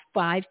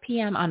 5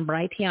 p.m. on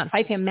Brighteon,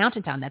 5 p.m.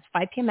 Mountain Time. That's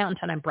 5 p.m. Mountain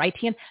Time on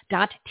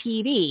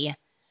Brighteon.tv.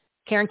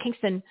 Karen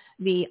Kingston,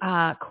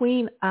 the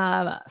queen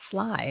of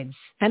slides,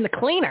 and the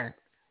cleaner,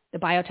 the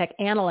biotech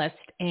analyst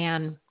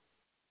and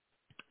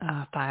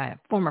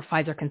former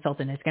Pfizer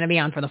consultant, is going to be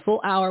on for the full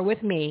hour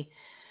with me.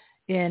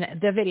 In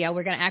the video,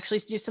 we're going to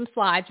actually do some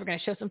slides. We're going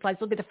to show some slides.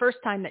 It'll be the first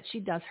time that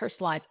she does her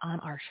slides on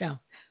our show.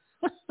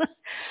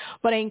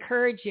 But I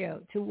encourage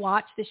you to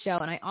watch the show.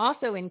 And I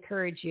also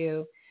encourage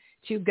you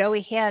to go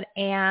ahead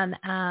and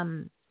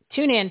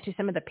tune in to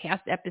some of the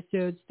past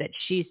episodes that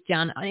she's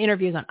done on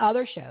interviews on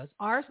other shows,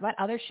 ours, but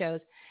other shows.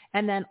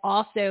 And then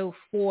also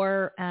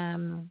for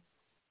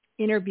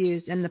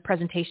interviews and the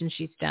presentations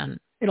she's done.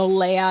 It'll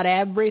lay out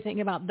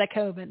everything about the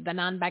COVID, the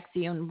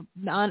non-vaccine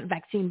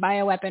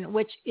bioweapon,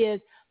 which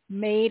it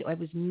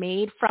was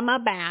made from a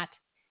bat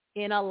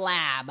in a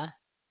lab,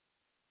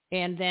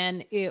 and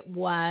then it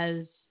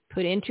was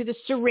put into the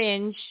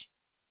syringe,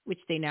 which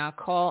they now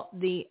call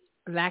the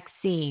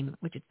vaccine,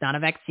 which it's not a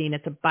vaccine,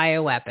 it's a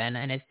bioweapon,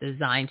 and it's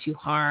designed to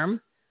harm,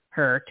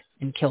 hurt,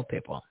 and kill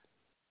people.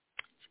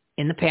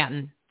 In the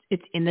patent,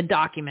 it's in the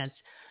documents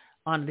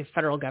on the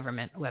federal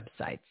government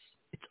websites.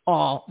 It's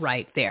all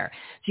right there.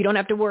 So you don't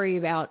have to worry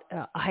about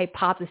a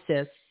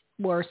hypothesis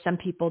or some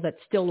people that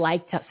still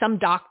some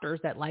doctors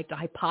that like to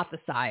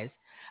hypothesize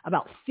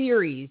about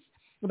theories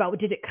about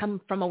did it come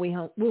from a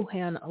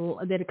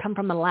Wuhan, did it come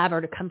from a lab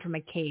or did it come from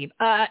a cave?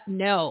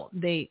 No,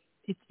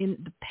 it's in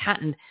the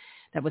patent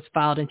that was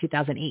filed in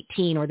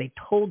 2018, or they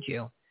told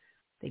you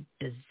They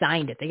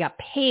designed it. They got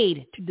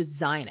paid to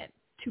design it.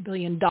 $2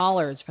 billion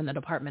from the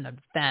Department of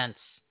Defense.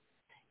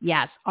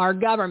 Yes, our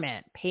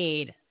government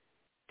paid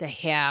to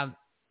have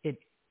it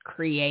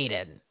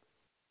created,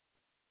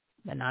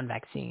 the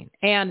non-vaccine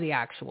and the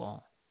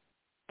actual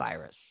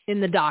virus.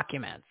 In the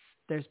documents,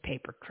 there's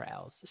paper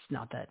trails. It's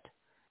not that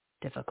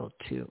difficult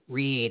to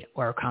read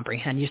or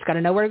comprehend. You just got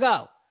to know where to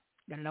go.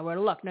 You got to know where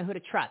to look, know who to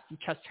trust. You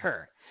trust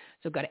her.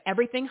 So go to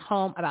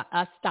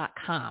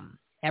everythinghomeaboutus.com.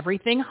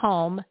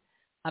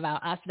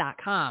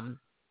 Everythinghomeaboutus.com.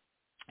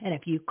 And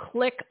if you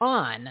click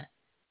on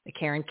the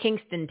Karen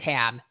Kingston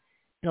tab,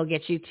 it'll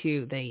get you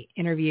to the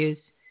interviews.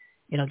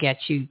 It'll get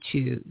you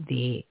to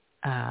the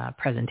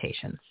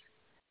presentations.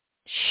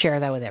 Share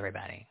that with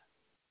everybody.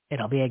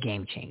 It'll be a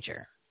game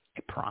changer.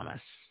 I promise.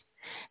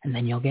 And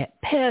then you'll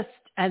get pissed.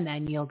 And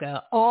then you'll go,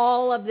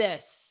 all of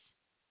this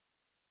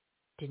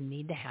didn't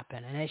need to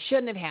happen. And it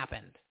shouldn't have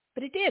happened.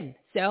 But it did.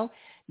 So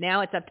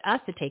now it's up to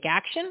us to take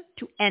action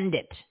to end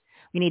it.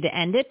 We need to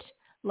end it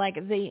like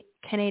the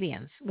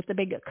Canadians with the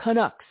big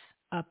Canucks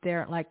up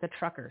there, like the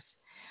truckers.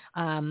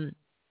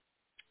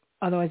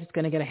 Otherwise, it's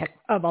going to get a heck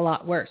of a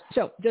lot worse.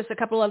 So just a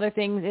couple other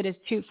things. It is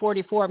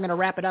 2:44. I'm going to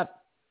wrap it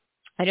up.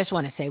 I just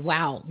want to say,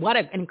 wow, what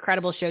an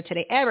incredible show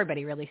today.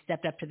 Everybody really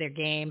stepped up to their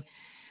game.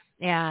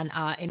 And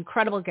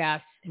incredible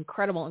guests,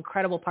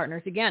 incredible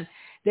partners. Again,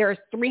 there are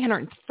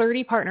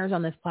 330 partners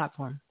on this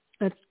platform.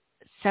 That's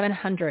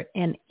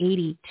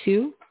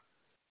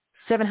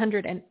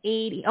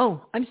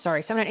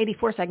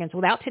 784 seconds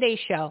without today's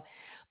show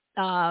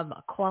of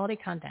quality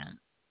content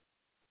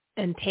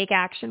and take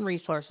action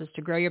resources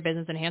to grow your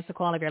business, enhance the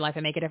quality of your life,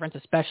 and make a difference,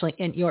 especially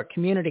in your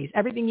communities.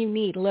 Everything you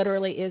need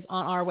literally is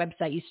on our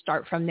website. You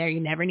start from there. You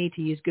never need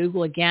to use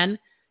Google again.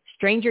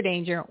 Stranger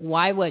danger.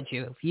 Why would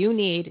you? If you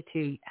need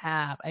to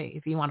have,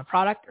 if you want a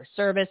product or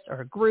service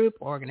or a group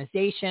or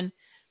organization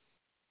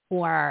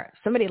or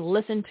somebody to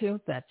listen to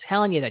that's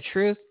telling you the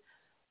truth,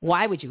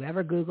 why would you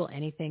ever Google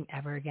anything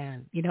ever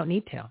again? You don't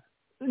need to.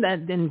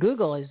 Then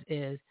Google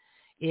is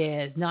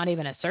not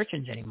even a search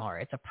engine anymore.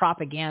 It's a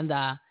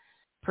propaganda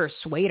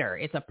persuader.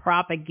 It's a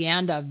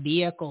propaganda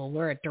vehicle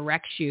where it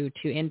directs you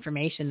to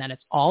information that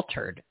it's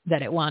altered,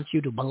 that it wants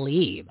you to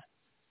believe.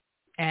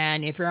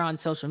 And if you're on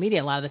social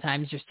media, a lot of the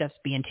times your stuff's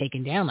being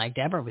taken down, like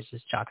Deborah was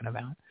just talking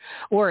about,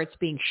 or it's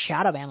being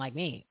shadow banned like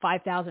me.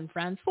 5,000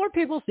 friends, 4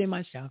 people see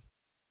my stuff.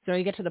 So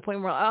you get to the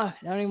point where, I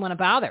don't even want to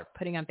bother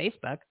putting on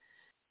Facebook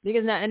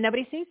because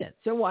nobody sees it.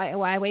 So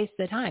why waste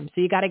the time? So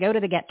you got to go to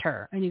the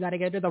Getter and you got to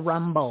go to the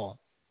Rumble.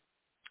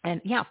 And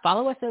yeah,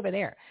 follow us over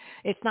there.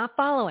 It's not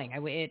following.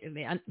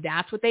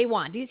 That's what they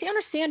want. Do you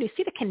understand? Do you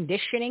see the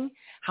conditioning,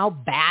 how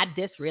bad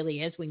this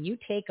really is when you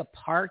take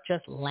apart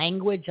just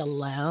language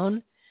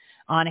alone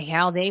on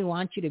how they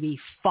want you to be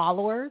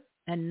followers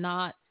and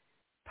not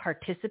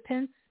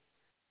participants?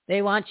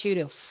 They want you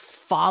to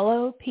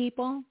follow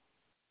people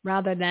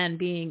rather than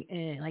being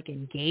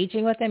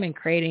engaging with them and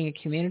creating a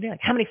community.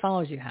 Like how many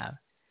followers you have?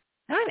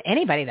 I don't have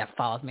anybody that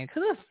follows me.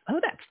 Who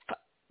that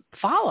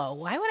follow?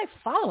 Why would I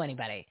follow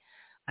anybody?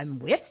 I'm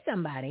with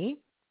somebody,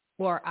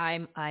 or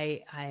I'm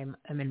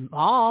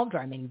involved, or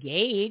I'm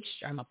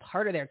engaged, or I'm a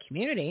part of their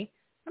community.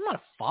 I'm not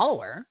a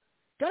follower.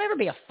 Don't ever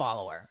be a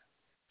follower.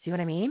 See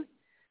what I mean?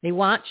 They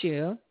want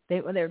you.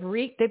 They've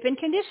been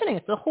conditioning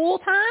us the whole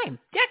time,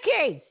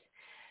 decades,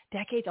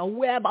 a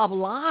web of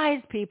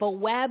lies, people,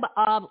 web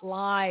of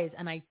lies.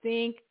 And I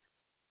think,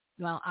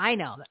 I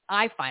know that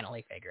I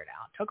finally figured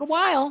out. Took a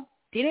while.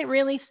 Didn't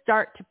really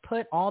start to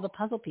put all the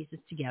puzzle pieces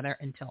together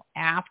until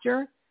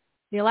after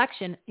the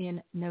election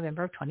in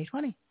November of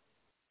 2020.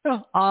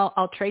 So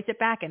I'll trace it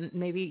back, and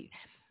maybe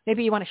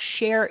you want to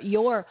share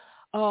your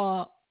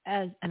and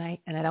I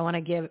don't want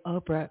to give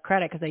Oprah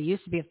credit because I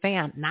used to be a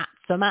fan, not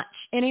so much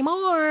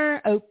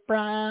anymore.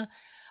 Oprah,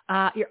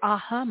 your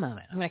aha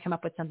moment. I'm going to come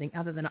up with something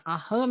other than an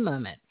aha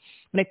moment.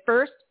 When I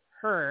first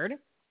heard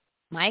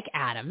Mike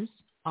Adams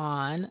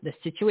on the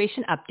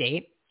Situation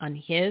Update on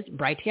his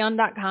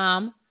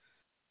Brighteon.com.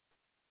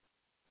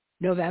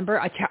 November,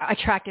 I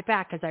tracked it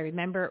back because I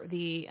remember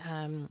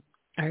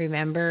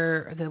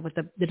what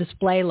the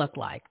display looked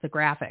like, the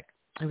graphic.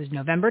 It was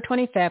November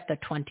 25th of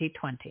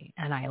 2020,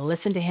 and I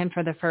listened to him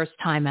for the first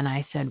time, and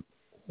I said,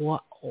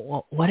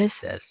 "What is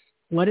this?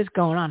 What is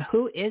going on?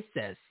 Who is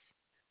this?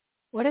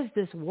 What is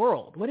this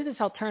world? What is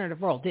this alternative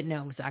world?" Didn't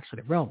know it was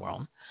actually the real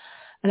world.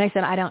 And I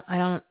said,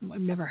 I've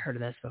never heard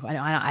of this before.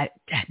 I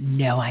had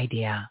no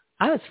idea.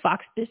 I was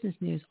Fox Business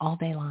News all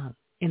day long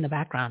in the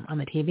background on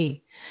the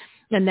TV.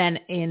 And then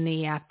in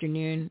the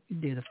afternoon,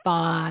 do the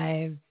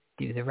 5,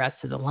 do the rest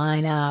of the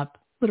lineup,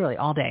 literally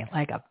all day,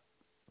 like a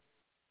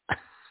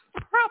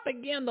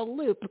propaganda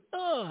loop.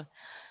 I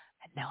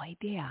had no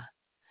idea.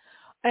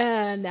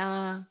 And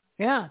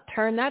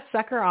turn that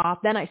sucker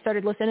off. Then I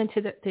started listening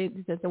to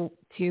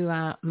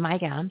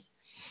Mike Adams.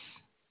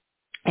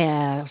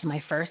 And it was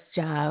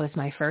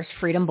my first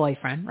freedom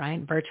boyfriend, right?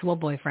 Virtual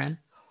boyfriend.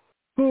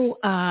 Who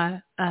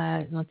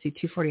let's see,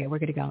 2:48. We're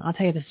good to go. I'll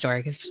tell you the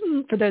story because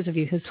for those of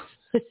you who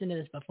listened to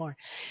this before.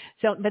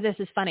 So, but this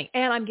is funny.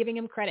 And I'm giving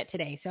him credit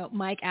today. So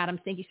Mike Adams,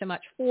 thank you so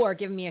much for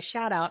giving me a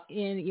shout out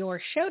in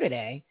your show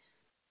today.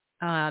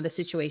 The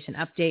situation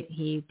update.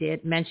 He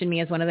did mention me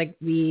as one of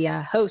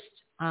the hosts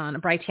on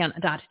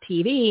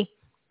Brighteon.tv.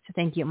 So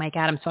thank you, Mike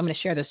Adams. So I'm going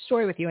to share this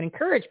story with you and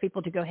encourage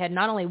people to go ahead and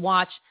not only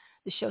watch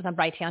the shows on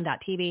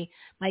Brighteon.tv.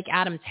 Mike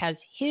Adams has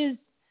his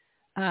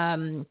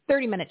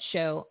 30-minute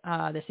show,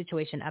 the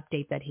situation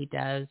update that he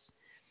does.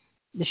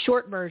 The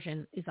short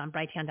version is on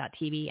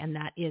Brighteon.tv, and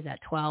that is at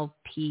 1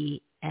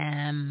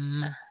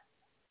 p.m.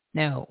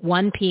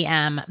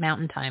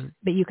 Mountain Time.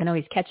 But you can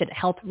always catch it at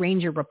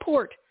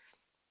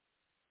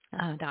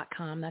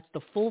healthrangerreport.com. That's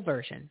the full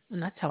version.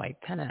 And that's how I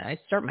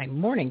start my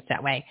mornings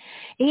that way.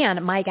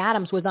 And Mike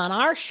Adams was on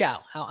our show.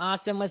 How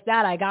awesome was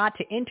that? I got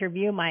to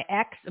interview my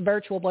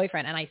ex-virtual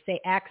boyfriend. And I say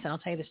ex, and I'll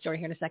tell you the story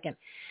here in a second.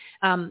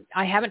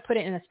 I haven't put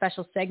it in a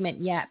special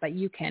segment yet, but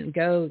you can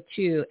go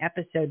to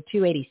episode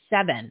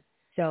 287.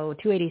 So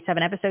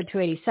episode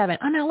 287.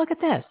 Oh, no, look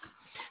at this.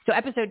 So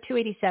episode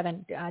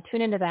 287,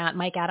 tune into that.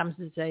 Mike Adams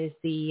is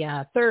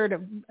the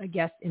third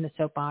guest in the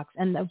soapbox.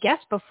 And the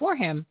guest before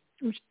him,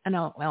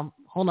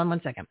 hold on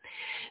one second.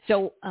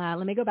 So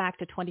let me go back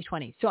to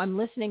 2020. So I'm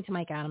listening to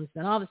Mike Adams,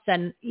 and all of a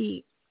sudden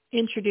he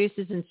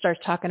introduces and starts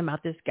talking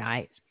about this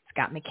guy,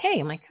 Scott McKay.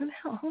 I'm like, who the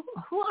hell?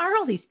 Who are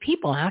all these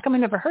people? How come I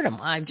never heard them?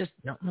 I just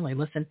don't really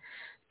listen to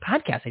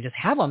podcasts. I just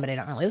have one, but I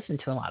don't really listen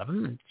to a lot of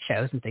them, and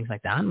shows and things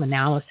like that. And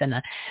now all of a sudden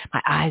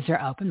my eyes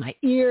are open, my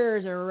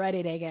ears are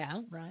ready to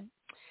go, right?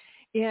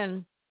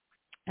 And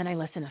I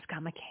listen to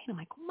Scott McKay, and I'm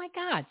like, oh, my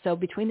God. So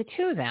between the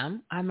two of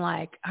them, I'm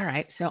like, all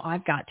right, so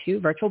I've got two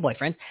virtual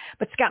boyfriends.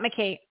 But Scott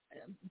McKay,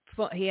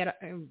 he had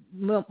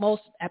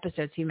most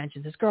episodes he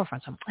mentions his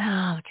girlfriend. So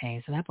I'm,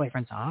 okay, so that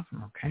boyfriend's off.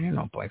 Okay,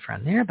 no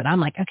boyfriend there. But I'm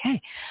like,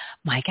 okay,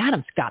 Mike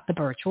Adams got the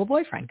virtual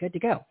boyfriend. Good to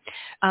go.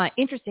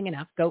 Interesting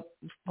enough, jump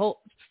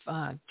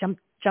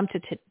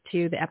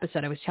to the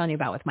episode I was telling you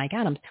about with Mike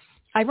Adams.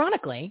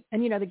 Ironically,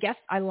 and the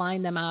guests, I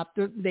line them up.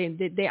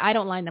 I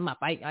don't line them up.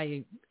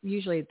 I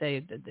usually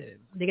they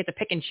get to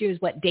pick and choose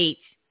what dates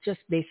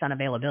just based on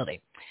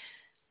availability.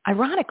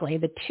 Ironically,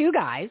 the two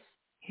guys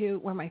who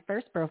were my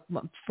first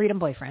freedom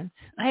boyfriends,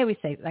 I always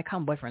say I call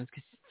them boyfriends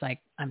because it's like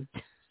I'm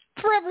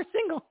forever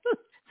single,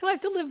 so I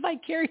have to live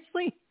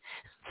vicariously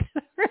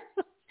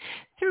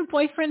through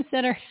boyfriends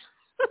that are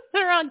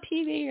on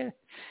TV or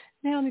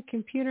now on the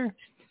computer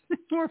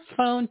or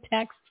phone,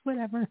 text,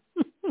 whatever.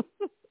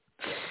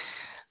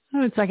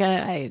 Oh, it's like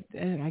I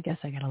guess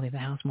I got to leave the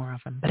house more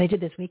often, but I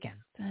did this weekend,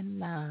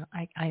 and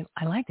I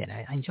liked it.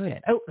 I enjoyed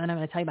it. Oh, and I'm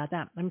going to tell you about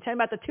that. I'm going to tell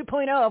you about the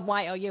 2.0 of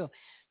YOU.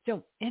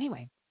 So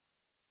anyway,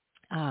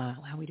 how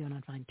are we doing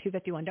on time?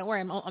 2:51. Don't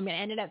worry, I'm going to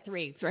end it at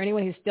 3. For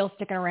anyone who's still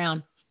sticking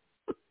around,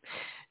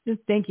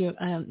 just thank you.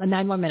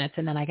 9 more minutes,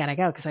 and then I got to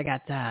go because I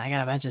got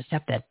a bunch of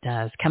stuff that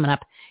is coming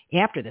up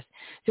after this.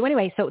 So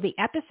anyway, so the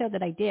episode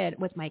that I did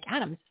with Mike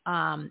Adams,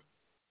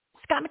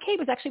 Scott McKay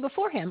was actually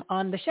before him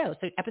on the show.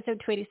 So episode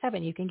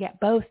 287, you can get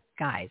both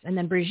guys. And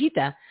then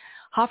Brigitte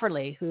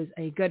Hofferle, who's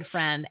a good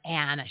friend,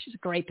 and she's a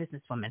great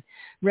businesswoman,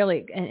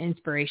 really an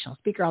inspirational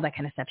speaker, all that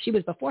kind of stuff. She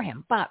was before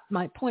him. But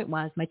my point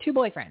was my two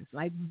boyfriends,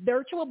 my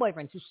virtual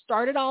boyfriends who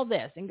started all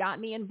this and got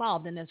me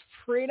involved in this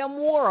freedom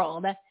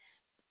world,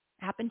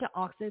 happened to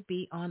also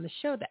be on the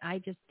show that I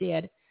just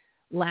did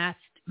last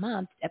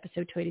month,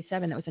 episode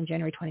 287, that was on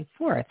January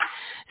 24th.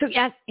 So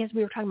as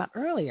we were talking about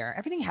earlier,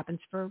 everything happens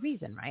for a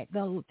reason, right?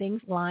 The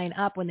things line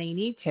up when they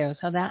need to,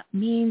 so that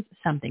means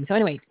something. So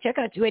anyway, check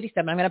out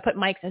 287. I'm going to put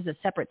Mike's as a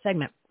separate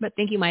segment, but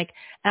thank you, Mike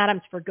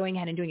Adams, for going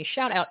ahead and doing a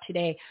shout out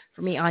today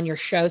for me on your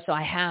show. So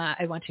I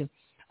want to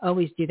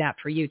always do that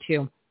for you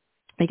too,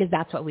 because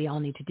that's what we all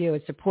need to do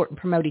is support and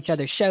promote each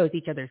other's shows,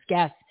 each other's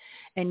guests,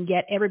 and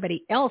get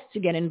everybody else to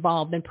get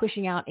involved in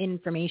pushing out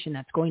information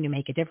that's going to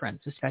make a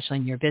difference, especially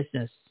in your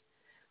business.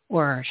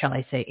 Or shall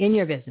I say, in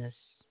your business,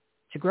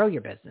 to grow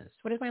your business.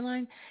 What is my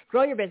line?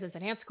 Grow your business,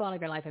 enhance the quality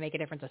of your life, and make a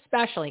difference,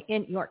 especially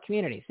in your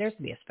communities. There's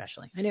to be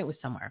especially. I knew it was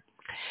somewhere.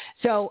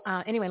 So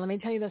anyway, let me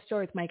tell you the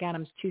story with Mike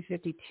Adams,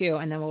 252,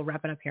 and then we'll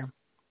wrap it up here.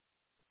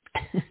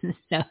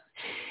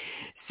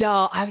 So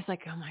I was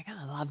like, oh, my God,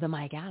 I love the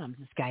Mike Adams.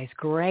 This guy's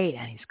great,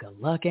 and he's good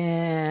looking,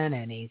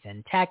 and he's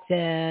in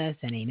Texas,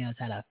 and he knows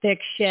how to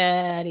fix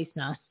shit. He's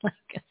not like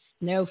a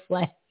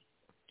snowflake.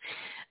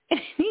 And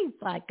he's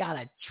like got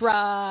a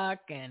truck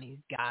and he's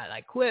got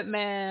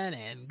equipment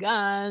and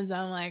guns.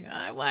 I'm like,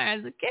 oh, why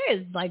is the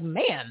kid? It's like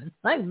man.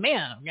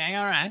 Okay,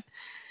 all right.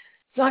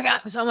 So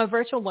I'm a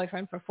virtual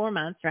boyfriend for 4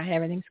 months, right?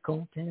 Everything's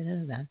cool.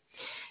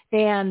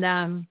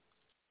 And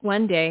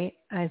one day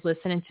I was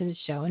listening to the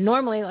show, and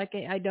normally like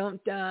I don't.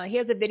 He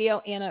has a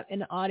video and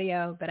an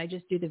audio, but I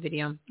just do the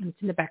video. And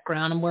it's in the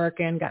background. I'm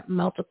working. Got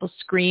multiple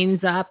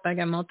screens up. I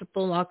got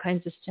all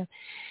kinds of stuff.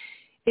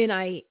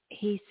 And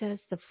he says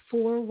the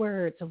 4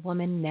 words a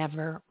woman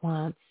never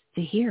wants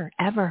to hear,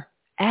 ever.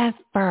 And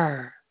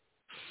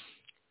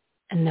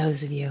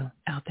those of you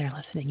out there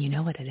listening, you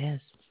know what it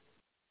is.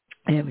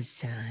 And it was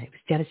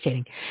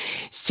devastating.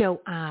 So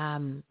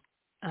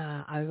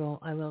I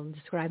will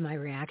describe my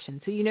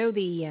reaction. So you know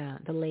the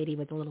lady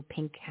with the little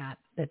pink hat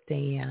that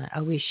they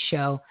always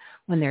show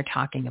when they're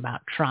talking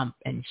about Trump,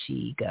 and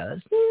she goes,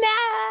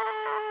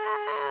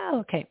 "No."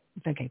 Okay,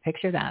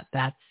 picture that.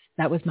 That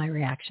was my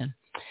reaction.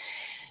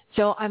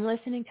 So I'm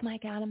listening to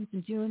Mike Adams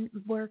and doing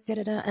work,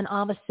 and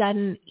all of a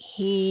sudden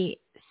he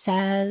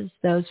says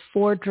those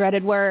 4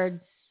 dreaded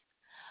words,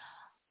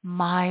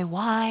 "My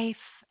wife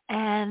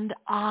and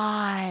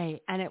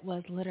I," and it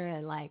was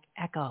literally like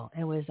echo.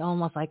 It was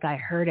almost like I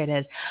heard it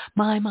as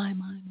my wife,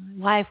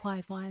 I,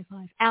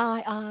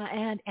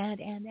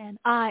 and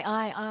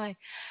I,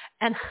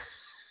 and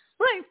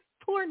my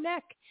poor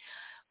neck,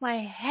 my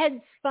head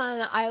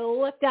spun. I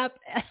looked up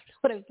at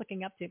what I was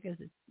looking up to because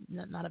it's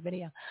not a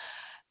video,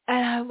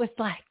 and I was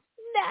like,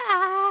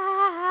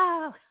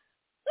 no.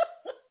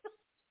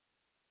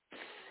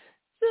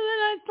 So then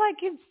I was like,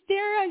 I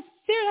stared.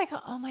 I go,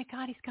 oh my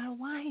God, he's got a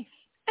wife.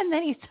 And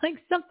then he's like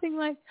something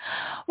like,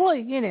 well,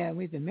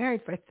 we've been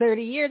married for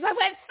 30 years. I went,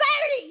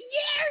 30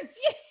 years?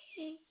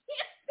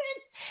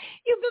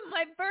 You've been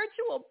my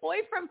virtual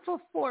boyfriend for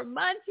 4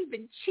 months. You've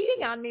been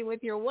cheating on me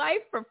with your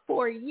wife for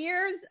 4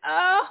 years.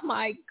 Oh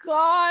my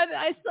God.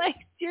 I was like,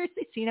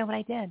 seriously. So you know what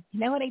I did?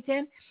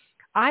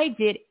 I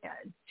did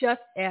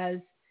just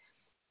as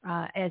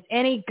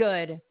any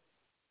good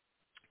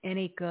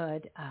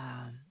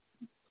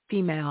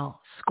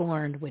female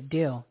scorned would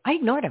do. I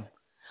ignored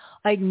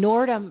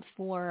him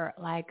for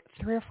like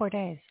 3 or 4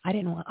 days. I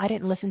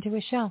didn't listen to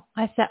his show.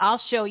 I said, I'll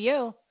show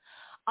you.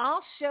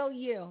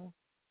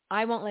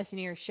 I won't listen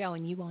to your show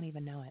and you won't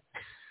even know it.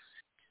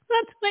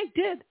 That's what I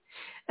did.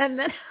 And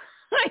then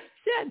I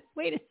said,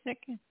 wait a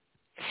second.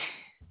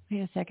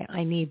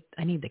 I need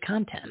the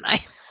content.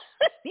 I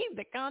need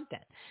the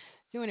content.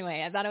 So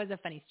anyway, I thought it was a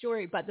funny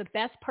story, but the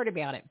best part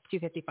about it,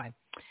 2:55,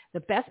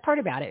 the best part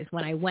about it is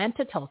when I went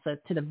to Tulsa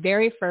to the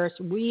very first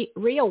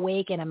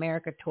Reawaken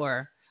America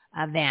tour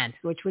event,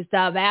 which was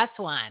the best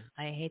one.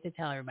 I hate to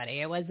tell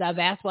everybody. It was the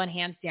best one,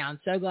 hands down.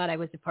 So glad I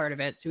was a part of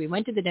it. So we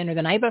went to the dinner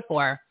the night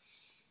before,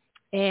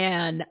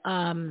 and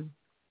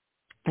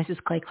this is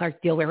Clay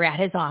Clark's deal. We were at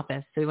his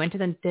office. So we went to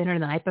the dinner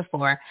the night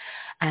before,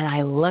 and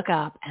I look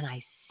up, and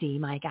I see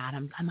Mike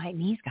Adams, and my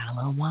knees got a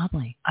little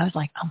wobbly. I was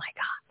like, oh, my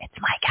God, it's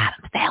Mike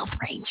Adams, the Health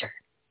Ranger.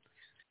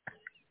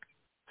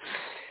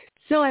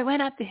 So I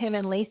went up to him,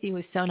 and Lacey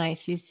was so nice.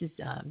 She's his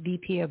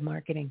VP of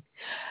marketing.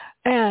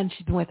 And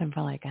she's been with him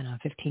for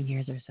 15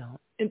 years or so.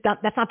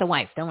 That's not the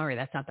wife. Don't worry,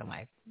 that's not the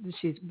wife.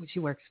 She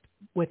works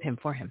with him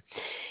for him.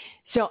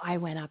 So I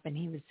went up, and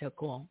he was so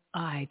cool.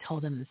 I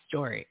told him the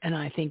story, and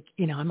I think,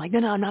 I'm like,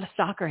 no, I'm not a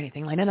stalker or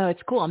anything. Like, no,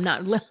 it's cool. I'm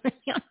not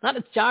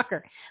a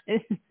stalker.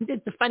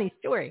 It's a funny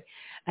story.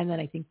 And then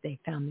I think they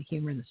found the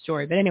humor in the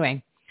story. But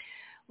anyway,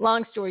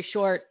 long story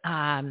short,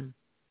 I'm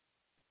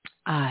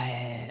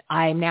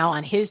now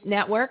on his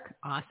network.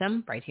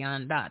 Awesome.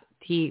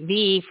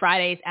 Brighteon.tv,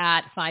 Fridays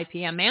at 5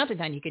 p.m. Mountain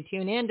Time. You can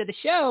tune in to the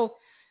show.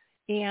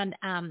 And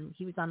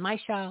he was on my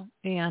show,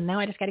 and now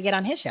I just got to get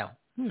on his show.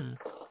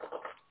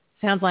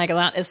 Sounds like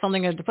it's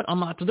something to put on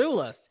my to-do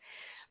list.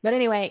 But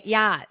anyway,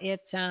 yeah,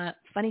 it's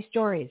funny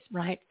stories,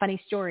 right?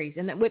 Funny stories.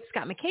 And then with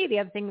Scott McKay, the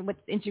other thing, what's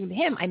interesting with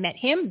him, I met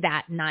him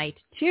that night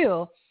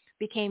too,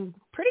 became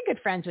pretty good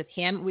friends with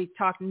him. We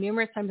talked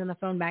numerous times on the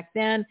phone back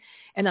then.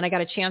 And then I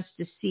got a chance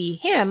to see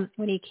him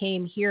when he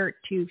came here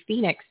to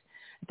Phoenix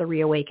at the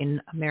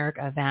Reawaken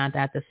America event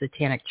at the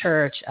Satanic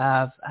Church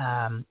of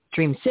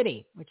Dream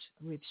City, which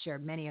we've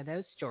shared many of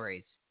those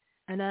stories.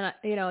 And then,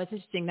 it's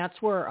interesting.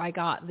 That's where I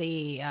got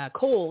the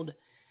cold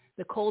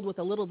with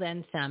a little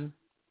then some,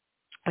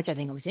 which I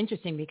think was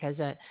interesting because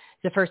it's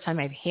the first time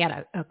I've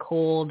had a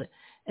cold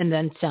and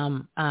then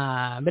some.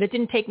 But it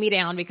didn't take me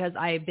down because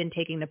I've been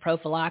taking the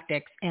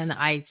prophylactics and the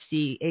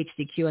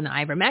HCQ and the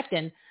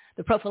ivermectin.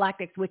 The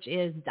prophylactics, which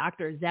is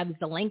Dr. Zeb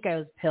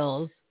Zelenko's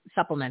pills,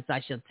 supplements,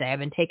 I should say. I've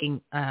been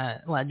taking,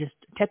 just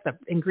took the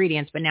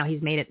ingredients, but now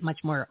he's made it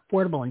much more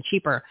affordable and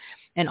cheaper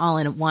and all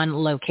in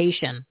one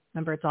location.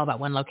 Remember, it's all about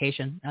one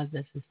location, as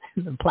this is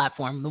the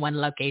platform, the one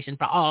location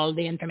for all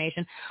the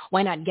information.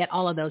 Why not get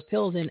all of those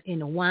pills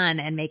in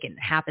one and make it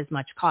half as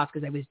much cost?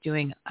 Because I was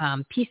doing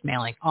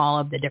piecemealing all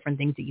of the different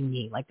things that you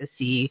need, like the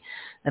C,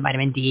 the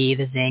vitamin D,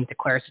 the zinc, the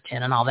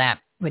quercetin, and all that.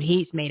 But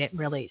he's made it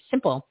really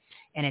simple,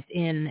 and it's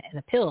in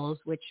the pills,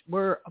 which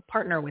we're a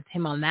partner with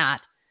him on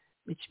that,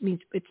 which means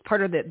it's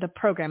part of the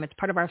program. It's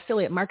part of our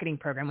affiliate marketing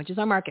program, which is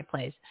our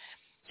marketplace.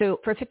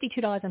 So for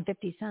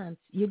 $52.50,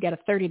 you get a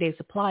 30-day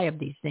supply of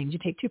these things. You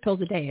take 2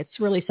 pills a day. It's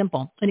really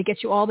simple. And it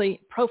gets you all the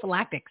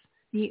prophylactics,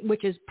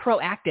 which is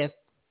proactive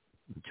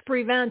to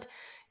prevent,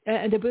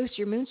 to boost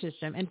your immune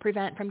system and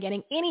prevent from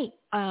getting any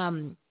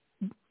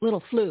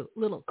little flu,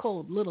 little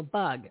cold, little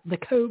bug, the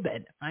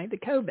COVID, right? The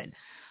COVID.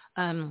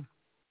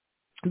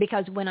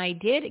 Because when I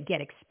did get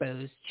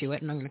exposed to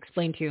it, and I'm going to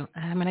explain to you,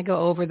 I'm going to go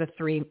over the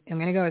 3. I'm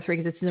going to go over 3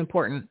 because this is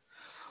important.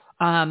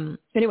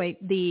 Anyway,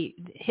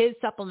 his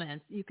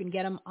supplements, you can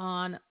get them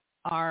on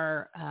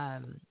our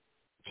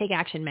Take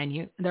Action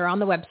menu. They're on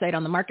the website,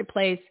 on the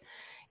marketplace,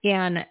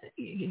 And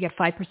you get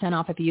 5%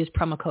 off if you use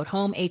promo code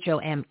HOME,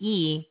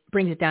 HOME,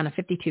 brings it down to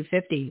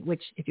 $52.50,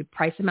 which if you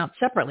price them out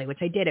separately, which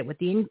I did it with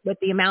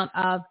the amount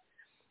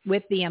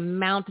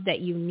that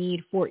you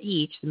need for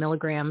each, the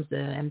milligrams, the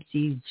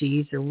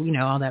mcgs,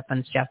 or, all that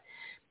fun stuff,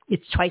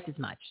 it's twice as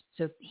much.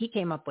 So he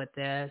came up with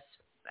this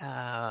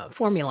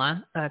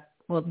formula.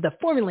 The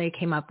formula he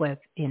came up with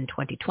in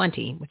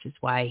 2020, which is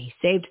why he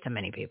saved so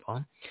many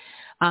people.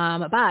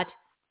 But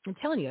I'm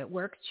telling you, it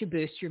works to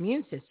boost your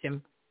immune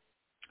system.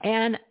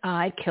 And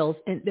it kills,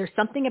 and there's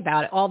something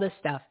about it, all this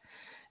stuff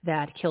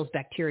that kills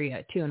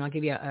bacteria too. And I'll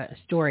give you a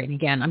story. And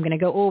again, I'm going to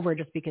go over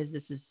just because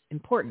this is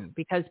important,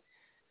 because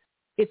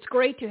it's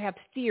great to have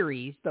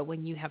theories, but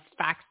when you have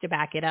facts to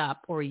back it up,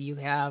 or you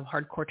have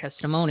hardcore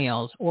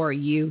testimonials, or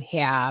you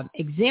have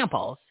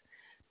examples,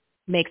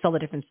 makes all the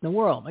difference in the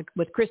world. Like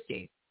with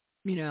Christy,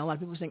 a lot of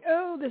people are saying,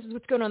 oh, this is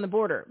what's going on the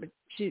border. But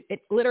it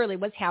literally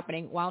was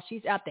happening while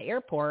she's at the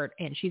airport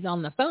and she's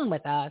on the phone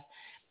with us.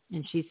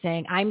 And she's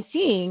saying, I'm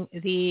seeing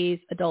these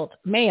adult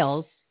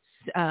males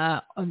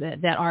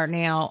that are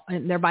now,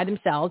 and they're by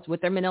themselves with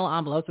their manila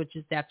envelopes,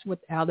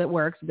 how that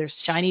works. There's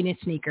shiny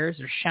sneakers,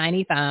 there's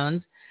shiny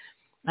phones,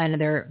 and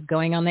they're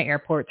going on the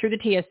airport through the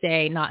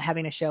TSA, not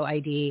having to show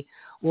ID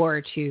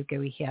or to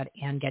go ahead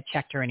and get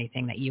checked or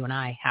anything that you and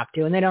I have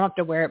to. And they don't have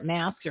to wear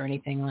masks or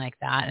anything like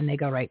that, and they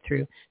go right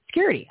through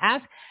security.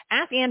 Ask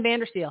Ann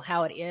Vandersteel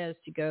how it is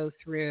to go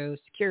through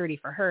security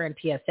for her in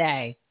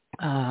TSA.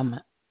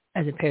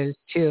 As opposed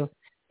to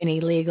an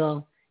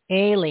illegal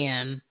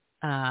alien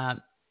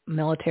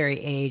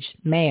military-age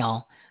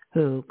male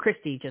who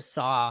Christy just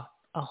saw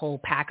a whole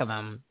pack of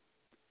them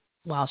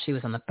while she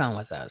was on the phone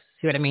with us.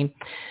 See what I mean?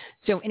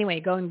 So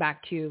anyway, going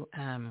back to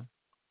the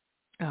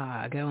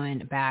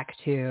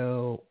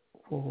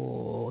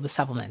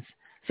supplements.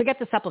 So get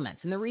the supplements.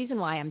 And the reason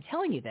why I'm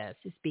telling you this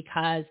is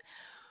because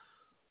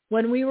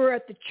when we were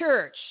at the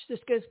church, this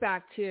goes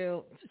back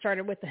to,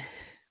 started with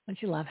don't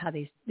you love how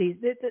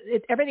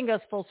everything goes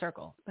full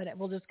circle? But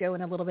we'll just go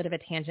in a little bit of a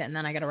tangent, and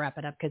then I got to wrap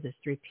it up because it's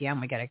 3 p.m.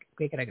 We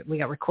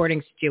got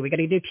recordings to do. We got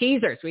to do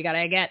teasers. We got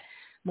to get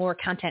more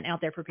content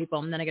out there for people,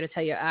 and then I got to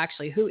tell you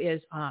actually who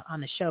is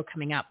on the show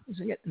coming up.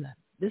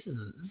 This is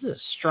a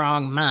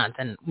strong month,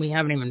 and we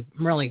haven't even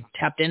really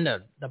tapped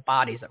into the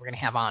bodies that we're going to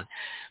have on.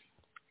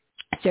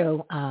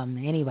 So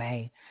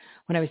anyway.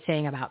 When I was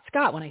saying about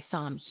Scott, when I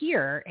saw him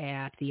here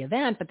at the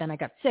event, but then I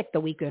got sick the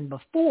weekend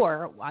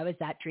before, I was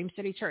at Dream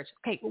City Church.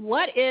 Okay,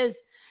 what is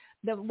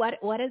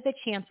the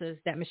chances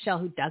that Michelle,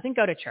 who doesn't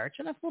go to church,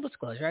 and full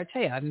disclosure, I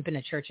tell you, I haven't been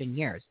to church in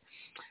years.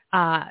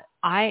 I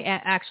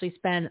actually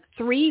spent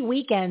 3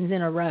 weekends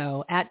in a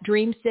row at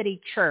Dream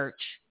City Church,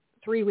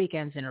 3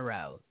 weekends in a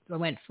row. I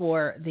went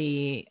for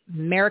the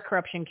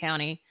Maricorruption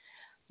County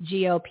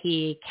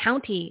GOP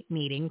county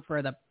meeting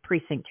for the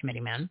precinct committee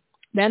men.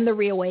 Then the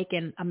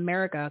Reawaken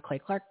America Clay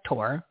Clark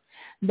tour.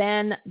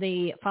 Then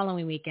the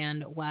following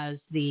weekend was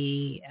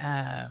the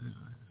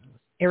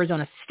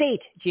Arizona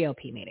State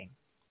GOP meeting,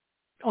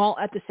 all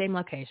at the same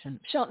location.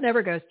 Michelle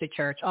never goes to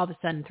church. All of a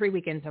sudden, 3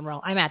 weekends in a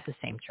row, I'm at the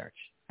same church.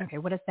 Okay,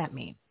 what does that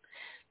mean?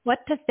 What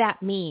does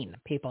that mean,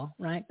 people,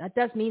 right? That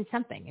does mean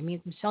something. It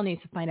means Michelle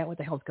needs to find out what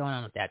the hell's going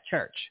on with that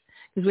church,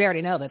 because we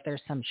already know that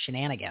there's some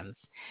shenanigans.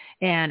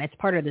 And it's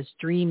part of this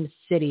Dream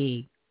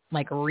City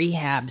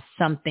rehab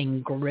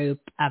something group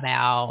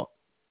about,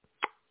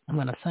 I'm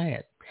going to say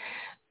it,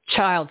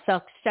 child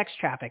sex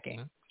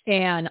trafficking.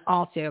 And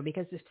also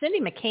because if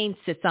Cindy McCain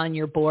sits on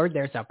your board,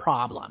 there's a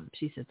problem.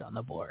 She sits on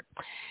the board.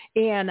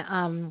 And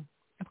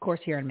of course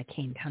here in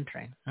McCain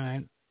country,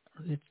 right?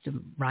 It's a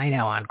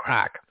rhino on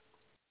crack.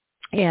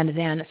 And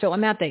then, so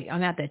I'm at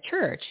the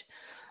church.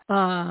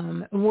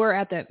 We're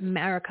at the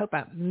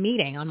Maricopa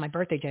meeting on my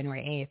birthday,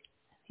 January 8th.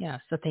 Yeah.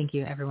 So thank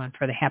you everyone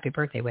for the happy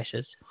birthday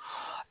wishes.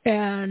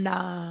 And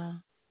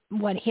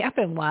what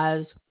happened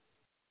was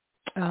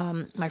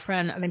my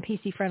friend,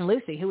 PC friend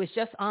Lucy, who was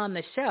just on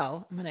the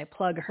show, I'm going to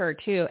plug her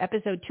too,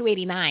 episode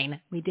 289.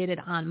 We did it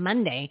on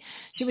Monday.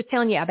 She was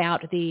telling you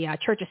about the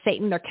Church of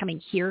Satan. They're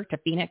coming here to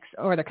Phoenix,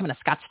 or they're coming to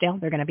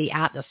Scottsdale. They're going to be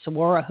at the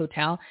Saguaro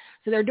Hotel.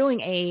 So they're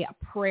doing a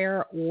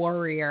prayer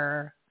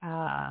warrior.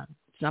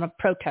 It's not a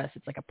protest.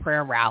 It's like a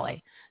prayer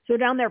rally. So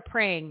down there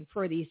praying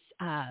for these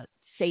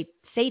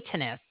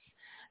Satanists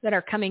that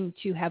are coming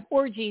to have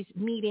orgies,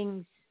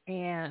 meetings,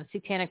 and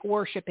satanic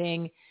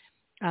worshiping,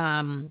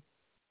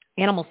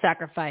 animal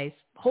sacrifice,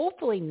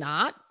 hopefully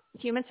not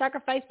human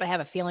sacrifice, but I have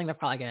a feeling they're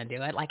probably going to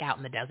do it, like out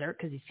in the desert,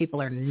 because these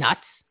people are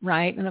nuts,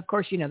 right? And of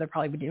course, they're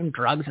probably doing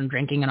drugs and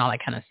drinking and all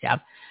that kind of stuff.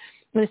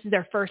 And this is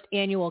their first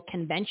annual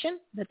convention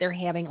that they're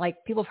having,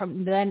 like people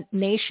from the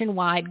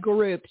nationwide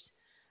groups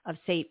of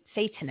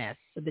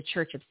Satanists of the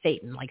Church of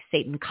Satan, like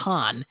Satan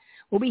Con,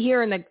 will be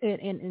here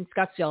in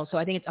Scottsdale. So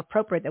I think it's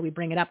appropriate that we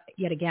bring it up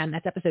yet again.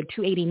 That's episode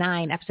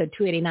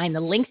 289. The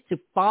links to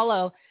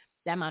follow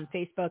them on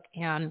Facebook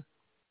and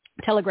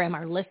Telegram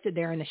are listed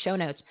there in the show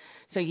notes,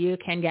 so you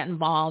can get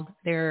involved.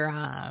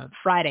 They're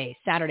Friday,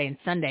 Saturday, and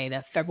Sunday,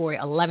 the February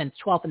 11th,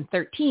 12th, and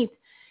 13th,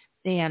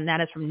 and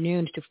that is from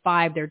noon to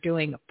 5. They're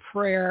doing a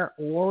prayer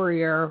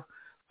warrior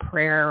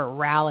prayer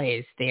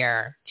rallies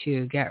there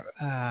to get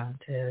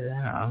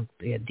the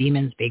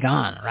demons be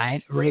gone,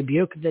 right?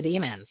 Rebuke the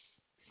demons.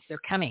 They're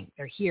coming.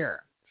 They're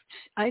here.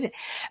 But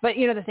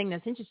the thing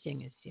that's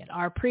interesting is that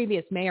our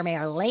previous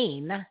Mayor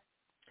Lane,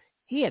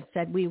 he had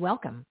said we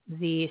welcome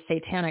the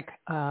satanic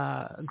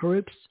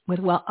groups with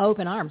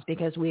open arms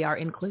because we are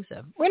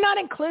inclusive. We're not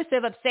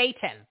inclusive of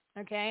Satan,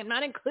 okay? I'm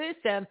not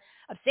inclusive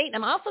of Satan.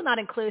 I'm also not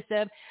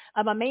inclusive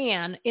of a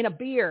man in a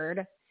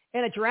beard,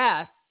 in a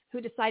dress,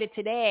 who decided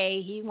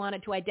today he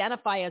wanted to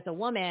identify as a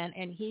woman,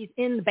 and he's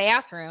in the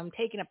bathroom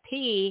taking a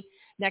pee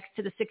next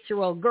to the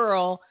 6-year-old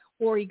girl,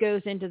 or he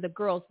goes into the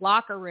girl's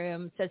locker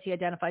room, says he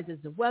identifies as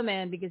a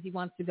woman because he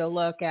wants to go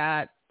look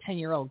at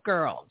 10-year-old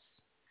girls.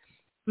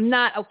 I'm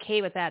not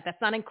okay with that. That's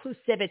not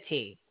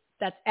inclusivity.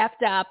 That's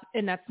effed up,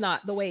 and that's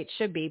not the way it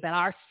should be. But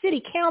our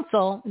city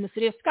council in the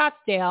city of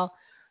Scottsdale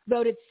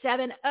voted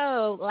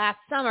 7-0 last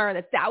summer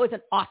that was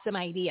an awesome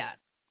idea.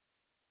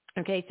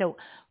 Okay, so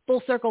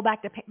full circle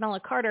back to Pamela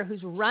Carter,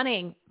 who's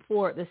running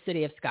for the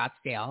city of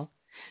Scottsdale.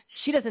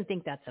 She doesn't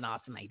think that's an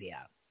awesome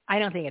idea. I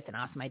don't think it's an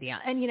awesome idea.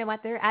 And you know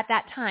what? They're at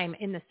that time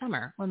in the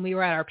summer when we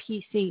were at our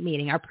PC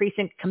meeting, our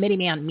precinct committee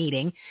man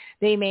meeting,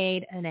 they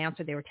made an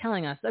answer they were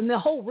telling us, and the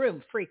whole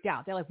room freaked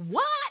out. They're like,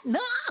 what? No,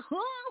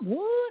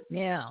 what?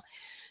 No.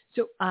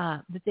 So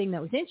the thing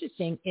that was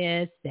interesting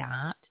is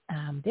that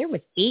there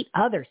was 8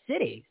 other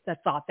cities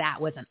that thought that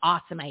was an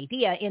awesome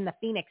idea in the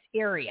Phoenix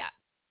area.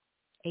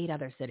 8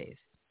 other cities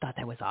thought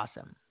that was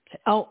awesome.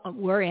 Oh,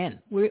 we're in.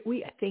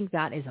 We think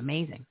that is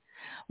amazing.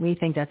 We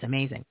think that's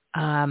amazing.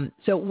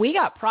 So we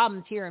got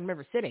problems here in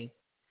River City.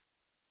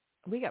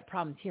 We got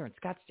problems here in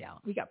Scottsdale.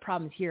 We got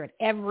problems here in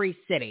every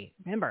city.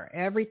 Remember,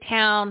 every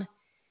town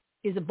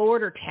is a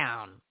border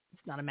town.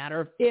 It's not a matter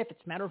of if,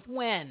 it's a matter of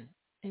when.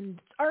 And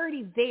it's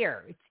already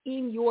there. It's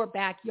in your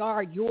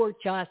backyard. You're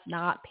just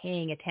not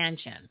paying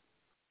attention.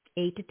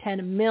 8 to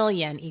 10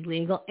 million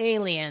illegal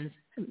aliens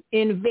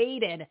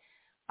invaded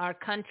our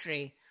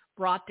country,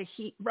 brought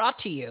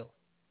to you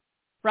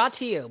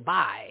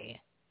by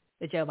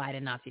the Joe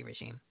Biden Nazi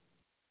regime.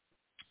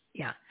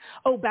 Yeah.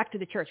 Oh, back to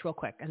the church real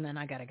quick, and then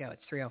I got to go.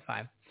 It's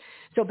 3:05.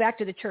 So back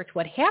to the church.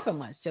 What happened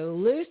was, so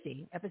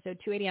Lucy, episode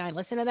 289,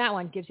 listen to that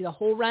one, gives you the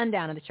whole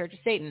rundown of the Church of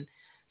Satan.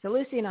 So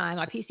Lucy and I,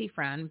 my PC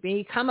friend,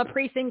 become a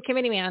precinct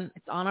committee man.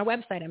 It's on our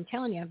website. I'm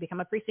telling you, become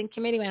a precinct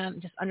committee man.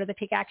 Just under the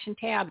Take Action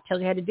tab, it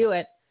tells you how to do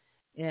it.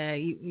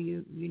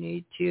 You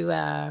need to,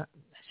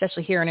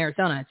 especially here in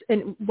Arizona.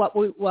 And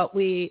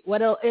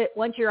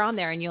once you're on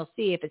there, and you'll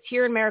see if it's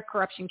here in Mayor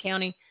Corruption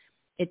County,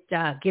 it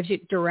gives you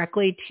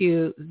directly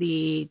to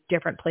the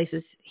different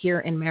places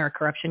here in Mayor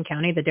Corruption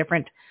County, the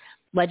different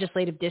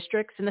legislative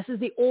districts. And this is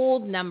the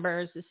old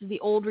numbers. This is the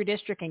old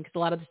redistricting because a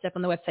lot of the stuff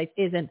on the website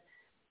isn't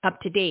up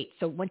to date.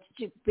 So when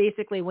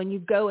you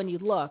go and you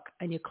look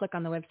and you click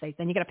on the website,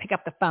 then you got to pick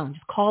up the phone.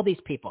 Just call these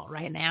people,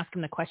 right, and ask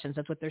them the questions.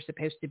 That's what they're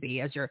supposed to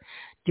be as your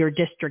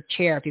district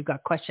chair if you've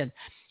got questions.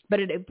 But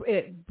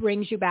it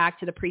brings you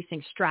back to the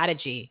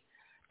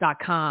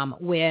precinctstrategy.com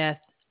with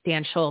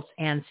Dan Schultz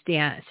and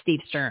Steve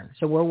Stern.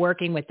 So we're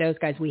working with those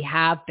guys. We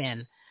have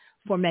been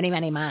for many,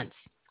 many months,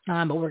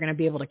 but we're going to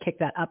be able to kick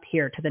that up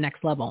here to the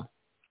next level.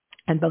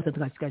 And both of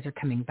those guys are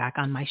coming back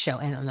on my show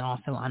and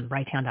also on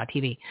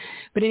Brighttown.tv.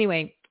 But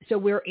anyway, so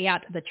we're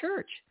at the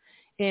church,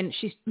 and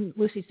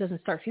Lucy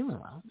doesn't start feeling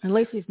well. And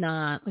Lucy's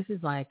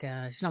like,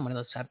 she's not one of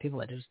those type of people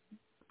that just,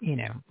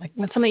 like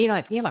when somebody,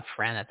 if you have a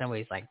friend that's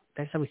always like,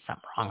 there's always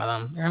something wrong with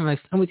them. They're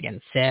always getting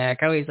sick.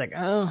 Always like,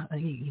 oh,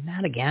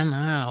 not again.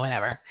 Oh,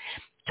 whatever.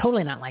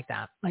 Totally not like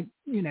that. Like,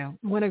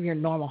 one of your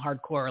normal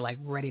hardcore, like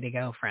ready to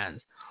go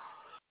friends.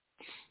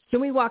 So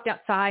we walked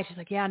outside. She's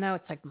like, yeah, no,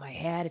 it's like my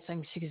head. It's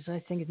like,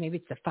 I think maybe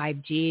it's the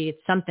 5G.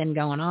 It's something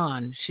going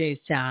on. She's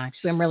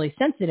I'm really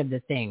sensitive to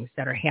things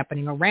that are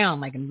happening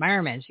around, like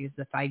environment. She's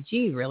the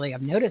 5G, really.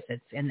 I've noticed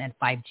it's, and then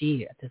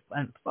 5G at this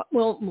point.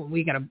 Well,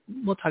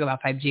 we'll talk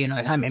about 5G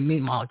another time. And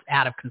meanwhile, it's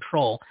out of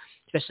control,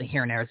 especially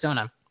here in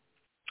Arizona.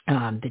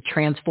 The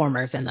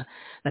transformers and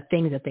the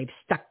things that they've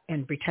stuck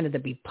and pretended to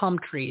be palm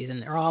trees,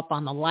 and they're all up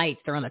on the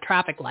lights. They're on the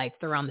traffic lights.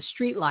 They're on the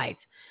street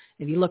lights.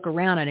 If you look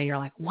around and you're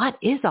like, what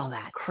is all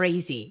that?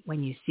 Crazy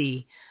when you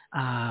see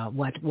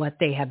what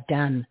they have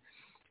done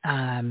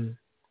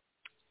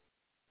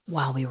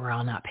while we were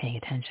all not paying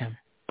attention,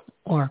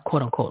 or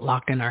quote unquote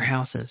locked in our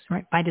houses,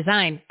 right? By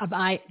design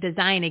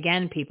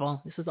again,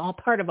 people. This is all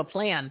part of a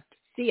plan.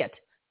 See it.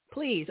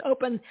 Please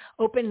open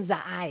the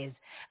eyes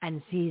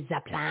and see the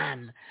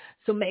plan.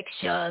 So make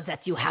sure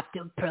that you have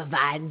to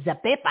provide the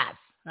papers,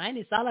 right?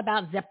 It's all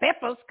about the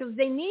papers because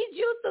they need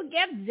you to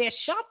get the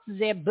shot,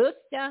 the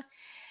booster,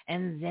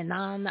 and the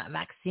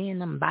non-vaccine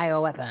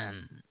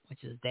bioweapon,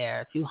 which is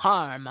there to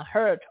harm,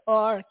 hurt,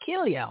 or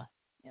kill you.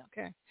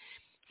 Okay.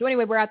 So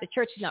anyway, we're at the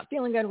church. She's not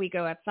feeling good. We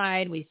go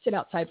outside. We sit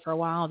outside for a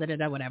while,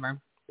 whatever.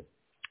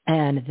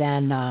 And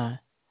then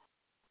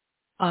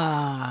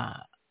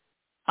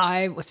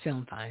I was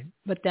feeling fine.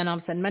 But then all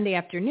of a sudden, Monday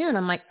afternoon,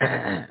 I'm like,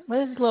 what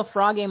is this little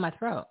froggy in my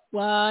throat?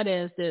 What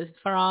is this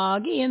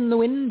froggy in the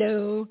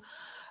window?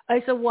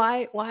 I said, what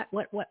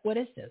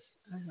is this?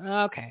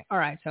 Okay. All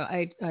right. So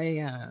I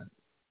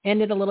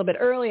ended a little bit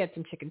early. Had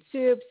some chicken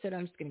soup. Said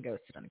I'm just going to go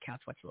sit on the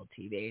couch, watch a little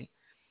TV.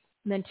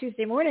 And then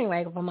Tuesday morning, I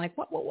wake up. I'm like,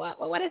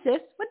 what is this?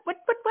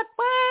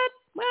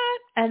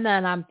 What? And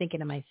then I'm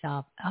thinking to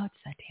myself, oh, it's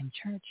that damn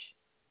church.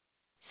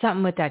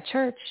 Something with that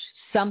church.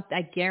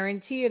 I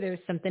guarantee you there's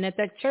something at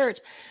that church.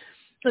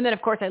 And then,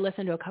 of course, I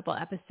listened to a couple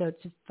episodes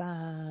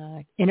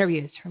of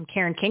interviews from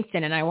Karen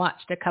Kingston, and I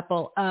watched a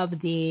couple of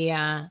the,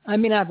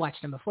 I've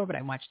watched them before, but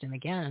I watched them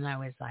again, and I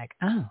was like,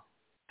 oh.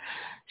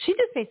 She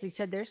just basically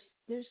said there's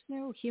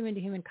no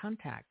human-to-human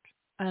contact.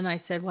 And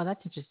I said, well,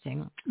 that's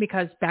interesting,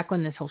 because back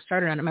when this whole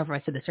started, I don't remember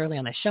if I said this early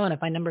on the show, and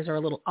if my numbers are a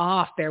little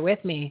off, bear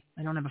with me.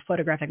 I don't have a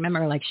photographic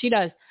memory like she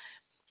does.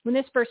 When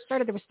this first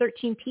started, there was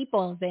 13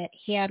 people that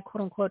had,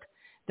 quote-unquote,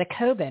 the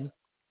COVID.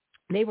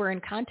 They were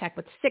in contact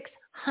with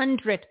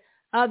 600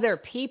 other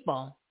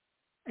people,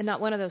 and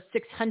not one of those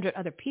 600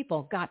 other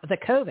people got the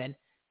COVID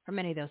from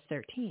any of those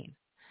 13.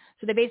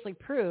 So they basically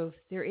prove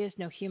there is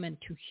no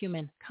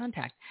human-to-human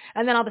contact.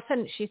 And then all of a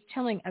sudden, she's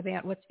telling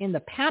about what's in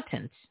the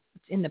patent.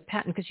 It's in the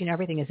patent because,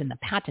 everything is in the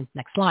patent.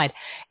 Next slide.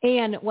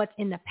 And what's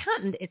in the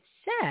patent, it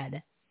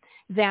said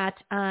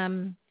that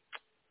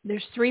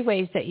there's 3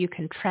 ways that you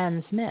can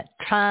transmit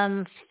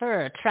the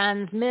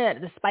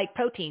spike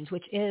proteins,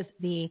 which is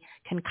the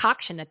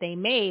concoction that they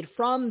made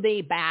from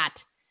the bat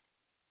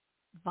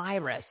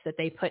virus that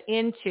they put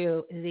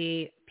into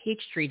the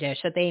Peachtree dish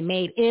that they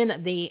made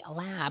in the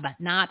lab,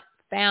 not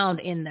found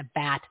in the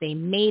bat. They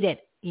made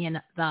it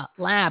in the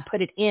lab,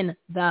 put it in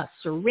the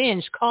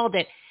syringe, called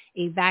it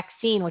a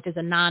vaccine, which is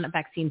a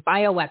non-vaccine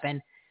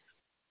bioweapon.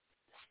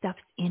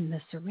 Stuff's in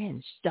the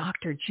syringe.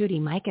 Dr. Judy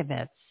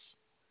Mikovits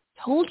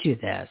told you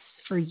this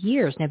for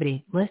years.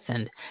 Nobody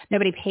listened.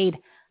 Nobody paid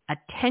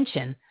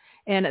attention.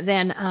 And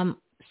then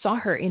saw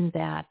her in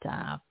that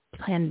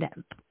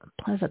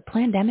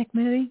Plandemic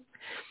movie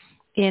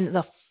in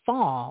the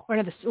fall, or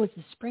no, it was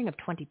the spring of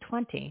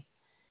 2020.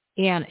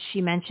 And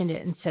she mentioned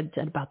it and said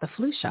about the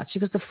flu shots. She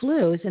goes, the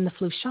flu is in the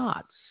flu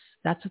shots.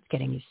 That's what's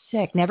getting you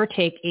sick. Never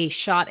take a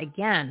shot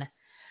again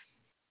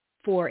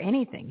for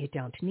anything. You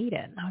don't need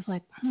it. And I was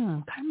like,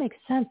 kind of makes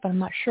sense, but I'm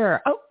not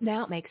sure. Oh,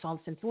 now it makes all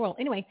the sense in the world.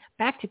 Anyway,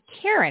 back to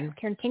Karen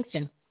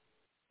Kingston.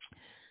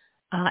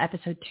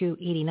 Episode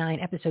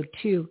 289, episode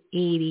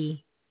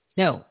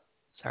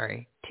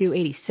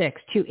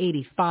 286,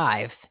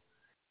 285,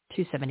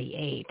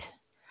 278.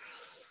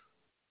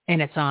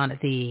 And it's on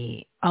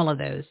all of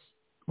those,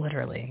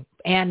 literally,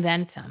 and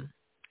then some.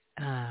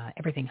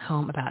 Everything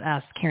Home About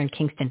Us, Karen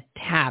Kingston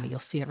tab.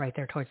 You'll see it right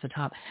there towards the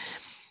top.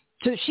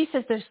 So she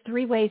says there's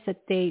 3 ways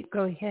that they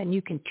go ahead and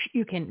you can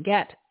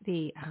get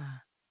the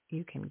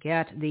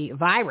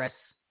virus.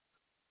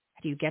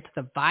 How do you get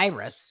the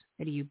virus?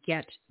 How do you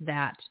get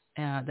that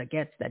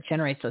that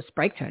generates those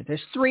spike proteins?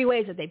 There's 3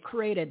 ways that they've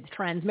created the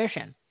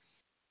transmission.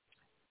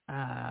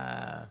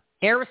 Aerosol.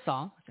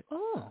 I was like,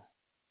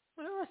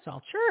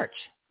 aerosol, church.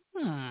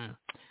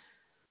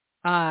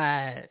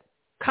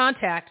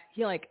 Contact,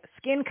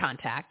 skin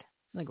contact,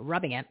 like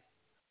rubbing it,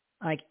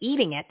 like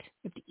eating it.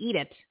 You have to eat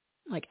it,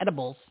 like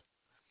edibles.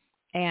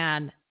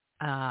 And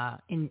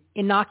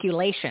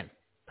inoculation,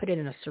 put it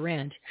in a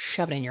syringe,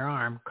 shove it in your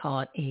arm, call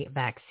it a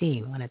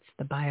vaccine when it's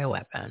the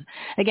bioweapon.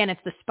 Again,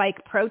 it's the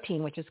spike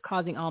protein, which is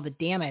causing all the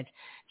damage.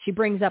 She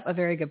brings up a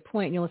very good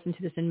point. You'll listen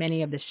to this in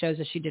many of the shows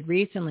that she did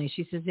recently.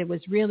 She says it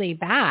was really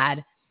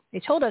bad.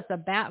 They told us the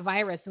bat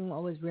virus, and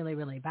what was really,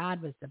 really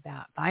bad was the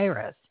bat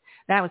virus.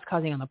 That was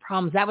causing all the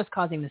problems. That was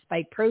causing the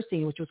spike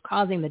protein, which was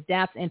causing the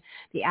deaths and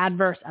the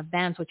adverse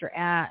events, which are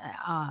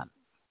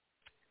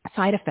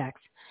side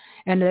effects.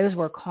 And those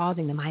were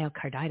causing the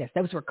myocarditis.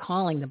 Those were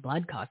causing the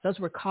blood clots. Those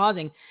were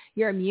causing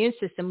your immune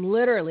system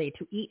literally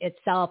to eat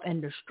itself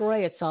and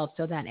destroy itself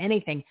so that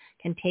anything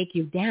can take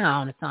you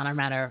down. It's not a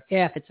matter of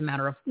if, it's a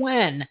matter of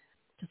when,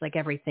 just like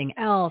everything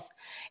else.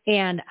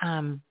 And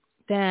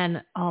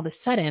then all of a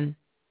sudden,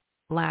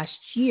 last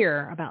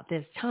year, about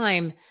this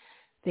time,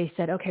 they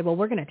said, okay, well,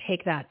 we're going to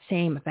take that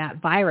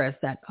virus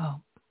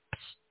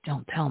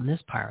don't tell them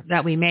this part,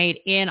 that we made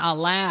in a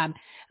lab,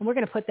 and we're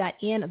going to put that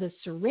in the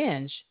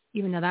syringe,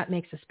 even though that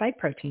makes a spike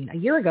protein. A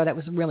year ago, that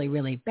was really,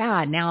 really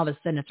bad. Now, all of a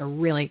sudden, it's a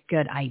really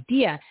good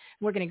idea.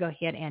 We're going to go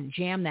ahead and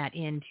jam that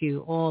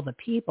into all the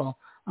people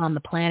on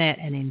the planet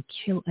and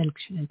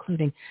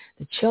including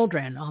the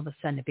children. All of a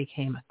sudden, it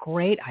became a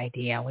great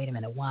idea. Wait a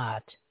minute,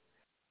 what?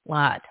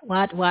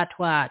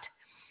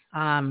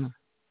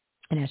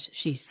 And as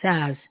she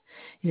says,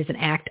 it is an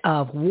act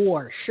of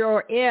war.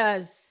 Sure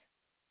is.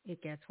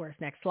 It gets worse.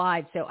 Next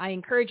slide. So I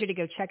encourage you to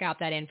go check out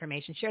that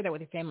information. Share that with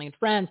your family and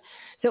friends.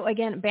 So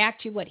again, back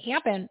to what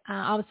happened.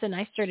 All of a sudden,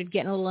 I started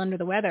getting a little under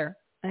the weather,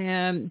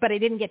 but I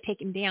didn't get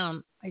taken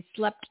down. I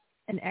slept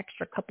an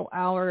extra couple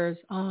hours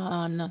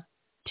on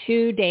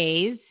 2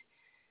 days,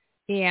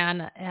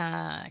 and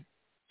I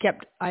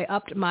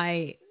upped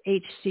my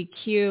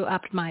HCQ,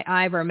 upped my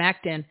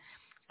ivermectin,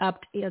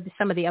 upped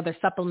some of the other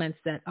supplements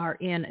that are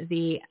in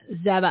the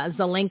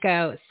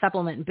Zelenko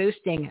supplement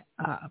boosting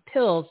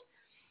pills.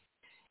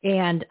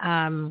 And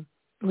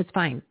was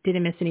fine.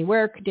 Didn't miss any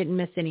work, didn't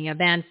miss any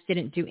events,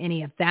 didn't do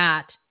any of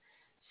that.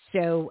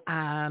 So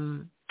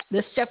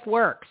this stuff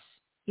works.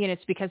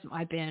 It's because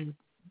I've been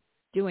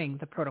doing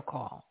the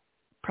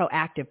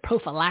proactive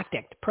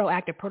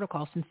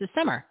protocol since the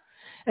summer.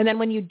 And then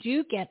when you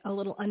do get a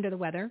little under the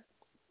weather,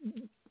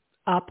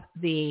 up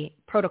the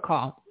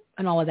protocol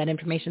and all of that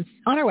information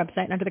on our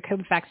website under the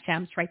COVID Facts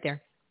tabs right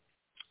there.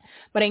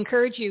 But I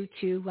encourage you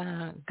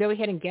to go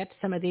ahead and get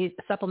some of these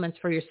supplements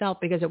for yourself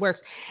because it works.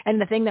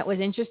 And the thing that was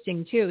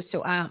interesting too, so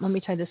let me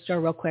try this story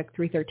real quick,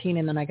 3:13,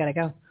 and then I got to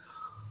go.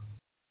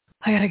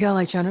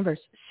 Like John Rivers.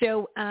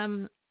 So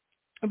I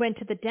went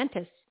to the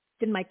dentist,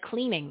 did my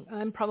cleaning.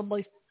 I'm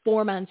probably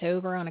 4 months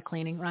over on a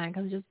cleaning, right?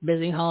 Because it's just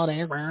busy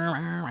holiday.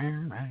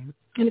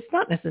 And it's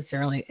not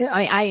necessarily,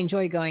 I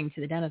enjoy going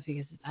to the dentist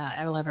because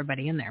I love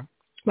everybody in there.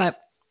 But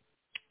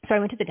so I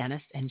went to the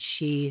dentist and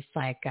she's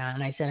like,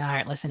 and I said, all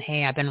right, listen,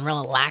 hey, I've been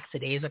real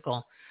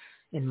lackadaisical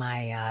in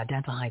my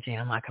dental hygiene.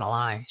 I'm not going to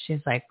lie. She's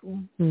like,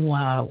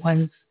 wow,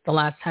 when's the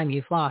last time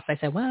you flossed? I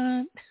said,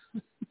 what?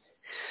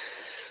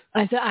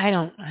 I said, I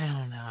don't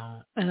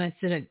know. And I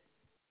said,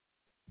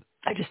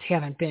 I just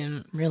haven't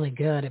been really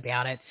good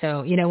about it.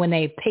 So, when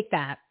they take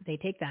that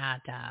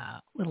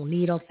little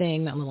needle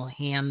thing, that little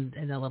hand,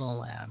 the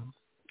little,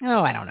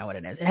 I don't know what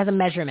it is. It has a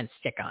measurement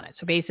stick on it.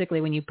 So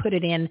basically when you put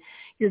it in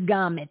your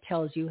gum, it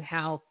tells you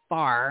how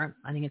far,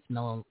 I think it's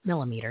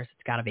millimeters.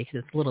 It's gotta be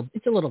because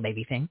it's a little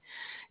baby thing.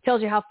 It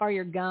tells you how far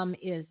your gum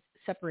is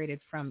separated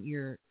from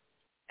your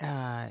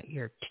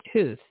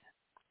tooth,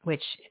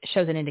 which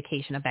shows an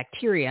indication of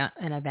bacteria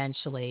and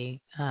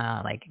eventually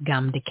like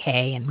gum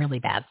decay and really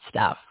bad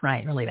stuff,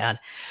 right? Really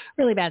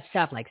bad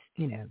stuff like,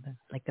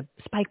 like the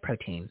spike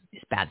protein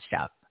is bad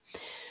stuff.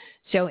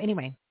 So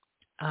anyway,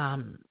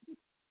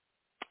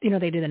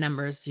 they do the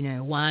numbers,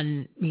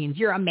 1 means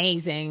you're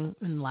amazing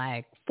and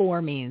like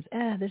 4 means,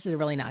 this is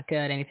really not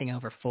good. Anything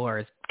over 4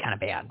 is kind of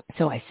bad.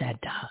 So I said,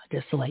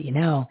 just to let you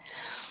know,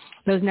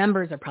 those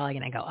numbers are probably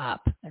going to go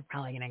up. They're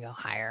probably going to go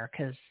higher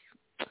because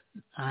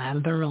I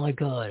haven't been really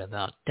good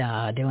about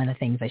doing the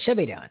things I should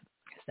be doing.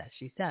 Because as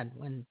she said,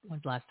 when's the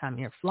last time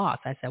you flossed?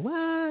 I said,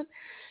 what?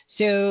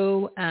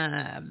 So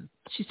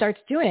she starts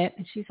doing it,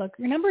 and she's like,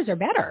 your numbers are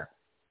better.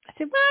 I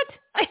said, what?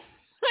 I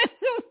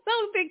don't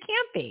know. They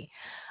can't be.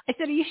 I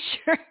said, are you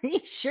sure? Are you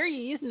sure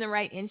you're using the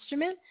right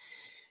instrument?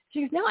 She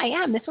goes, no, I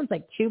am. This one's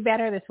like 2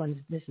 better. This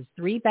is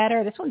 3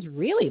 better. This one's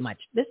really much.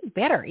 This is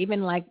better.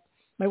 Even like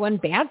my one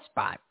bad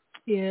spot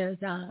is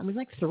it was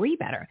like 3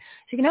 better.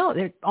 So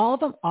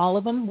all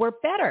of them were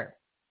better,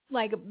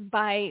 like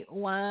by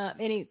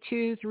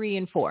 2, 3,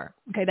 and 4.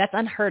 Okay, that's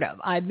unheard of.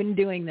 I've been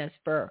going to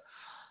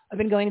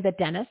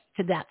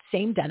that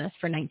same dentist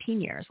for 19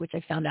 years, which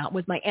I found out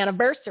was my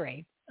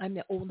anniversary. I'm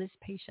the oldest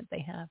patient they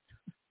have.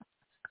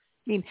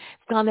 I mean,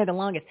 it's gone there the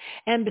longest.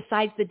 And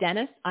besides the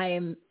dentist, I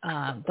am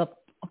the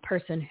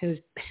person who's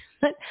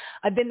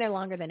I've been there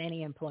longer than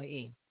any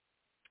employee.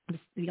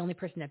 The only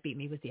person that beat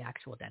me was the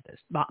actual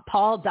dentist,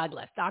 Paul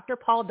Douglas, Dr.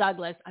 Paul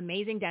Douglas,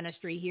 amazing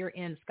dentistry here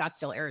in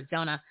Scottsdale,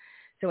 Arizona.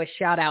 So a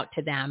shout out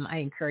to them. I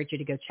encourage you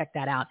to go check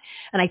that out.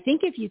 And I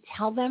think if you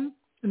tell them,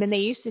 they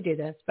used to do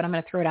this, but I'm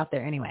going to throw it out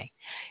there anyway.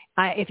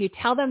 If you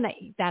tell them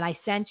that I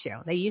sent you,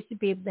 they used to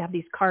be able to have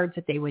these cards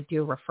that they would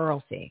do a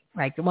referral fee,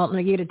 right? Well,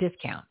 they get a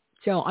discount.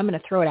 So I'm going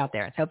to throw it out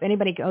there. So if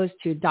anybody goes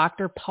to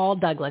Dr. Paul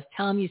Douglas,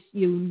 tell him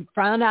you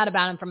found out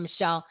about him from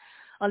Michelle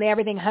on the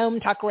Everything Home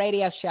Talk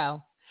Radio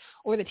show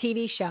or the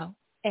TV show.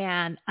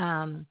 And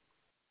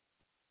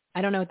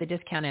I don't know what the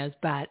discount is,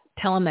 but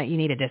tell him that you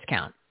need a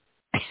discount.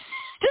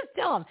 Just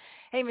tell him,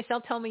 hey,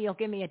 Michelle told me you'll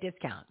give me a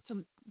discount. So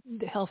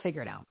he'll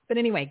figure it out. But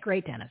anyway,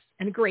 great dentist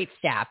and a great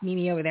staff.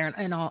 Mimi over there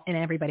and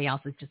everybody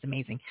else is just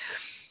amazing.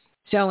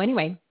 So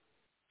anyway,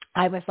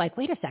 I was like,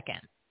 wait a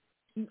second.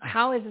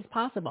 How is this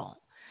possible?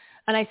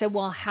 And I said,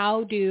 well,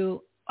 how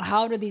do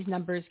these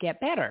numbers get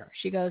better?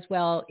 She goes,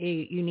 well,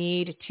 you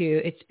need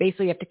to, it's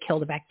basically you have to kill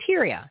the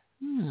bacteria.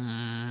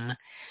 So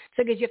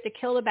because you have to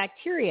kill the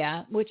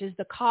bacteria, which is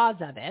the cause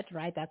of it,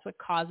 right? That's what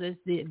causes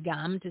the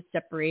gum to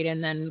separate.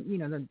 And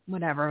then,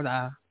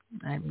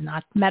 I'm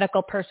not a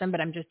medical person,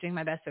 but I'm just doing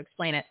my best to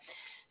explain it.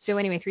 So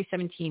anyway,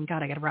 317,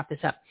 God, I got to wrap this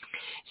up.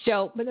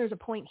 So, but there's a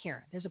point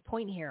here.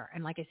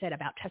 And like I said,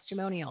 about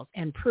testimonials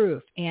and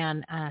proof.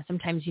 And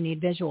sometimes you need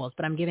visuals,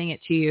 but I'm giving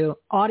it to you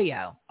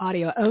audio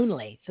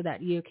only so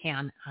that you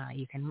can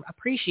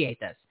appreciate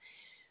this.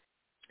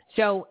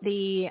 So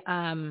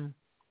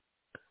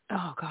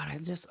oh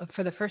God,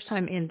 for the first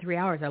time in 3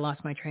 hours, I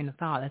lost my train of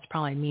thought. That's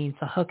probably means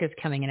the hook is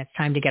coming and it's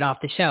time to get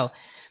off the show.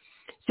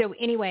 So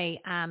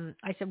anyway,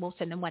 I said, well,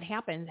 so then what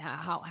happens?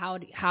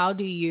 How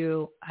do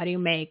you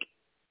make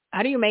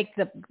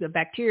the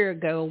bacteria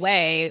go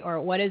away,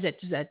 or what is it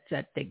that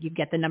you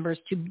get the numbers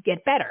to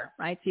get better,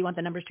 right? So you want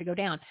the numbers to go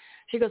down.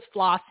 She goes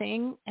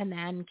flossing and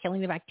then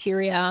killing the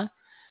bacteria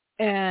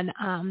and,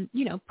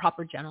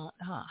 proper general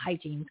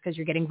hygiene because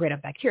you're getting rid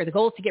of bacteria. The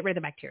goal is to get rid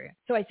of the bacteria.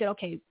 So I said,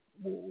 okay,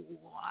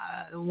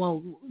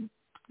 well,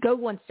 go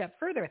one step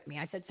further with me.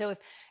 I said, so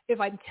if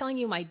I'm telling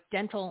you my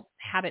dental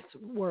habits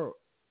were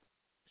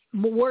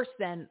worse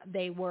than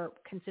they were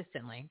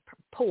consistently.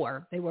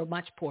 Poor. They were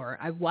much poorer.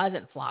 I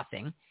wasn't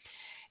flossing.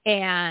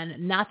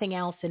 And nothing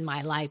else in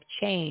my life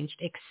changed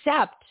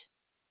except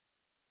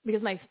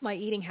because my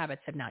eating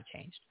habits have not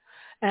changed.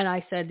 And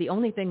I said, the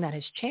only thing that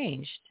has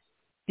changed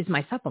is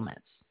my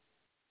supplements.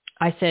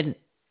 I said,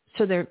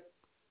 so the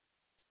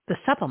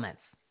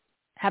supplements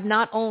have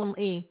not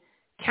only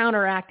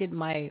counteracted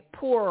my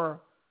poor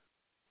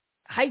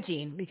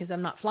hygiene because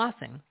I'm not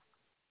flossing.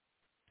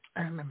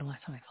 I don't remember the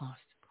last time I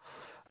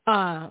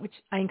flossed, which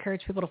I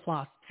encourage people to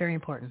floss. It's very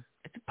important.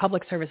 It's a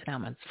public service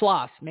announcement.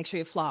 Floss. Make sure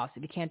you floss.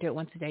 If you can't do it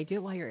once a day, do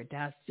it while you're at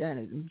desk,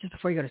 just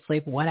before you go to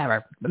sleep,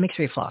 whatever. But make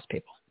sure you floss,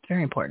 people. It's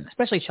very important,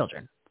 especially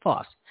children.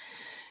 Floss.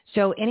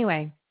 So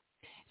anyway,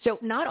 so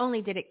not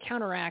only did it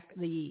counteract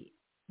the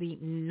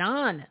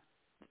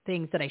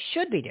non-things that I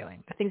should be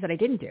doing, the things that I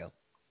didn't do,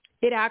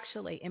 it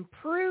actually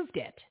improved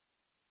it.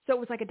 So it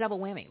was like a double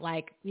whammy,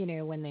 like,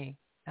 when they,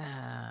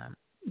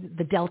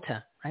 the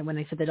delta, right? When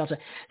they said the delta.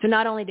 So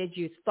not only did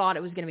you thought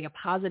it was going to be a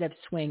positive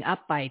swing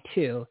up by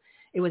 2,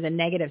 it was a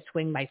negative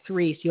swing by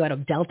 3. So you had a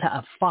delta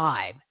of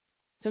 5.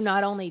 So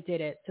not only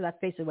did it, so that's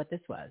basically what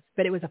this was,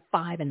 but it was a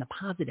 5 in the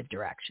positive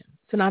direction.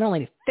 So not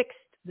only fixed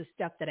the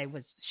stuff that I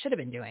should have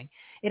been doing,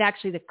 it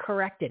actually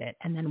corrected it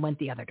and then went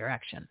the other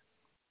direction.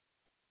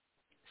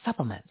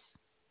 Supplements.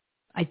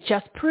 I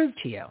just proved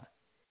to you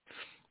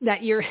that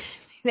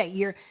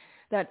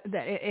that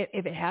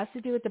if it has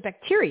to do with the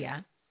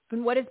bacteria,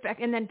 and what is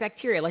and then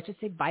bacteria? Let's just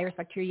say virus,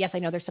 bacteria. Yes, I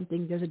know there's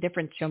a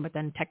difference shown, but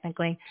then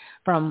technically,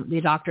 from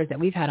the doctors that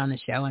we've had on the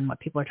show and what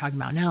people are talking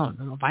about now,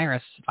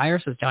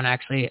 viruses don't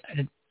actually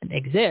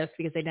exist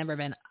because they've never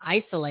been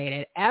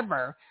isolated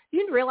ever. You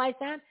didn't realize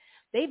that?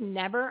 They've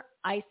never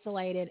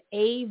isolated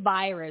a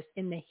virus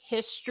in the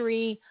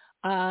history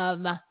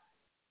of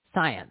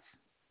science.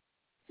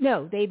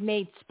 No, they've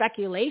made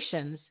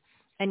speculations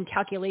and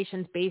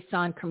calculations based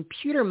on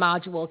computer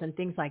modules and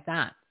things like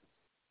that.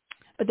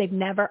 But they've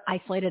never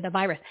isolated a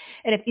virus.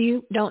 And if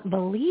you don't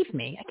believe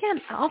me,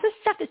 again, all this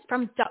stuff is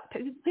from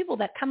people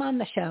that come on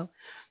the show,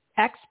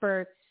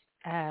 experts,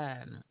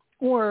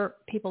 or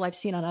people I've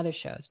seen on other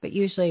shows, but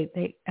usually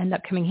they end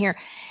up coming here.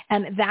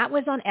 And that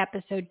was on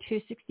episode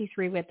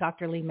 263 with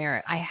Dr. Lee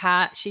Merritt.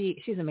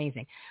 She's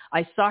amazing.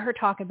 I saw her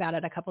talk about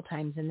it a couple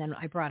times, and then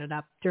I brought it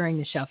up during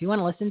the show. If you want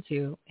to listen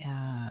to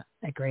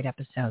a great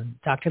episode,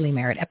 Dr. Lee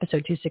Merritt,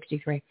 episode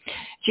 263,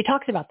 she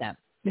talks about that.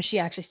 But she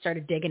actually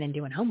started digging and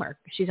doing homework.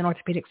 She's an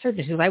orthopedic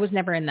surgeon. She goes, I was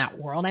never in that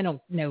world. I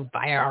don't know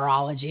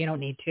virology. I don't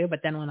need to.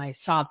 But then when I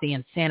saw the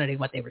insanity of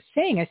what they were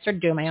saying, I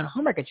started doing my own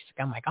homework. And she's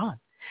like, oh, my God.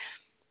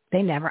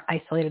 They never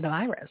isolated the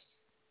virus.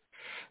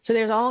 So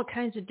there's all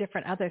kinds of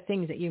different other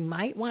things that you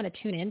might want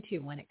to tune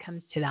into when it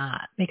comes to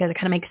that, because it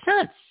kind of makes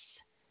sense.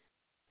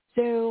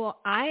 So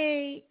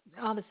I,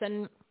 all of a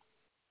sudden,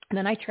 and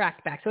then I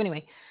tracked back. So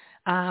anyway,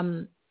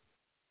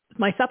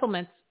 my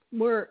supplements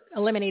were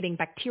eliminating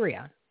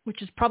bacteria,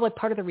 which is probably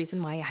part of the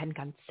reason why I hadn't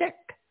gotten sick,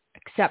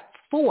 except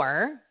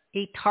for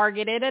a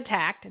targeted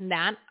attack. And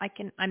that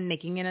I'm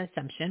making an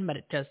assumption, but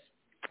it just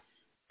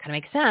kind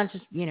of makes sense.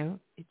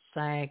 It's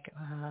like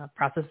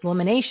process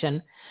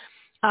elimination.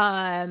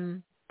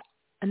 And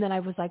then I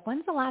was like,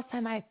 when's the last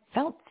time I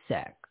felt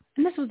sick?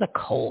 And this was a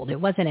cold. It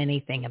wasn't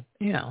anything,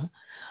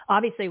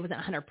 obviously it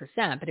wasn't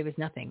 100%, but it was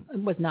nothing.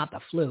 It was not the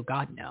flu.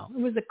 God, no.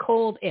 It was a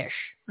cold-ish,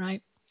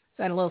 right?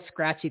 So I had a little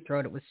scratchy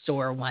throat. It was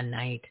sore one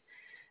night.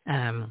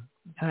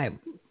 I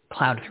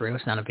plowed through.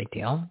 It's not a big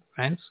deal,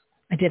 right?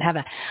 I did have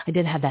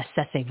that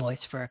Sese voice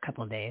for a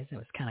couple of days. It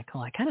was kind of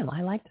cool.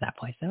 I liked that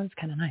voice. That was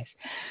kind of nice.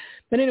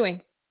 But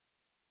anyway,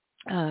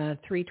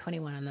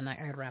 3:21, and then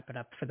I wrap it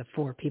up for the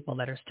 4 people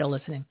that are still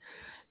listening.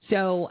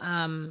 So,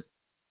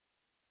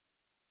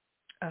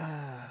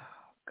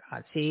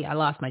 God, see, I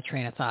lost my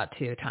train of thought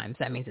 2 times.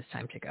 That means it's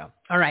time to go.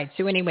 All right.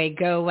 So anyway,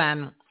 go.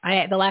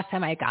 The last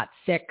time I got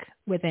sick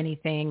with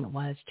anything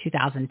was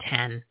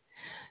 2010.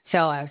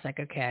 So I was like,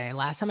 okay,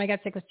 last time I got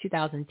sick was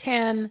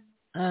 2010.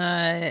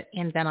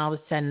 And then all of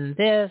a sudden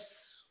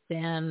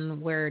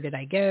then where did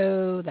I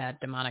go? That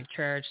demonic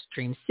church,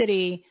 Dream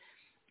City.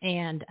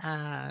 And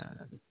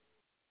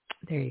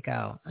there you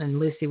go. And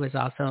Lucy was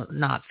also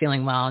not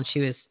feeling well, and she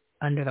was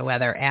under the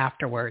weather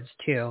afterwards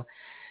too.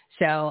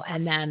 So,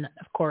 and then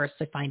of course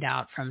I find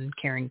out from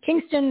Karen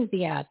Kingston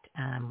that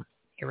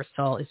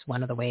aerosol is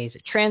one of the ways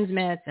it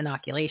transmits.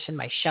 Inoculation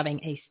by shoving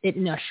it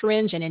in a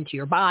syringe and into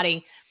your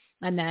body,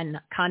 and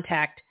then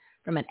contact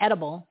from an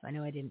edible. I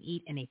know I didn't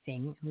eat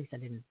anything. At least I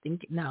didn't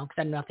think. No,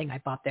 because nothing I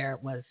bought there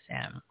was.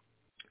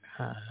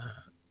 I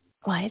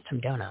had some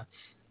donuts.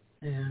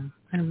 Yeah,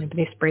 I don't know.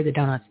 They spray the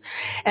donuts,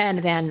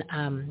 and then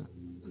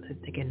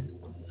they can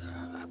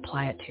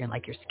apply it to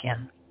your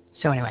skin.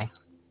 So anyway,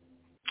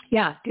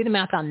 yeah, do the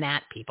math on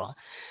that, people.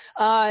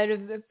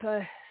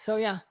 So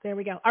yeah, there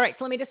we go. All right,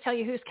 so let me just tell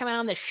you who's coming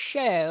on the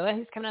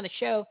show.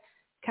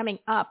 Coming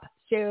up.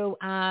 So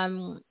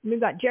we've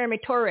got Jeremy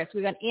Torres,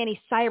 we've got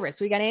Annie Cyrus,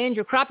 we got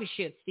Andrew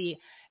Croppieshoots, the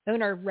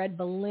owner of Red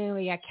Balloon,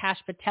 we got Cash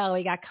Patel,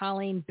 we got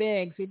Colleen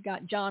Biggs, we've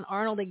got John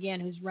Arnold again,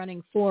 who's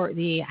running for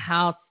the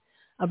House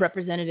of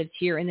representatives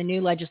here in the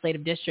new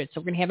legislative district.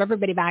 So we're going to have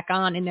everybody back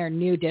on in their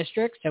new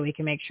districts so we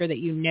can make sure that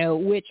you know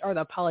which are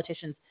the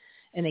politicians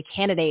and the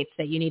candidates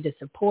that you need to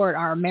support.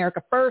 Our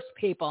America First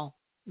people.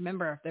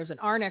 Remember, if there's an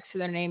R next to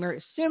their name,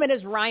 assume it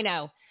is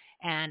Rhino,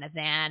 and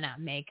then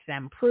make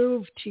them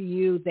prove to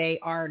you they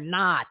are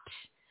not.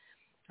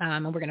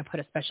 And we're going to put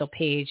a special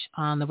page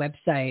on the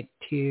website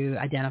to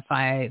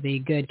identify the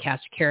good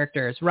cast of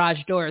characters. Raj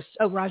Doris.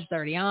 Oh, Raj is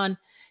already on.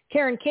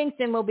 Karen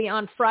Kingston will be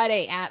on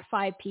Friday at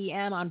 5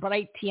 p.m. on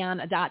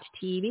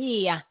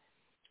Brighteon.tv.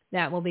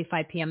 That will be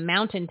 5 p.m.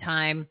 Mountain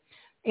Time.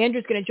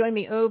 Andrew's going to join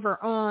me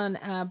over on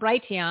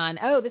Brighteon.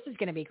 Oh, this is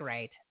going to be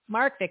great.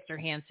 Mark Victor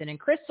Hansen and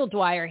Crystal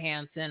Dwyer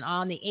Hansen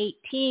on the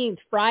 18th,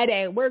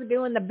 Friday. We're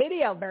doing the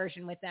video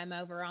version with them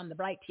over on the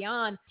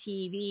Brighteon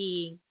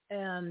TV.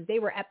 They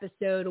were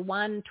episode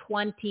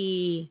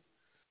 120.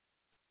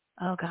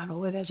 Oh, God,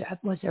 what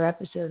was their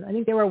episode? I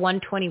think they were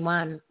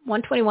 121 and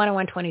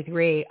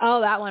 123.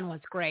 Oh, that one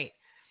was great.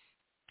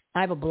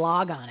 I have a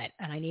blog on it,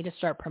 and I need to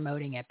start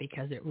promoting it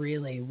because it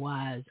really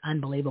was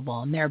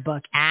unbelievable. And their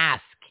book,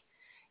 Ask,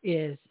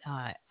 is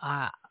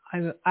I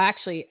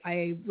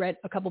read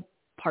a couple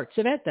parts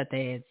of it that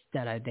they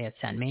had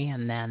sent me,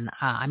 and then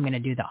I'm going to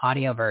do the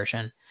audio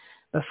version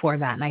before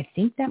that, and I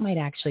think that might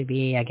actually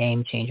be a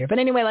game changer. But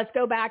anyway, let's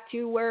go back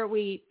to where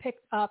we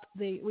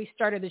we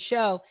started the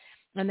show,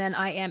 and then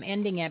I am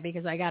ending it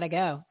because I gotta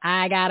go.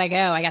 I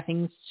got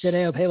things to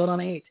do, people to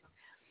meet,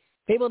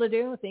 people to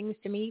do, things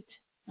to meet,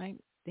 right?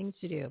 Things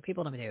to do,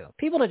 people to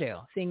do,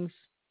 things.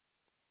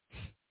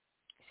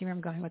 See where I'm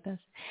going with this?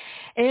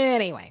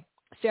 Anyway,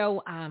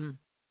 so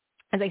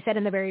as I said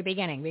in the very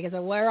beginning, because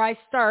of where I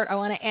start, I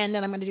want to end,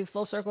 and I'm going to do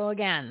full circle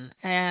again.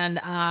 And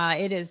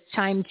it is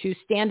time to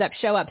stand up,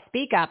 show up,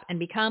 speak up, and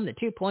become the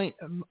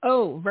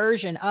 2.0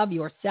 version of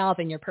yourself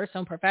in your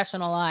personal and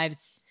professional lives.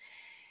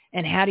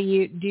 And how do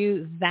you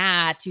do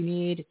that? You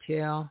need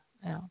to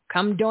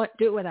come do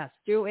it with us.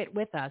 Do it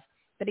with us.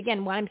 But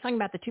again, when I'm talking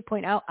about the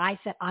 2.0, I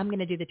said I'm going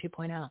to do the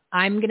 2.0.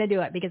 I'm going to do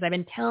it because I've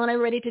been telling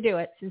everybody to do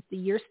it since the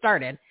year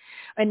started.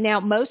 And now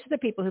most of the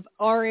people who've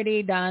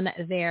already done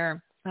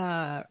their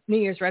New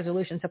Year's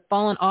resolutions have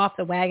fallen off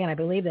the wagon. I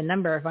believe the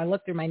number, if I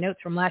look through my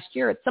notes from last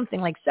year, it's something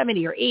like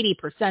 70 or 80%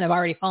 have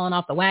already fallen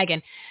off the wagon.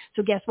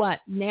 So guess what?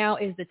 Now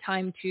is the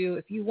time to,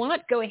 if you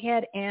want, go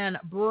ahead and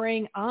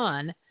bring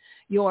on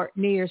your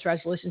New Year's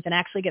resolutions and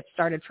actually get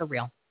started for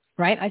real.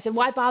 Right? I said,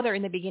 why bother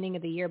in the beginning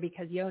of the year?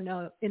 Because,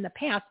 in the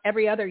past,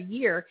 every other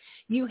year,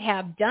 you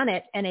have done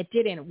it and it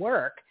didn't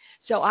work.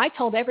 So I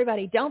told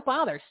everybody, don't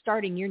bother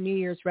starting your New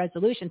Year's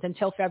resolutions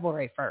until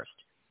February 1st.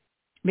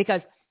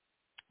 Because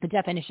the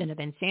definition of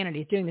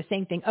insanity is doing the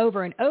same thing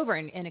over and over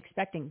and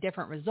expecting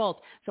different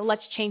results. So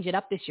let's change it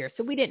up this year.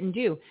 So we didn't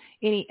do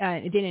any,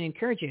 it didn't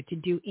encourage you to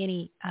do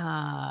any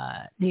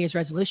New Year's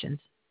resolutions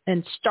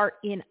and start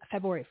in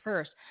February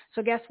 1st.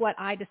 So guess what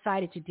I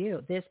decided to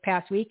do this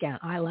past weekend?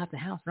 I left the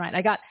house, right?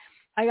 I got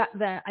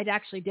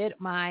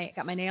my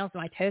nails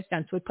and my toes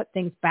done. So we put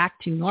things back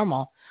to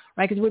normal,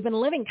 right? Because we've been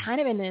living kind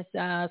of in this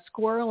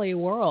squirrely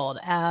world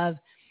of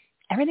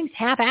everything's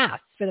half-assed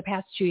for the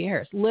past 2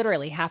 years,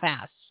 literally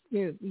half-assed.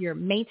 Your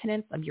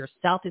maintenance of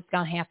yourself has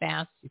gone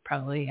half-assed. You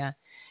probably,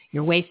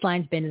 your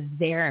waistline's been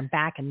there and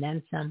back and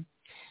then some.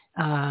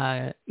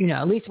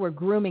 At least we're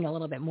grooming a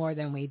little bit more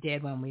than we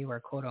did when we were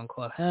quote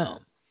unquote home.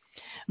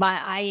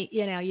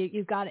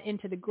 You've got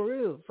into the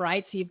groove,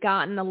 right? So you've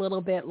gotten a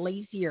little bit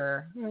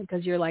lazier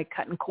because you're like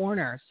cutting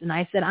corners. And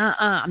I said,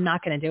 I'm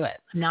not going to do it.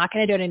 I'm not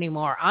going to do it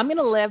anymore. I'm going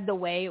to live the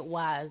way it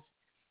was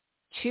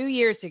 2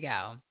 years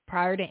ago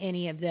prior to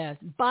any of this.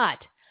 But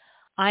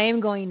I am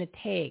going to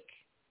take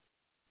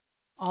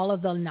all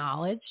of the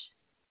knowledge,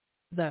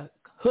 the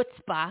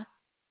chutzpah,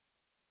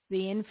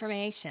 the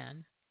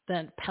information,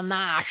 the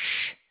panache,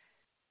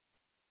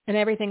 and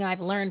everything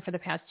I've learned for the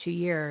past 2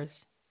 years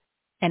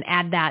and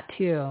add that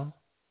to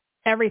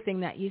everything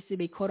that used to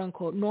be quote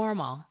unquote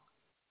normal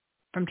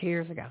from 2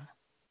 years ago.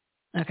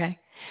 Okay.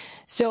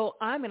 So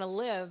I'm going to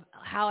live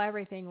how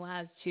everything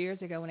was 2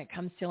 years ago when it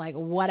comes to like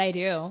what I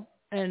do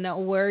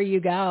and where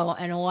you go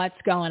and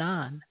what's going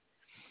on.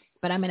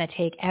 But I'm going to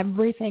take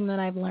everything that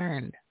I've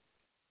learned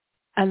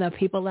and the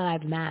people that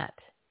I've met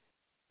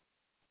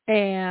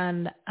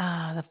and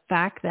the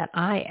fact that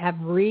I have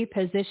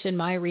repositioned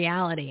my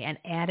reality and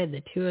added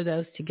the two of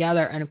those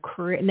together. And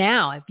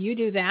now, if you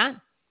do that,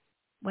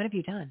 what have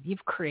you done?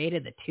 You've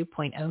created the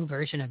 2.0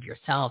 version of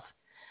yourself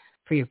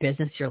for your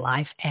business, your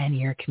life, and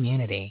your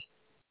community.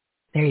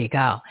 There you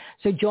go.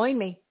 So join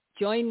me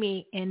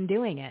in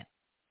doing it.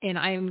 And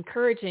I'm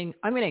going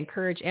to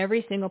encourage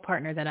every single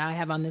partner that I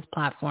have on this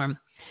platform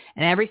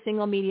and every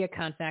single media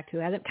contact who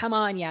hasn't come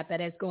on yet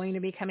that is going to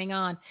be coming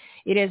on.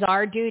 It is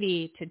our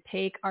duty to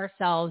take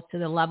ourselves to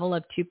the level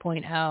of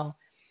 2.0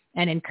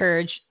 and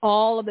encourage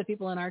all of the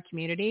people in our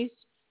communities,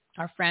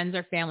 our friends,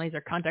 our families,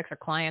 our contacts, our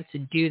clients to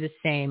do the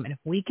same. And if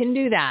we can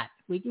do that,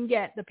 we can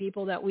get the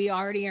people that we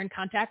already are in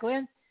contact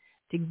with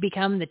to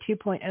become the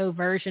 2.0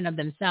 version of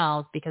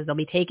themselves because they'll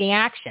be taking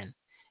action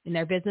in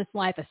their business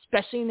life,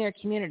 especially in their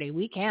community,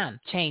 we can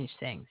change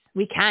things.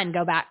 We can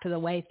go back to the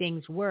way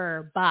things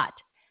were, but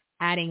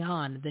adding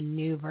on the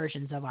new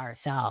versions of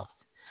ourselves.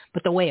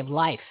 But the way of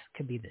life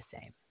could be the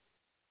same.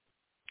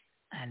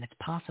 And it's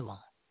possible.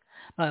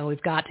 But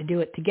we've got to do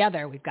it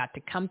together. We've got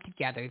to come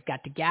together. We've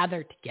got to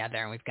gather together,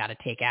 and we've got to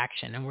take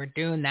action. And we're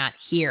doing that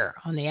here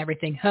on the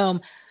Everything Home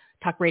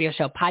Talk Radio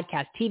Show,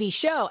 podcast, TV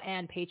show,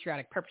 and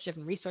patriotic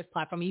purpose-driven resource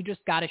platform. You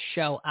just got to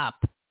show up.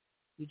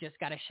 You just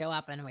got to show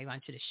up, and we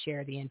want you to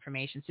share the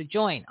information. So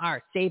join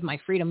our Save My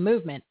Freedom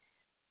movement.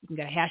 You can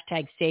go to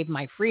hashtag Save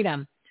My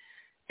Freedom.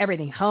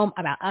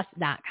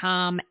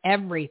 EverythingHomeAboutUs.com.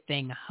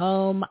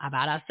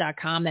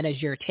 EverythingHomeAboutUs.com. That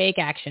is your take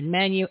action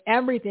menu.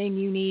 Everything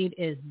you need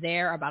is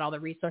there about all the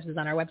resources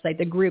on our website,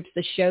 the groups,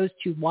 the shows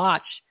to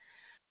watch.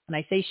 When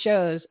I say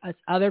shows, it's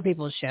other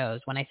people's shows.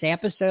 When I say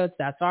episodes,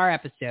 that's our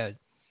episodes.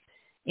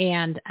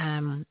 And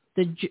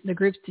the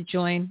groups to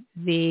join,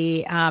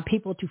 the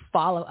people to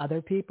follow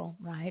other people,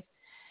 right?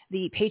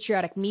 The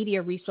patriotic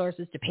media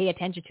resources to pay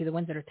attention to, the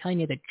ones that are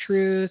telling you the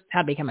truth, how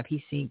to become a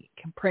PC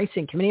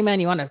pricing committeeman.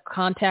 You want to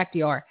contact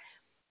your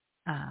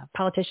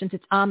politicians.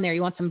 It's on there.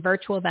 You want some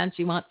virtual events.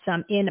 You want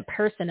some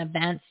in-person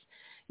events.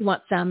 You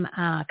want some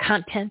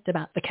content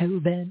about the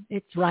COVID.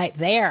 It's right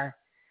there.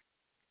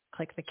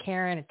 Click the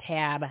Karen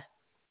tab.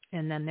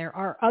 And then there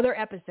are other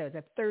episodes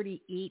of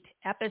 38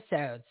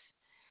 episodes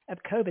of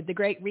COVID, the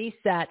Great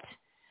Reset,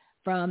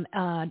 from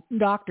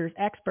doctors,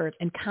 experts,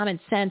 and common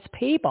sense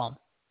people.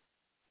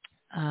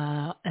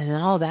 And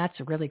all that's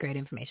really great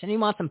information. You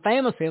want some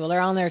famous people, they're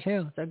on there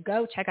too. So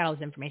go check out all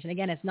this information.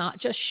 Again, it's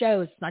not just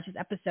shows, it's not just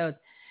episodes.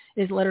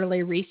 It's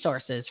literally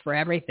resources for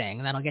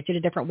everything. That'll get you to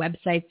different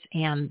websites,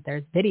 and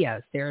there's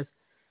videos. There's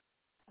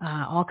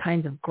all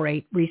kinds of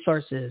great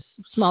resources,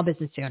 small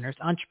business owners,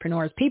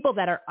 entrepreneurs, people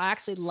that are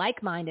actually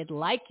like-minded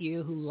like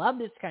you, who love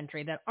this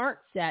country, that aren't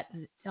set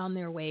on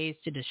their ways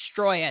to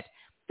destroy it.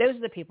 Those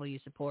are the people you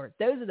support.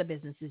 Those are the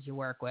businesses you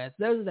work with.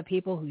 Those are the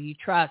people who you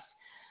trust.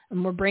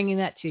 And we're bringing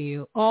that to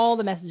you, all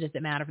the messages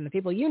that matter from the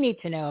people you need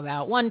to know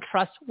about. One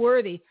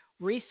trustworthy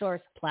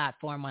resource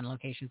platform, one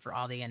location for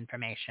all the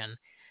information.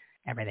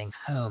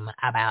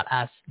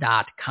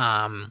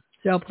 EverythingHomeAboutUs.com.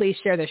 So please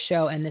share this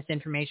show and this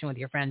information with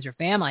your friends or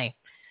family.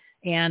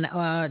 And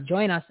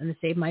join us in the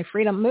Save My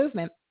Freedom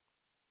movement.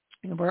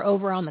 We're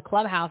over on the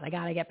Clubhouse. I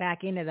got to get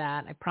back into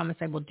that. I promise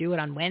I will do it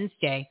on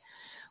Wednesday.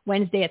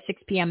 Wednesday at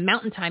 6 p.m.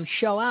 Mountain Time.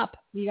 Show up.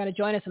 You got to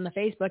join us on the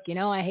Facebook. You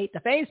know, I hate the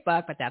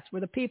Facebook, but that's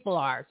where the people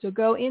are. So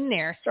go in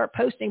there. Start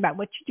posting about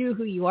what you do,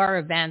 who you are,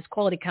 events,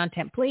 quality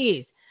content.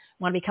 Please.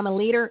 Want to become a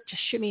leader?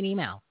 Just shoot me an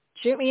email.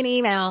 Shoot me an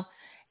email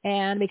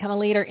and become a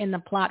leader in the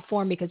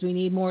platform, because we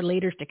need more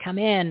leaders to come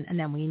in, and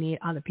then we need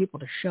other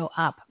people to show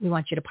up. We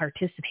want you to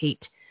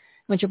participate.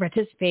 Once you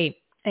participate,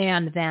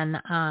 and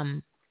then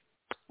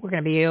we're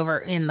going to be over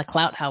in the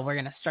Clout Hub. We're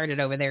going to start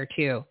it over there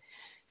too.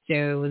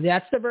 So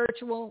that's the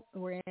virtual.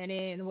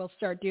 We'll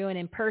start doing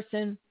in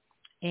person,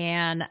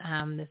 and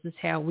this is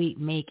how we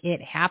make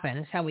it happen.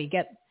 This is how we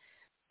get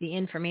the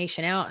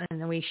information out, and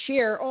then we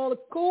share all the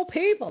cool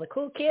people, the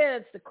cool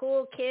kids. The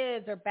cool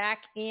kids are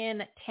back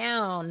in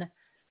town.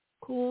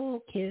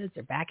 Cool kids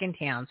are back in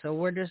town. So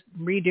we're just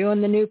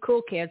redoing the new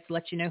cool kids to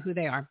let you know who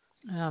they are.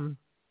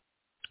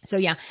 So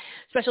yeah,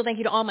 special thank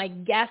you to all my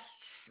guests,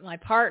 my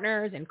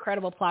partners,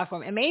 incredible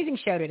platform, amazing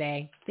show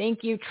today.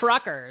 Thank you,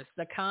 truckers,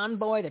 the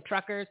Convoy, the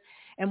truckers,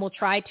 and we'll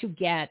try to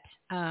get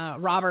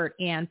Robert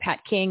and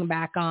Pat King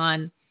back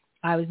on.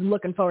 I was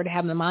looking forward to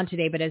having them on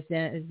today, but as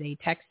they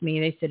text me,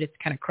 they said it's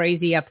kind of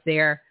crazy up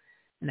there,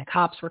 and the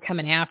cops were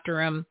coming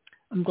after him.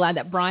 I'm glad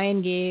that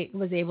Brian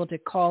was able to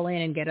call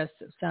in and get us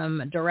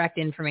some direct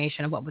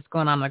information of what was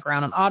going on the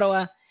ground in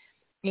Ottawa.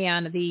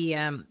 And the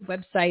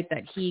website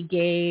that he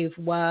gave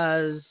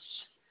was,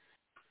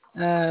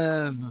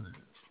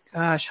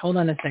 hold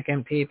on a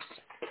second, peeps.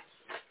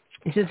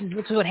 This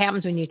is what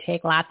happens when you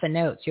take lots of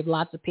notes. You have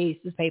lots of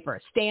pieces of paper.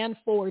 Stand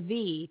for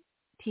the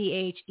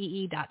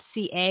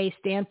THEE.ca.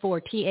 Stand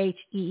for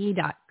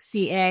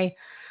THEE.ca.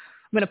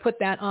 I'm going to put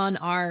that on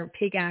our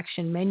Take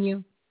Action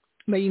menu.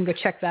 But you can go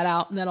check that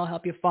out, and that'll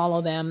help you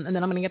follow them. And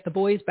then I'm going to get the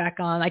boys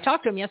back on. I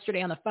talked to them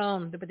yesterday on the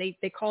phone, but they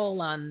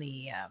call on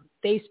the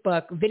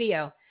Facebook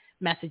video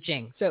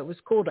messaging. So it was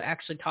cool to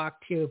actually talk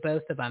to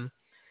both of them.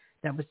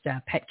 That was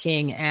Pat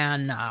King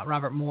and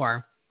Robert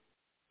Moore.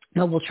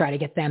 And we'll try to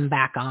get them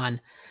back on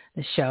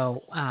the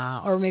show.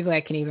 Or maybe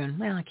I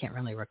can I can't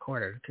really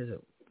record it because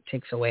it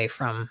takes away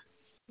from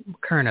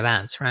current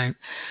events, right?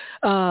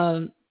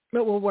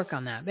 But we'll work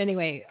on that. But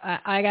anyway,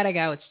 I got to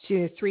go. It's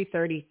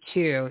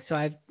 3:32, so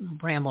I've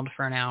rambled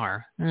for an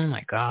hour. Oh,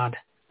 my God.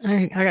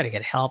 I got to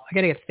get help. I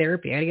got to get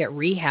therapy. I got to get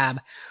rehab.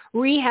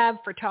 Rehab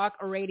for talk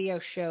or radio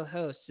show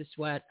hosts is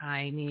what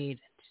I need.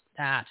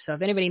 That. So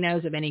if anybody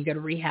knows of any good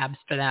rehabs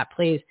for that,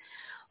 please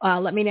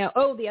let me know.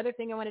 Oh, the other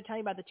thing I want to tell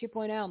you about the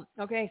 2.0.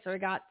 Okay, so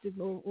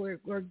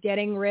we're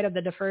getting rid of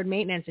the deferred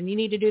maintenance, and you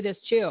need to do this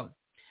too.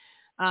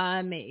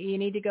 You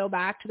need to go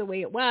back to the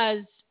way it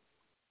was.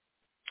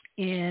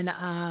 in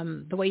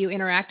the way you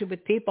interacted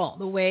with people,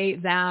 the way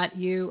that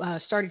you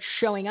started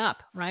showing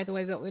up, right? The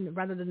way that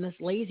rather than this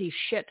lazy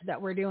shit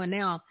that we're doing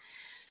now.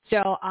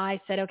 So I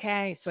said,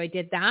 okay. So I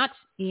did that,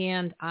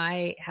 and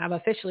I have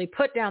officially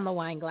put down the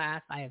wine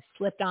glass. I have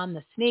slipped on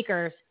the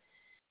sneakers,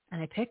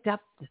 and I picked up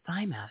the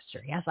Thigh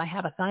Master. Yes, I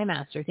have a Thigh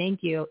Master.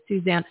 Thank you,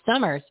 Suzanne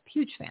Summers.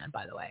 Huge fan,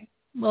 by the way.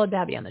 We'll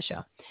have you on the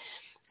show.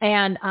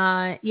 And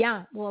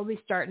we'll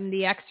be starting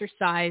the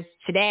exercise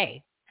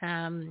today.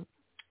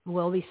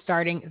 We'll be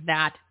starting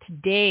that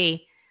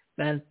today.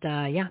 But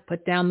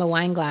put down the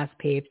wine glass,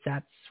 peeps.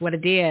 That's what I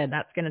did.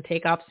 That's going to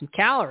take off some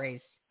calories.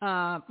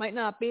 Might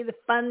not be the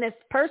funnest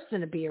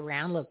person to be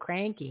around, a little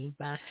cranky,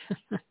 but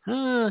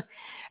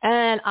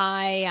and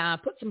I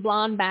put some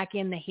blonde back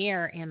in the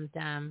hair and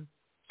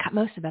cut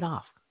most of it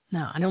off.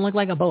 No, I don't look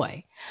like a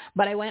boy,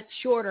 but I went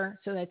shorter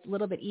so that it's a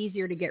little bit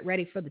easier to get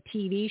ready for the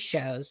TV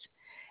shows.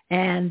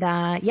 And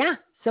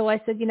so I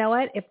said, you know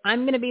what? If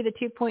I'm going to be the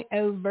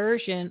 2.0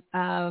 version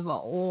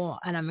of,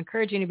 and I'm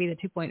encouraging you to be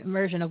the 2.0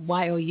 version of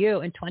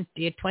YOU in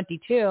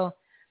 2022.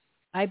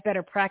 I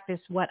better practice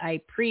what I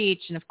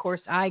preach. And of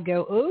course, I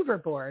go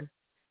overboard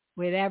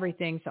with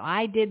everything. So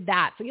I did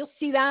that. So you'll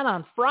see that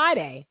on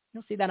Friday.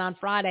 You'll see that on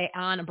Friday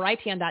on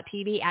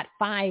Brighteon.tv at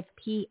 5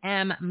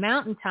 p.m.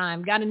 Mountain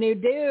Time. Got a new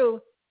do.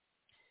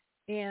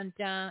 And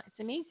it's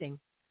amazing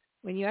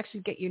when you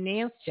actually get your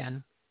nails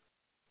done,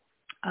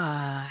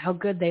 how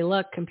good they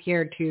look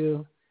compared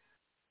to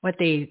what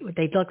they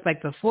looked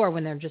like before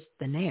when they're just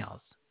the nails.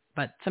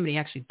 But somebody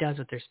actually does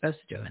what they're supposed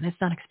to do, and it's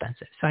not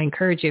expensive. So I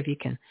encourage you, if you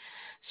can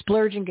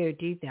splurge and go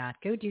do that.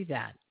 Go do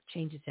that.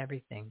 Changes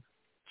everything.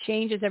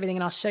 Changes everything.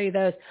 And I'll show you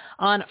those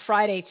on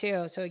Friday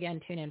too. So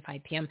again, tune in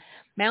 5 p.m.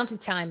 Mountain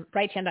Time,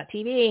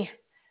 Brighteon.tv.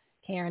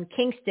 Karen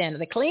Kingston,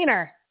 the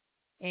cleaner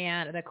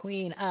and the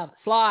queen of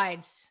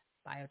slides,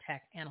 biotech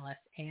analyst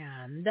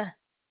and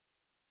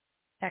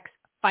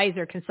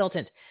ex-Pfizer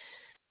consultant.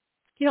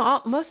 You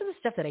know, most of the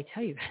stuff that I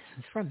tell you guys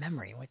is from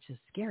memory, which is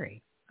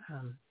scary.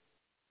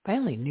 If I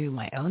only knew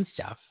my own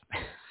stuff,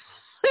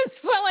 as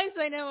well as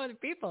I know other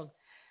people's,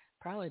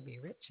 probably be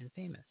rich and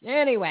famous.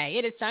 Anyway,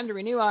 it is time to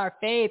renew our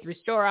faith,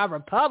 restore our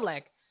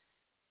republic.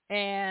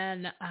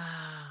 And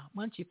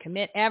once you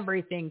commit,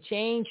 everything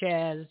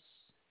changes.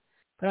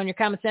 Put on your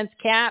common sense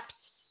caps.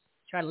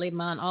 Try to leave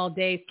them on all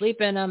day.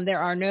 Sleep in them.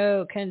 There are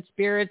no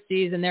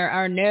conspiracies, and there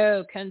are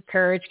no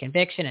courage,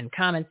 conviction, and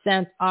common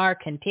sense are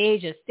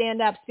contagious.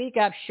 Stand up, speak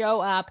up, show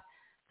up.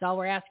 That's all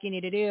we're asking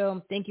you to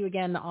do. Thank you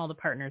again to all the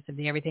partners of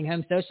the Everything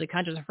Home Socially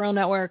Conscious Referral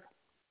Network.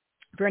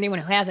 For anyone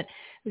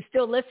who's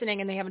still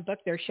listening and they haven't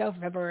booked their show for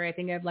February, I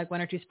think I have like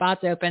 1 or 2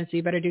 spots open, so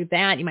you better do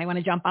that. You might want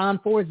to jump on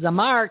for the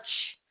March.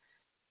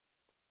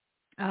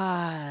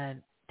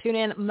 Tune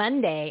in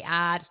Monday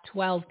at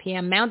 12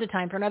 p.m. Mountain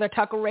Time for another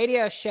Tucker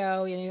Radio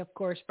show. And of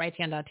course,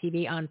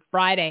 Brighteon.tv on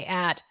Friday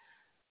at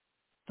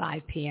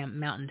 5 p.m.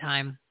 Mountain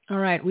Time. All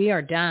right, we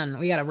are done.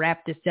 We got to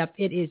wrap this up.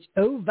 It is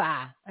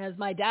over, as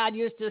my dad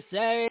used to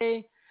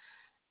say,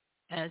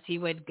 as he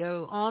would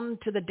go on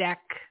to the deck.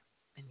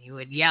 And he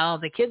would yell,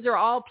 the kids are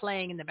all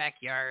playing in the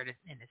backyard,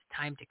 and it's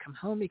time to come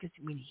home because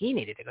he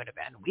needed to go to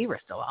bed. And we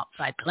were still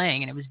outside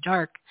playing, and it was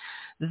dark.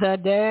 The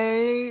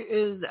day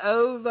is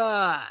over.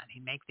 And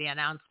he'd make the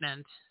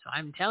announcement. So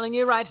I'm telling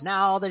you right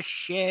now, the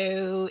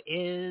show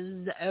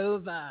is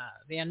over.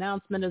 The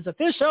announcement is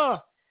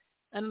official,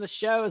 and the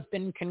show has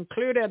been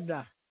concluded.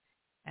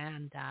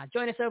 And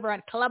join us over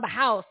at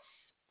Clubhouse.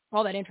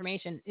 All that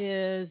information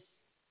is,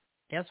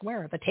 guess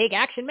where? The Take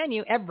Action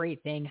menu,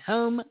 Everything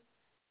Home.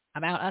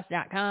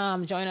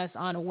 AboutUs.com. Join us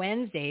on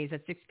Wednesdays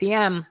at 6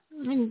 p.m.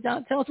 And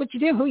tell us what you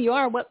do, who you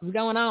are, what's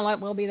going on.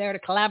 We'll be there to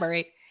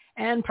collaborate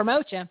and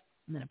promote you. And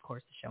then, of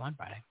course, the show on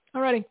Friday.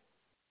 Alrighty.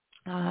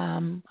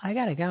 I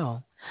got to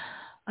go.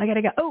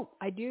 Oh,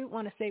 I do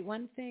want to say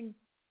one thing.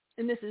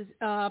 And this is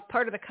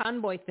part of the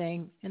Convoy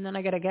thing. And then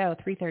I got to go,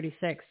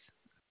 3:36.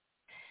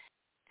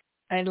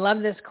 I love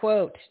this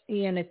quote,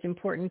 and it's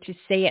important to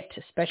say it,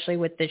 especially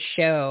with this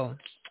show,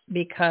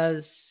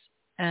 because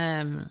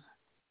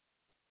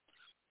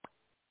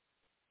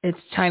it's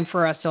time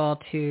for us all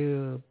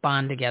to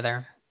bond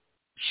together,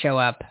 show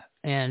up,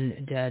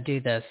 and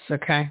do this,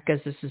 okay? Because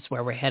this is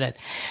where we're headed.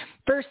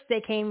 First, they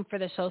came for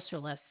the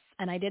socialists,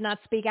 and I did not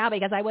speak out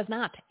because I was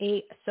not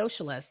a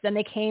socialist. Then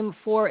they came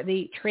for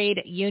the trade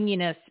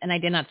unionists, and I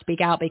did not speak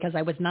out because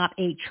I was not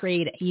a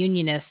trade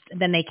unionist.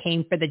 Then they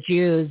came for the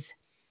Jews,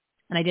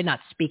 and I did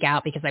not speak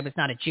out because I was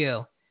not a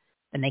Jew.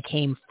 Then they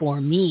came for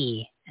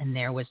me, and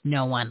there was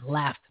no one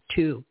left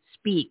to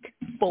speak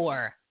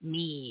for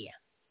me.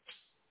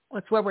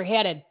 That's where we're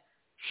headed.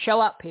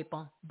 Show up,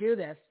 people. Do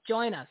this.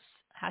 Join us.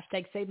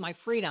 Hashtag Save My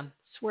Freedom.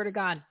 Swear to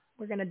God,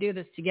 we're going to do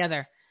this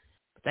together.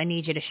 But I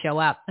need you to show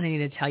up, and I need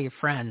to tell your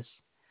friends.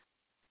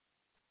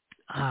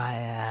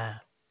 And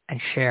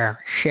share.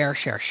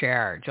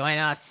 Join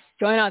us.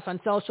 Join us on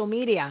social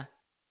media.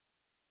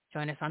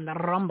 Join us on the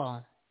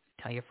Rumble.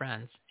 Tell your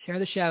friends. Share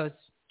the shows.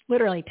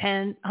 Literally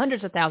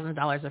hundreds of thousands of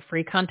dollars of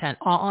free content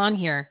all on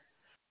here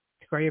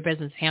to grow your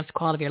business, enhance the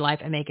quality of your life,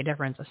 and make a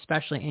difference,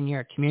 especially in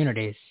your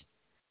communities.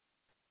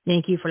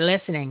 Thank you for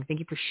listening. Thank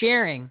you for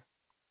sharing.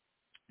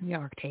 We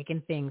are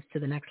taking things to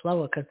the next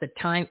level because the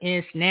time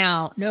is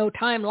now. No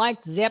time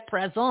like the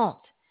present.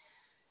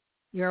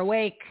 You're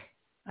awake.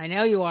 I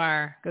know you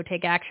are. Go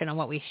take action on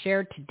what we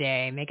shared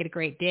today. Make it a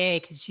great day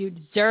because you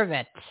deserve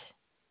it.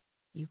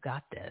 You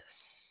got this.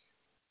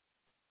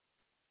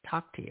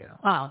 Talk to you.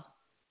 Well,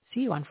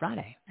 see you on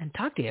Friday and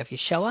talk to you if you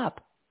show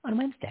up on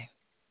Wednesday.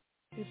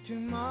 If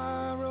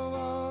tomorrow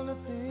all the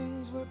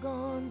things were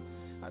gone,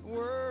 I'd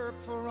work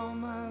for all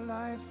my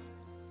life,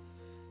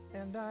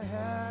 and I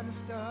had to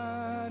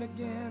start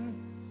again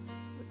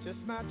with just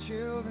my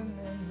children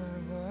and my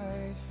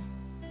wife.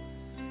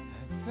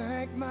 I'd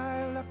thank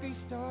my lucky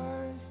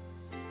stars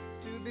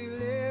to be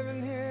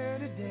living here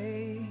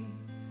today,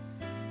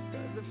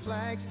 'cause the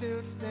flag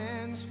still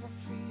stands for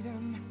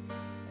freedom,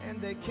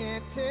 and they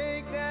can't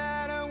take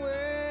that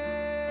away.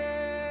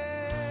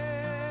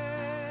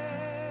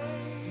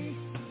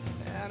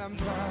 And I'm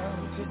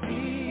proud to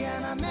be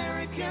an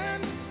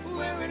American,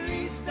 where at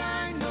least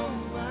I know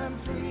I'm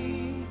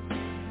free.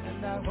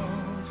 And I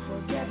won't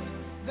forget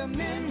the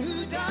men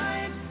who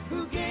died,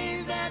 who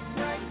gave that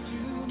right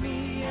to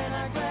me. And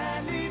I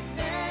gladly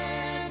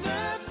stand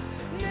up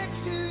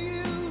next to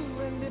you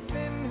and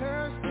defend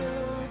her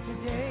still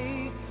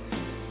today,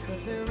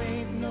 'cause there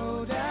ain't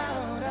no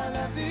doubt I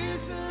love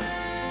this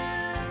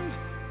land.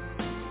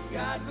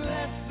 God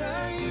bless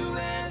the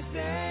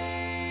USA.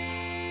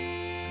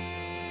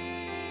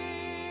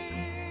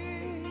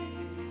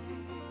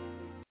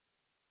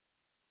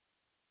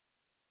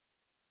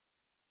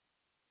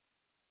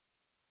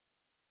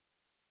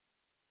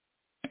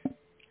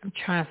 I'm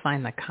trying to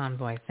find the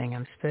Convoy thing.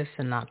 I'm supposed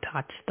to not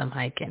touch the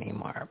mic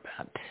anymore,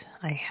 but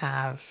I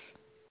have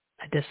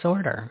a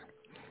disorder.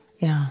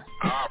 Yeah.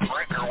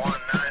 Breaker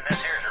 19, this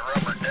here's a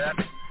rubber duck.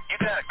 You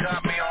got a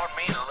copy on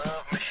me,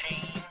 Love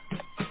Machine?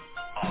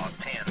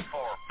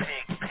 10-4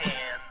 pig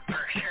pen,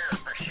 for sure.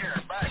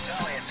 By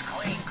golly, it's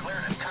clean,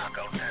 clear to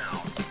Taco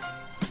Town.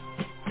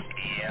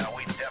 Yeah,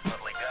 we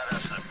definitely got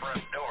us the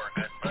front door,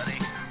 good buddy.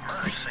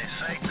 Mercy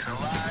sakes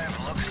alive,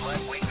 looks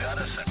like we got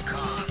us a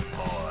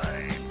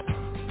convoy.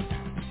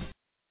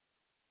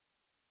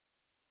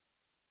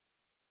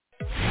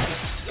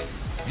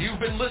 You've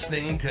been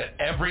listening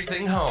to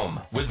Everything Home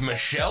with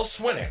Michelle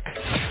Swinnick.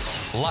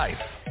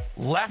 Life,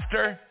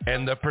 laughter,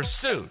 and the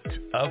pursuit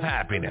of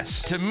happiness.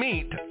 To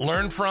meet,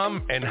 learn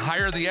from, and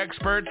hire the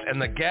experts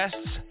and the guests,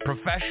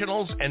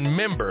 professionals, and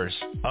members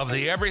of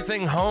the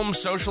Everything Home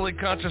Socially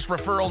Conscious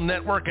Referral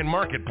Network and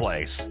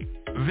Marketplace,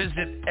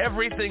 visit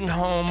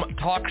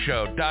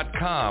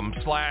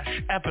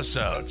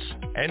everythinghometalkshow.com/episodes.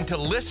 And to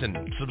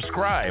listen,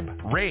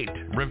 subscribe, rate,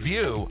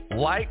 review,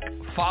 like,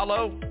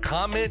 follow,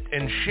 comment,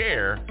 and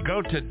share,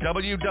 go to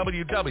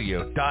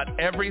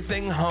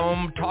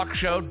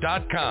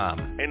www.everythinghometalkshow.com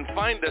and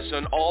find us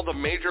on all the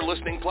major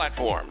listening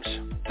platforms.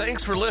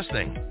 Thanks for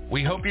listening.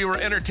 We hope you were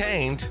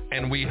entertained,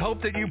 and we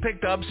hope that you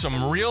picked up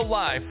some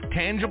real-life,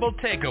 tangible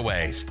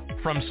takeaways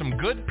from some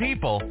good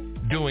people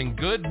doing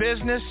good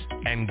business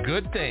and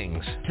good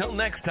things. Till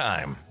next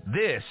time,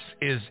 this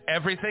is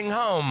Everything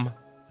Home,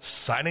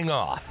 signing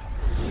off.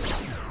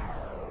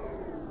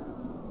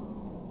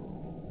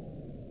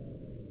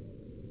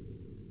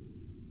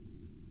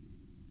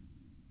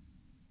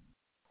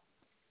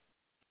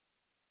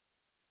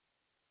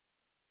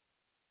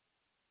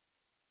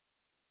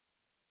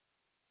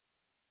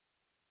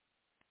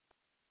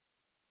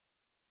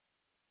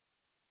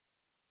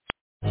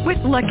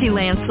 With Lucky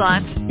Land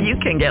Slots, you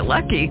can get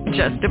lucky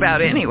just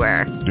about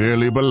anywhere.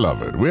 Dearly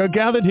beloved, we are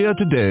gathered here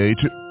today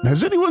to...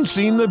 Has anyone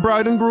seen the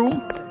bride and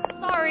groom?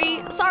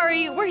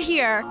 Sorry, we're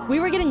here. We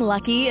were getting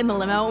lucky in the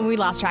limo and we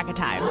lost track of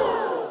time.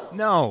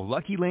 No,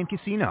 Lucky Land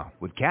Casino,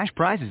 with cash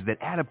prizes that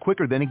add up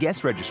quicker than a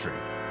guest registry.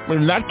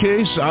 In that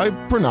case, I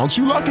pronounce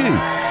you lucky.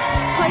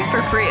 Play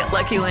for free at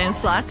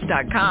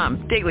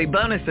LuckyLandSlots.com. Daily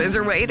bonuses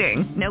are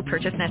waiting. No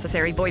purchase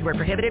necessary. Void where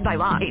prohibited by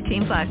law.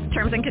 18+.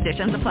 Terms and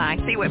conditions apply.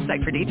 See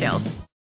website for details.